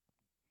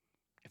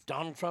 If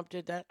Donald Trump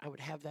did that, I would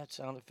have that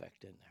sound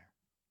effect in there.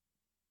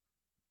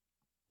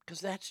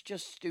 Because that's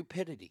just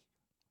stupidity.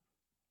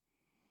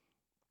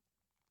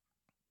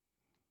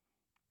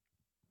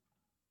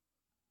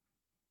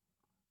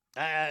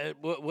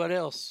 What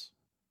else?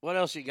 What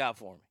else you got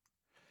for me?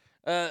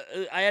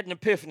 I had an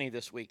epiphany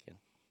this weekend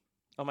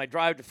on my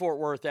drive to Fort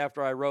Worth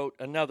after I wrote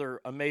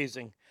another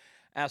amazing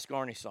Ask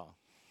Arnie song.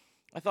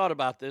 I thought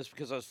about this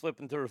because I was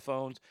flipping through the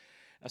phones.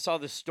 I saw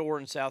this store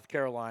in South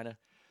Carolina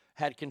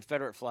had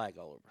Confederate flag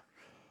all over.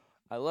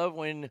 I love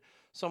when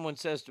someone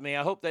says to me,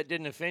 I hope that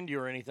didn't offend you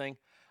or anything.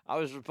 I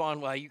always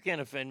respond, well, you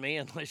can't offend me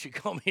unless you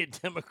call me a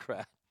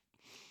Democrat.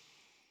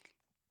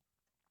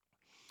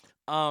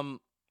 I'm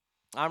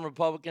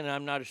Republican, and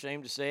I'm not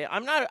ashamed to say it.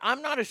 I'm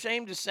not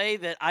ashamed to say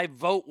that I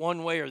vote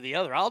one way or the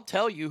other. I'll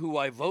tell you who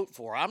I vote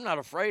for. I'm not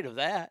afraid of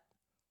that.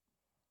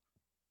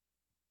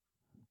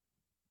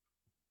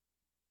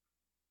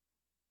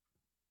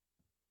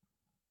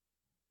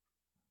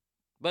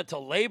 But to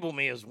label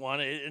me as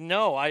one,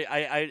 no.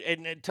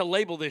 And to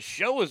label this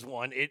show as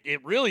one,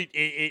 it really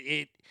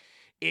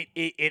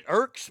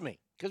irks me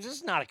because this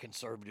is not a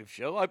conservative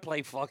show. I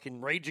play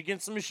fucking Rage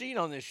Against the Machine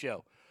on this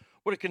show.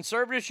 Would a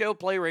conservative show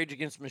play Rage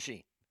Against the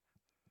Machine?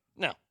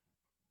 No.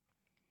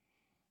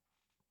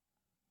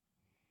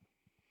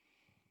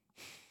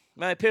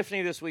 My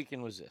epiphany this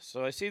weekend was this.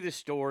 So I see this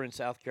store in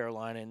South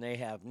Carolina, and they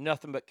have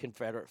nothing but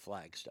Confederate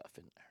flag stuff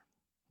in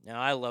there.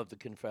 Now, I love the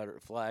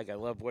Confederate flag. I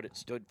love what it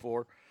stood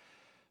for.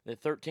 The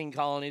 13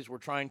 colonies were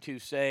trying to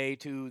say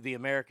to the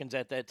Americans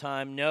at that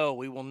time, no,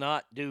 we will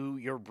not do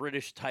your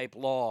British type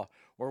law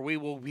where we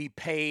will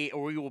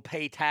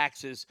pay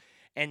taxes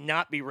and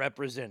not be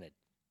represented.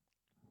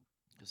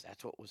 Because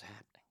that's what was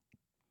happening.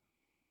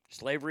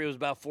 Slavery was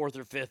about 4th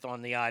or 5th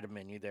on the item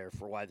menu there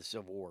for why the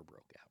Civil War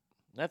broke out.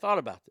 And I thought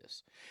about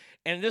this.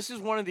 And this is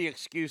one of the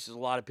excuses a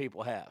lot of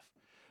people have.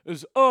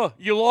 Is,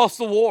 you lost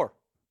the war.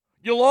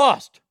 You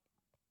lost.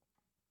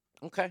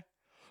 Okay.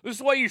 This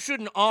is why you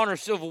shouldn't honor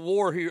Civil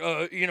War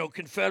here,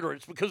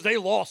 Confederates, because they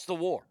lost the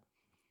war.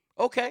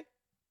 Okay.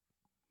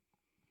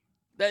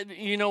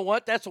 You know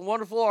what? That's a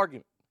wonderful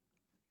argument.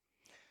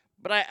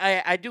 But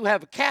I do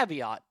have a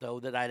caveat,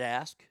 though, that I'd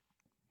ask.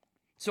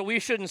 So we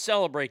shouldn't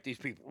celebrate these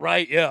people,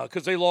 right? Yeah,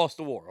 because they lost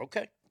the war.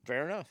 Okay,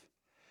 fair enough.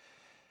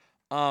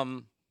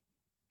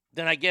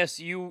 Then I guess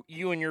you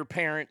and your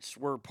parents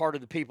were part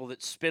of the people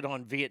that spit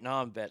on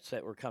Vietnam vets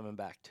that were coming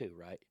back too,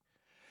 right?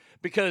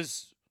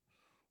 Because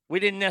we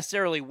didn't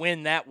necessarily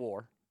win that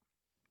war.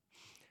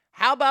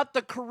 How about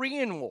the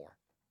Korean War?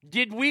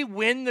 Did we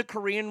win the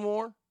Korean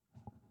War?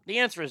 The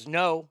answer is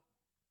no.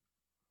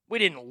 We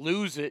didn't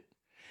lose it.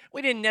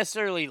 We didn't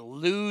necessarily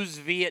lose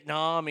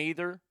Vietnam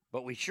either,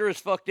 but we sure as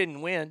fuck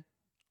didn't win.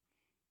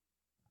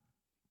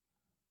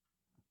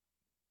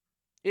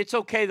 It's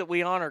okay that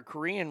we honor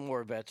Korean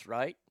War vets,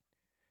 right?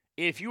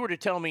 If you were to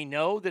tell me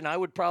no, then I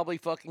would probably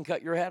fucking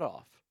cut your head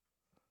off.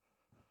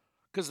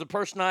 Because the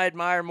person I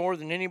admire more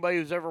than anybody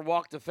who's ever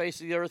walked the face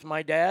of the earth,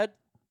 my dad,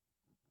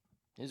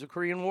 is a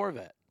Korean War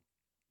vet.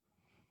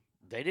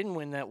 They didn't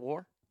win that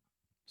war.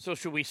 So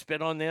should we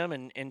spit on them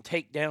and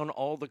take down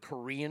all the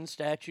Korean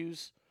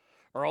statues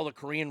or all the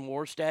Korean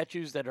War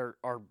statues that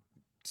are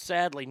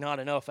sadly not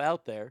enough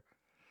out there?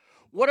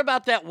 What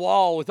about that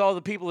wall with all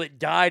the people that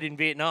died in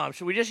Vietnam?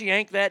 Should we just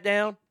yank that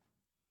down?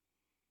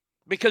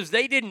 Because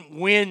they didn't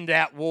win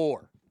that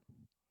war.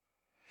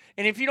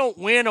 And if you don't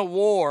win a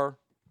war,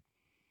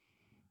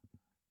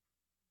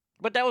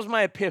 but that was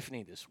my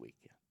epiphany this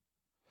weekend.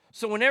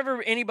 So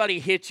whenever anybody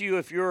hits you,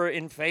 if you're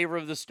in favor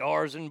of the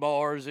stars and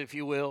bars, if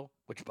you will,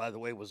 which, by the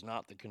way, was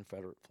not the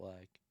Confederate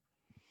flag.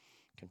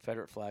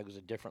 Confederate flag was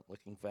a different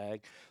looking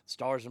flag.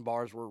 Stars and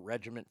bars were a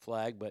regiment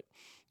flag, but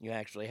you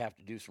actually have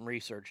to do some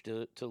research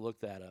to look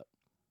that up.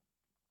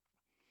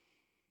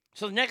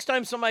 So the next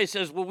time somebody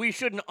says, well, we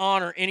shouldn't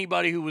honor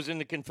anybody who was in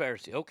the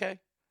Confederacy, okay.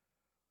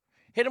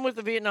 Hit them with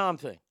the Vietnam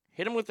thing.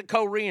 Hit them with the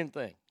Korean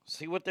thing.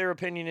 See what their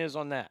opinion is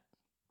on that.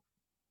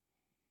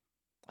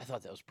 I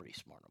thought that was pretty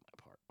smart on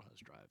my part when I was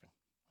driving.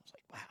 I was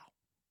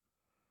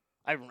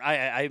like,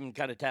 wow. I even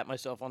kind of tapped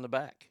myself on the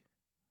back.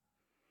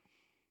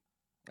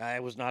 I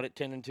was not at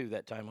 10 and 2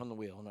 that time on the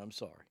wheel, and I'm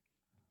sorry.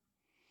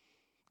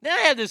 Now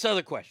I had this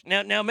other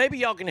question. Now maybe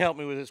y'all can help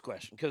me with this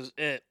question, because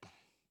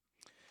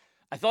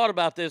I thought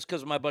about this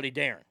because of my buddy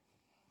Darren.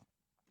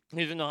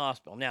 He's in the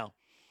hospital. Now,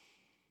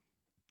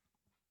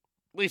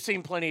 we've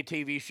seen plenty of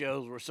TV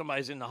shows where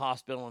somebody's in the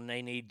hospital and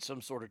they need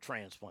some sort of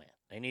transplant.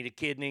 They need a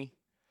kidney.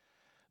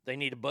 They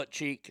need a butt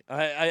cheek.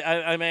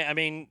 I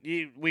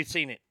mean, we've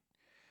seen it.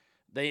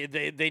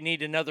 They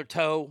need another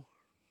toe,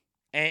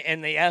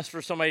 and they ask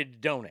for somebody to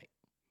donate.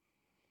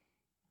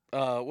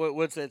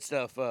 What's that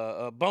stuff?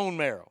 Bone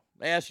marrow.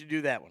 They ask you to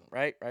do that one,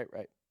 right?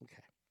 Okay.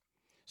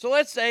 So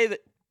let's say that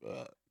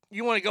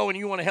you want to go and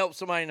you want to help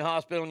somebody in the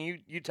hospital, and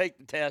you take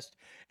the test,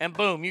 and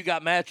boom, you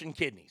got matching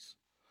kidneys.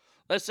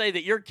 Let's say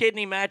that your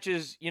kidney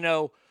matches,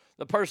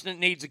 the person that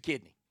needs a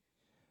kidney.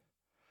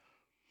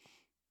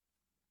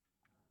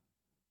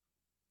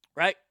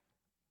 Right?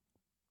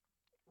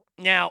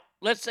 Now,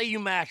 let's say you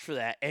match for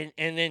that, and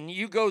then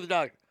you go to the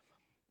doctor.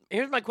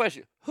 Here's my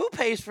question. Who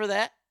pays for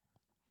that?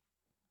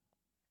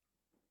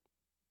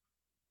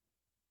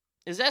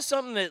 Is that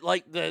something that,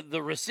 like,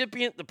 the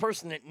recipient, the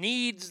person that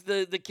needs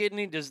the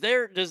kidney, does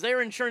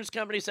their insurance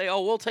company say,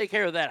 oh, we'll take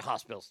care of that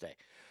hospital stay?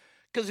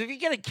 Because if you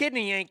get a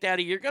kidney yanked out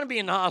of you, you're going to be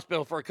in the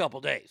hospital for a couple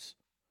days.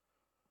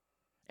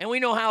 And we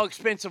know how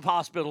expensive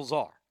hospitals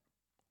are.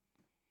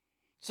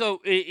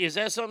 So is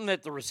that something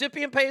that the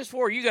recipient pays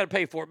for, or you got to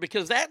pay for it?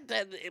 Because that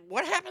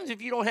what happens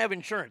if you don't have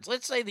insurance?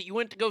 Let's say that you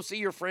went to go see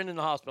your friend in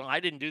the hospital. I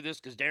didn't do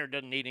this because Darren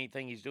doesn't need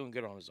anything. He's doing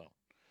good on his own.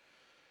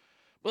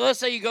 But let's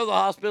say you go to the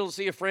hospital to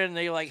see a friend, and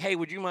they're like, hey,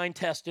 would you mind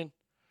testing?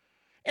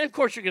 And, of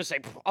course, you're going to say,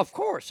 of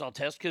course I'll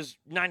test, because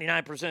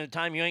 99% of the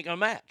time you ain't going to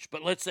match.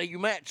 But let's say you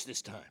match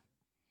this time.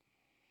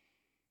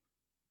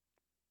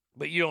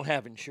 But you don't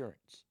have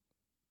insurance.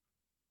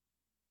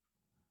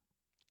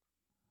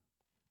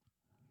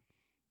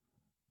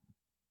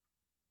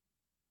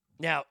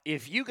 Now,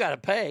 if you got to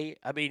pay,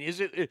 I mean,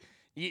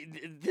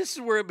 this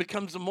is where it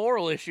becomes a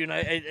moral issue. And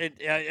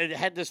I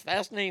had this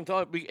fascinating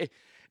thought.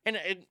 And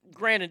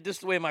granted, this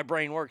is the way my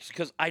brain works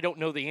because I don't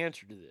know the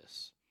answer to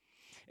this.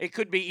 It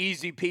could be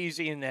easy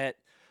peasy in that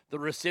the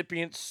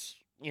recipients,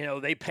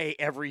 they pay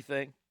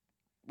everything,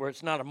 where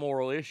it's not a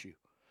moral issue.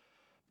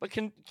 But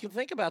can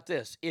think about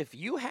this. If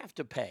you have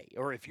to pay,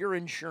 or if your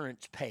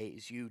insurance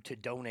pays you to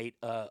donate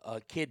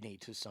a kidney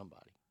to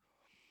somebody,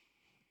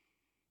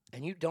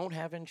 and you don't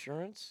have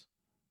insurance,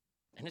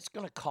 and it's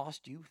going to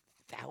cost you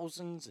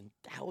thousands and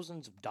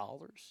thousands of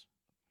dollars?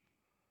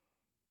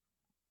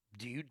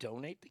 Do you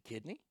donate the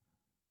kidney?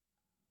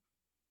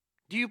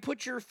 Do you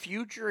put your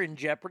future in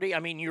jeopardy?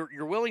 I mean,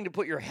 you're willing to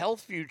put your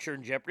health future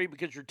in jeopardy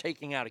because you're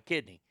taking out a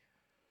kidney.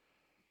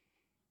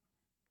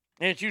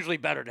 And it's usually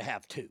better to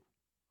have two.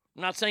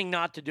 I'm not saying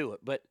not to do it,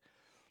 but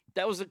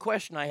that was the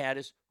question I had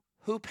is,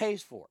 who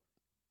pays for it?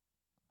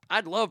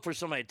 I'd love for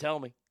somebody to tell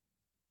me.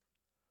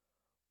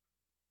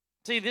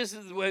 See, this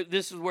is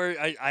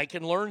where I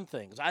can learn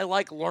things. I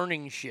like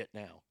learning shit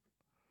now.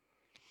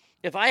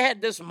 If I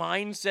had this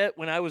mindset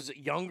when I was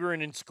younger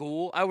and in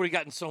school, I would have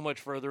gotten so much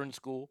further in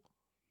school.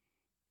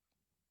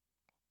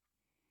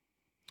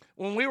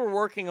 When we were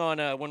working on,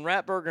 when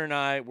Ratburger and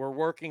I were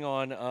working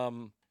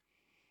on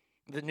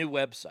the new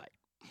website,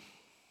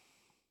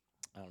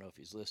 I don't know if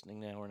he's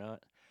listening now or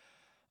not.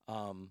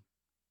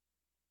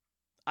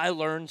 I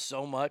learned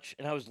so much,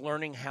 and I was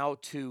learning how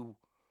to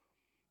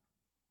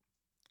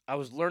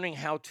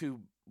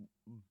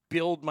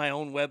build my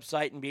own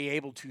website and be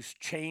able to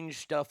change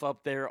stuff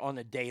up there on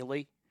the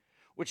daily,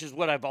 which is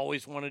what I've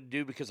always wanted to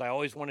do because I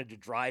always wanted to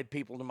drive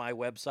people to my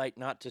website,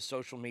 not to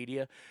social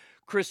media.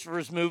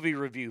 Christopher's movie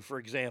review, for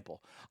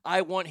example.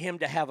 I want him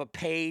to have a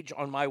page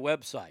on my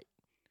website,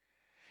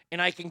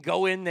 and I can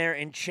go in there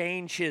and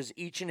change his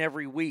each and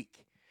every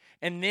week,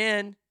 and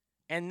then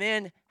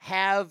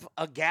have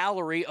a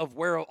gallery of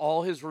where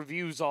all his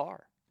reviews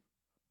are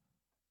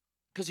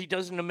because he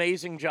does an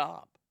amazing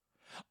job.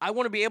 I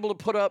want to be able to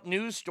put up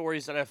news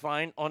stories that I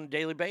find on a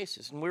daily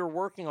basis, and we were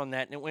working on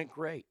that, and it went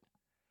great.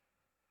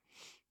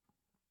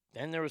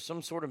 Then there was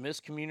some sort of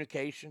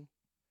miscommunication.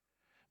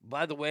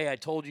 By the way, I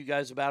told you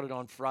guys about it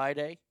on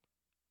Friday.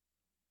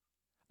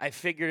 I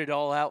figured it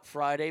all out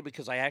Friday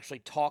because I actually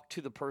talked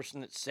to the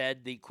person that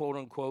said the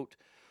quote-unquote,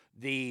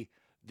 the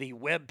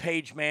web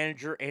page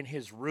manager and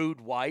his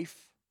rude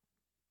wife.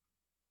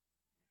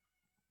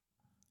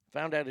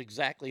 Found out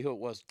exactly who it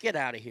was. Get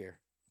out of here.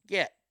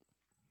 Get.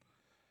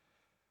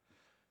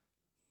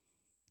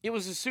 It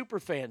was a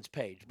Superfans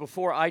page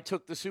before I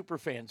took the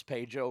Superfans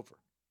page over.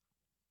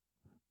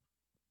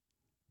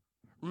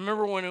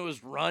 Remember when it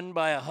was run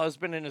by a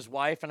husband and his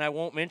wife, and I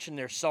won't mention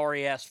their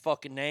sorry-ass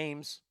fucking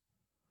names.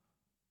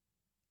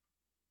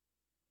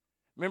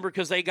 Remember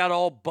because they got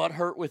all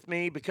butthurt with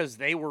me because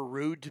they were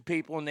rude to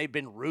people, and they've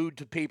been rude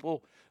to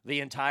people the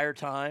entire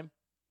time?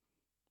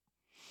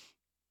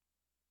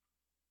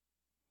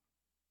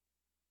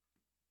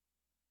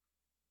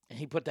 And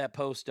he put that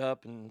post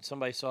up, and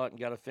somebody saw it and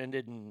got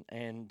offended,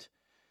 and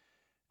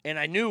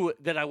I knew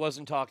that I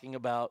wasn't talking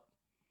about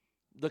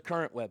the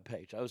current web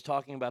page. I was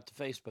talking about the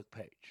Facebook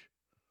page.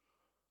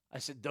 I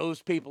said,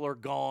 those people are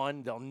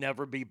gone. They'll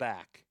never be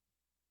back.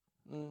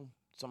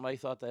 Somebody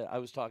thought that I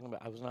was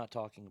not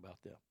talking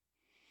about them.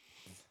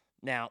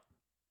 Now,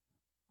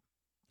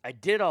 I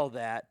did all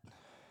that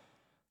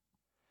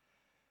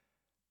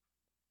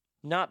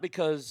not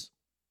because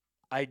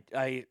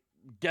I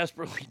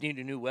desperately need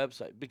a new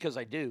website, because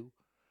I do,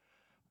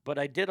 but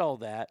I did all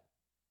that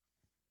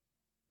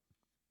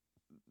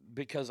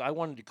because I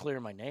wanted to clear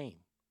my name.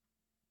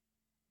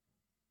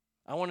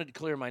 I wanted to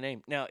clear my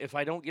name. Now, if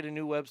I don't get a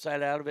new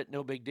website out of it,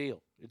 no big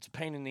deal. It's a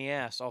pain in the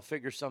ass. I'll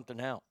figure something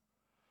out.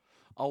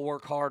 I'll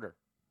work harder.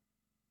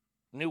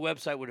 A new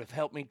website would have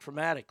helped me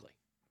dramatically.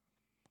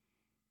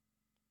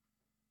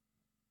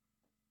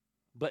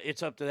 But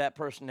it's up to that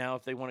person now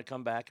if they want to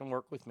come back and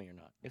work with me or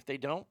not. If they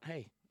don't,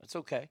 hey, that's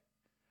okay.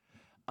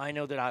 I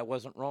know that I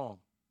wasn't wrong.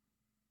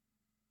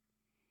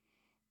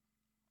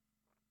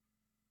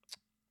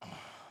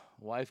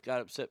 Wife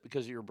got upset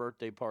because of your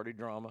birthday party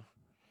drama.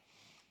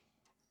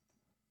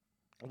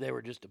 They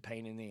were just a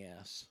pain in the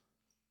ass.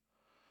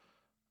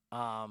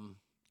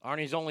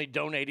 Arnie's only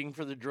donating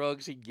for the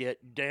drugs he'd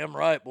get. Damn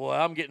right, boy.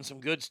 I'm getting some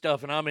good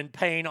stuff, and I'm in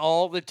pain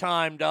all the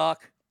time,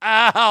 Doc.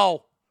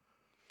 Ow!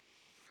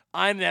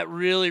 I'm that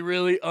really,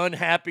 really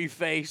unhappy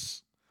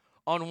face.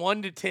 On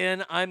 1 to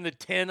 10, I'm the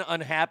 10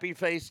 unhappy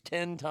face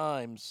 10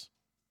 times.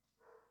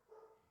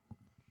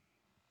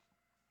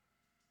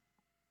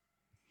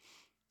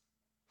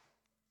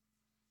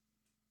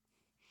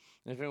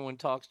 If anyone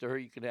talks to her,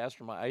 you could ask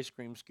for my ice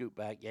cream scoop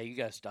back. Yeah, you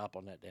got to stop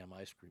on that damn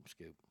ice cream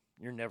scoop.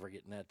 You're never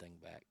getting that thing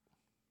back.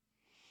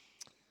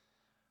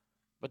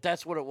 But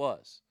that's what it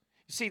was.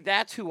 You see,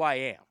 that's who I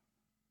am.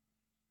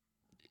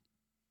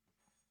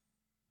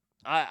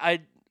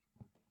 I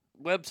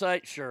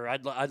website, sure.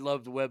 I'd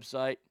love the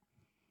website.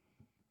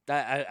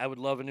 I would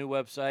love a new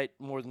website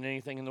more than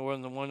anything in the world.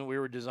 And the one that we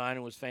were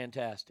designing was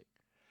fantastic.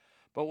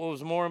 But what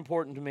was more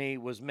important to me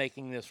was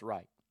making this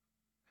right.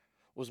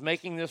 Was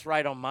making this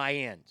right on my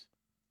end,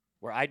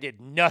 where I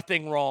did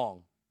nothing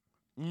wrong.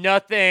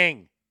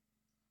 Nothing.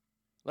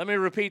 Let me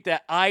repeat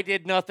that. I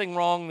did nothing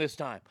wrong this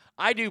time.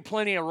 I do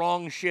plenty of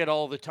wrong shit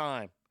all the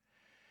time.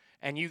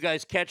 And you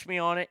guys catch me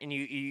on it, and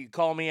you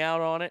call me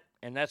out on it,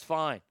 and that's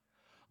fine.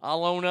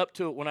 I'll own up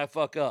to it when I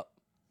fuck up.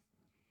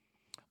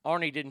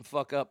 Arnie didn't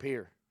fuck up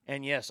here.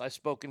 And yes, I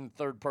spoke in the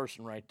third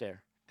person right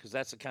there, because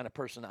that's the kind of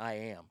person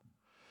I am.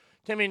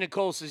 Timmy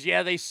Nicole says,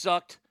 yeah, they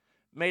sucked.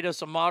 made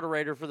us a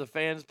moderator for the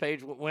fans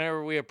page.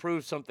 Whenever we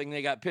approved something,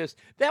 they got pissed.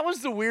 That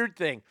was the weird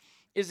thing,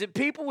 is that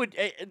people would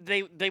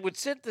they would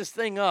set this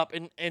thing up,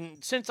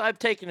 and since I've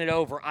taken it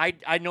over,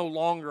 I no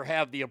longer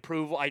have the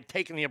approval. I've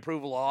taken the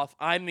approval off.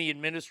 I'm the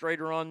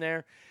administrator on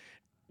there.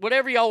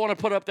 Whatever y'all want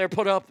to put up there,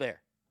 put up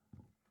there.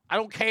 I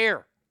don't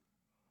care.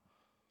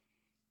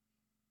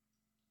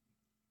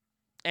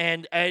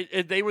 And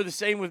they were the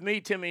same with me,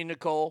 Timmy and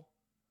Nicole.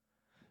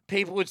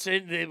 People would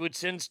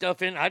send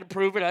stuff in. I'd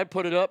approve it. I'd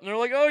put it up. And they're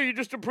like, oh, you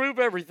just approve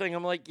everything.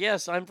 I'm like,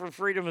 yes, I'm for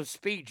freedom of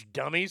speech,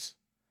 dummies.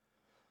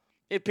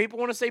 If people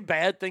want to say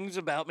bad things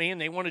about me and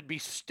they want to be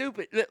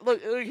stupid.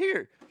 Look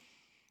here.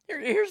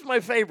 Here's my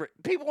favorite.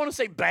 People want to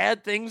say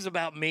bad things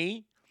about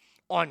me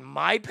on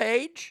my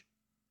page.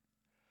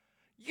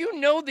 You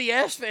know the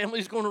ass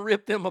family's going to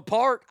rip them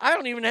apart. I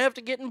don't even have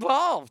to get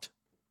involved.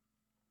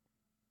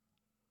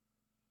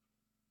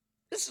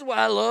 This is why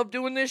I love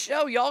doing this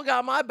show. Y'all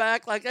got my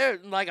back like a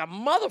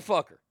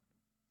motherfucker.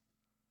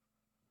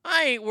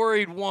 I ain't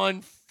worried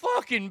one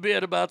fucking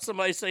bit about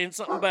somebody saying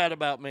something bad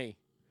about me.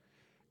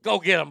 Go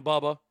get them,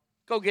 Bubba.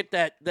 Go get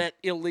that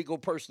illegal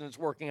person that's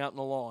working out in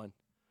the lawn.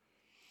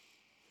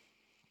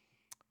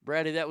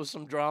 Brady, that was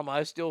some drama.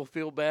 I still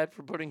feel bad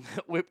for putting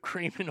that whipped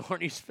cream in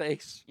Arnie's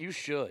face. You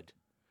should.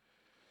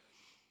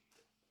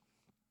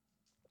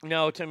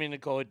 No, Timmy and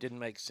Nicole, it didn't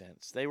make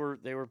sense. They were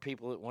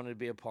people that wanted to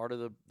be a part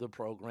of the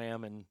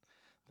program, and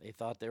they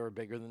thought they were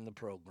bigger than the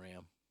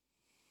program.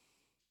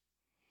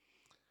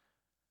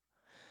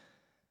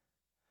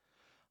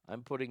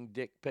 I'm putting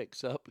dick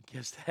pics up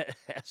against that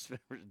ass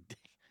member's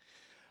dick.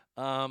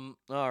 All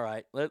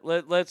right,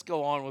 let's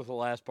go on with the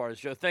last part of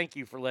the show. Thank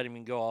you for letting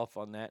me go off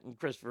on that, and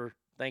Christopher,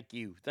 thank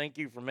you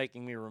for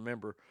making me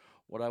remember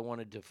what I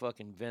wanted to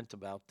fucking vent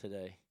about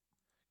today,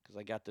 because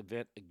I got to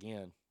vent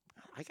again.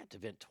 I got to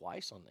vent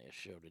twice on this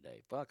show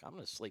today. Fuck, I'm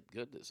going to sleep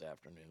good this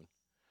afternoon.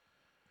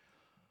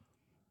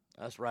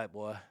 That's right,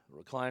 boy.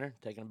 Recliner,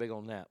 taking a big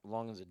old nap. As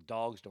long as the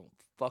dogs don't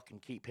fucking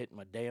keep hitting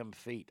my damn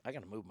feet. I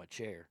got to move my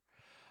chair.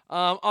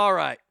 All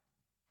right.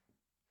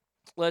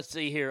 Let's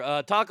see here.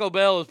 Taco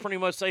Bell is pretty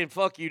much saying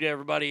fuck you to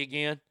everybody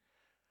again.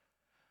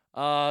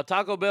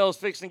 Taco Bell is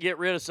fixing to get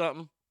rid of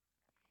something.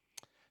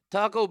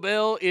 Taco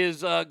Bell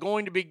is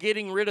going to be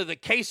getting rid of the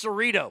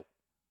quesarito.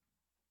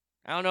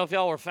 I don't know if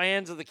y'all were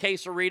fans of the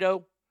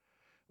quesarito.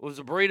 It was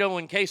a burrito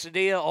and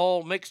quesadilla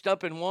all mixed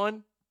up in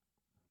one.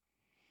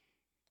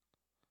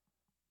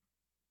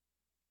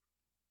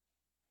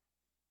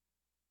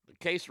 The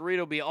quesarito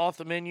will be off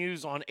the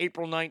menus on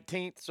April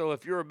 19th, so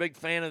if you're a big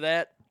fan of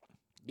that,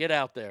 get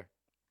out there.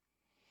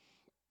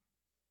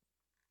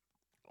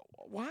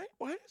 Why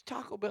does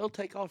Taco Bell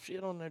take off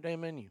shit on their damn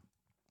menu?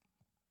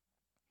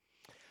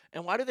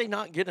 And why do they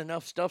not get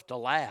enough stuff to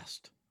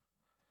last?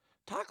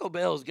 Taco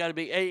Bell's got to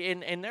be,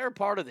 and they're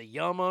part of the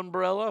Yum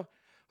umbrella.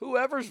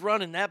 Whoever's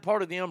running that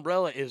part of the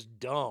umbrella is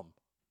dumb.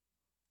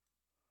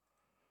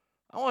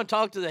 I want to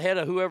talk to the head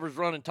of whoever's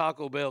running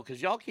Taco Bell,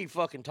 because y'all keep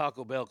fucking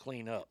Taco Bell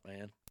clean up,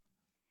 man.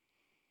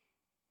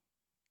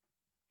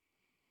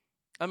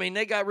 I mean,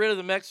 they got rid of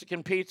the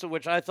Mexican pizza,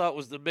 which I thought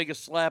was the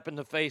biggest slap in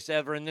the face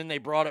ever, and then they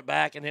brought it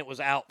back, and it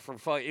was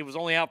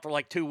only out for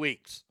like 2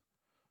 weeks.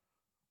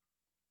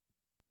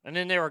 And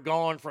then they were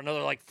gone for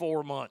another like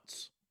 4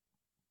 months.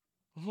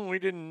 We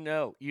didn't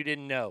know. You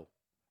didn't know.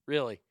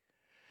 Really.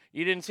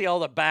 You didn't see all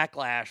the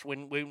backlash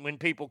when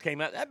people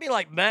came out. That'd be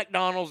like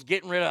McDonald's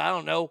getting rid of, I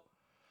don't know,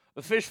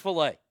 a fish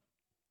fillet.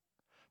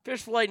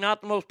 Fish fillet,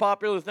 not the most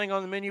popular thing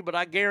on the menu, but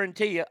I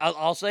guarantee you,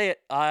 I'll say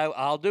it.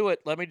 I'll do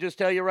it. Let me just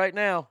tell you right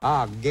now.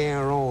 I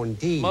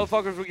guarantee.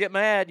 Motherfuckers will get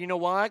mad. You know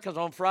why? Because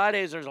on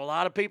Fridays, there's a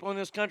lot of people in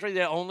this country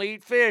that only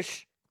eat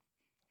fish.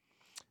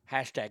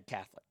 Hashtag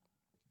Catholic.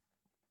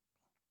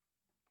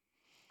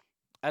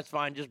 That's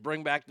fine. Just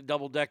bring back the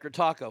double-decker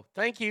taco.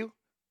 Thank you.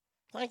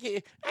 Thank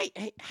you.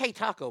 Hey,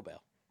 Taco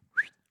Bell.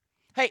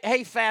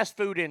 Hey, fast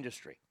food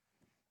industry.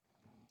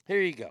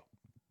 Here you go.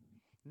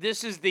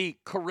 This is the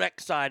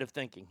correct side of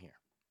thinking here.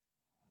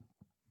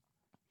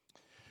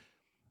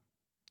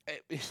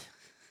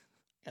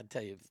 I'll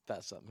tell you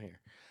about something here.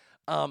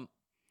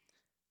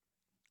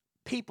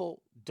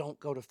 People don't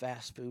go to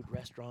fast food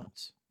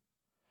restaurants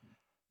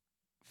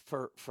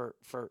for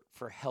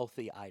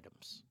healthy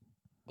items.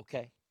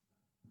 Okay?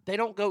 They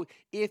don't go,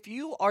 if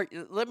you are,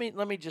 let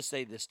me just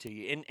say this to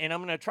you, and I'm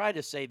going to try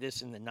to say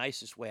this in the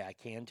nicest way I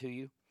can to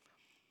you.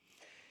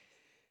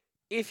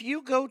 If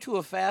you go to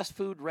a fast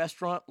food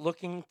restaurant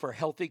looking for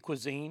healthy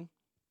cuisine,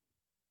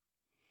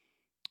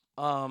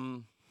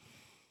 honestly,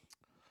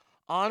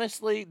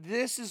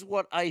 this is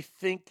what I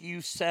think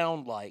you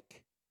sound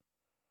like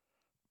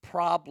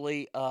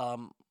probably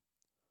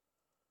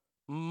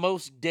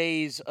most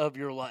days of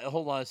your life.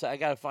 Hold on a second. I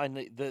got to find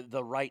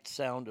the right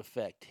sound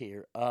effect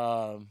here.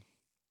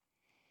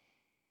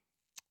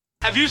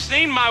 Have you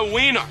seen my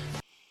wiener?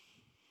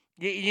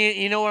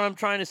 You know what I'm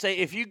trying to say?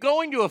 If you're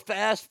going to a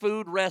fast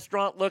food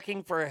restaurant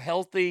looking for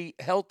healthy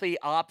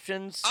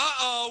options.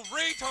 Uh-oh,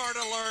 retard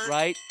alert.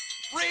 Right?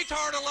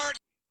 Retard alert.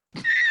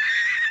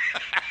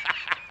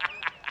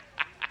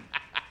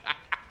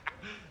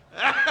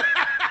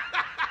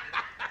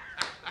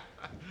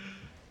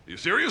 You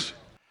serious?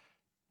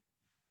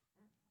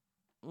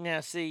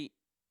 Now, you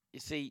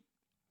see,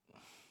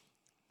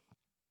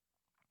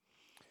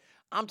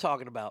 I'm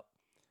talking about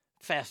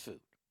fast food.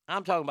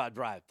 I'm talking about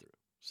drive-thru.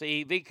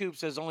 See, V. Coop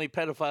says only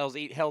pedophiles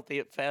eat healthy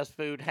at fast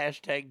food.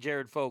 Hashtag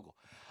Jared Fogle.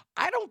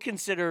 I don't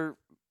consider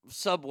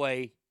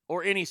Subway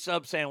or any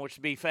sub sandwich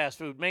to be fast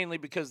food, mainly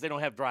because they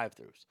don't have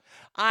drive-thrus.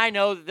 I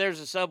know that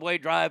there's a Subway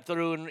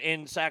drive-thru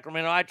in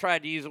Sacramento. I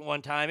tried to use it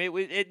one time.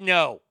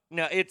 No,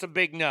 it's a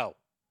big no.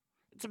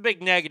 It's a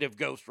big negative,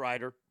 Ghost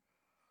Rider.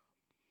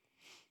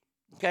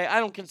 Okay, I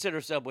don't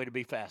consider Subway to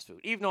be fast food.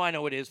 Even though I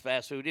know it is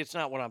fast food, it's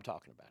not what I'm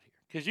talking about here.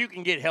 Because you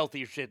can get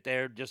healthier shit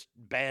there, just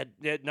bad,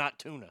 not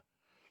tuna.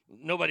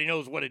 Nobody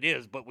knows what it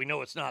is, but we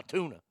know it's not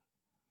tuna.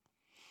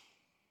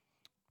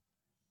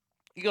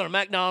 You go to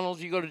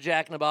McDonald's, you go to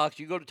Jack in the Box,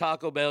 you go to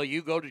Taco Bell,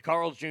 you go to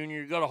Carl's Jr.,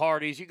 you go to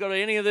Hardee's, you go to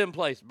any of them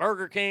places,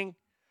 Burger King.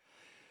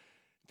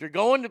 If you're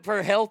going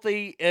for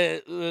healthy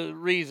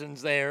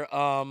reasons there.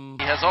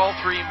 He has all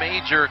three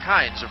major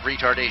kinds of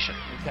retardation.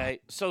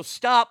 Okay, so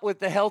stop with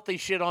the healthy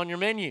shit on your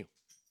menu.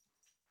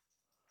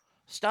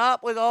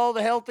 Stop with all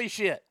the healthy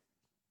shit.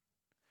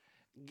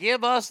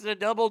 Give us the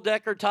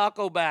double-decker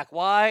taco back.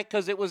 Why?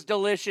 Because it was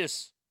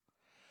delicious.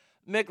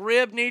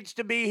 McRib needs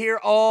to be here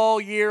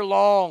all year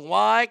long.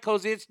 Why?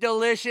 Because it's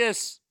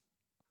delicious.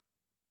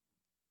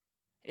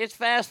 It's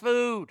fast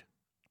food.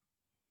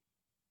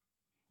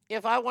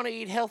 If I want to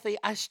eat healthy,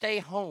 I stay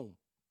home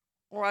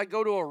or I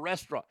go to a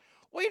restaurant.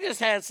 We just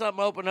had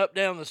something open up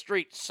down the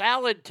street,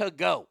 Salad to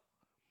Go.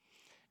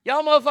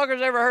 Y'all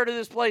motherfuckers ever heard of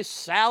this place,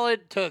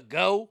 Salad to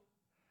Go?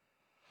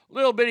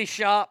 Little bitty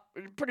shop,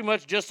 pretty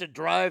much just a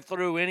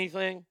drive-through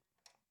anything.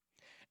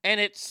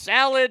 And it's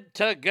Salad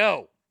to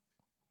Go.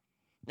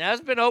 Now,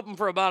 it's been open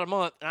for about a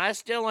month, and I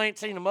still ain't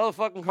seen a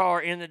motherfucking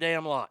car in the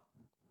damn lot.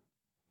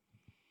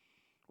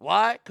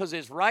 Why? Because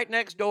it's right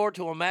next door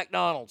to a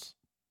McDonald's.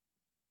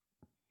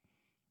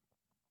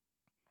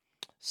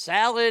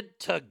 Salad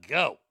to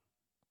Go.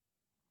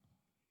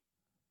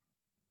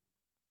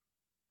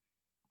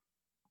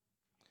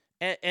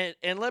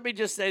 And let me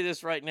just say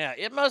this right now.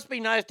 It must be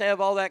nice to have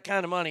all that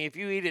kind of money if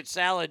you eat at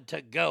Salad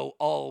to Go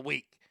all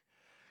week.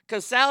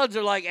 Because salads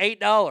are like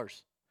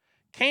 $8.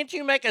 Can't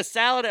you make a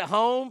salad at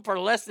home for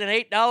less than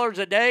 $8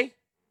 a day?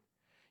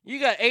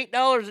 You got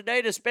 $8 a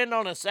day to spend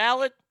on a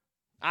salad?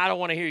 I don't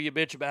want to hear you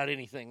bitch about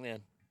anything then.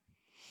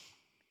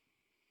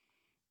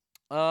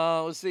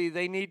 Let's see.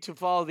 They need to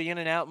follow the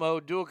In-N-Out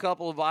mode. Do a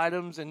couple of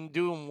items and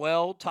do them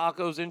well.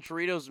 Tacos and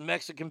churritos,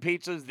 Mexican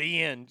pizzas,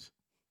 the end.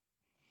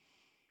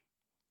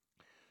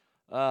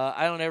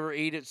 I don't ever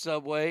eat at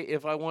Subway.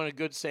 If I want a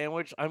good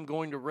sandwich, I'm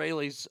going to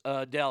Rayleigh's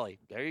Deli.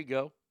 There you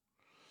go.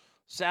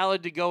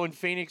 Salad to Go in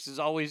Phoenix is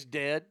always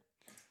dead.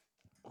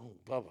 Oh,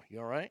 Bubba, you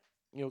all right?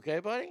 You okay,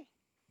 buddy?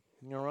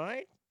 You all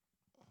right?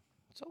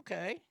 It's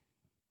okay.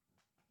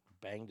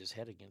 Banged his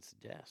head against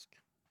the desk.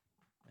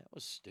 That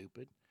was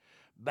stupid.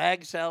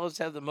 Bag salads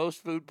have the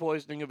most food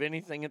poisoning of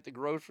anything at the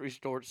grocery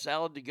store.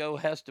 Salad to Go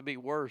has to be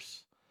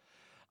worse.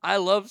 I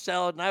love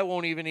salad, and I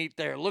won't even eat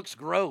there. It looks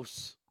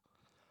gross.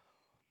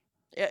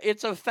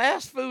 It's a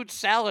fast food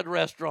salad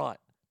restaurant.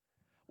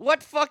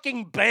 What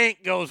fucking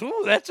bank goes,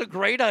 ooh, that's a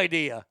great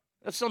idea?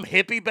 That's some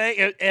hippie bank.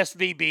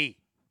 SVB.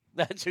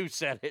 That's who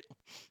said it.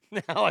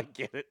 Now I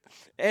get it.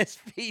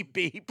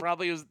 SVB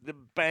probably was the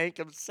bank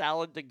of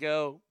Salad to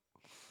Go.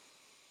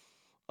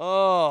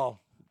 Oh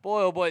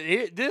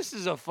boy. This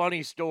is a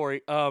funny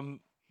story. And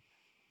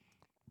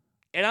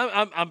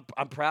I'm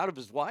proud of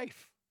his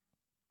wife.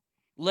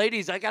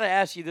 Ladies, I got to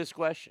ask you this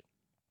question.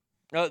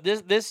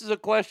 This is a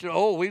question.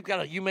 Oh, we've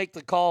got you make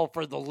the call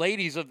for the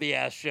ladies of the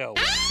Ass Show.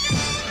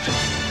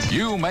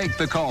 You make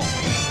the call.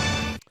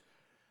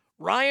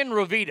 Ryan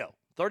Rovito,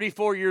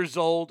 34 years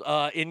old,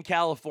 in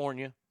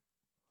California.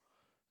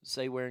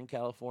 Say where in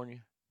California?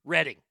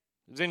 Redding.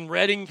 It's in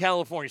Redding,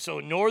 California. So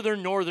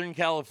northern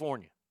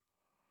California.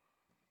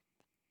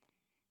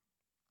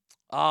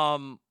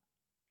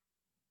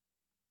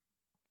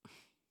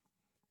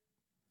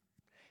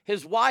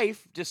 His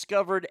wife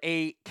discovered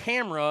a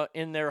camera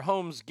in their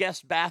home's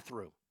guest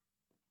bathroom.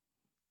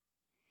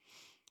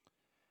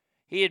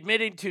 He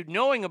admitted to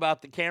knowing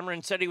about the camera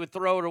and said he would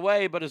throw it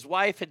away, but his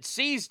wife had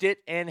seized it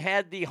and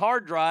had the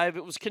hard drive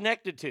it was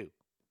connected to.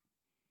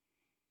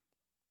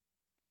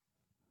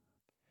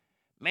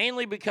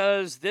 Mainly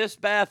because this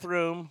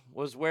bathroom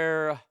was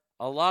where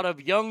a lot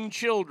of young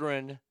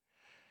children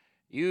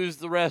used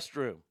the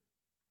restroom.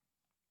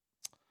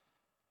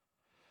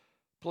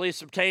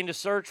 Police obtained a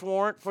search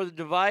warrant for the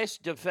device.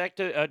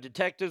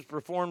 Detectives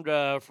performed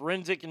a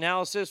forensic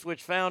analysis,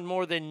 which found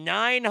more than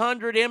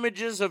 900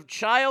 images of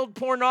child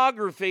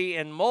pornography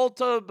and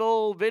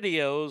multiple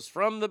videos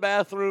from the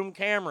bathroom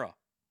camera.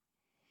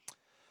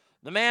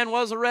 The man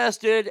was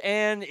arrested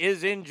and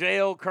is in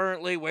jail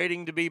currently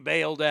waiting to be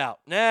bailed out.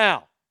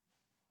 Now,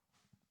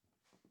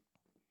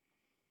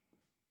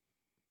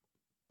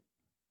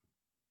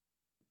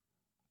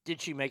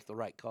 did she make the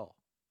right call?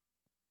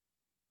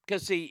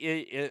 Because,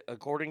 see,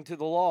 according to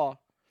the law,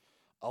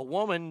 a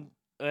woman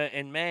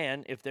and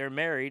man, if they're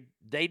married,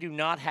 they do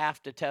not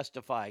have to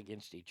testify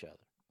against each other.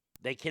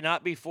 They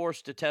cannot be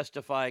forced to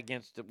testify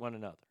against one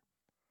another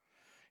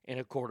in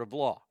a court of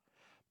law.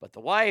 But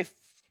the wife,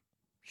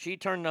 she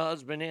turned the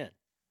husband in.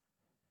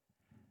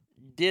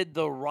 Did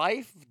the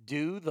wife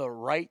do the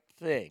right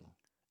thing?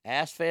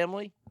 Ask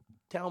family,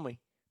 tell me.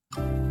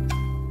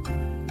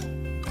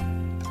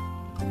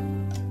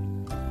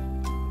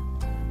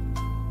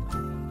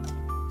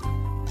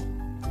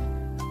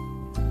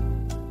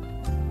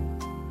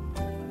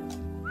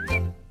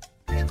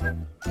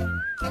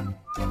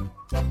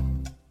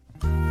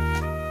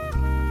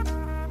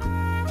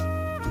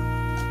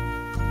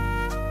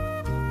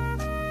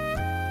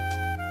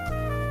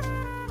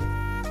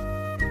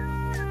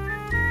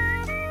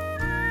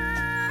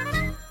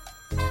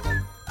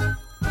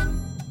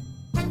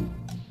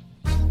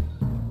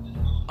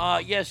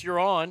 Yes, you're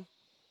on.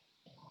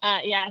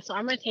 Yeah, so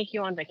I'm going to take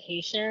you on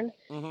vacation,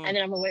 and then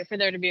I'm going to wait for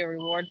there to be a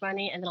reward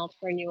money, and then I'll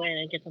turn you in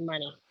and get the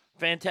money.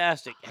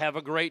 Fantastic. Have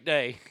a great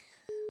day.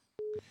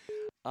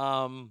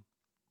 Let's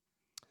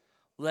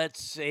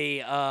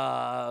see.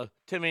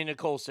 Timmy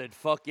Nicole said,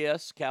 fuck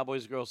yes.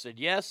 Cowboys Girl said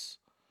yes.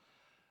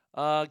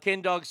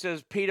 Ken Dog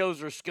says,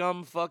 pedos are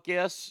scum. Fuck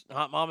yes.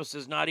 Hot Mama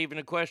says, not even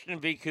a question.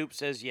 V Coop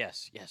says,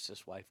 yes. Yes,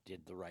 this wife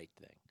did the right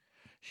thing.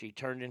 She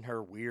turned in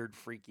her weird,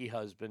 freaky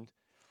husband.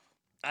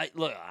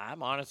 Look,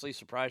 I'm honestly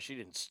surprised she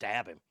didn't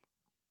stab him.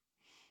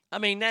 I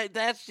mean,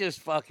 that's just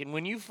fucking,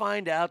 when you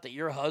find out that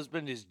your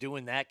husband is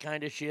doing that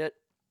kind of shit.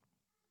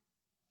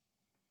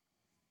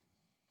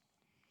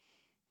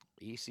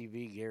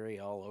 ECV Gary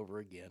all over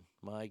again.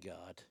 My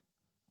God.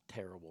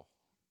 Terrible.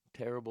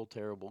 Terrible,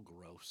 terrible,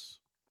 gross.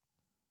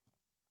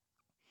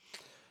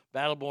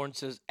 Battleborn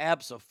says,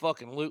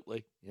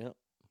 abso-fucking-lutely. Yep.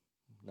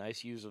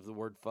 Nice use of the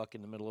word fuck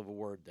in the middle of a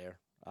word there.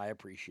 I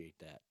appreciate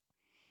that.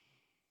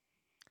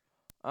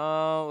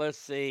 Let's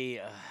see.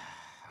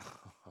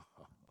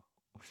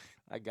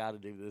 I got to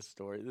do this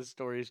story. This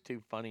story is too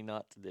funny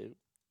not to do.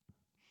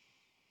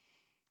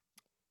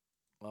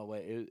 Oh,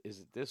 wait. Is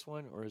it this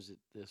one or is it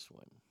this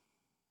one?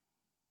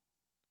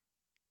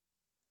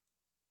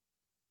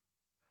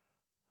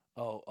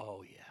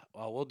 Oh, yeah.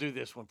 Well, we'll do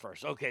this one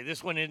first. Okay,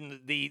 this one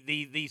isn't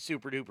the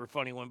super-duper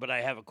funny one, but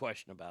I have a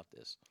question about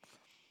this.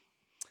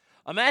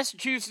 A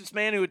Massachusetts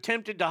man who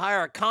attempted to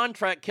hire a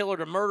contract killer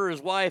to murder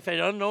his wife had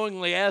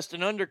unknowingly asked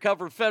an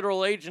undercover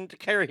federal agent to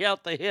carry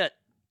out the hit.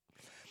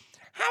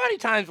 How many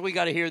times we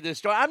got to hear this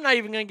story? I'm not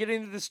even going to get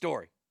into the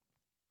story.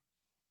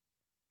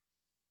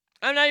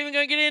 I'm not even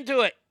going to get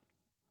into it.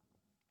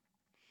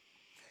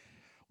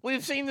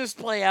 We've seen this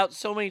play out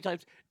so many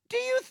times. Do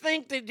you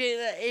think that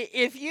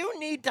if you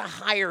need to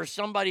hire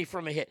somebody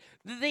from a hit,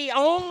 the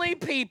only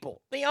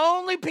people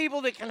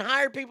that can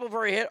hire people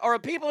for a hit are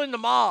people in the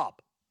mob?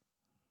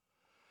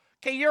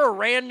 Okay, you're a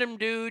random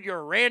dude, you're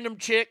a random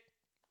chick,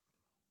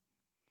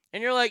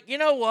 and you're like, you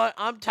know what?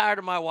 I'm tired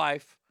of my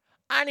wife.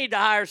 I need to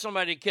hire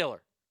somebody to kill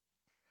her.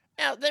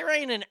 Now, there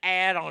ain't an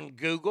ad on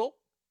Google,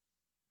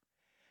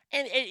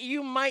 and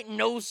you might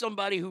know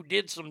somebody who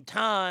did some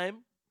time,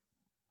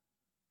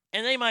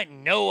 and they might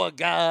know a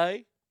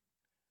guy.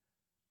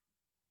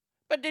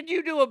 But did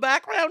you do a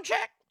background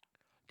check?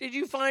 Did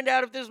you find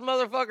out if this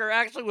motherfucker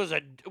actually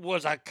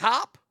was a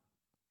cop?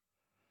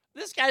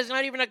 This guy's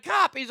not even a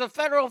cop. He's a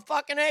federal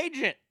fucking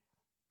agent.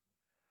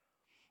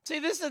 See,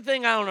 this is the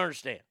thing I don't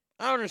understand.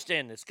 I don't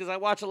understand this because I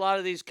watch a lot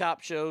of these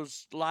cop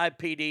shows, live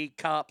PD,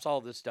 cops, all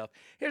this stuff.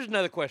 Here's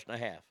another question I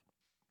have.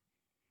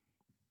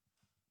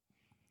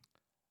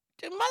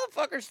 Do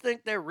motherfuckers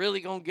think they're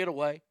really going to get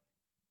away?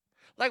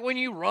 Like when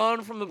you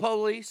run from the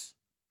police?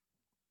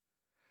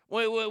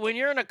 When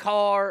you're in a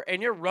car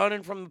and you're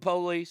running from the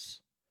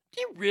police,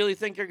 do you really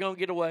think you're going to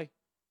get away?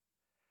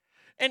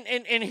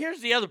 And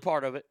here's the other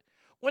part of it.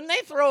 When they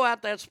throw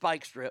out that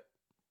spike strip,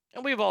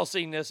 and we've all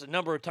seen this a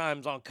number of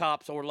times on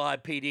cops or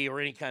live PD or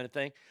any kind of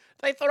thing,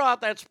 they throw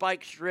out that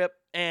spike strip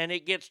and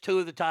it gets two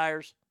of the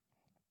tires.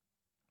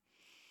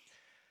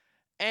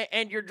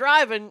 And you're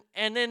driving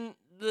and then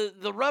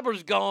the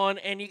rubber's gone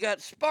and you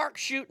got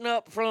sparks shooting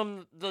up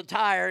from the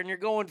tire and you're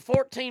going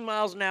 14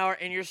 miles an hour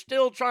and you're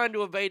still trying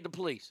to evade the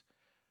police.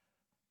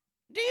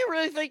 Do you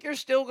really think you're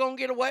still going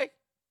to get away?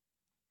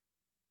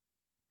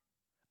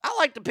 I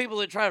like the people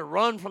that try to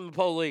run from the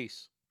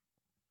police.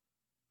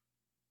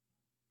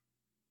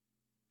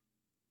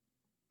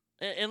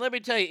 And let me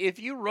tell you, if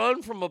you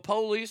run from a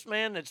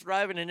policeman that's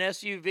driving an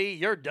SUV,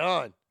 you're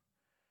done.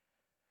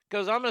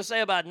 Because I'm going to say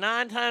about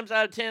 9 times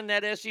out of 10,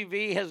 that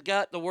SUV has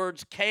got the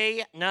words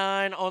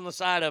K9 on the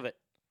side of it.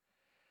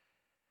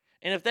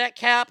 And if that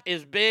cap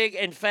is big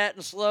and fat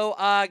and slow,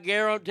 I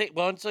guarantee,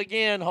 once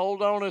again,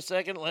 hold on a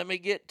second, let me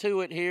get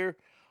to it here.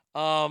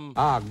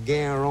 I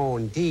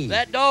guarantee.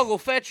 That dog will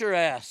fetch your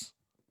ass.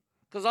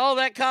 Because all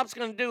that cop's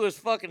going to do is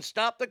fucking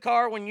stop the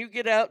car when you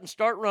get out and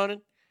start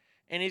running.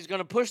 And he's going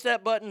to push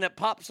that button that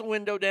pops the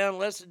window down and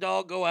lets the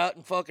dog go out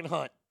and fucking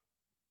hunt.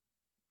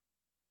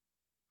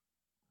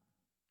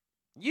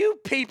 You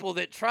people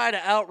that try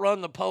to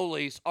outrun the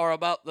police are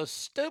about the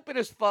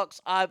stupidest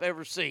fucks I've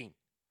ever seen.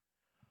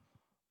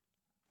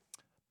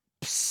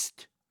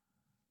 Psst.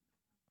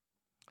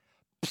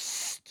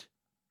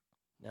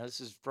 Now,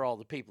 this is for all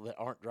the people that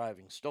aren't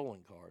driving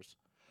stolen cars.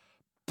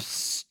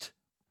 Psst.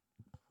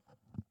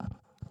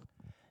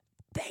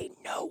 They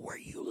know where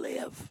you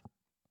live.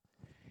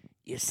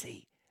 You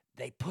see,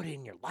 they put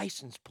in your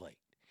license plate,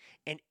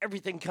 and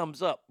everything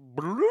comes up.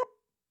 Bloop.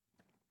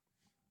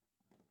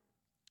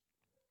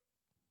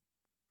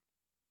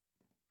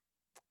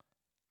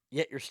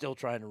 Yet you're still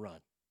trying to run.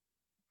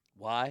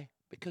 Why?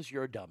 Because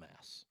you're a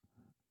dumbass.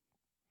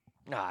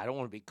 Nah, I don't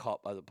want to be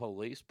caught by the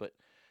police, but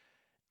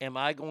am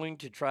I going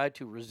to try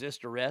to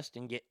resist arrest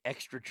and get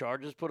extra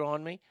charges put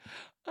on me?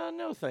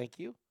 No, thank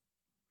you.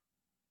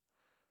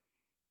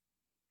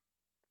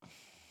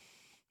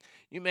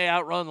 You may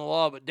outrun the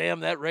law, but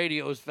damn, that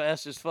radio is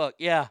fast as fuck.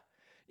 Yeah,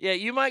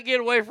 you might get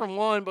away from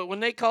one, but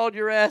when they called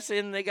your ass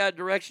in, they got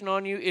direction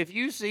on you. If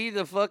you see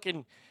the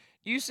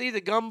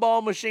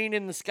gumball machine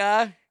in the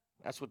sky,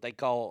 that's what they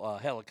call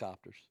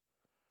helicopters.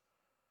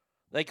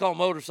 They call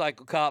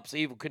motorcycle cops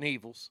evil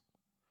Knievels.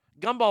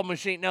 Gumball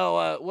machine,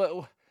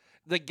 no,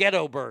 the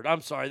ghetto bird.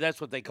 I'm sorry,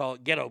 that's what they call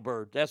it, ghetto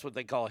bird. That's what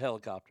they call a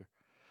helicopter.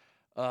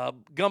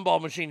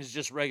 Gumball machine is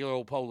just a regular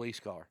old police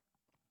car.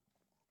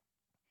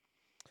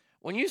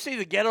 When you see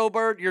the ghetto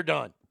bird, you're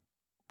done.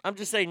 I'm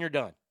just saying you're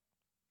done.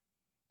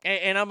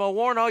 And I'm gonna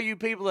warn all you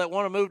people that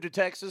want to move to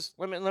Texas.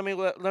 Let me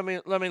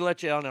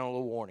let you on a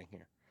little warning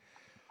here.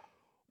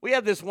 We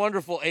have this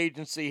wonderful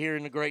agency here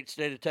in the great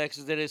state of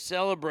Texas that is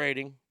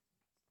celebrating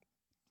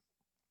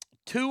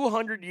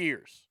 200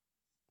 years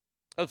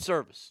of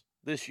service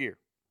this year.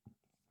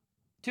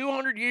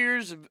 200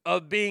 years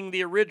of being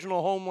the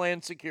original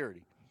Homeland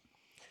Security.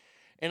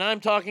 And I'm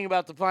talking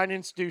about the fine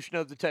institution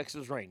of the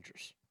Texas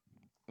Rangers,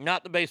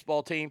 not the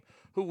baseball team,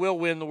 who will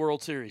win the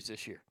World Series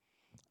this year.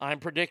 I'm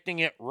predicting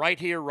it right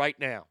here, right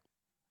now.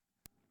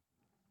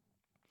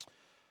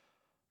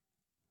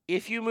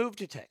 If you move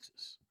to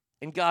Texas,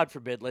 and God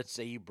forbid, let's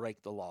say you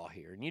break the law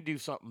here and you do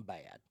something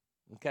bad,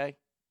 okay?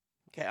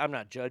 Okay, I'm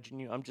not judging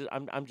you. I'm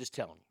just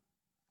telling you.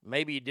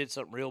 Maybe you did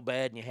something real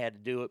bad and you had to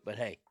do it, but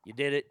hey, you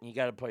did it and you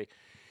got to pay.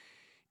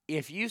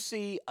 If you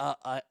see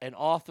an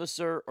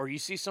officer or you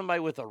see somebody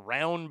with a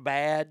round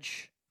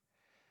badge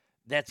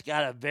that's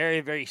got a very,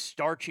 very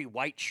starchy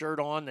white shirt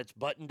on that's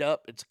buttoned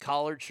up, it's a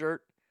collared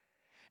shirt,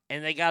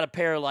 and they got a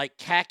pair of like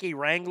khaki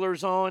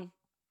Wranglers on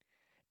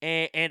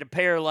and a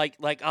pair of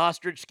like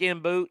ostrich skin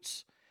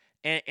boots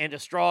and a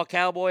straw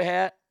cowboy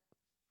hat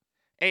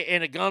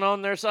and a gun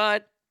on their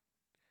side,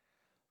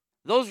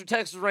 those are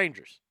Texas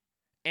Rangers.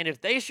 And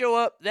if they show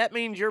up, that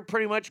means you're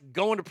pretty much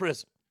going to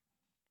prison.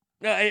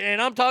 Now,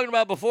 and I'm talking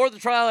about before the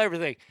trial,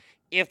 everything.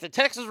 If the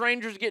Texas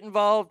Rangers get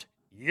involved,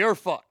 you're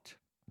fucked.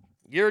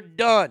 You're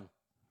done.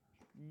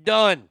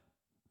 Done.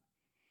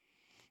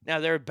 Now,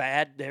 there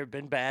have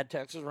been bad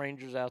Texas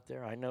Rangers out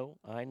there. I know.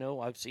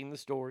 I've seen the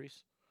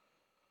stories.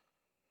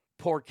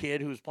 Poor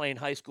kid who was playing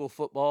high school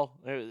football.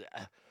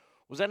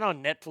 Was that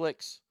on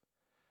Netflix?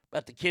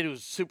 About the kid who was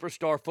a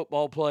superstar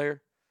football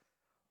player.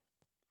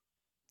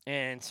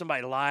 And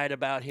somebody lied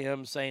about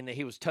him, saying that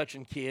he was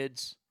touching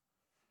kids.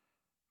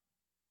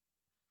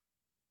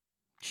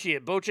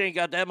 Shit, Boch ain't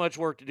got that much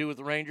work to do with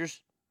the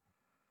Rangers.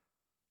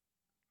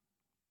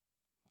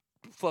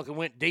 Fucking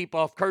went deep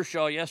off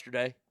Kershaw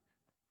yesterday.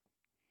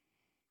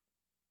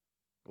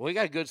 We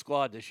got a good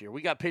squad this year.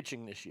 We got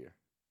pitching this year.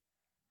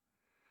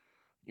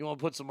 You want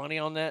to put some money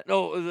on that?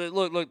 No,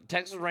 look,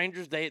 Texas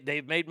Rangers,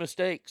 they've made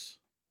mistakes.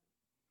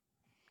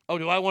 Oh,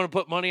 do I want to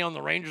put money on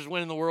the Rangers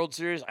winning the World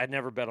Series? I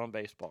never bet on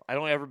baseball. I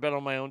don't ever bet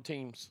on my own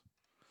teams.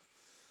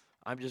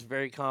 I'm just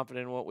very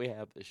confident in what we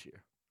have this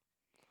year.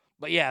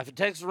 But yeah, if a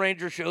Texas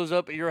Ranger shows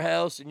up at your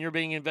house and you're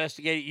being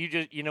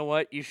investigated, you know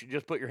what? You should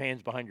just put your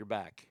hands behind your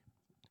back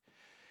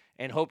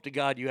and hope to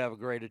God you have a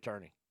great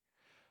attorney.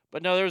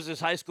 But no, there was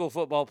this high school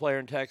football player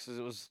in Texas.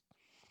 It was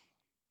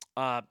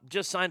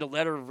just signed a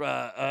letter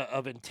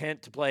of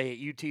intent to play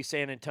at UT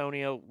San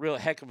Antonio. Real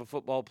heck of a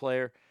football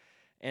player.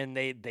 And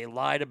they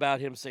lied about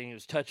him, saying he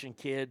was touching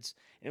kids.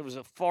 And it was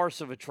a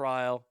farce of a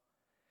trial.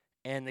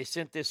 And they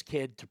sent this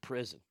kid to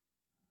prison.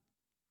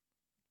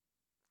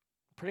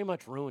 Pretty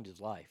much ruined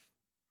his life.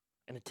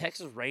 And the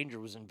Texas Ranger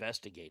was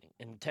investigating.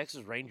 And the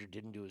Texas Ranger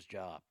didn't do his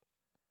job.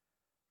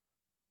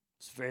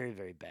 It's very,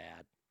 very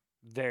bad.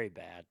 Very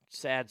bad.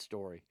 Sad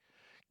story.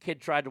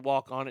 Kid tried to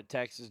walk on at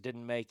Texas,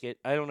 didn't make it.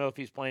 I don't know if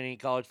he's playing any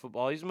college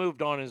football. He's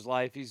moved on in his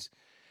life.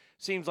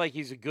 Seems like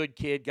he's a good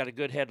kid, got a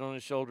good head on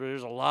his shoulder.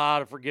 There's a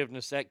lot of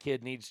forgiveness that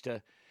kid needs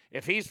to.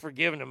 If he's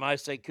forgiven him, I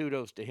say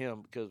kudos to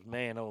him because,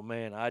 man, oh,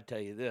 man, I tell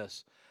you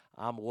this,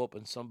 I'm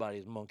whooping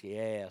somebody's monkey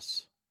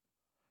ass.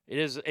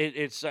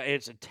 It's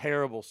a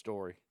terrible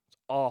story. It's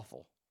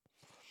awful.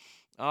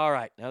 All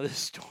right, now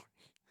this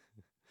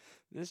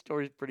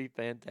story is pretty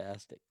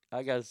fantastic.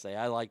 I got to say,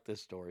 I like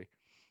this story.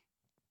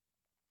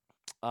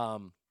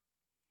 Well,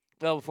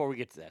 before we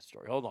get to that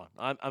story, hold on.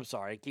 I'm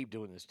sorry, I keep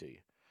doing this to you.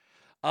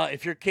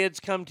 If your kids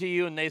come to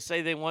you and they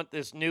say they want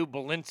this new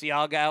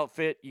Balenciaga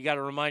outfit, you got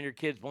to remind your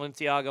kids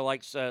Balenciaga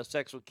likes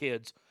sex with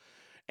kids.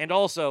 And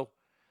also,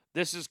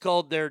 this is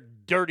called their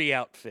dirty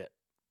outfit.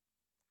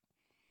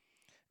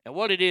 And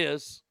what it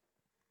is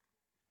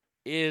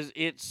is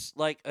it's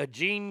like a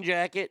jean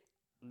jacket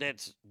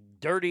that's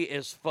dirty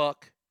as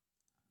fuck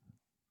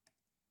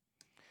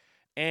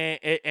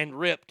and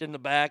ripped in the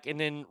back, and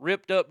then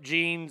ripped up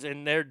jeans,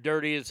 and they're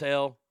dirty as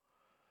hell.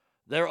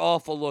 They're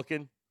awful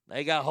looking.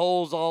 They got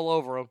holes all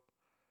over them.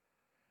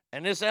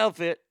 And this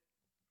outfit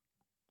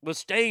with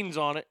stains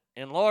on it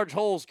and large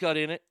holes cut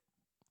in it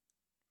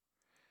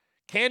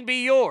can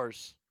be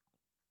yours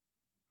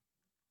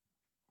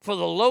for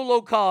the low,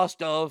 low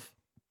cost of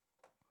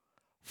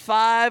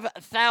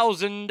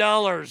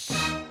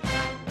 $5,000.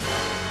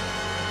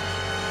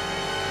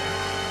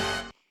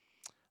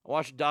 I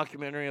watched a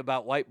documentary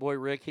about White Boy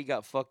Rick. He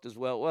got fucked as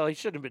well. Well, he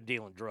shouldn't have been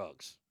dealing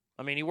drugs.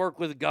 I mean, he worked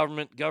with the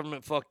government.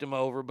 Government fucked him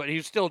over, but he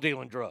was still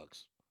dealing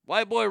drugs.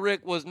 White Boy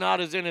Rick was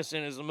not as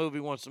innocent as the movie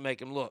wants to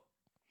make him look.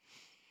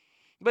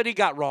 But he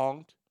got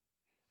wronged.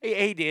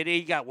 He did.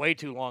 He got way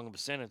too long of a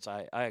sentence.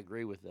 I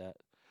agree with that.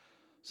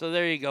 So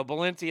there you go.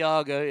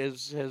 Balenciaga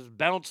has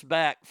bounced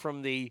back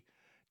from the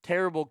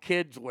terrible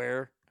kids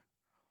wear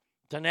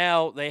to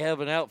now they have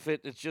an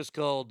outfit that's just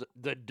called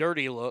the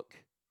dirty look.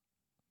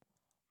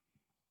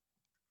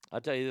 I'll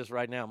tell you this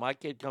right now. My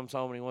kid comes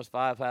home and he wants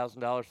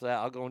 $5,000 for that.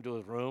 I'll go into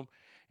his room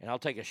and I'll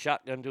take a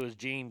shotgun to his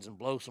jeans and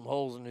blow some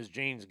holes in his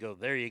jeans and go,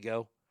 there you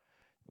go.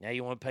 Now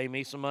you want to pay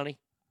me some money?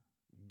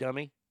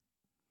 Dummy.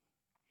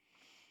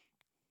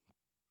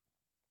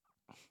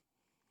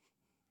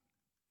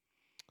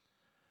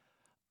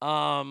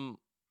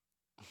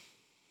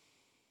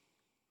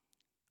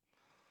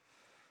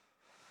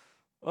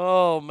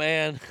 Oh,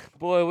 man.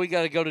 Boy, we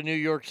got to go to New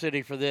York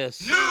City for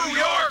this. New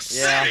York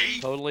City!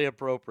 Yeah, totally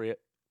appropriate.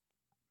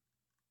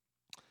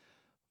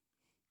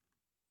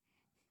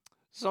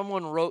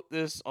 Someone wrote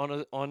this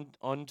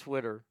on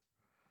Twitter.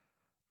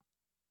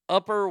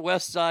 Upper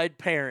West Side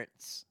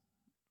parents.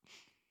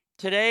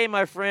 Today,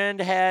 my friend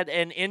had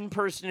an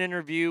in-person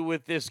interview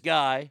with this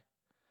guy,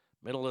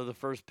 middle of the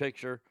first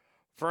picture,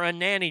 for a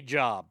nanny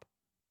job.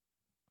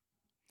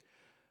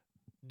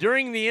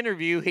 During the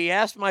interview, he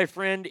asked my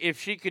friend if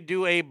she could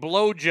do a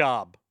blow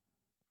job.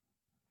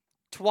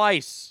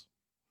 Twice.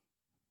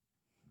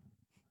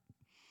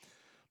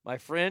 My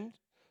friend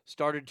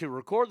started to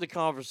record the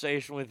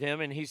conversation with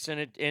him, and he sent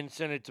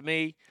it to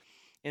me.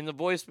 In the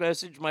voice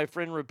message, my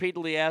friend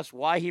repeatedly asked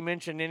why he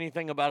mentioned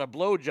anything about a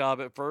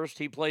blowjob at first.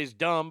 He plays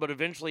dumb, but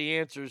eventually he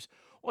answers,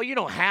 well, you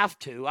don't have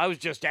to. I was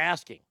just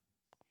asking.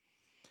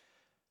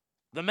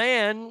 The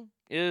man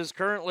is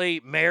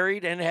currently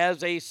married and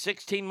has a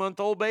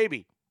 16-month-old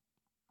baby.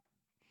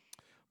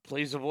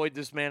 Please avoid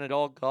this man at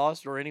all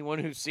costs or anyone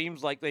who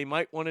seems like they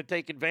might want to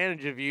take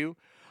advantage of you.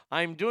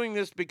 I'm doing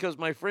this because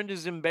my friend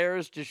is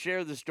embarrassed to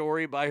share the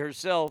story by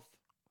herself.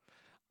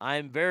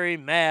 I'm very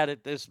mad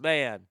at this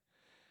man.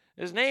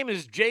 His name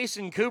is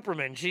Jason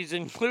Cooperman. She's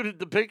included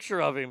the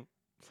picture of him.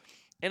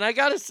 And I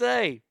got to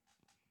say,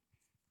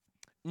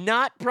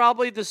 not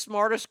probably the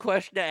smartest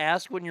question to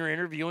ask when you're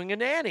interviewing a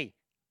nanny.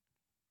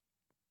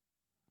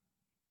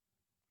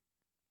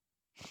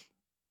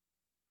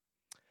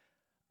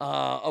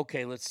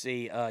 Okay, let's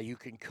see. You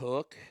can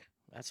cook.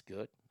 That's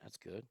good. That's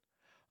good.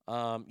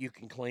 You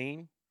can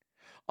clean.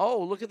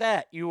 Oh, look at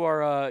that. You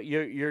are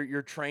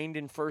you're trained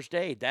in first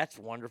aid. That's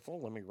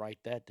wonderful. Let me write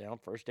that down.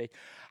 First aid.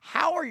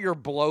 How are your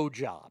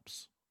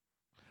blowjobs?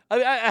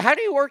 How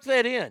do you work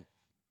that in?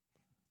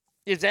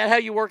 Is that how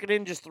you work it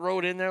in? Just throw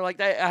it in there like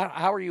that?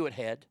 How are you at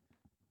head?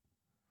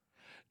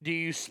 Do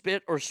you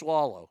spit or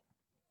swallow?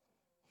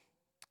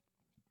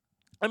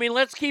 I mean,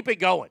 let's keep it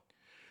going.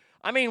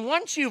 I mean,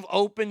 once you've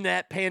opened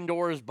that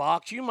Pandora's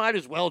box, you might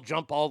as well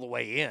jump all the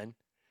way in.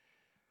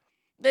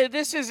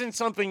 This isn't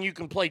something you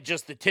can play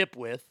just the tip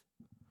with.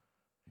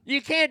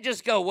 You can't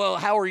just go, well,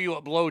 how are you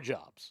at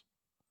blowjobs?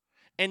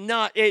 And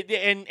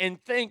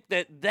think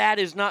that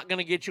is not going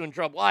to get you in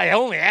trouble. Well, I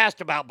only asked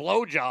about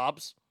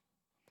blowjobs.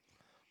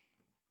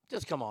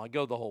 Just come on,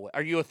 go the whole way.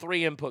 Are you a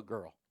 3-input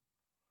girl?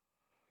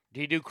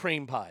 Do you do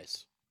cream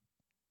pies?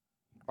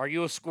 Are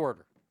you a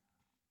squirter?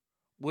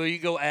 Will you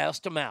go ass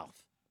to mouth?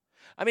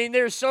 I mean,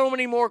 there's so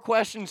many more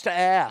questions to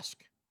ask.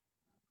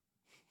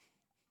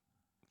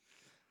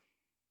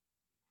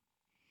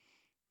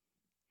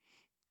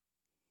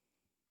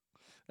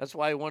 That's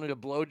why he wanted a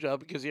blowjob,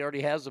 because he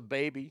already has a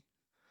baby.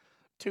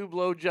 2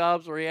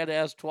 blowjobs where he had to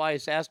ask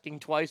twice. Asking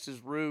twice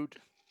is rude.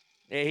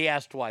 Yeah, he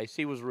asked twice.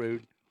 He was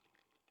rude.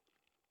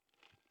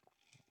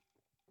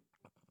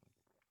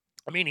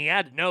 I mean, he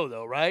had to know,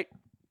 though, right?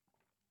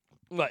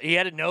 What, he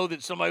had to know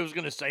that somebody was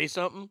going to say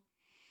something?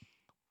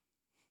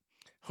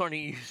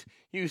 Honey,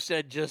 you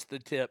said just the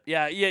tip.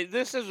 Yeah,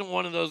 this isn't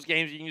one of those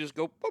games you can just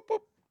go, boop,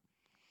 boop.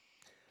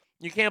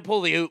 You can't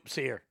pull the oops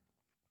here.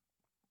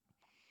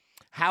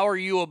 How are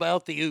you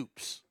about the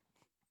oops?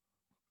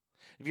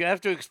 If you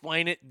have to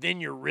explain it,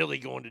 then you're really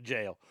going to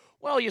jail.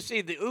 Well, you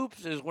see, the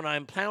oops is when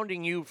I'm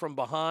pounding you from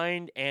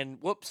behind and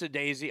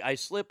whoops-a-daisy, I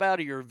slip out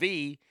of your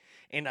V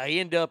and I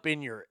end up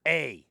in your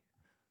A.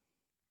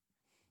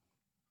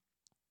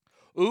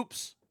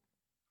 Oops.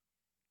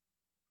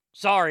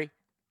 Sorry.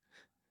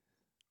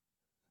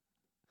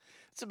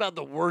 It's about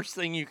the worst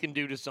thing you can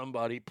do to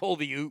somebody. Pull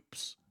the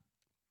oops.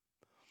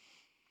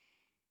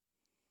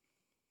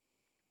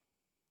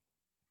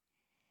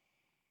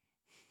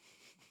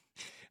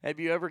 Have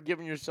you ever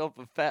given yourself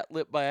a fat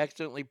lip by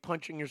accidentally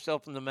punching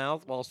yourself in the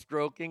mouth while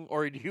stroking,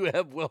 or do you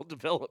have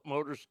well-developed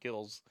motor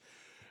skills?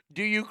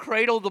 Do you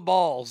cradle the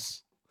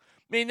balls?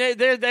 I mean,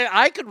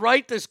 I could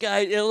write this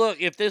guy. Look,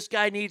 if this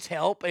guy needs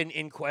help and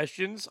in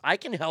questions, I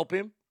can help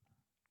him.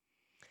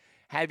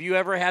 Have you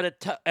ever had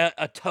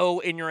a toe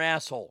in your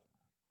asshole?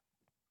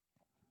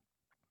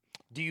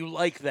 Do you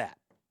like that?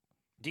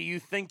 Do you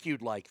think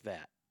you'd like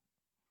that?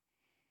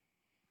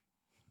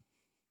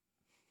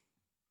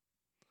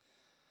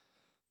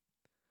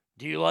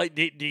 Do you like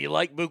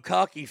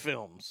bukkake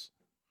films?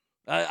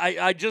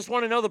 I just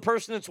want to know the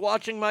person that's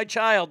watching my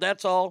child.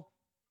 That's all.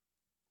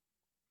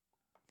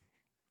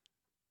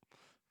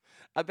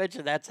 I bet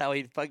you that's how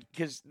he'd fuck.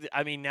 Because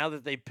I mean, now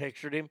that they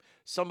pictured him,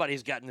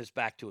 somebody's gotten this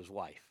back to his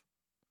wife,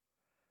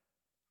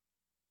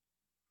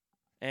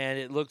 and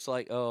it looks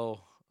like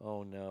oh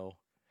no,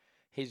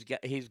 he's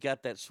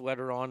got that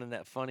sweater on and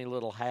that funny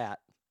little hat.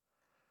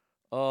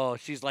 Oh,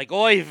 she's like,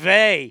 oy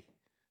vey.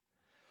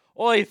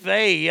 Oy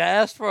vey, you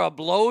asked for a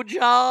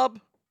blowjob?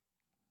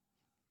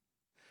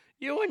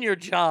 You and your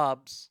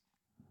jobs.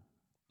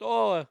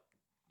 Oh,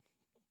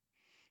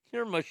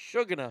 you're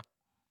mashugana.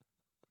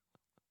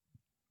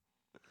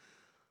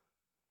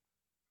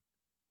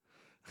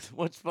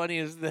 What's funny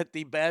is that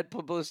the bad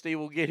publicity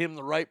will get him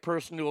the right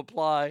person to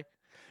apply.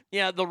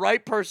 Yeah, the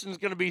right person's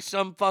going to be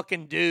some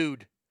fucking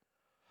dude.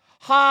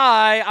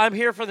 Hi, I'm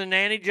here for the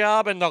nanny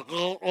job and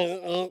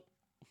the...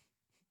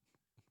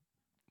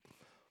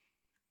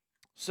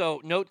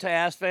 So, note to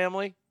ask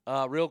family,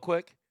 real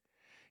quick.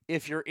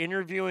 If you're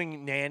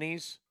interviewing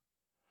nannies,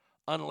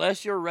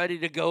 unless you're ready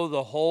to go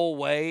the whole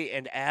way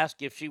and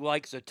ask if she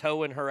likes a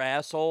toe in her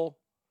asshole,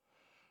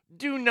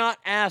 do not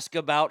ask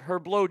about her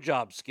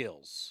blowjob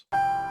skills.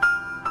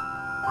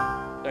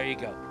 There you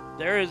go.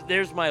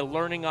 There's my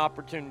learning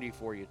opportunity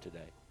for you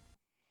today.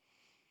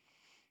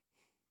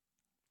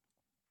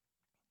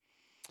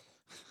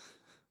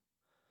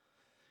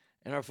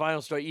 And our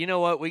final story, you know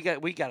what? We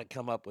got to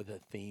come up with a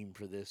theme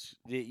for this.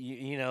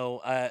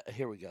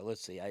 Here we go.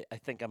 Let's see. I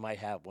think I might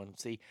have one.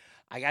 See,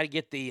 I got to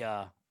get the.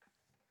 1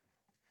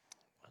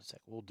 sec.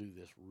 We'll do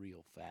this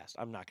real fast.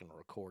 I'm not going to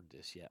record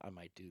this yet. I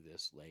might do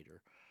this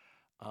later.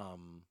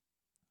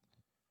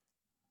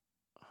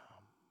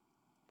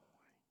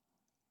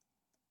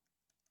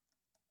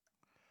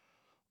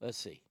 Let's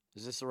see.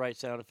 Is this the right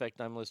sound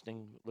effect I'm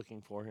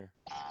looking for here?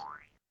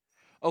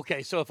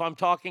 Okay, so if I'm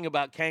talking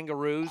about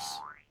kangaroos.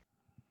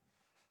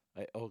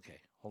 Okay,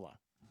 hold on.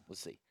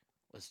 Let's see.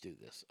 Let's do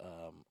this.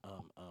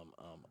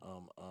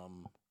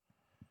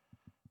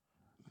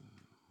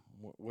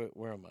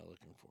 Where am I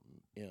looking for?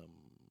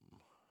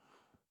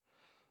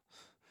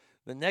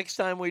 The next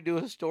time we do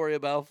a story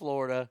about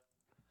Florida,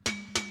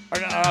 or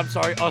no, I'm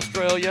sorry,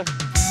 Australia.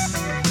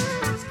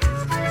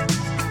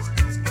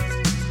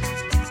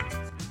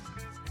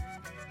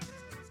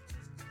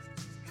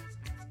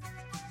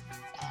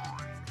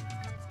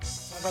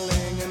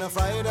 Traveling in a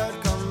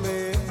fried-out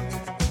combi.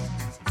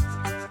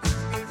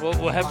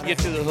 We'll have to get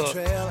to the hook.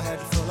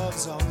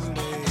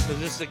 Because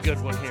this is a good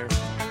one here.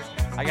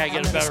 I gotta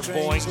get a better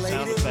boing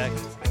sound effect.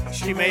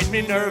 She made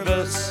me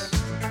nervous.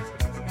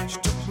 She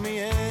took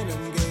me in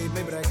and gave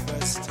me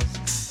breakfast.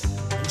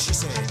 And she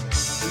said,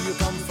 do you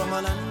come from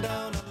a land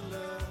down under?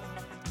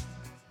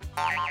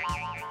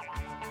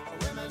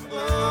 Women go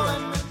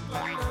and men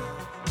plunder.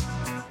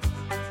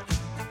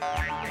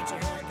 Can't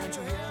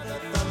you hear the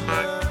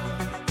thunder?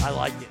 I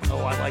like it.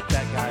 Oh, I like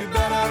that guy. You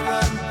better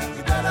run,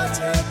 you better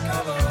take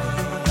cover.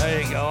 There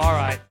you go. All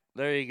right.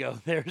 There you go.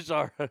 There's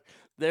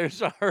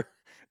our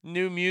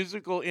new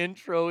musical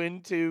intro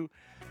into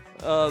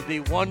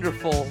the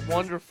wonderful,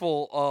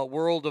 wonderful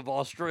world of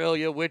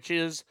Australia, which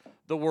is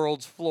the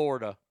world's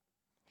Florida.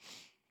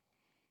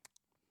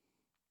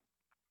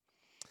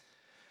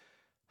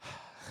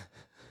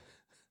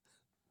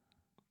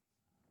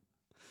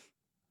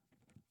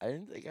 I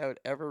didn't think I would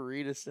ever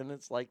read a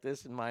sentence like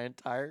this in my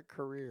entire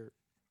career.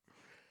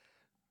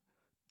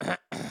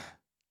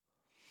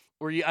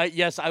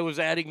 Yes, I was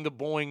adding the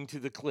boing to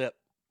the clip.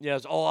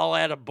 Yes, I'll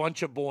add a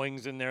bunch of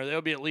boings in there.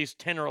 There'll be at least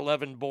 10 or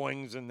 11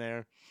 boings in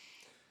there.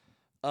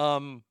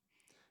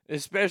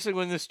 Especially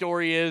when the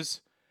story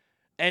is,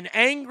 an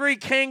angry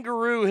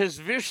kangaroo has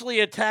viciously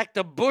attacked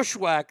a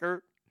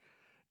bushwhacker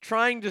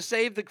trying to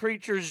save the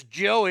creature's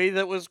joey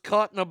that was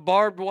caught in a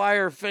barbed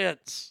wire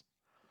fence.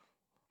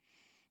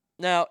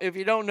 Now, if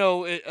you don't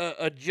know,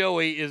 a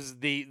joey is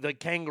the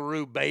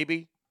kangaroo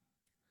baby.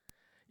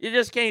 You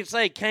just can't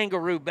say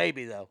kangaroo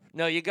baby, though.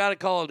 No, you got to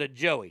call it a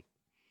joey.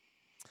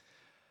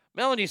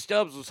 Melanie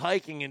Stubbs was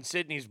hiking in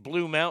Sydney's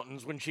Blue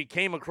Mountains when she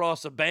came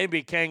across a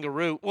baby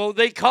kangaroo. Well,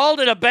 they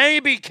called it a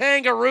baby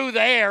kangaroo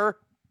there.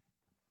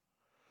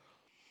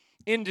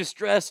 In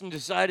distress and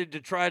decided to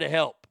try to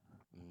help.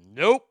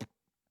 Nope.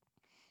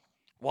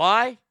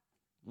 Why?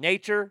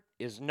 Nature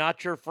is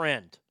not your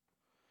friend.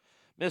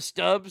 Miss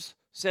Stubbs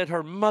said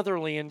her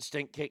motherly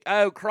instinct kicked.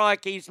 Oh,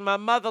 crikeys, my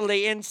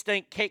motherly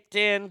instinct kicked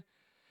in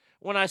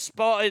when I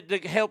spotted the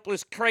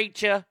helpless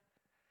creature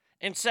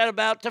and set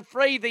about to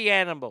free the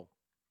animal.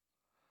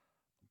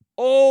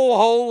 Oh,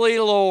 holy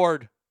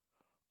Lord.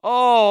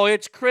 Oh,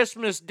 it's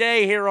Christmas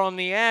Day here on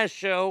the Ash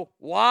Show.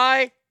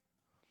 Why?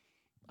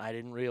 I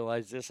didn't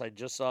realize this. I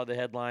just saw the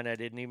headline. I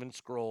didn't even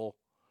scroll.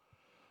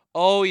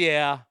 Oh,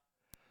 yeah.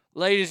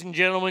 Ladies and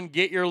gentlemen,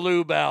 get your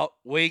lube out.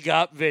 We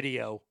got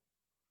video.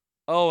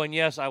 Oh, and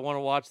yes, I want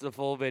to watch the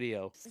full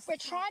video. We're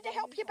trying to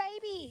help your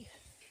baby.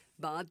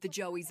 But the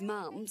Joey's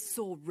mum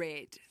saw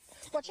red.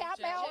 Watch out,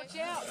 Mel. Watch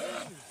out.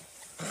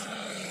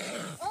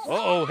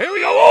 Uh-oh, here we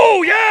go.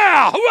 Oh,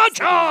 yeah!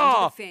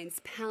 Hooracha! The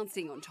fence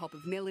pouncing on top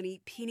of Melanie,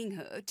 pinning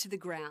her to the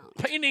ground.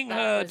 Pinning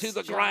her to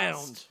the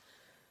ground.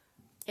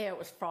 Yeah, it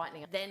was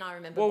frightening. Then I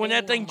remember. Well, when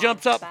that thing being on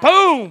jumps my up, back,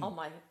 boom! On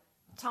my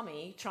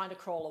tummy, trying to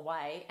crawl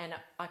away, and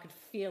I could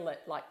feel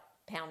it like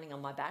pounding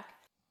on my back.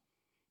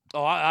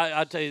 Oh,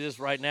 I'll tell you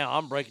this right now.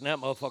 I'm breaking that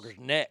motherfucker's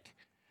neck.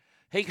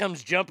 He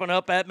comes jumping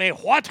up at me.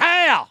 What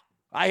hell?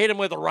 I hit him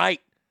with a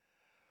right.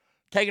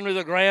 Take him to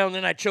the ground,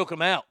 then I choke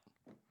him out.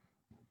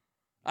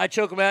 And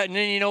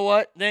then you know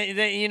what? Then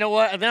you know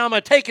what? And then I'm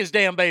going to take his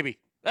damn baby.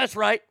 That's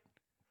right.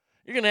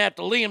 You're going to have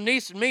to Liam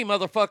Neeson me,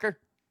 motherfucker.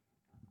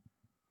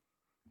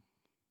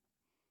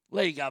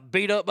 Lady got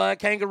beat up by a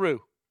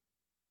kangaroo.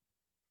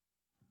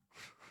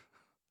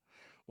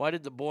 Why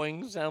did the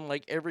boing sound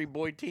like every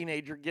boy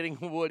teenager getting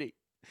a Woody?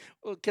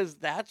 Well, because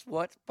that's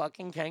what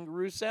fucking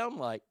kangaroos sound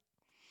like.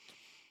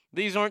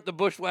 These aren't the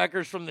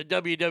bushwhackers from the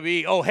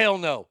WWE. Oh, hell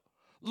no.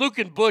 Luke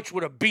and Butch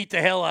would have beat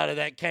the hell out of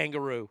that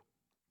kangaroo.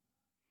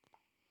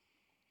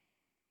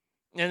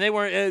 And they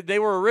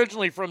were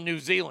originally from New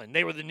Zealand.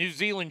 They were the New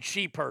Zealand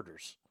sheep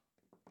herders.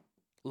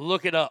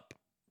 Look it up.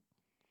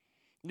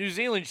 New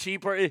Zealand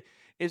sheep herders.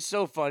 It's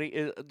so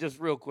funny.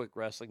 Just real quick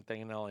wrestling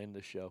thing, and I'll end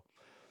the show.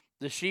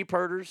 The sheep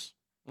herders,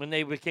 when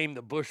they became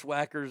the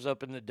bushwhackers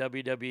up in the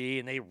WWE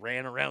and they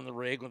ran around the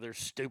ring with their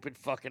stupid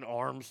fucking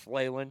arms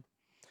flailing,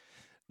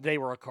 they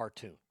were a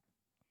cartoon.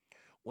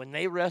 When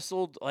they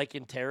wrestled, like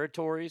in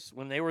territories,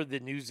 when they were the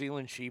New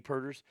Zealand sheep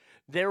herders,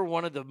 they were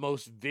one of the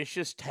most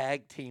vicious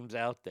tag teams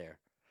out there.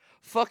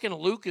 Fucking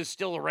Luke is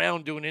still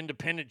around doing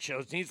independent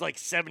shows, and he's like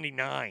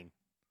 79.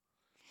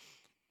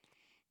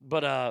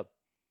 But,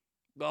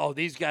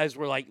 these guys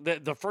were like,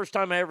 the first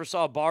time I ever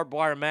saw a barbed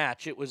wire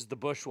match, it was the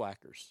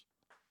Bushwhackers.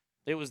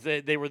 They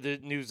were the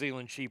New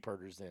Zealand sheep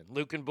herders then.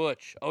 Luke and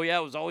Butch. Oh, yeah,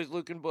 it was always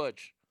Luke and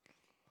Butch.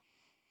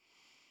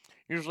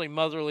 Usually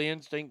motherly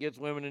instinct gets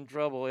women in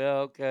trouble. Yeah,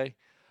 okay.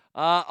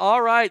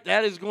 All right,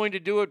 that is going to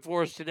do it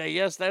for us today.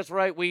 Yes, that's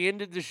right. We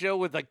ended the show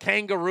with a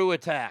kangaroo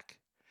attack.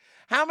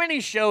 How many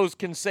shows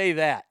can say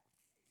that?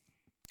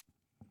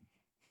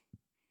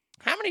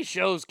 How many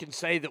shows can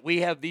say that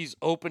we have these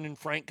open and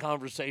frank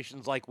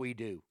conversations like we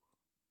do?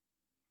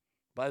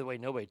 By the way,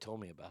 nobody told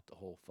me about the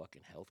whole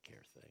fucking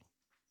healthcare thing.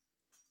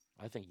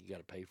 I think you got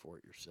to pay for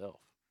it yourself.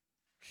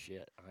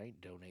 Shit, I ain't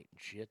donating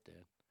shit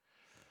then.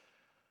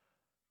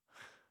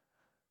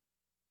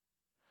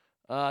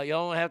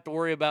 Y'all don't have to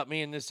worry about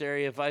me in this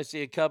area. If I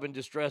see a cub in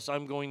distress,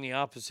 I'm going the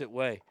opposite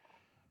way.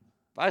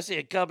 If I see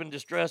a cub in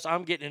distress,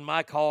 I'm getting in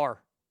my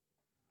car.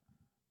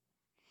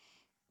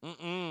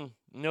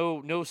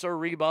 No,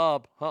 sir,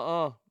 Bob.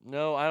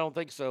 No, I don't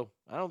think so.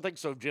 I don't think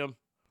so, Jim.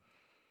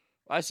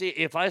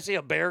 If I see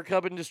a bear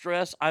cub in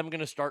distress, I'm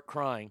going to start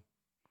crying.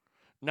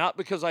 Not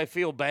because I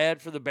feel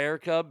bad for the bear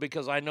cub,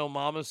 because I know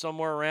mama's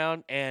somewhere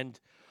around, and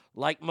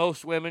like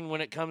most women,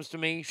 when it comes to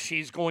me,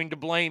 she's going to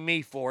blame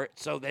me for it.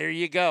 So there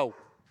you go.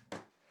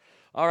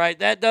 All right,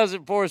 that does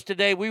it for us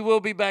today. We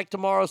will be back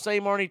tomorrow,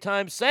 same Arnie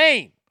time,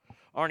 same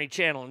Arnie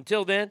channel.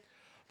 Until then,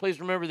 please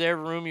remember that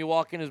every room you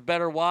walk in is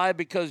better. Why?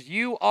 Because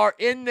you are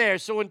in there.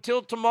 So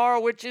until tomorrow,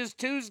 which is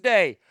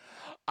Tuesday,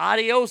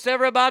 adios,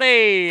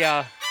 everybody.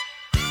 Well,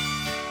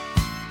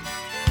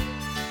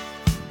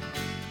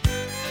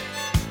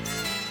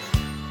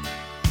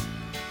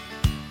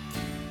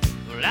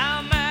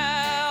 I'm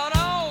out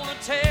on a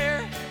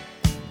tear,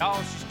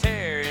 'cause she's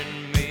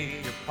tearing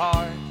me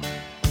apart.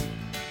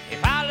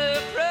 If I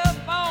look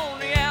rough on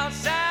the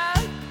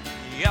outside,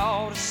 you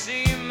ought to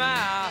see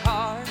my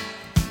heart.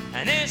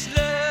 And this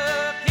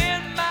look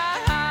in my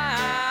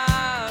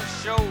eyes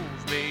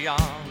shows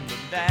beyond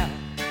a doubt.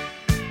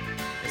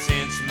 And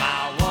since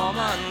my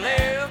woman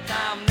left,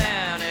 I'm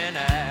down and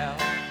out.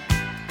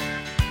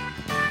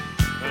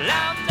 Well,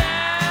 I'm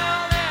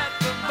down at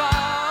the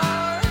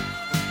bar,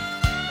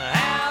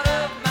 out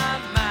of my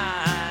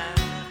mind,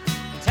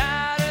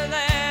 tighter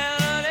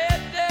than a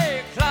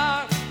midday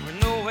clock, with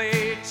no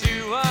way to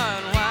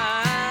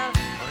unwind.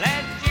 Well,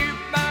 that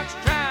jukebox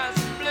cries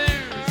the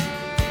blues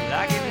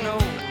like it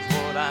knows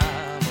what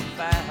I'm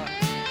about.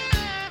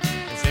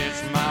 And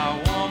since my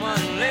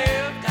woman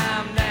left,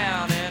 I'm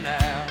down and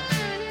out.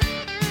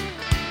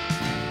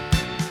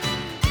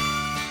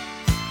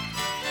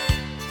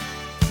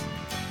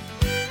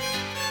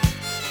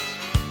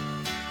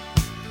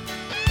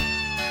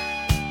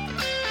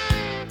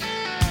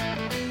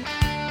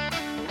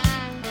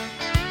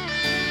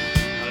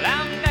 Well,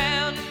 I'm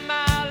down to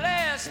my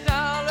last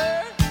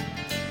dollar,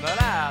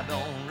 but I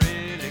don't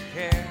really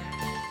care.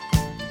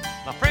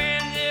 My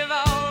friends have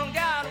all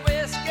got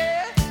whiskey,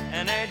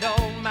 and they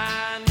don't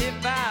mind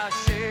if I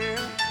share.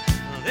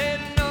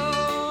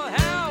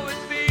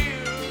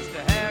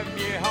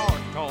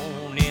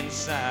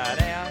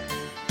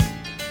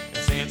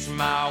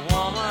 my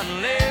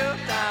woman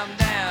left, I'm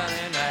down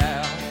and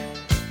out.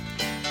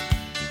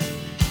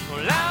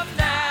 Well, I'm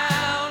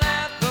down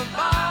at the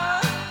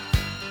bar,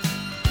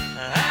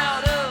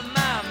 out of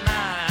my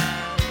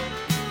mind,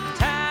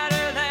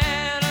 tighter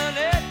than a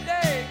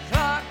midday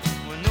clock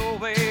with no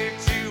way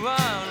to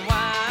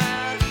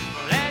unwind.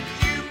 Well, that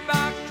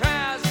jukebox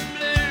cries the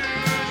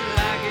blues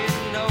like it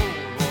knows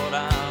what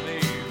I'm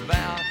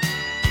about.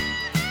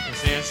 And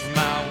since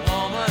my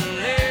woman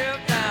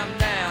left, I'm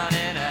down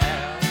and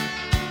out.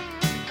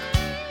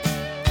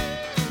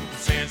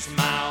 Since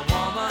my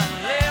woman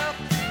left,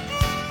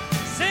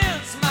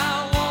 since my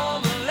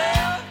woman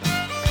left,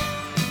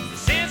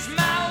 since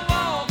my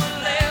woman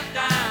left,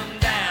 I'm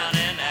down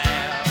and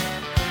out.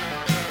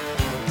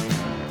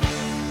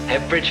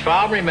 Pepperidge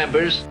Farm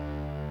remembers.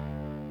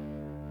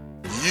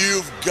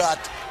 You've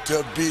got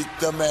to beat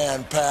the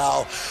man,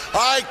 pal.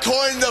 I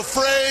coined the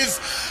phrase,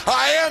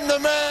 I am the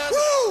man.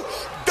 Woo!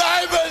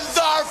 Diamonds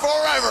are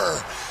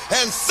forever.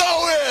 And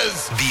so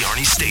is The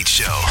Arnie State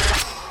Show.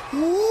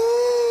 Woo!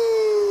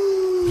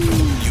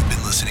 You've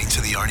been listening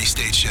to The Arnie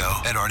State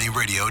Show at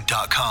ArnieRadio.com.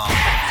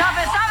 Stop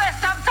it, stop it,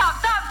 stop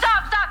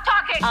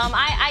talking.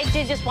 I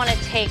did just want to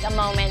take a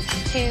moment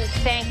to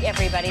thank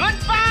everybody.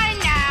 Goodbye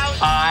now.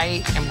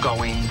 I am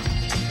going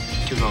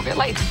to go get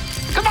laid.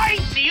 Goodbye.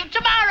 See you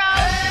tomorrow.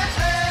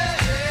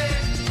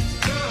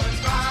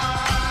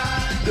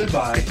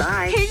 Goodbye.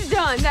 Bye. He's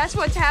done. That's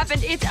what's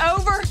happened. It's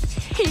over.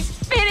 He's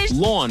finished.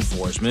 Law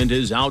enforcement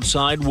is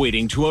outside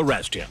waiting to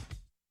arrest him.